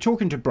 I'm going to be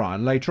talking to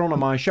Brian later on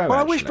my show. Well,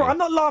 I wish, Brian.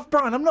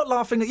 Brian, I'm not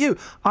laughing at you.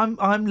 I'm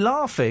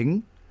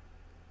laughing.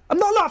 I'm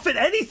not laughing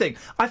at anything.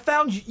 I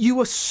found you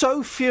were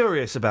so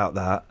furious about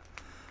that.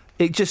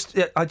 I just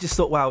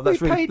thought, wow,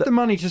 that's really... He paid the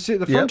money to sit at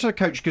the front of the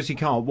coach because he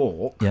can't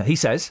walk. Yeah, he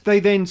says. They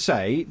then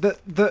say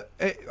that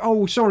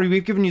oh, sorry,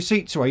 we've given you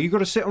seats away. You've got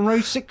to sit on row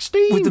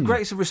 16. With the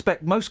greatest of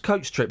respect, most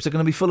coach trips are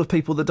going to be full of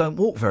people that don't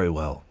walk very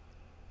well.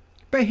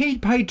 But he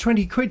paid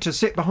 20 quid to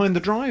sit behind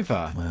the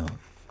driver. Well,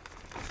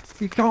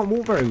 he can't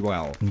walk very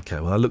well. Okay,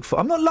 well,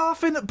 I'm not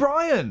laughing at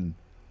Brian.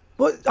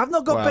 What? I've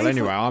not got beef. Well,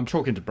 anyway, I'm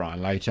talking to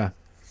Brian later.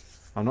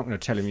 I'm not going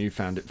to tell him you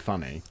found it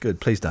funny. Good,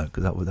 please don't,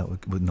 because that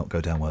would not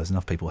go down well. There's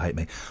enough people hate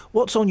me.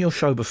 What's on your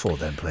show before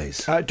then,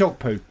 please? Dog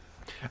poo.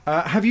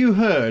 Have you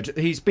heard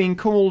he's been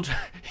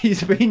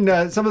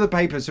some of the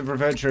papers have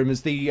referred to him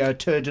as the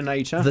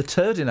Turdinator? The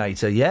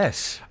Turdinator,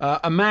 yes.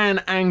 A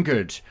man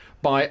angered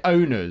by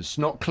owners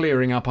not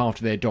clearing up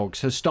after their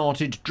dogs has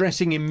started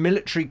dressing in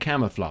military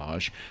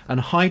camouflage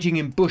and hiding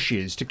in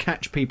bushes to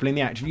catch people in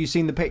the act. Have you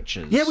seen the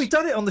pictures? Yeah, we've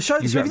done it on the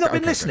show. Have you not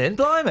been listening?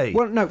 Blimey.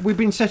 Well, no, we've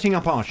been setting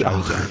up our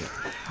shows.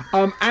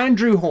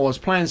 Andrew Hawes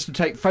plans to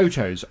take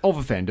photos of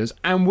offenders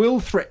and will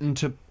threaten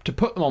to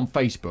put them on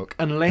Facebook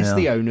unless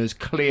the owners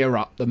clear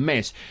up the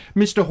mess.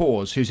 Mr.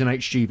 Hawes, who's an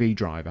HGV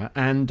driver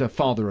and a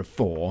father of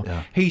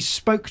 4, he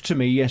spoke to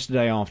me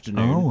yesterday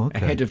afternoon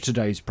ahead of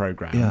today's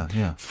programme.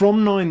 Yeah.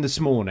 From 9 this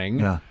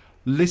morning,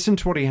 Listen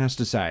to what he has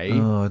to say.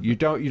 You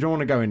don't want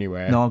to go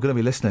anywhere. No, I'm going to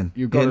be listening.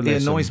 You've got to listen.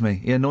 He annoys me.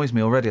 He annoys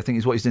me already. I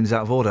think what he's doing is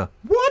out of order.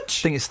 What? I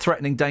think it's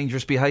threatening,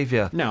 dangerous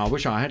behaviour. No, I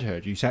wish I had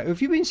heard you say.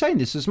 Have you been saying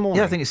this morning?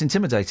 Yeah, I think it's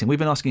intimidating. We've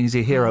been asking, is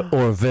he a hero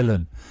or a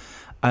villain?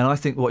 And I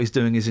think what he's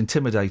doing is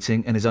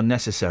intimidating and is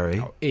unnecessary.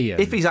 Oh, Iain.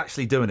 If he's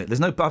actually doing it,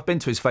 I've been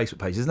to his Facebook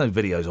page. There's no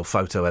videos or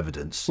photo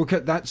evidence.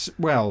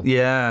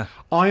 Yeah.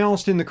 I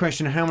asked him the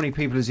question, how many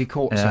people has he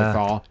caught so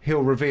far?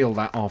 He'll reveal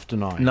that after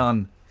 9.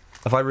 None.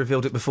 Have I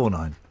revealed it before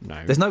 9?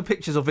 No. There's no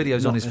pictures or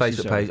videos on his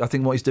Facebook page. I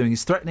think what he's doing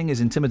is threatening, is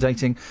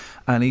intimidating,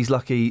 and he's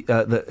lucky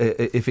that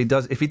if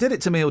he did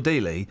it to me or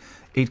Dealey,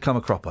 he'd come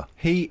a cropper.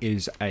 He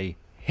is a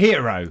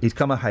hero. He'd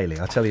come a Haley,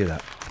 I tell you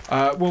that.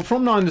 Well,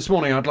 from 9 this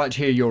morning, I'd like to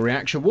hear your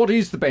reaction. What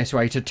is the best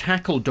way to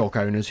tackle dog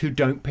owners who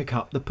don't pick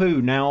up the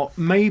poo? Now,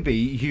 maybe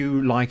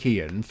you, like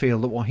Iain, feel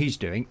that what he's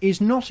doing is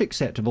not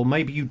acceptable.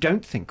 Maybe you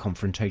don't think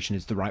confrontation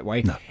is the right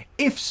way. No.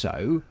 If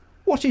so,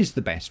 what is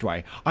the best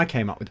way? I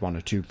came up with 1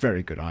 or 2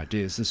 very good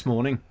ideas this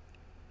morning.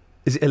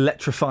 Is it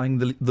electrifying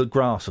the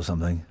grass or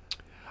something?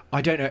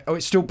 I don't know. Oh,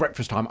 it's still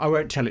breakfast time. I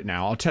won't tell it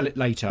now. I'll tell it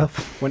later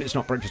when it's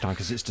not breakfast time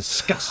because it's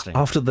disgusting.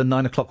 After the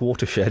 9 o'clock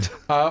watershed.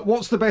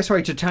 What's the best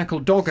way to tackle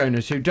dog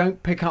owners who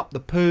don't pick up the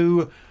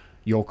poo?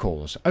 Your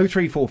calls.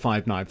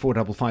 03459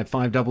 455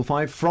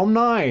 555 from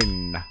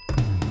 9.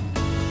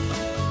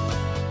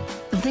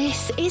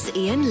 This is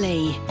Iain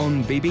Lee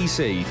on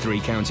BBC Three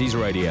Counties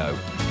Radio.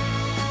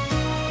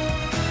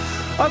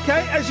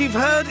 OK, as you've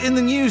heard in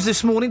the news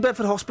this morning,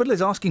 Bedford Hospital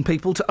is asking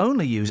people to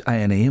only use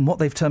A&E in what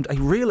they've termed a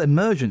real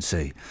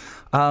emergency.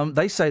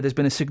 They say there's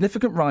been a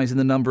significant rise in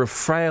the number of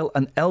frail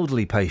and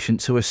elderly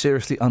patients who are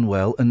seriously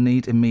unwell and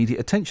need immediate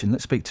attention.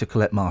 Let's speak to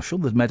Colette Marshall,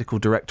 the medical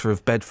director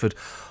of Bedford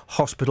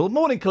Hospital.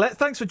 Morning, Colette.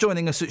 Thanks for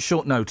joining us at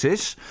short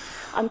notice.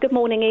 Good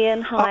morning,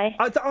 Iain. Hi.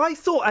 I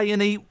thought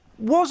A&E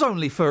was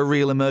only for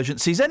real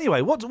emergencies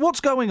anyway.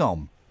 What's going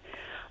on?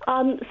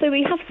 So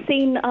we have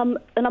seen an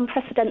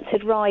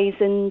unprecedented rise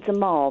in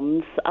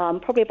demands,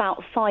 probably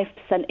about 5%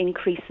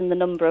 increase in the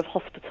number of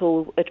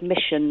hospital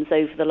admissions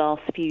over the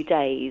last few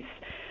days.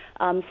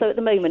 So at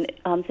the moment,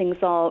 things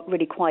are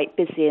really quite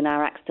busy in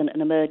our accident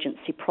and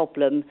emergency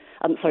departments.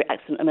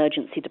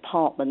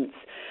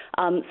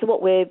 So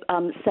what we're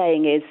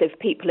saying is, if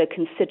people are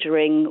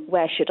considering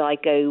where should I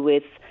go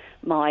with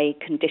my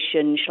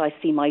condition, should I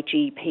see my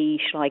GP,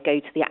 should I go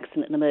to the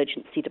accident and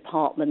emergency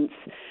departments,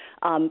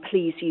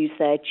 please use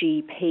their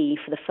GP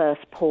for the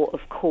first port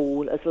of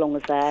call as long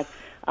as they're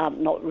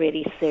not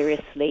really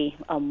seriously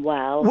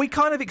unwell. We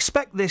kind of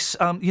expect this,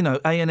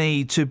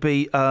 A&E to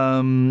be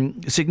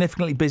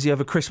significantly busy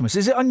over Christmas.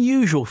 Is it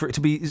unusual for it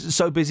to be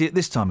so busy at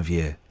this time of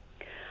year?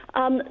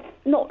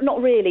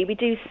 Not really. We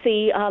do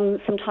see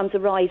sometimes a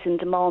rise in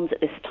demands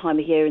at this time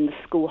of year in the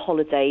school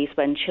holidays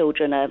when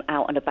children are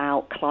out and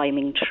about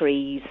climbing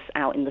trees,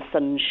 out in the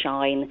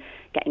sunshine,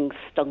 getting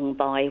stung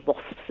by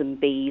wasps and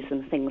bees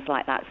and things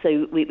like that.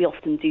 So we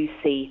often do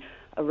see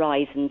a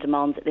rise in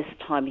demand at this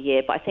time of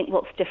year. But I think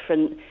what's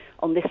different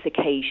on this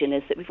occasion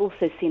is that we've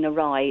also seen a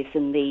rise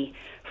in the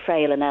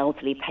frail and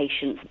elderly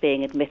patients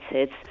being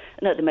admitted.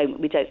 And at the moment,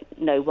 we don't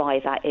know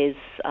why that is.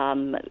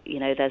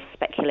 There's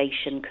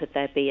speculation. Could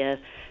there be a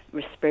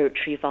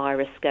respiratory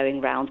virus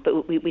going round?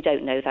 But we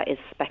don't know. That is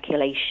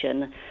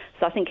speculation.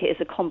 So I think it is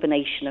a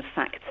combination of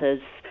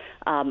factors.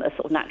 A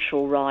sort of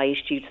natural rise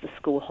due to the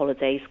school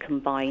holidays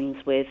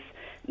combined with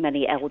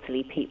many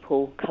elderly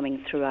people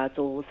coming through our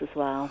doors as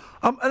well.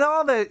 And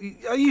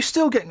are you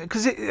still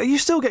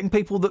getting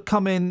people that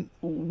come in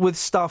with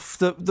stuff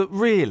that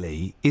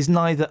really is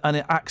neither an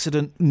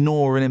accident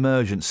nor an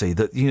emergency,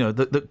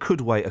 that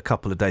could wait a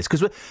couple of days?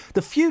 Because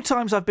the few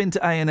times I've been to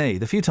A&E,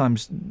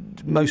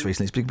 most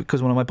recently, it's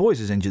because one of my boys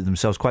has injured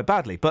themselves quite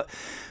badly, but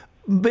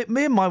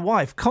me and my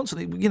wife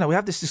constantly, we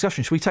have this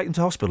discussion. Should we take them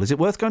to hospital? Is it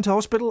worth going to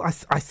hospital? I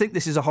think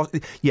this is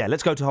yeah,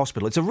 let's go to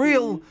hospital. It's a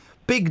real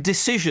big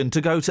decision to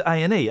go to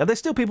A&E. Are there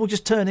still people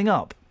just turning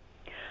up?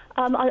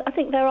 I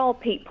think there are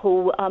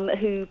people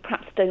who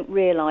perhaps don't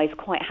realise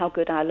quite how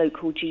good our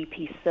local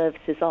GP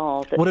services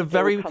are. What a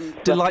very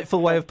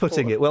delightful way of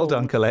putting it. Well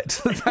done, Colette.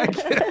 Thank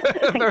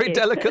you. Very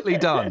delicately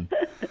done.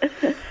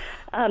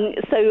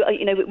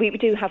 We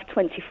do have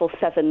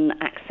 24/7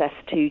 access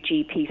to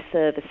GP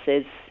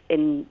services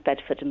in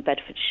Bedford and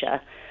Bedfordshire.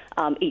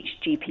 Each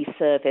GP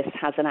service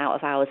has an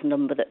out-of-hours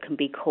number that can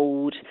be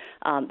called.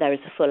 There is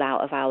a full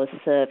out-of-hours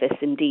service.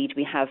 Indeed,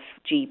 we have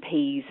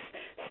GPs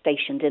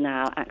stationed in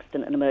our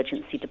accident and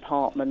emergency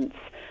departments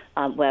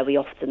where we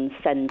often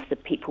send the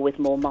people with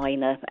more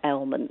minor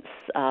ailments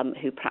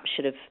who perhaps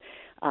should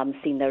have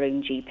seen their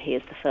own GP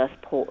as the first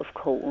port of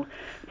call.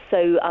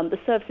 So the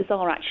services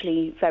are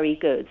actually very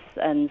good,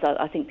 and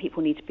I think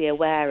people need to be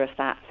aware of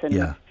that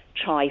and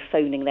try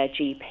phoning their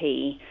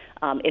GP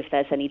if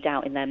there's any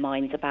doubt in their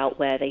minds about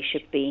where they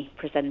should be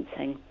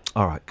presenting.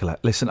 All right, Colette.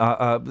 Listen,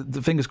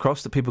 the fingers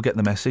crossed that people get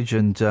the message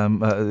and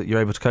you're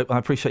able to cope. I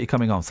appreciate you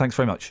coming on. Thanks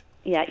very much.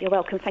 Yeah, you're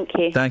welcome. Thank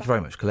you. Thank you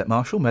very much. Colette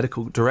Marshall,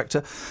 Medical Director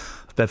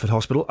of Bedford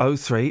Hospital,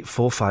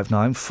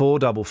 03459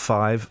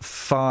 455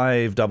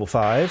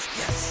 555.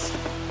 Yes.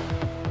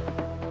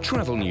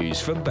 Travel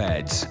news for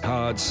beds,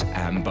 cards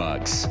and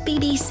bugs.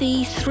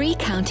 BBC Three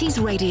Counties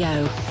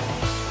Radio.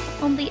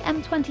 On the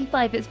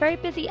M25, it's very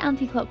busy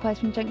anti-clockwise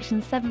from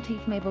junction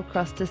 17 from Abel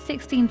Cross to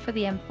 16 for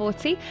the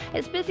M40.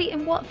 It's busy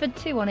in Watford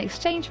too. On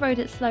Exchange Road,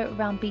 it's slow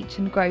around Beach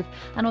and Grove,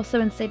 and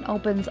also in St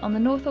Albans on the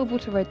North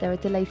Orbital Road there are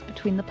delays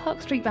between the Park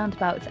Street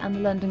roundabout and the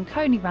London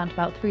Coney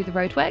roundabout through the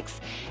roadworks.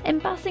 In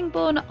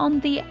Bassingbourne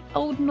on the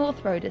Old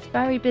North Road, it's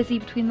very busy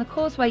between the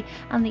Causeway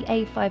and the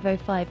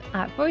A505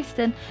 at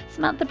Royston.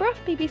 Samantha Bruff,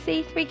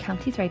 BBC Three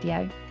Counties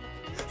Radio.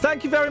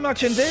 Thank you very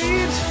much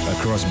indeed.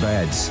 Across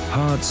beds,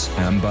 hearts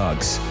and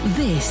bugs.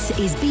 This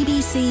is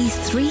BBC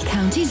Three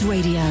Counties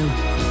Radio.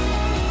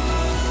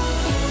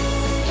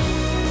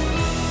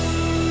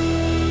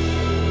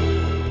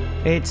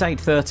 It's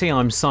 8:30.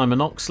 I'm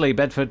Simon Oxley.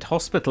 Bedford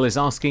Hospital is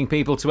asking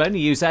people to only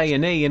use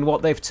A&E in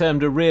what they've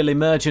termed a real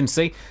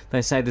emergency.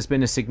 They say there's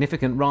been a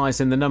significant rise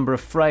in the number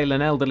of frail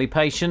and elderly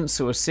patients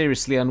who are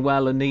seriously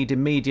unwell and need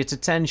immediate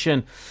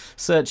attention.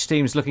 Search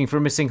teams looking for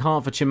a missing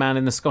Hertfordshire man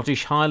in the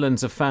Scottish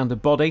Highlands have found a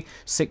body.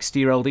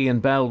 60-year-old Iain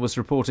Bell was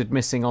reported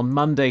missing on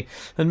Monday.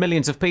 And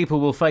millions of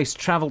people will face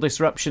travel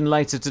disruption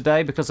later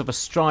today because of a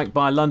strike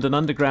by London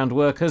Underground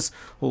workers.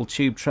 All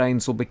tube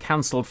trains will be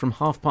cancelled from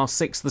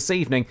 6:30 this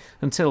evening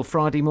until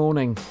Friday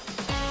morning.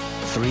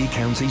 Three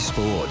Counties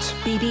Sport.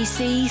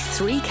 BBC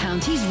Three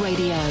Counties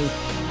Radio.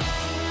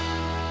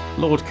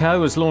 Lord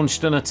Coe has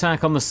launched an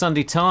attack on the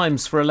Sunday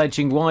Times for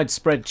alleging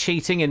widespread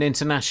cheating in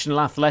international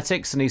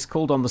athletics, and he's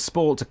called on the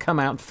sport to come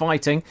out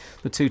fighting.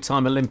 The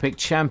two-time Olympic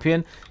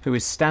champion, who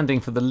is standing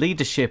for the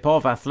leadership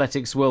of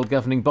athletics' world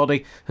governing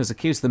body, has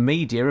accused the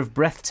media of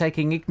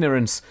breathtaking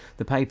ignorance.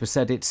 The paper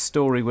said its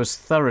story was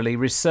thoroughly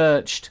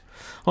researched.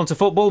 On to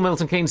football.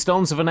 Milton Keynes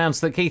Dons have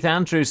announced that Keith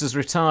Andrews has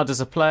retired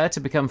as a player to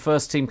become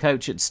first-team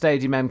coach at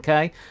Stadium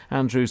MK.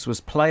 Andrews was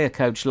player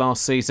coach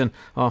last season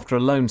after a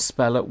loan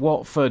spell at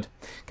Watford.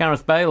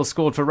 Gareth Bale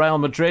scored for Real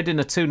Madrid in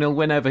a 2-0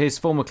 win over his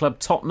former club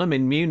Tottenham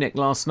in Munich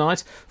last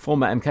night.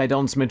 Former MK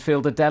Dons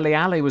midfielder Dele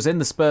Alli was in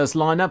the Spurs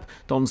lineup.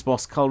 Dons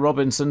boss Carl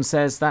Robinson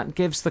says that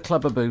gives the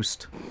club a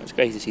boost. It's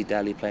great to see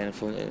Dele playing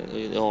for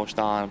the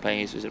All-Star and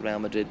playing at Real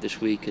Madrid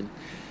this week, and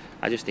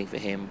I just think for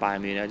him,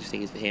 Bayern Munich, I just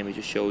think it's for him, it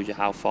just shows you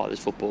how far this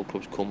football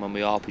club's come when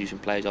we are producing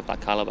players of that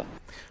calibre.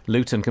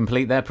 Luton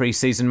complete their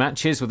pre-season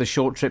matches with a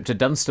short trip to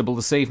Dunstable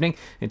this evening.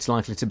 It's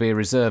likely to be a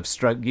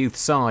reserve-stroke-youth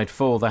side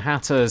for the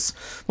Hatters.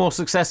 More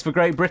success for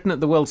Great Britain at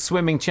the World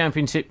Swimming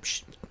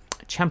Championships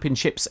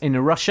in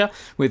Russia,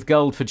 with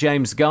gold for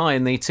James Guy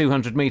in the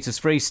 200 metres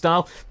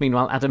freestyle.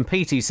 Meanwhile, Adam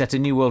Peaty set a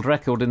new world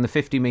record in the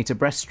 50-metre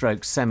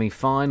breaststroke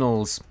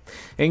semi-finals.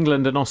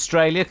 England and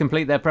Australia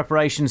complete their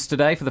preparations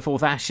today for the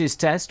fourth Ashes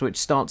Test, which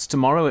starts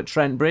tomorrow at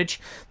Trent Bridge.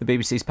 The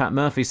BBC's Pat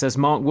Murphy says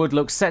Mark Wood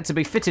looks set to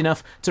be fit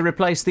enough to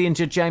replace the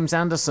injured James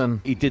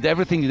Anderson. He did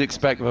everything you'd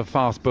expect of a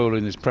fast bowler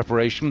in his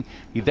preparation.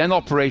 He then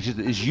operated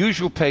at his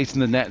usual pace in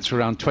the nets for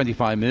around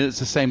 25 minutes,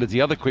 the same as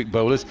the other quick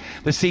bowlers.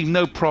 There seemed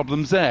no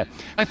problems there.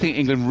 I think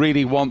England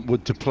really want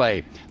Wood to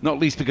play, not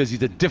least because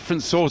he's a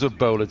different sort of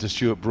bowler to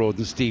Stuart Broad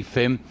and Steve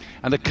Finn.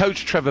 And the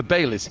coach, Trevor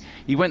Bayliss,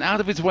 he went out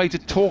of his way to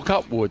talk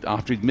up Wood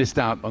after he'd missed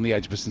out on the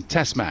Edgbaston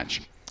Test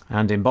match.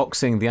 And in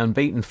boxing, the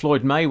unbeaten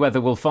Floyd Mayweather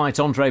will fight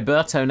Andre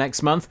Berto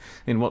next month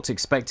in what's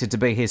expected to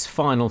be his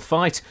final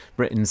fight.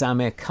 Britain's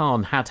Amir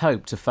Khan had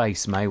hoped to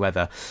face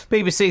Mayweather.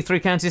 BBC Three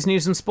Counties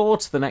News and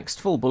Sport. The next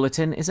full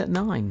bulletin is at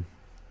 9.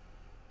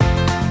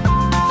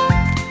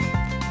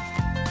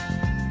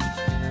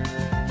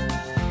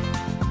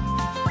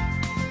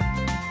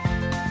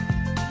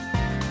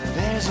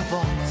 There's a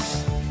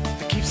voice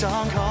that keeps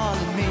on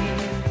calling me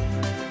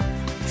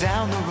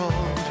down the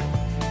road.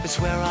 It's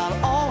where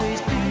I'll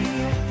always be.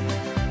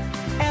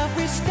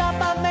 Every stop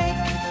I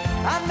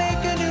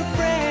make a new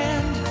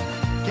friend.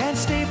 Can't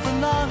stay for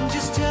long,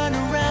 just turn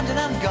around and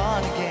I'm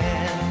gone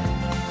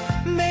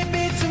again.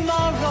 Maybe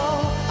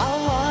tomorrow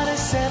I'll wanna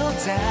settle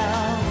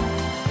down.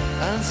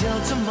 Until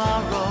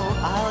tomorrow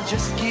I'll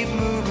just keep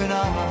moving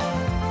on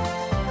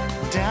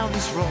down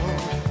this road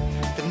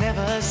that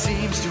never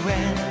seems to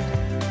end.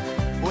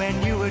 When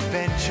new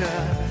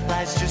adventure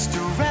lies just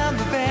around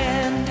the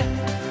bend.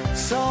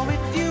 So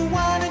if you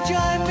wanna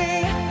join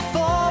me for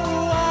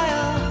a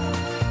while,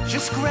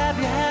 just grab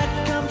your hat,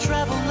 come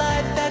travel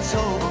light, that's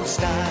old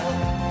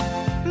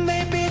style.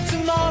 Maybe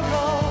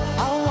tomorrow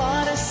I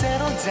wanna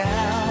settle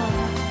down.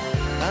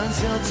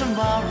 Until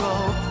tomorrow,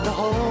 the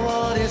whole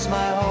world is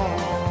my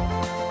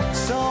home.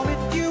 So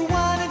if you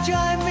wanna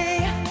join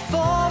me for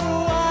a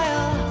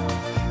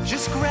while,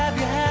 just grab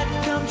your hat,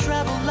 come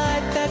travel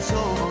light, that's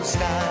old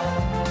style.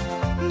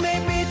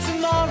 Maybe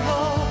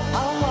tomorrow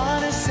I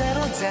wanna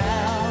settle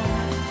down.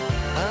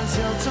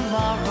 Until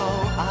tomorrow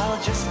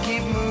I'll just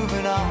keep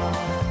moving on.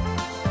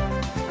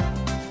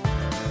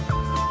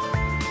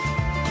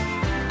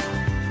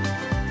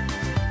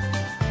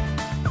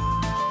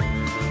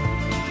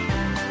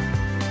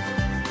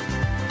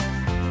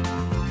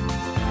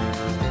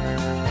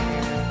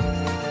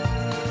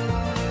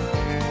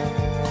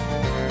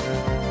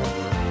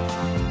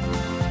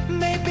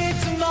 Maybe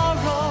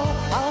tomorrow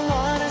I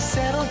wanna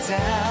settle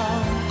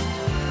down.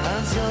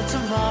 Until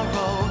tomorrow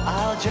tomorrow,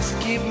 I'll just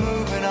keep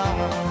moving on.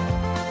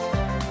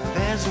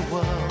 There's a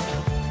world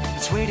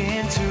that's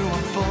waiting to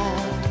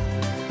unfold,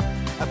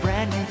 a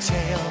brand new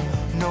tale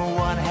no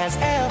one has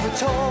ever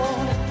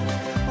told.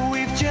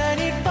 We've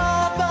journeyed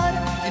far, but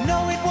you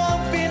know it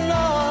won't be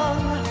long.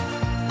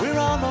 We're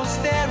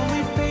almost there and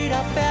we paid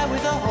our fare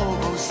with a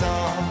hobo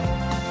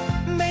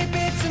song.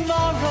 Maybe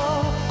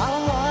tomorrow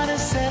I'll wanna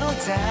settle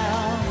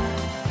down.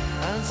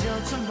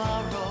 Until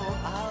tomorrow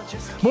I'll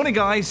just... Morning,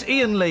 guys.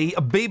 Iain Lee,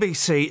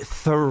 BBC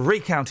Three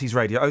Counties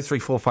Radio.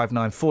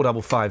 03459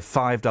 455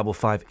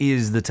 555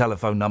 is the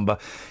telephone number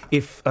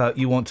if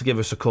you want to give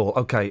us a call.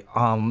 Okay.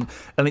 And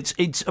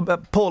it's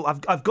Paul.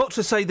 I've got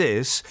to say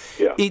this.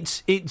 Yeah.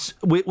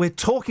 We're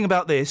talking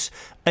about this.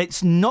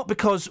 It's not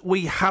because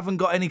we haven't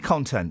got any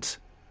content.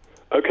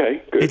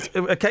 Okay. Good.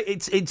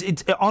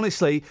 It's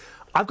honestly,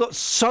 I've got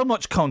so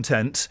much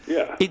content.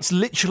 Yeah. It's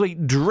literally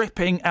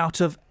dripping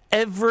out of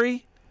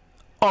every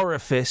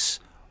orifice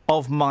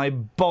of my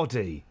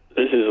body.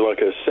 This is like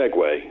a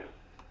Segway.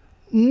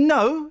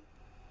 No.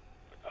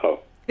 Oh.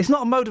 It's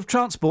not a mode of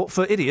transport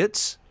for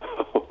idiots.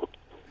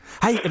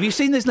 Hey, have you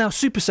seen there's now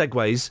super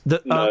Segways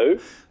that... No.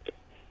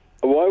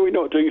 Why are we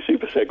not doing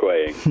super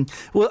Segwaying?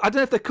 Well, I don't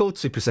know if they're called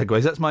super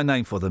Segways. That's my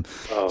name for them.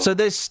 Oh. So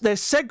there's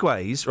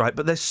Segways, right,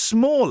 but they're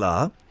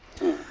smaller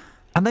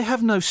and they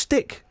have no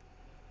stick.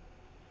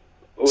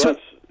 Well, that's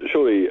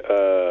surely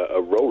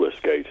a roller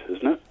skate,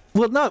 isn't it?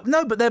 Well,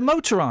 no, but they're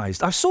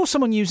motorised. I saw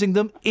someone using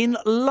them in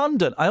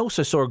London. I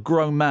also saw a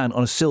grown man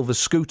on a silver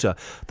scooter,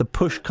 the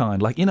push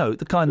kind, like, you know,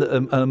 the kind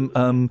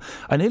that,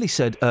 I nearly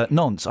said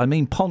nonce, I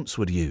mean Ponce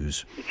would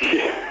use.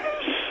 Yes.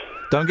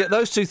 Don't get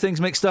those two things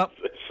mixed up.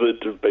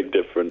 It's a big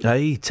difference.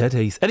 Hey, Ted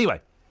Heath.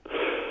 Anyway,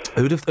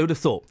 who'd have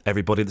thought?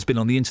 Everybody that's been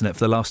on the internet for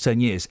the last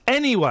 10 years.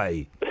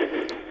 Anyway.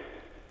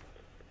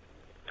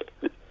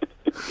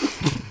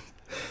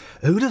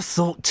 Who'd have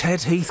thought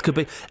Ted Heath could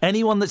be...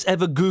 Anyone that's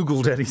ever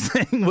Googled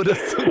anything would have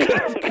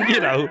thought, you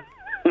know...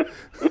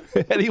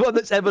 Anyone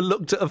that's ever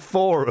looked at a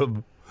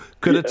forum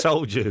could have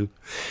told you.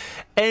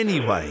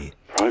 Anyway...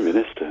 Prime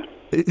Minister.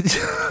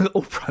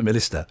 Oh, Prime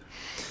Minister.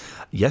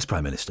 Yes,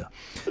 Prime Minister.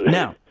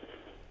 Now...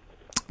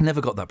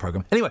 Never got that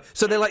programme. Anyway,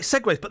 so they're like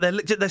Segways, but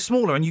they're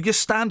smaller, and you just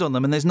stand on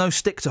them, and there's no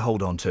stick to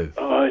hold on to.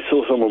 Oh, I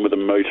saw someone with a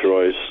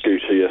motorised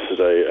scooter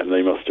yesterday, and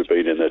they must have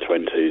been in their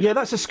 20s. Yeah,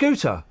 that's a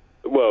scooter.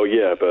 Well,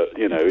 yeah, but,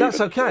 you know... That's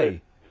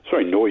okay. It's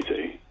very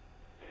noisy.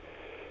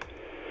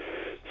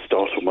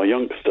 Startled my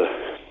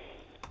youngster.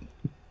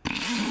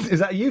 Is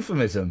that a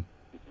euphemism?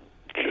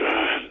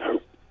 No.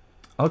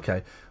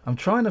 Okay, I'm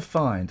trying to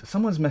find...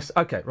 Someone's messed...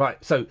 Okay,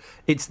 right, so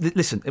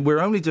listen,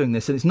 we're only doing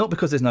this, and it's not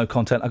because there's no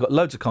content. I've got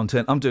loads of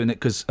content. I'm doing it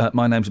because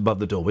my name's above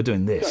the door. We're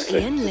doing this.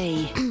 Iain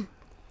Lee.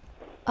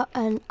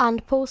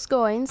 And Paul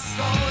Scoins.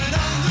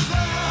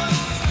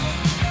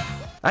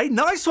 Hey,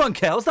 nice one,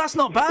 Kels. That's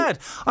not bad.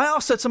 I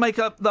asked her to make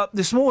up that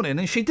this morning,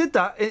 and she did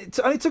that. It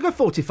only took her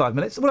 45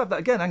 minutes. We'll have that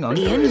again. Hang on.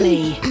 Iain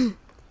Lee.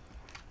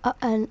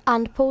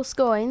 And Paul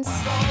Scoins.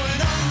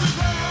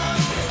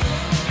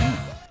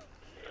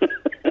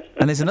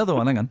 And there's another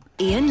one. Hang on.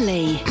 Iain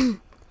Lee.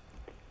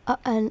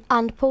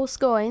 And Paul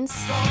Scoins.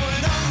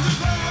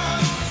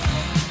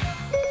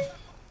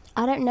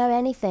 I don't know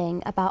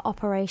anything about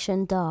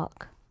Operation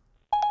Dark.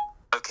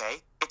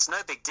 Okay, it's no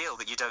big deal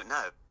that you don't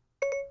know.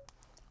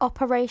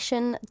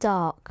 Operation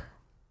Dark.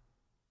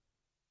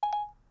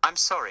 I'm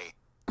sorry.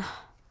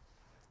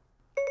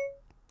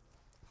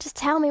 Just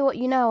tell me what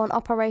you know on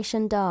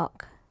Operation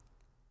Dark.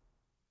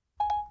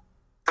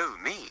 Who,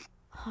 me?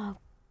 Oh,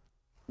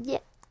 yeah.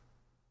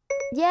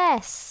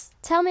 Yes.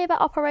 Tell me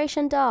about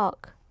Operation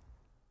Dark.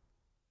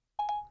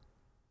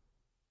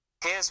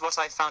 Here's what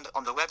I found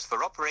on the webs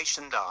for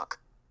Operation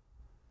Dark.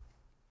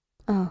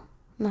 Oh,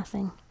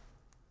 nothing.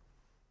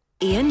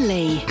 Iain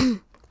Lee.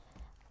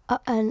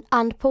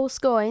 And Paul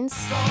Scoins.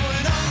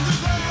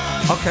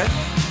 Okay.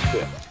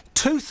 Yeah.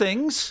 Two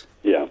things.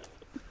 Yeah.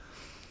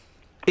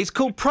 It's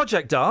called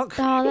Project Dark.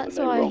 Oh, that's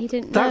why he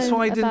didn't know. That's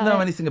why he didn't know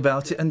anything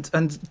about it.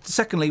 And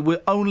secondly,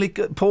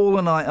 Paul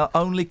and I are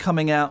only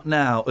coming out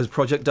now as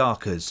Project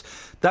Darkers.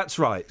 That's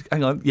right.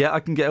 Hang on. Yeah, I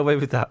can get away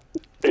with that.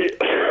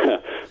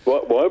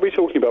 Why are we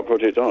talking about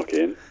Project Dark,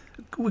 Ian?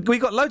 We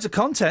got loads of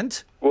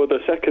content. Well,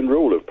 the second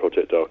rule of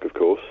Project Dark, of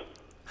course.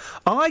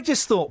 I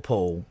just thought,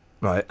 Paul,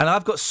 right, and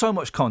I've got so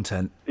much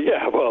content.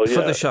 Yeah, well, yeah.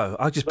 For the show.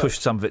 I just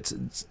pushed some of it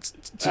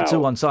to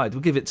one side.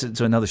 We'll give it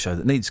to another show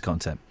that needs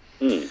content.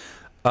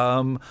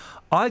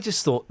 I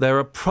just thought there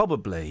are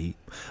probably...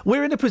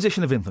 We're in a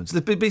position of influence.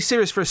 Be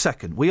serious for a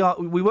second. We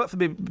work for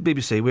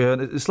BBC. We're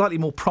in a slightly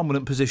more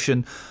prominent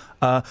position.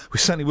 We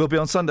certainly will be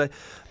on Sunday.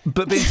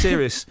 But being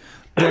serious,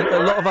 than a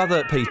lot of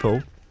other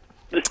people...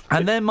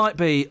 And there might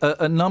be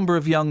a number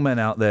of young men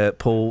out there,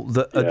 Paul,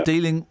 that are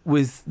dealing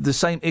with the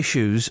same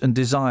issues and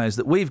desires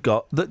that we've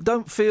got, that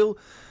don't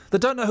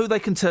know who they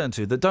can turn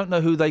to, that don't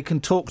know who they can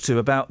talk to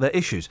about their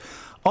issues.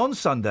 On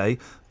Sunday,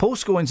 Paul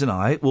Scoins and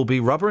I will be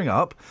rubbering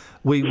up.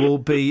 We will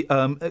be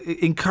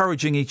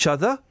encouraging each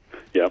other,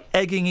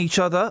 egging each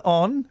other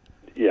on.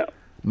 Yeah.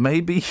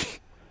 Maybe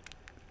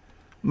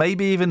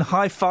maybe even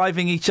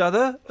high-fiving each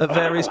other at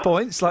various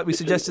points, like we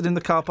suggested in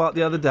the car park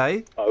the other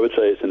day. I would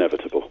say it's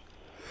inevitable.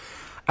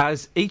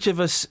 As each of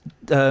us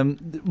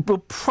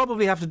will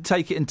probably have to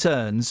take it in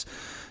turns,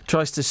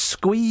 tries to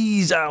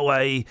squeeze our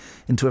way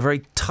into a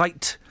very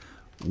tight,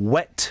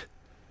 wet,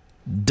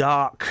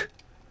 dark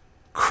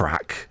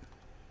crack.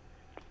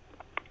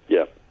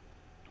 Yeah.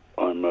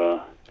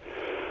 I've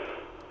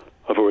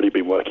already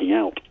been working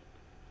out.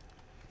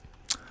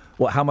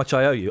 What, how much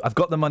I owe you? I've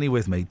got the money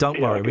with me. Don't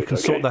worry, we can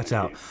sort that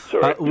out.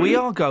 We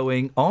are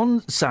going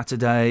on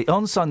Sunday,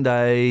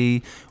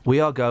 we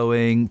are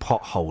going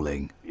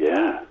potholing.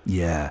 Yeah.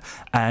 Yeah.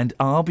 And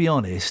I'll be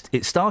honest,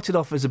 it started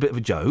off as a bit of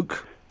a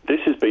joke. This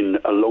has been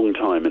a long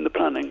time in the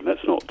planning.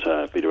 Let's not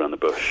beat around the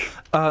bush.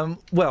 I'm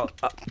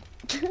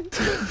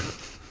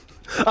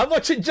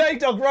watching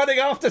J-Dog running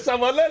after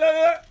someone. Look.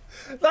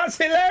 That's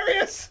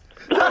hilarious.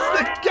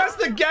 That's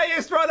the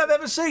gayest run I've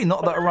ever seen.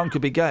 Not that a run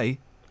could be gay.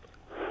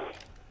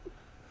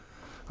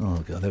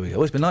 Oh, God, there we go.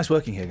 Well, it's been nice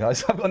working here,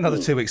 guys. I've got another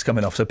 2 weeks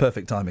coming off, so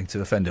perfect timing to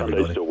offend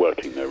everybody. They're still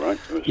working though, right?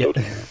 Yeah.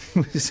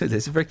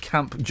 It's a very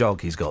camp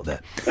jog he's got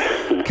there.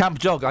 Camp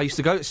Jog. I used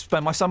to go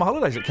spend my summer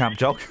holidays at Camp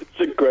Jog. It's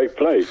a great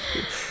place.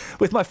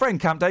 With my friend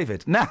Camp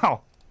David.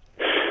 Now.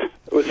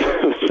 Was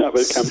that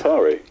with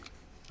Campari?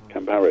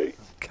 Campari.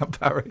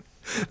 Campari.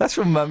 That's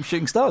from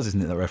Shooting Stars,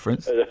 isn't it, that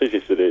reference? Yes,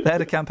 it is. They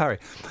had a Campari.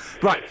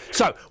 Right,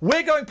 so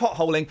we're going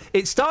potholing.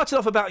 It started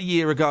off about a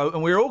year ago,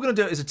 and we were all going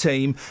to do it as a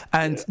team,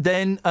 and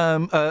then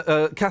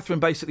Catherine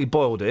basically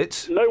boiled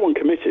it. No one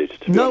committed,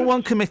 to be honest.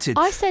 one committed.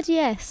 I said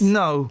yes.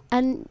 No.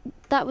 And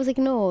that was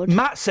ignored.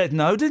 Matt said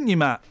no, didn't you,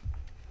 Matt?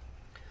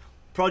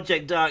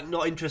 Project Dark,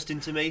 not interesting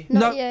to me.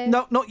 Not you.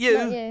 Not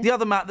you. The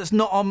other Matt that's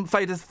not on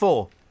Fader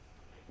 4.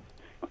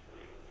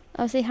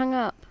 Oh, so he hung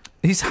up?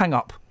 He's hang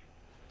up.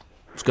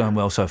 It's going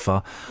well so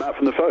far. Matt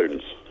from the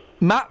phones.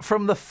 Matt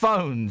from the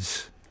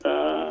phones.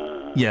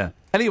 Yeah.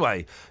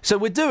 Anyway, so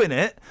we're doing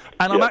it,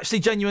 and I'm actually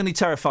genuinely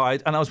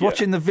terrified. And I was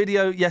watching the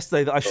video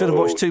yesterday that I should have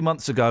watched 2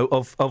 months ago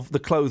of the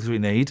clothes we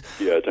need.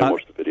 Yeah, don't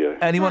watch the video.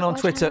 Anyone on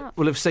Twitter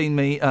will have seen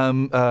me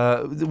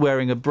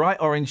wearing a bright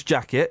orange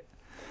jacket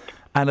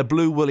and a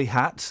blue woolly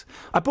hat.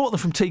 I bought them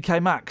from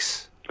TK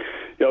Maxx.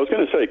 Yeah, I was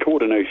going to say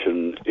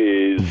coordination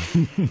is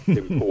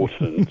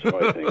important,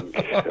 I think,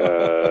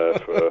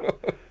 for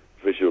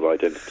visual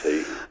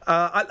identity.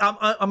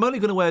 I'm only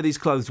going to wear these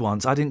clothes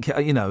once. I didn't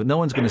care. No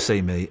one's going to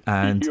see me.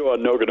 And you are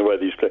not going to wear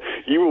these clothes.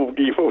 You will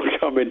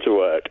come into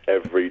work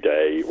every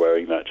day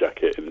wearing that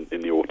jacket in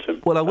the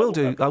autumn. Well, I will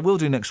do. I will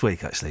do next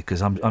week actually,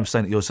 because I'm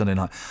staying at your Sunday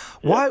night.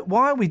 Why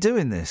are we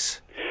doing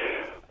this?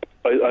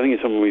 I think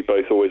it's something we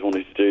both always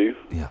wanted to do.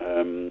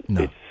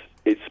 Yeah.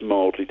 It's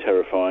mildly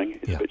terrifying.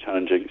 It's a bit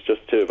challenging. It's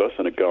just 2 of us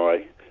and a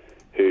guy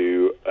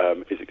who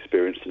is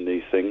experienced in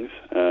these things,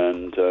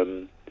 and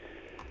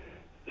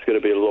there's going to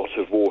be a lot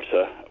of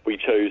water. We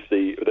chose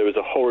there was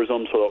a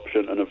horizontal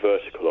option and a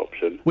vertical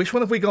option. Which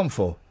one have we gone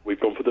for? We've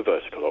gone for the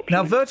vertical option.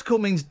 Now, vertical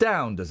means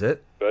down, does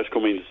it?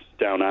 Vertical means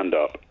down and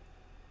up.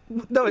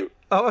 No.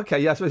 Okay.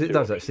 Yeah, I suppose it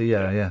does actually.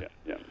 Yeah.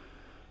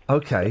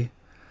 Okay.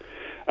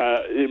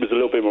 It was a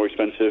little bit more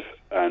expensive,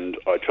 and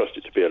I trust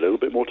it to be a little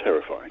bit more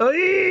terrifying.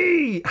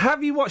 Eee!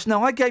 Have you watched?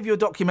 Now, I gave you a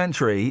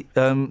documentary.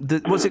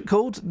 What's it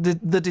called?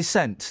 The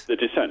Descent. The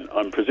Descent.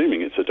 I'm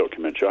presuming it's a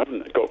documentary. I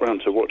haven't got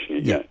round to watching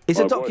it yet. It's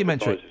a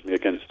documentary. My wife advises me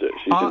against it.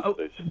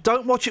 She's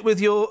don't watch it with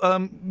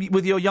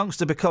your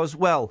youngster because,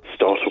 well,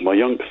 startle my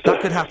youngster. That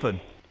could happen.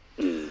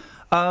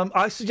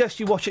 I suggest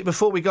you watch it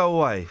before we go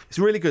away. It's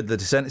really good, The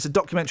Descent. It's a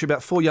documentary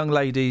about 4 young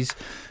ladies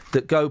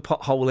that go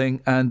potholing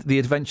and the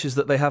adventures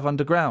that they have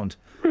underground.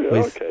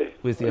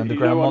 With the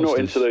underground monsters. I'm not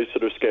into those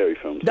sort of scary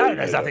films. No,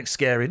 there's nothing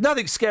scary.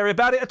 Nothing scary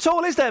about it at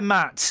all, is there,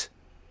 Matt?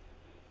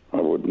 I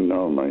wouldn't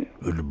know, mate.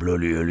 The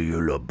bloody hell are you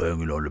lot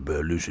banging on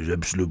about? This is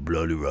absolute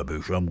bloody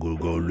rubbish. I'm going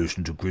to go and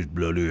listen to Chris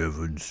bloody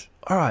Evans.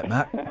 All right,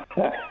 Matt.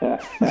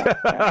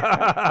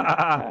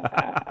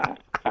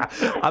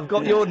 I've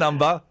got your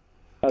number.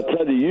 I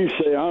tell you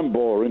say I'm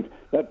boring.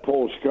 That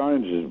Paul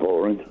Scoins is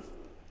boring.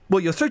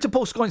 Well, you're through to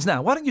Paul Scoins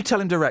now. Why don't you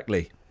tell him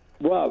directly?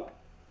 Well,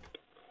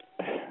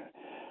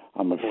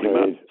 I'm afraid.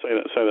 Matt,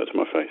 say that to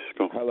my face.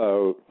 Go on.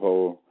 Hello,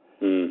 Paul.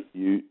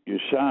 You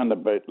sound a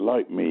bit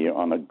like me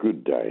on a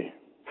good day.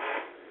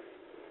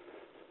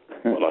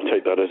 Well, I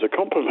take that as a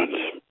compliment.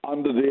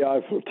 Under the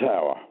Eiffel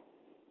Tower.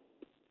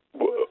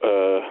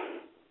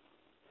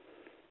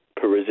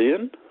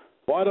 Parisian?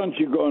 Why don't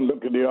you go and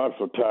look at the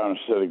Eiffel Tower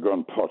instead of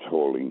going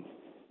potholing?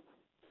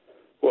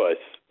 Well,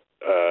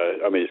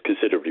 it's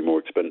considerably more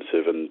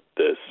expensive, and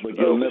there's. But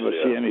you'll never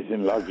see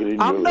anything like it in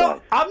your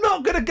life. I'm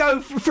not going to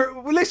go for.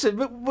 Listen,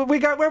 where are we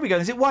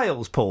going? Is it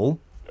Wales, Paul?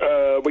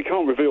 We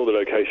can't reveal the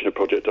location of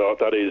Project Dark.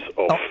 That is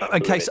off.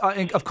 In case,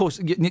 of course,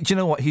 do you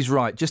know what? He's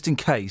right. Just in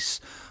case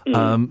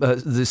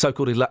the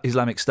so-called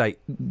Islamic State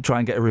try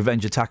and get a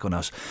revenge attack on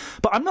us.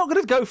 But I'm not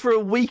going to go for a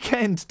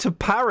weekend to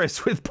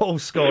Paris with Paul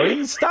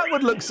Scoins. That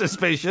would look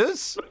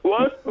suspicious.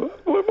 What?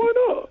 Why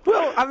not?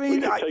 Well, I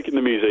mean, taking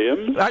the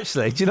museum.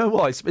 Actually, do you know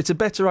what? It's a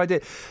better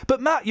idea. But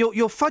Matt,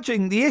 you're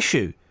fudging the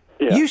issue.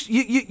 Yeah.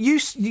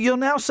 You're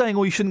now saying,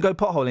 you shouldn't go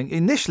potholing.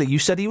 Initially, you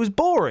said he was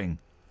boring.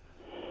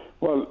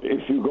 Well,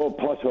 if you go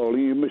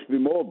potholing, you must be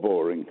more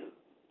boring.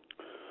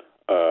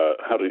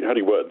 How do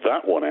you work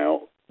that one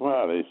out?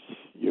 Well,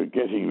 you're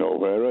getting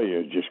nowhere, are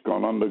you? Just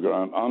gone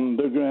underground,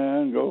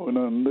 going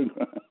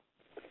underground.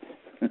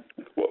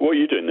 What are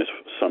you doing this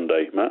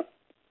Sunday, Matt?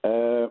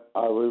 I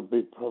will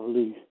be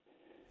probably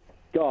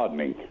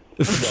gardening.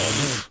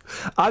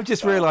 I've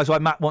just realised why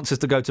Matt wants us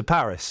to go to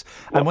Paris.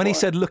 And when he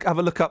said, have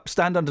a look up,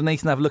 stand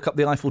underneath and have a look up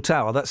the Eiffel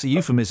Tower, that's a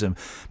euphemism.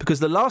 Because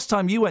the last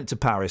time you went to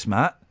Paris,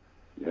 Matt,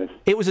 yes,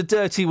 it was a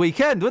dirty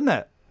weekend, wasn't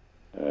it?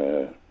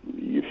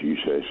 If you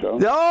say so.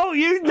 Oh,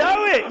 you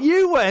know it!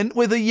 You went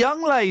with a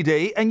young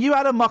lady and you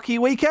had a mucky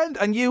weekend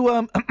and you,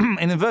 in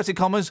inverted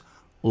commas,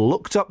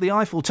 looked up the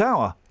Eiffel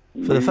Tower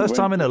for the first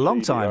time in a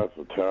long time.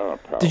 Tower,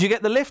 did you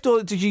get the lift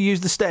or did you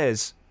use the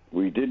stairs?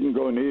 We didn't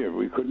go near.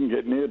 We couldn't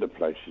get near the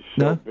place. It's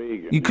No? so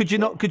big. Could you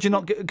not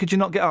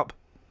get up?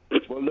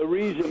 Well, the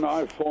reason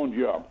I phoned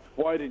you up,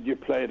 why did you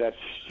play that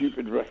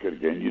stupid record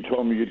again? You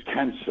told me you'd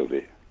cancelled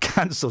it.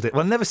 Cancelled it?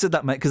 Well, I never said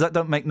that, mate, because that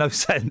don't make no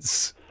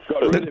sense.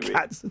 Got rid of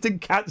it.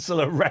 Didn't cancel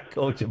a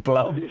record, you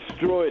blow.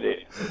 Destroyed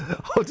it.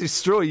 I'll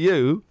destroy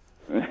you.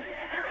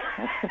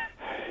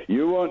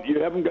 You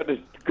haven't got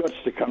the guts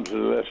to come to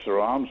the Leicester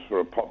Arms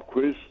for a pop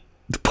quiz.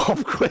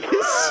 Pop quiz?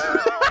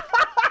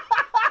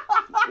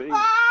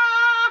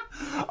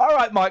 All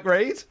right, Mike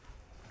Reid.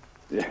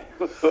 Yeah.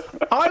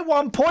 I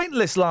won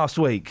Pointless last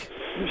week.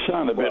 You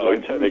sound a bit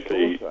like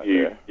technically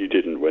you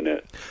didn't win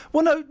it.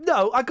 Well,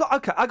 no, I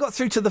got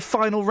through to the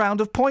final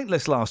round of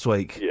Pointless last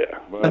week. Yeah.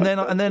 Well, and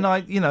then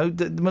I,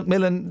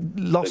 Macmillan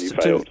lost you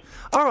to. failed.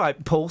 All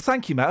right, Paul.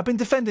 Thank you, mate. I've been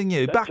defending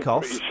you. That's Back a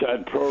off. pretty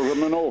sad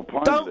programme and all.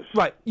 Pointless.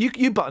 Right,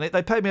 you button it.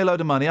 They paid me a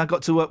load of money. I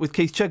got to work with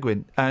Keith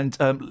Chegwin and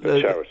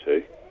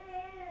charity.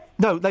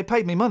 No, they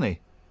paid me money.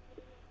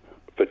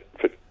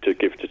 To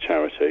give to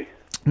charity.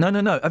 No.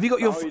 Have you got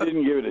your? You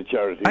didn't give it to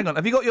charity. Hang on.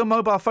 Have you got your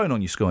mobile phone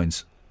on you,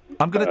 Scoins?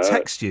 I'm going to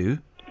text you.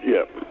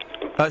 Yeah.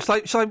 Shall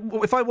I,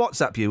 if I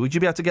WhatsApp you, would you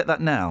be able to get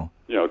that now?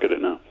 Yeah, I'll get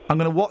it now. I'm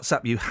going to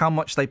WhatsApp you how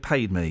much they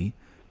paid me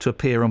to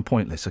appear on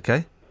Pointless,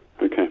 okay?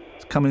 Okay.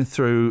 It's coming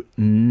through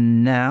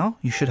now.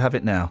 You should have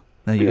it now.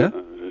 There you go.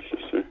 Let's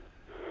just see.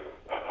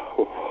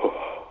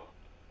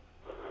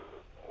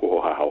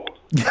 Wow.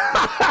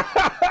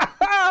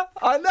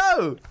 I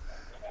know!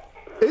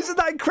 Isn't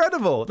that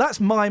incredible? That's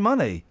my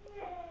money.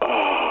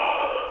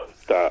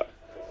 That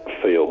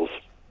feels...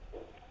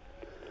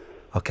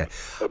 Okay.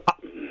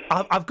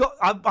 I'm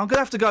going to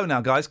have to go now,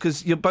 guys,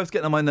 because you're both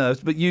getting on my nerves,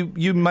 but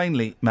you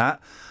mainly,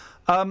 Matt.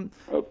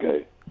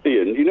 Okay.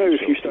 Ian, you know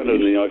if you stand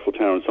under the Eiffel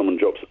Tower and someone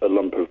drops a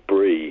lump of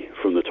brie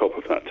from the top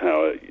of that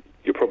tower,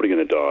 you're probably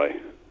going to die.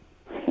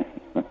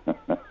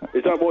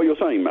 Is that what you're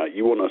saying, Matt?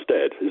 You want us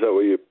dead? Is that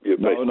what you're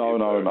basically...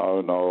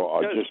 No.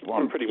 I just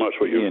want pretty much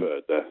what you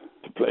heard there.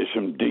 To play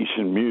some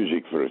decent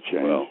music for a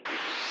change. Well.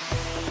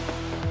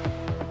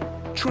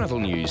 Travel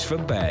news for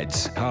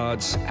beds,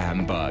 cards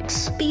and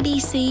bugs.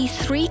 BBC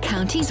Three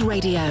Counties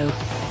Radio.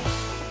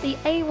 The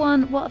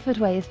A1 Watford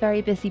Way is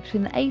very busy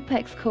between the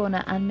Apex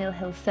Corner and Mill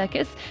Hill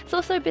Circus. It's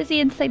also busy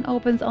in St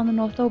Albans on the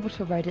North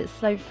Orbital Road. It's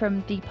slow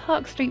from the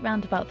Park Street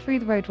roundabout through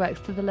the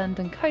roadworks to the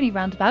London Coney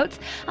roundabout.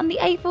 And the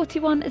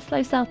A41 is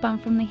slow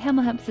southbound from the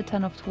Hemel Hempstead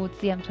turn-off towards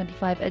the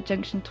M25 at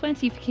junction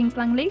 20 for Kings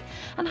Langley.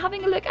 And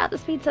having a look at the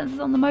speed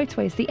sensors on the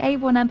motorways, the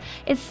A1M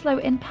is slow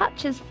in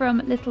patches from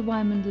Little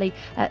Wymondley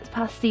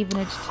past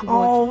Stevenage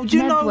towards do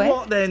you know Nebworth.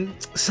 what then,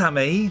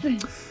 Sammy?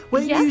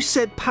 When you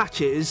said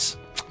patches...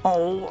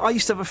 Oh, I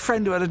used to have a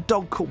friend who had a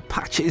dog called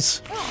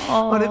Patches.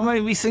 Aww. And it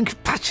made me think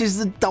of Patches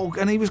the dog,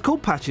 and he was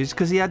called Patches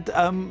because he had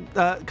kind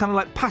of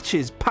like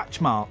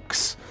patch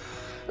marks.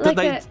 Like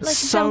a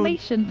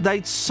Dalmatian.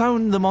 They'd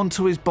sewn them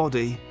onto his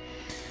body,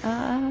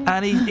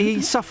 and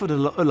he suffered a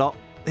lot.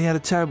 He had a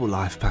terrible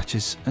life,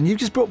 Patches, and you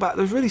just brought back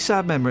those really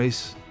sad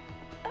memories.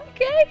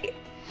 Okay.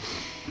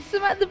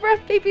 Samantha the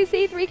Breath,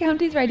 BBC Three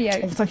Counties Radio.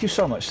 Oh, thank you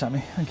so much,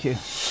 Sammy. Thank you.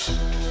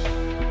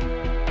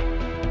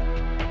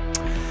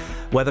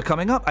 Weather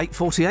coming up,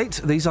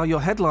 8:48. These are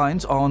your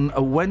headlines on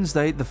a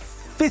Wednesday, the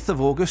 5th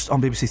of August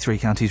on BBC Three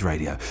Counties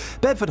Radio.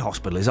 Bedford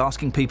Hospital is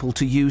asking people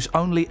to use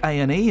only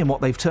A&E in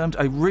what they've termed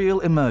a real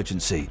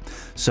emergency.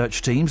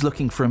 Search teams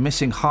looking for a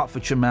missing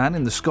Hertfordshire man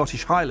in the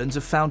Scottish Highlands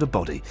have found a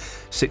body.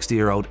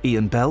 60-year-old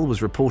Iain Bell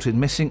was reported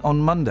missing on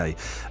Monday.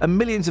 And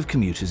millions of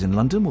commuters in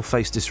London will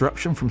face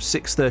disruption from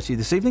 6:30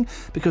 this evening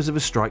because of a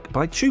strike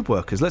by tube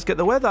workers. Let's get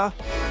the weather.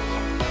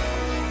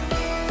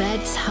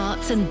 Beds,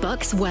 Hearts and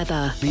Bucks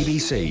weather.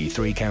 BBC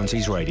Three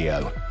Counties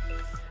Radio.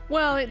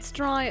 Well, it's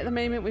dry at the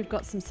moment. We've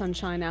got some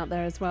sunshine out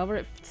there as well. We're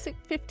at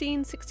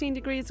 15, 16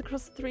 degrees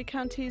across the three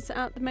counties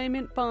at the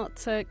moment,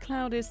 but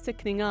cloud is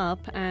thickening up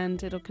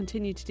and it'll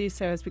continue to do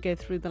so as we go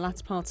through the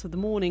latter part of the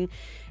morning.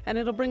 and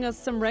it'll bring us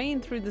some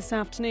rain through this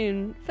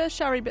afternoon. First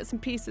showery bits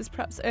and pieces,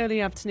 perhaps early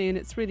afternoon.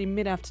 It's really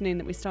mid-afternoon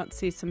that we start to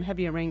see some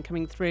heavier rain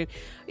coming through.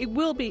 It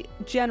will be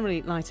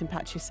generally light and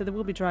patchy, so there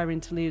will be drier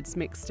interludes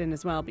mixed in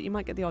as well, but you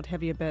might get the odd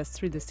heavier burst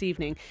through this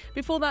evening.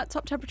 Before that,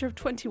 top temperature of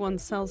 21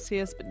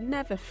 Celsius, but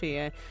never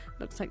fear.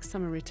 Looks like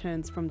summer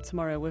returns from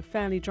tomorrow. We're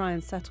fairly dry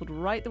and settled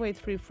right the way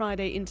through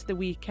Friday into the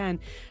weekend.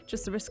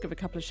 Just the risk of a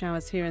couple of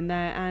showers here and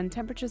there, and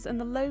temperatures in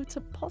the low to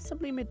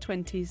possibly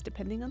mid-20s,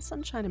 depending on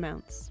sunshine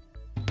amounts.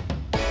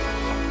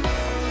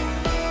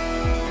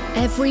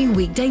 Every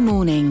weekday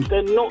morning.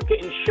 They're not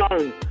getting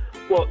shown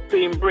what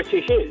being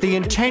British is. The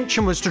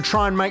intention was to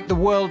try and make the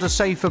world a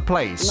safer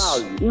place.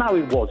 No,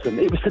 it wasn't.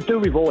 It was to do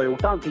with oil.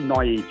 Don't be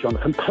naive,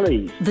 Jonathan,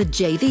 please. The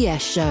JVS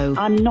Show.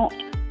 I'm not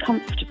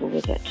comfortable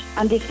with it.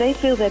 And if they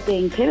feel they're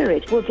being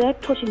pilloried, well, they're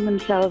putting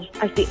themselves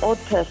as the odd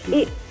person.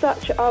 It's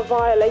such a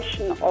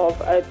violation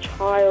of a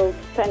child's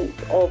sense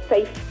of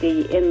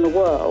safety in the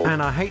world.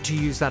 And I hate to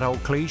use that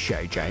old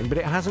cliche, Jane, but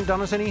it hasn't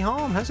done us any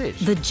harm, has it?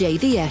 The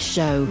JVS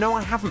Show. No,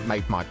 I haven't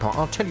made my point.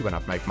 I'll tell you when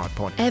I've made my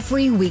point.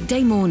 Every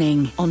weekday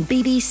morning on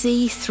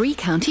BBC Three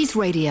Counties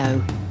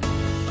Radio.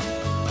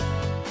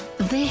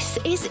 This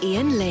is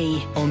Iain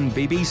Lee. On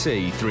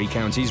BBC Three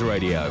Counties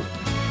Radio.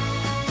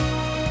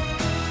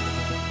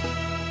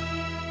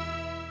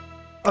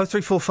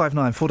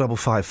 03459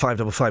 455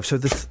 555. So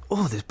this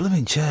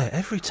blooming chair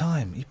every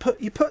time you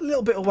put a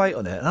little bit of weight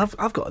on it, and I've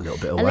got a little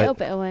bit of weight. A little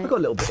bit of weight. I've got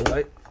a little bit of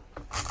weight.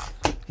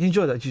 You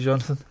enjoy that, do you,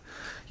 Jonathan?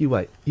 You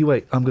wait.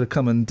 I'm going to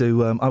come and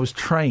do. I was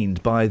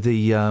trained by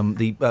the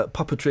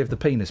puppetry of the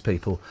penis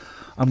people.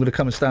 I'm going to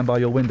come and stand by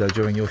your window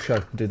during your show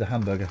and do the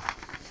hamburger.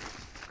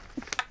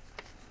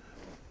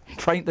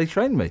 They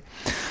trained me.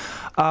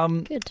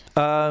 Good.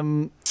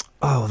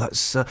 Oh,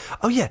 that's.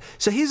 Oh yeah.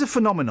 So here's a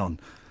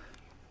phenomenon.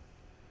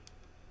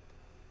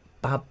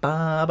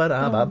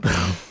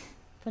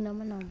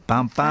 Phenomenon.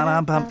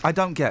 I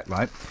don't get,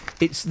 right.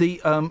 It's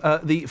the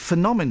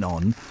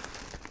phenomenon.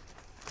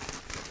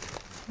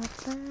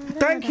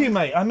 Thank you,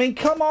 mate. I mean,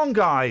 come on,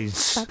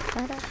 guys.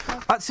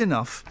 That's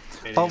enough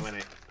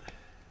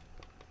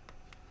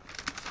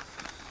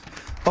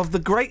of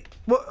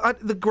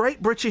the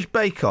Great British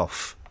Bake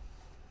Off.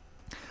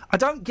 I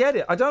don't get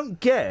it. I don't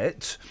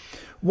get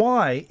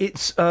why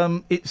it's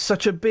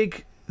such a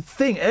big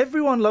thing.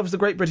 Everyone loves the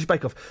Great British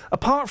Bake Off,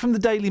 apart from the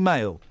Daily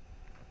Mail.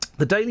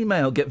 The Daily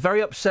Mail get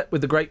very upset with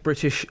the Great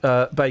British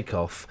Bake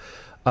Off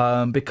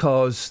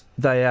because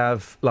they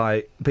have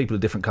like people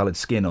of different coloured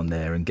skin on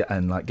there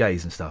and like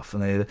gays and stuff.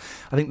 And I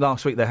think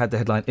last week they had the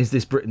headline: "Is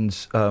this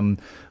Britain's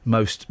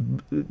most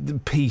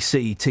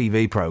PC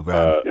TV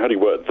programme?" How do you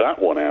work that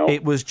one out?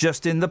 It was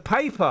just in the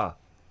paper.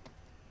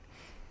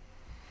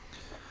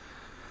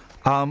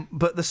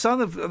 But the Sun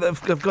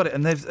have got it,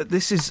 and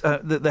this is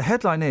the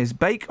headline is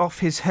 "Bake Off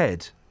His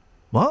Head."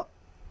 What?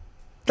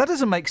 That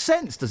doesn't make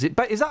sense, does it?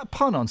 Is that a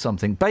pun on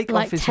something? Bake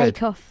off his head. Like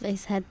take off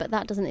his head, but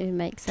that doesn't even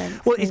make sense.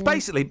 Well, it's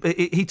basically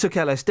he took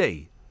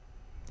LSD.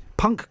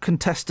 Punk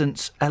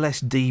contestants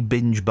LSD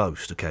binge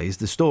boast. Okay, is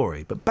the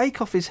story, but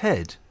bake off his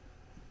head.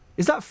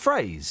 Is that a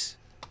phrase?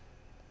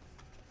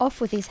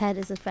 Off with his head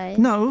is a phrase.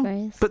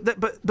 No, but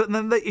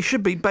then it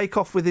should be bake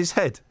off with his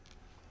head.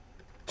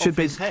 Should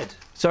be his head.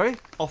 Sorry?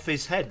 Off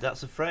his head,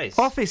 that's a phrase.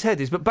 Off his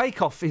head is, but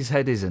bake off his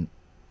head isn't.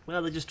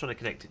 Well, they're just trying to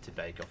connect it to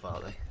Bake Off,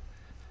 aren't they?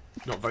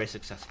 Not very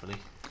successfully.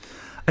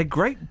 A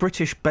Great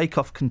British Bake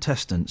Off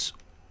contestant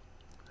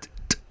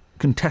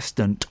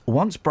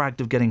once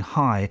bragged of getting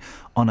high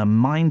on a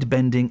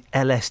mind-bending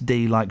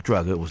LSD-like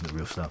drug. It wasn't the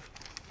real stuff.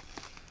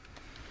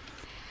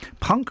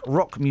 Punk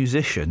rock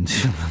musician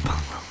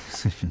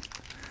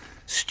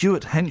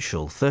Stuart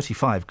Henschel,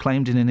 35,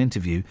 claimed in an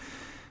interview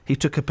he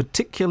took a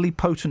particularly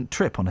potent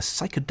trip on a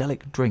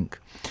psychedelic drink.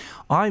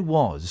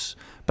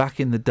 Back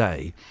in the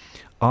day,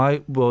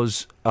 I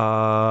was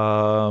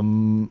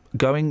going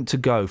to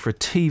go for a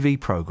TV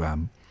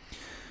programme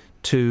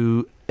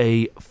to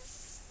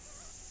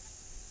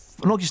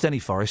not just any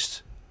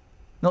forest,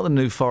 not the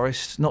New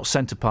Forest, not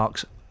Centre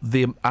Parks,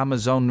 the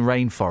Amazon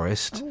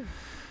rainforest,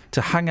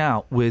 to hang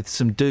out with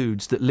some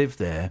dudes that live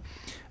there.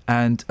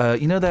 And, they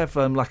have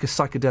like a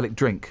psychedelic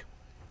drink.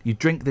 You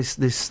drink this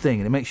thing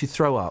and it makes you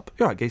throw up.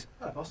 You're right, geez.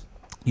 Hi, boss.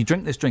 You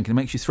drink this drink and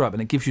it makes you throw up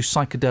and it gives you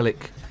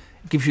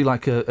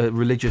like a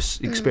religious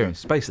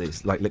experience. Basically,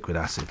 it's like liquid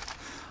acid.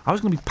 I was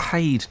going to be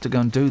paid to go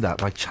and do that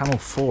by Channel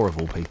 4 of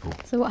all people.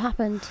 So what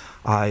happened?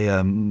 I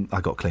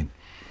got clean.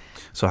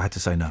 So I had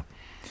to say no.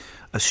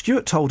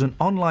 Stuart told an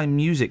online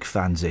music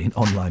fanzine,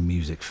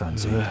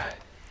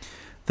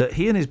 that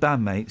he and his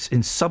bandmates in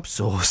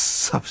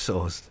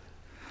Subsource,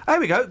 there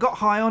we go, got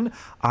high on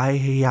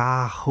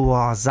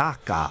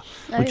ayahuasca,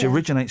 which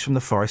originates from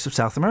the forests of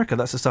South America.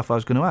 That's the stuff I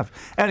was going to have.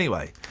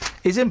 Anyway,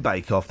 he's in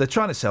Bake Off. They're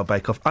trying to sell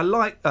Bake Off. I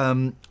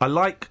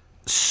like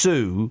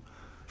Sue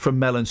from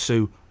Mel and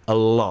Sue a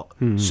lot.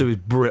 Sue is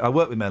brilliant. I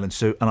work with Mel and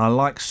Sue, and I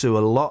like Sue a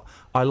lot.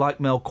 I like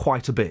Mel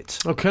quite a bit.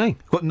 Okay.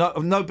 Got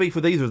no beef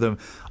with either of them.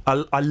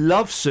 I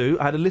love Sue.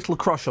 I had a little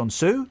crush on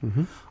Sue.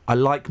 Mm-hmm. I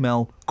like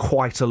Mel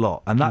quite a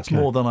lot, and that's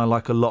more than I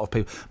like a lot of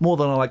people. More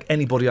than I like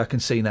anybody I can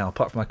see now,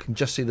 apart from I can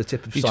just see the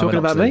tip of You Simon talking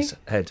about Oxley's me?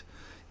 head.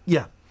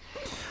 Yeah.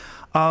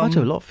 I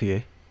do a lot for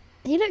you.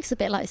 He looks a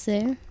bit like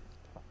Sue.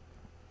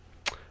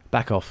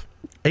 Back off.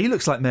 He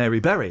looks like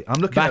Mary Berry.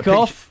 I'm looking. Back at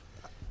off.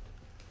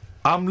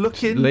 I'm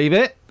looking. Leave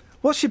it.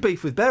 What's your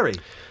beef with Berry?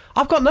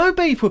 I've got no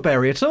beef with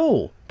Berry at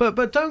all.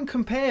 But don't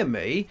compare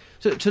me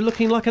to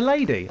looking like a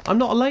lady. I'm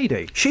not a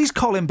lady. She's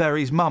Colin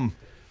Berry's mum.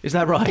 Is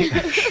that right?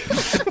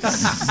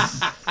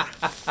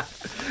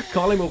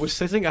 Colin was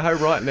sitting at home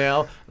right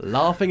now,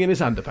 laughing in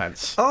his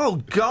underpants.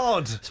 Oh,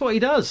 God. That's what he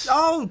does.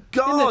 Oh,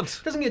 God.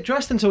 Doesn't get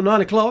dressed until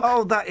 9 o'clock.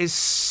 Oh, that is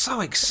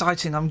so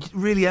exciting. I'm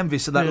really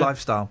envious of that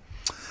lifestyle.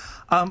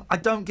 I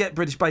don't get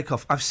British Bake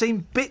Off. I've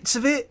seen bits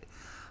of it.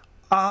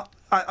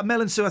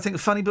 Mel and Sue, I think, are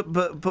funny,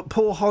 but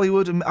poor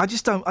Hollywood, and I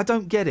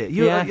don't get it.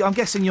 I'm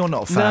guessing you're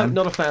not a fan.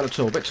 No, not a fan at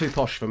all. A bit too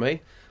posh for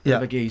me. Yeah. Bit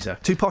of a geezer.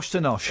 Too posh to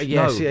nosh.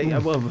 Yes, no. yeah,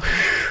 well,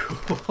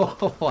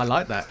 I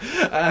like that.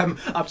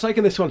 I've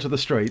taken this one to the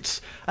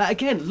streets.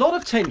 Again, a lot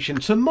of tension.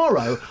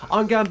 Tomorrow,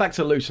 I'm going back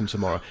to Luton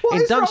tomorrow.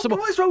 What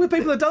is wrong with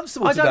people at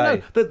Dunstable today? I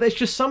don't know. There's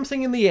just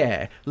something in the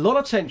air. A lot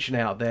of tension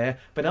out there.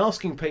 Been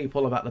asking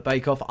people about the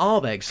Bake Off. Are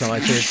they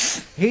excited?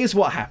 Here's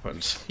what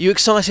happens. You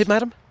excited,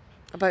 madam?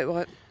 About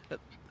what?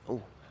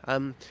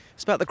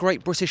 It's about the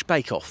Great British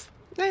Bake Off.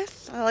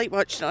 Yes, I like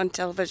watching it on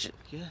television.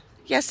 Yeah.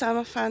 Yes, I'm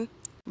a fan.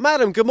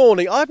 Madam, good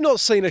morning. I've not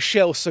seen a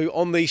shell suit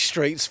on these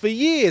streets for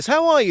years.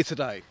 How are you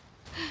today?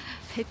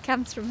 It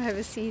comes from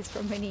overseas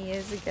from many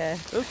years ago.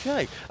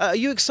 Okay. Are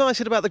you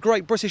excited about the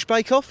Great British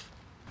Bake Off?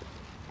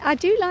 I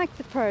do like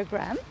the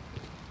programme.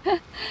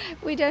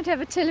 We don't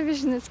have a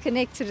television that's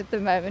connected at the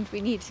moment.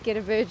 We need to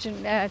get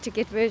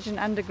Virgin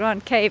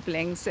underground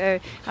cabling, so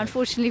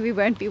unfortunately we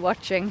won't be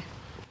watching.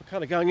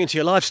 Kind of going into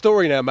your life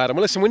story now, madam.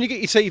 Well, listen, when you get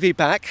your TV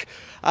back,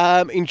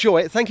 enjoy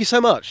it. Thank you so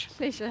much.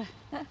 Pleasure.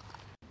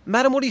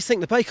 Madam, what do you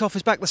think? The Bake Off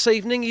is back this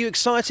evening. Are you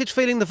excited,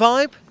 feeling the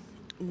vibe?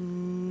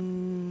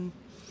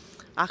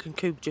 I can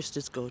cook just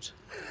as good.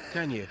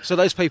 Can you? So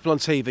those people on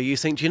TV, you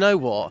think, do you know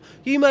what?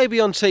 You may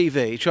be on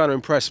TV trying to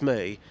impress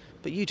me,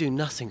 but you do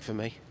nothing for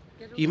me.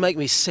 You make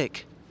me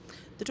sick.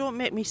 They don't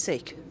make me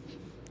sick.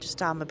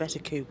 Just I'm a better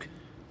cook.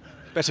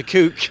 Better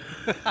cook.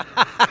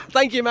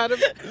 Thank you, madam.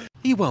 Are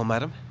you well,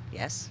 madam?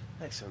 Yes.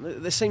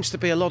 Excellent. There seems to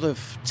be a lot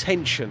of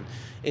tension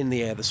in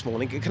the air this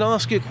morning. Can I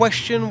ask you a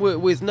question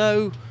with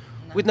no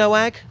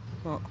ag?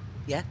 What?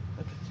 Yeah.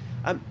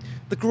 Okay.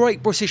 The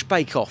Great British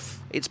Bake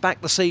Off. It's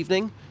back this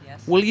evening.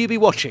 Yes. Will you be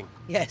watching?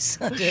 Yes,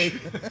 I do.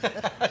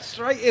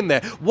 Straight in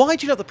there. Why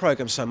do you love the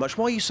programme so much?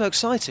 Why are you so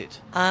excited?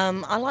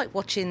 I like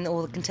watching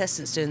all the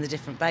contestants doing the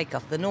different Bake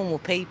Off, the normal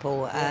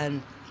people,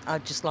 and I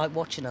just like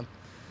watching them.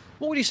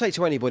 What would you say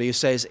to anybody who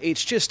says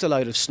it's just a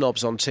load of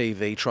snobs on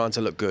TV trying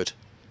to look good?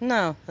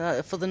 No,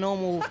 for the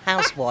normal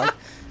housewife,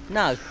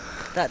 no,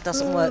 that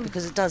doesn't work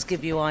because it does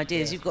give you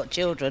ideas. You've got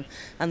children,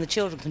 and the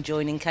children can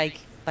join in cake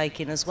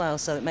baking as well,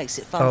 so it makes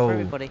it fun for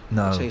everybody.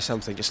 No. I'll tell you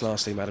something, just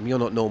lastly, madam, you're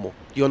not normal.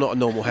 You're not a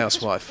normal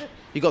housewife.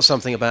 You've got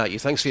something about you.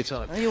 Thanks for your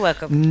time. Oh, you're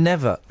welcome.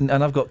 Never.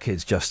 And I've got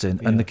kids, Justin,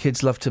 and the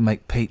kids love to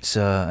make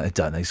pizza. I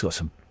don't know, he's got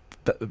some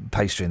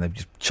pastry and they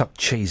just chuck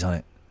cheese on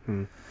it.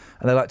 And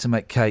they like to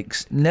make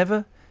cakes.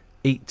 Never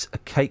eat a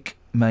cake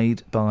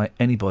made by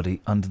anybody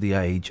under the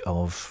age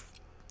of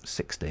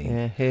 16.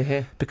 Yeah,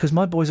 here. Because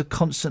my boys are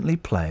constantly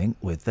playing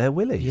with their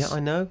willies. Yeah, I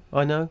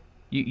know.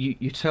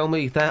 You tell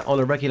me that on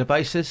a regular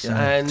basis. Yeah.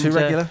 And Too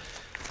regular?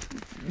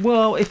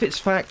 Well, if it's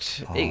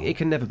fact, it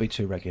can never be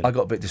too regular. I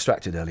got a bit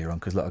distracted earlier on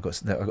because I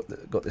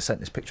got sent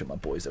this picture of my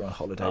boys. They're on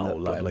holiday. Oh,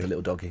 like lovely. a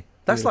little doggy.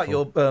 That's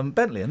Beautiful. like your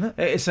Bentley, isn't it?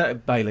 It's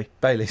Bailey.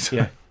 Bailey's.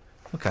 Yeah.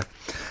 Okay.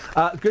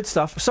 Good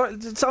stuff. Sorry,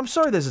 I'm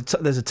sorry. There's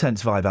a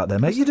tense vibe out there,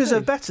 mate. You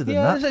deserve better than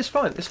that. Yeah, it's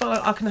fine. It's fine.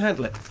 I can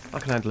handle it.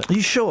 Are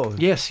you sure?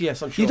 Yes,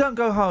 I'm sure. You don't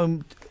go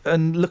home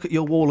and look at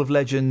your wall of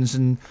legends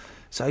and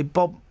say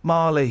Bob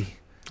Marley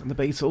and the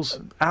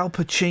Beatles, Al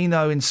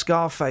Pacino in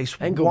Scarface.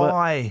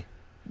 Engelbert.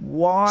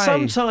 Why?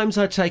 Sometimes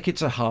I take it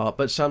to heart,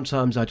 but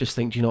sometimes I just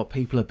think, you know what,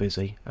 people are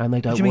busy and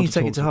they don't. What do you mean want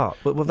you take it to heart?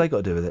 What have they got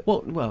to do with it?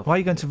 Well, why are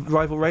you going to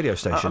rival radio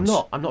stations?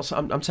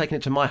 I'm taking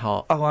it to my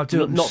heart. Oh, I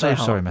do. Not so their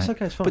sorry, heart. mate. It's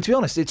okay, it's fine. But to be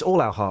honest, it's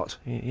all our heart.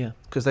 Yeah.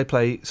 Because they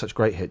play such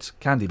great hits.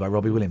 Candy by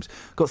Robbie Williams.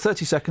 Got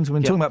 30 seconds.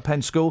 We've been talking about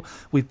Penn School.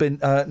 We've been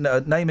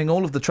naming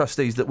all of the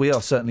trustees that we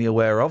are certainly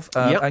aware of.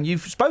 And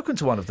you've spoken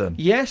to one of them.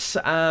 Yes,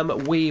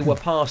 we were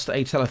passed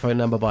a telephone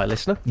number by a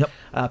listener. Yep.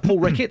 Paul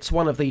Ricketts,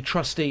 one of the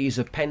trustees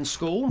of Penn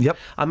School. Yep.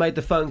 I made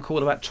the phone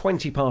call about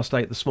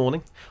 8:20 this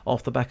morning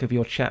off the back of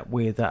your chat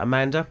with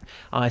Amanda.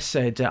 I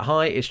said,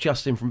 hi, it's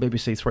Justin from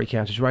BBC Three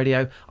Counties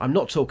Radio. I'm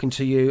not talking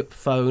to you.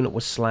 Phone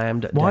was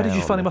slammed down. Why did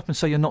you phone him up and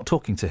say you're not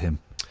talking to him?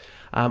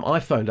 I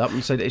phoned up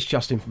and said, it's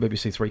Justin from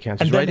BBC Three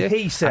Counties And then Radio.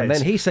 he said- And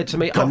then he said to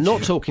me, I'm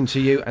not talking to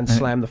you, and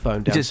slammed the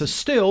phone down. So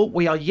still,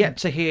 we are yet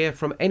to hear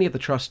from any of the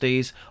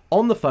trustees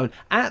on the phone,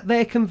 at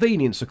their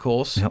convenience, of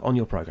course, on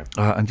your programme.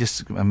 And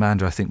just,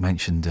 Amanda, I think,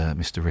 mentioned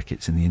Mr.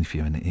 Ricketts in the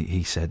interview, and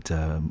he said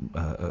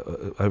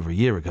over a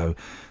year ago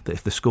that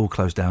if the school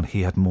closed down,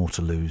 he had more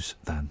to lose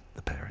than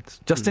the parents.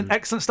 Justin,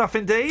 excellent stuff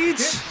indeed.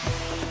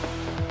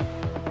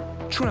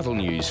 Travel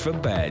news for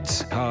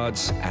beds,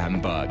 cards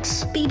and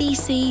bugs.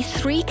 BBC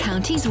Three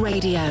Counties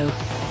Radio.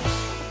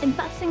 In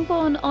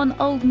Bassingbourn on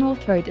Old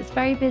North Road, it's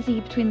very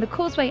busy between the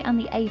Causeway and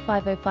the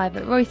A505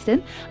 at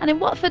Royston, and in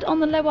Watford on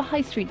the Lower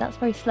High Street, that's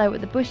very slow at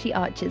the Bushy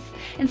Arches.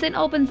 In St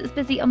Albans, it's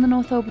busy on the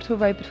North Orbital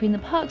Road between the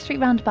Park Street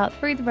roundabout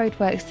through the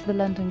roadworks to the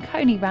London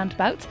Coney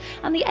roundabout,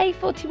 and the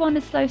A41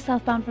 is slow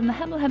southbound from the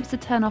Hemel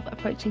Hempstead turnoff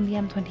approaching the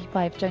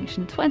M25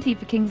 junction 20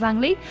 for Kings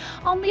Langley.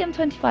 On the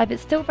M25,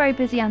 it's still very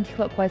busy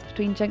anti-clockwise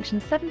between junction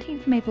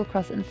 17 for Maple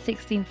Cross and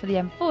 16 for the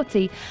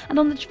M40, and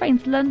on the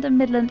trains, London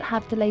Midland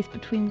have delays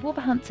between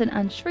Wolverhampton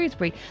and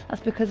Shrewsbury.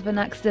 That's because of an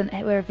accident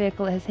where a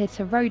vehicle has hit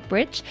a road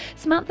bridge.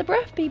 Samantha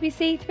Bruff,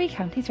 BBC Three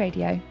Counties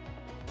Radio.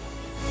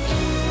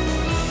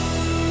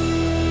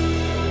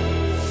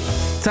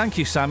 Thank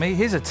you, Sammy.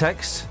 Here's a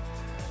text.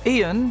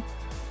 Iain,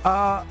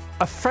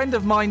 a friend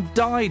of mine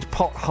died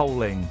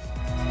potholing.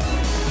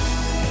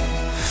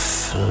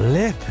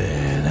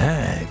 Flippin'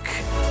 heck.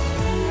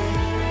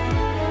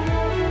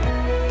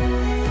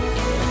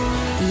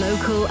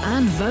 Local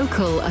and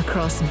vocal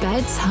across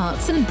beds,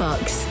 hearts and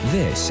bucks.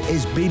 This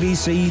is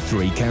BBC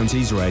Three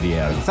Counties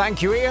Radio.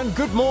 Thank you, Iain.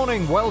 Good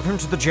morning. Welcome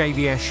to the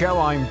JVS show.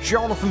 I'm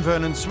Jonathan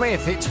Vernon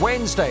Smith. It's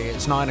Wednesday.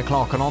 It's 9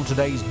 o'clock, and on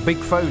today's Big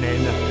Phone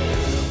In,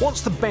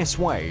 what's the best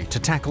way to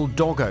tackle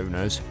dog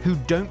owners who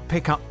don't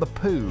pick up the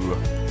poo?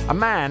 A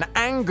man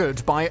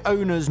angered by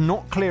owners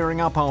not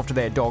clearing up after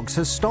their dogs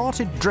has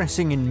started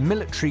dressing in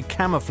military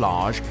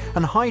camouflage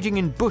and hiding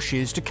in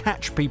bushes to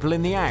catch people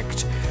in the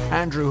act.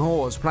 Andrew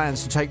Hawes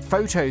plans to take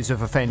photos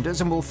of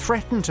offenders and will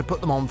threaten to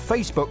put them on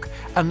Facebook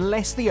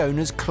unless the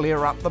owners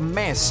clear up the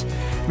mess.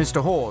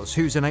 Mr. Hawes,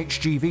 who's an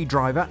HGV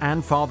driver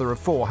and father of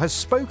 4, has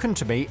spoken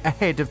to me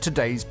ahead of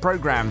today's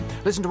programme.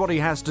 Listen to what he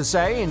has to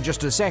say in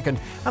just a second,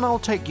 and I'll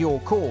take your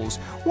calls.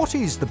 What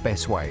is the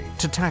best way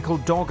to tackle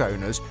dog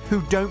owners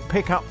who don't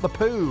pick up the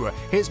poo?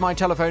 Here's my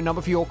telephone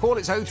number for your call.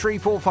 It's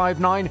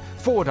 03459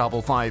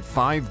 455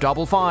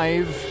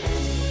 555.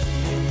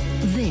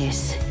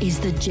 This is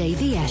the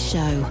JVS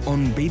show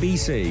on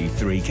BBC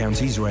Three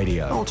Counties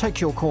Radio. I'll take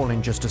your call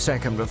in just a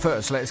second, but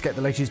first let's get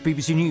the latest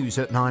BBC News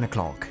at 9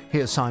 o'clock.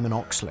 Here's Simon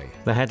Oxley.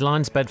 The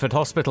headlines: Bedford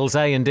Hospital's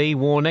A&E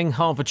warning,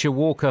 Hertfordshire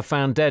walker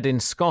found dead in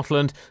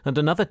Scotland, and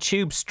another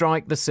tube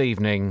strike this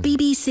evening.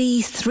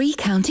 BBC Three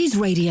Counties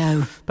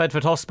Radio.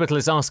 Bedford Hospital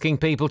is asking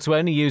people to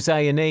only use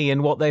A&E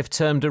in what they've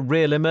termed a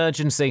real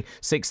emergency.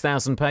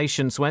 6,000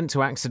 patients went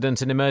to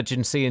accident and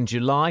emergency in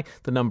July.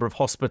 The number of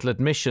hospital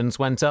admissions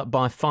went up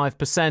by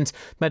 5%.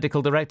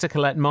 Medical Director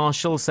Colette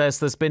Marshall says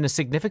there's been a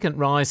significant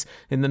rise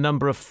in the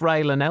number of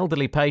frail and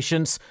elderly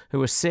patients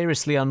who are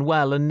seriously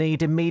unwell and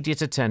need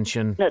immediate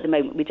attention. At the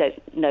moment, we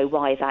don't know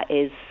why that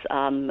is.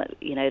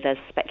 There's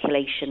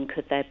speculation.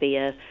 Could there be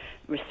a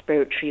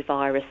respiratory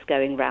virus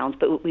going round?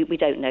 But we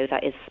don't know.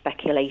 That is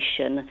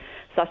speculation.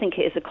 So I think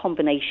it is a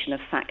combination of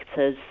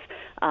factors,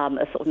 a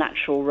sort of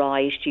natural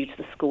rise due to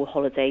the school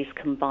holidays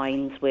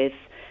combined with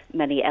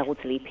many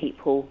elderly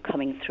people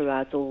coming through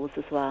our doors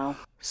as well.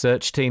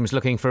 Search teams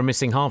looking for a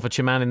missing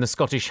Hertfordshire man in the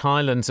Scottish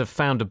Highlands have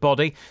found a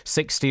body.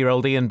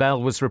 60-year-old Iain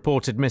Bell was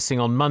reported missing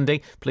on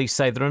Monday. Police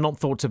say there are not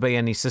thought to be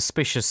any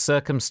suspicious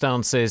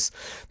circumstances.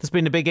 There's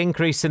been a big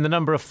increase in the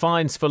number of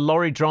fines for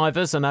lorry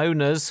drivers and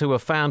owners who are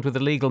found with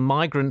illegal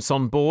migrants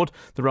on board.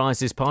 The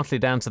rise is partly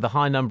down to the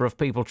high number of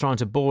people trying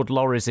to board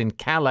lorries in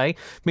Calais.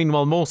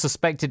 Meanwhile, more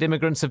suspected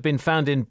immigrants have been found in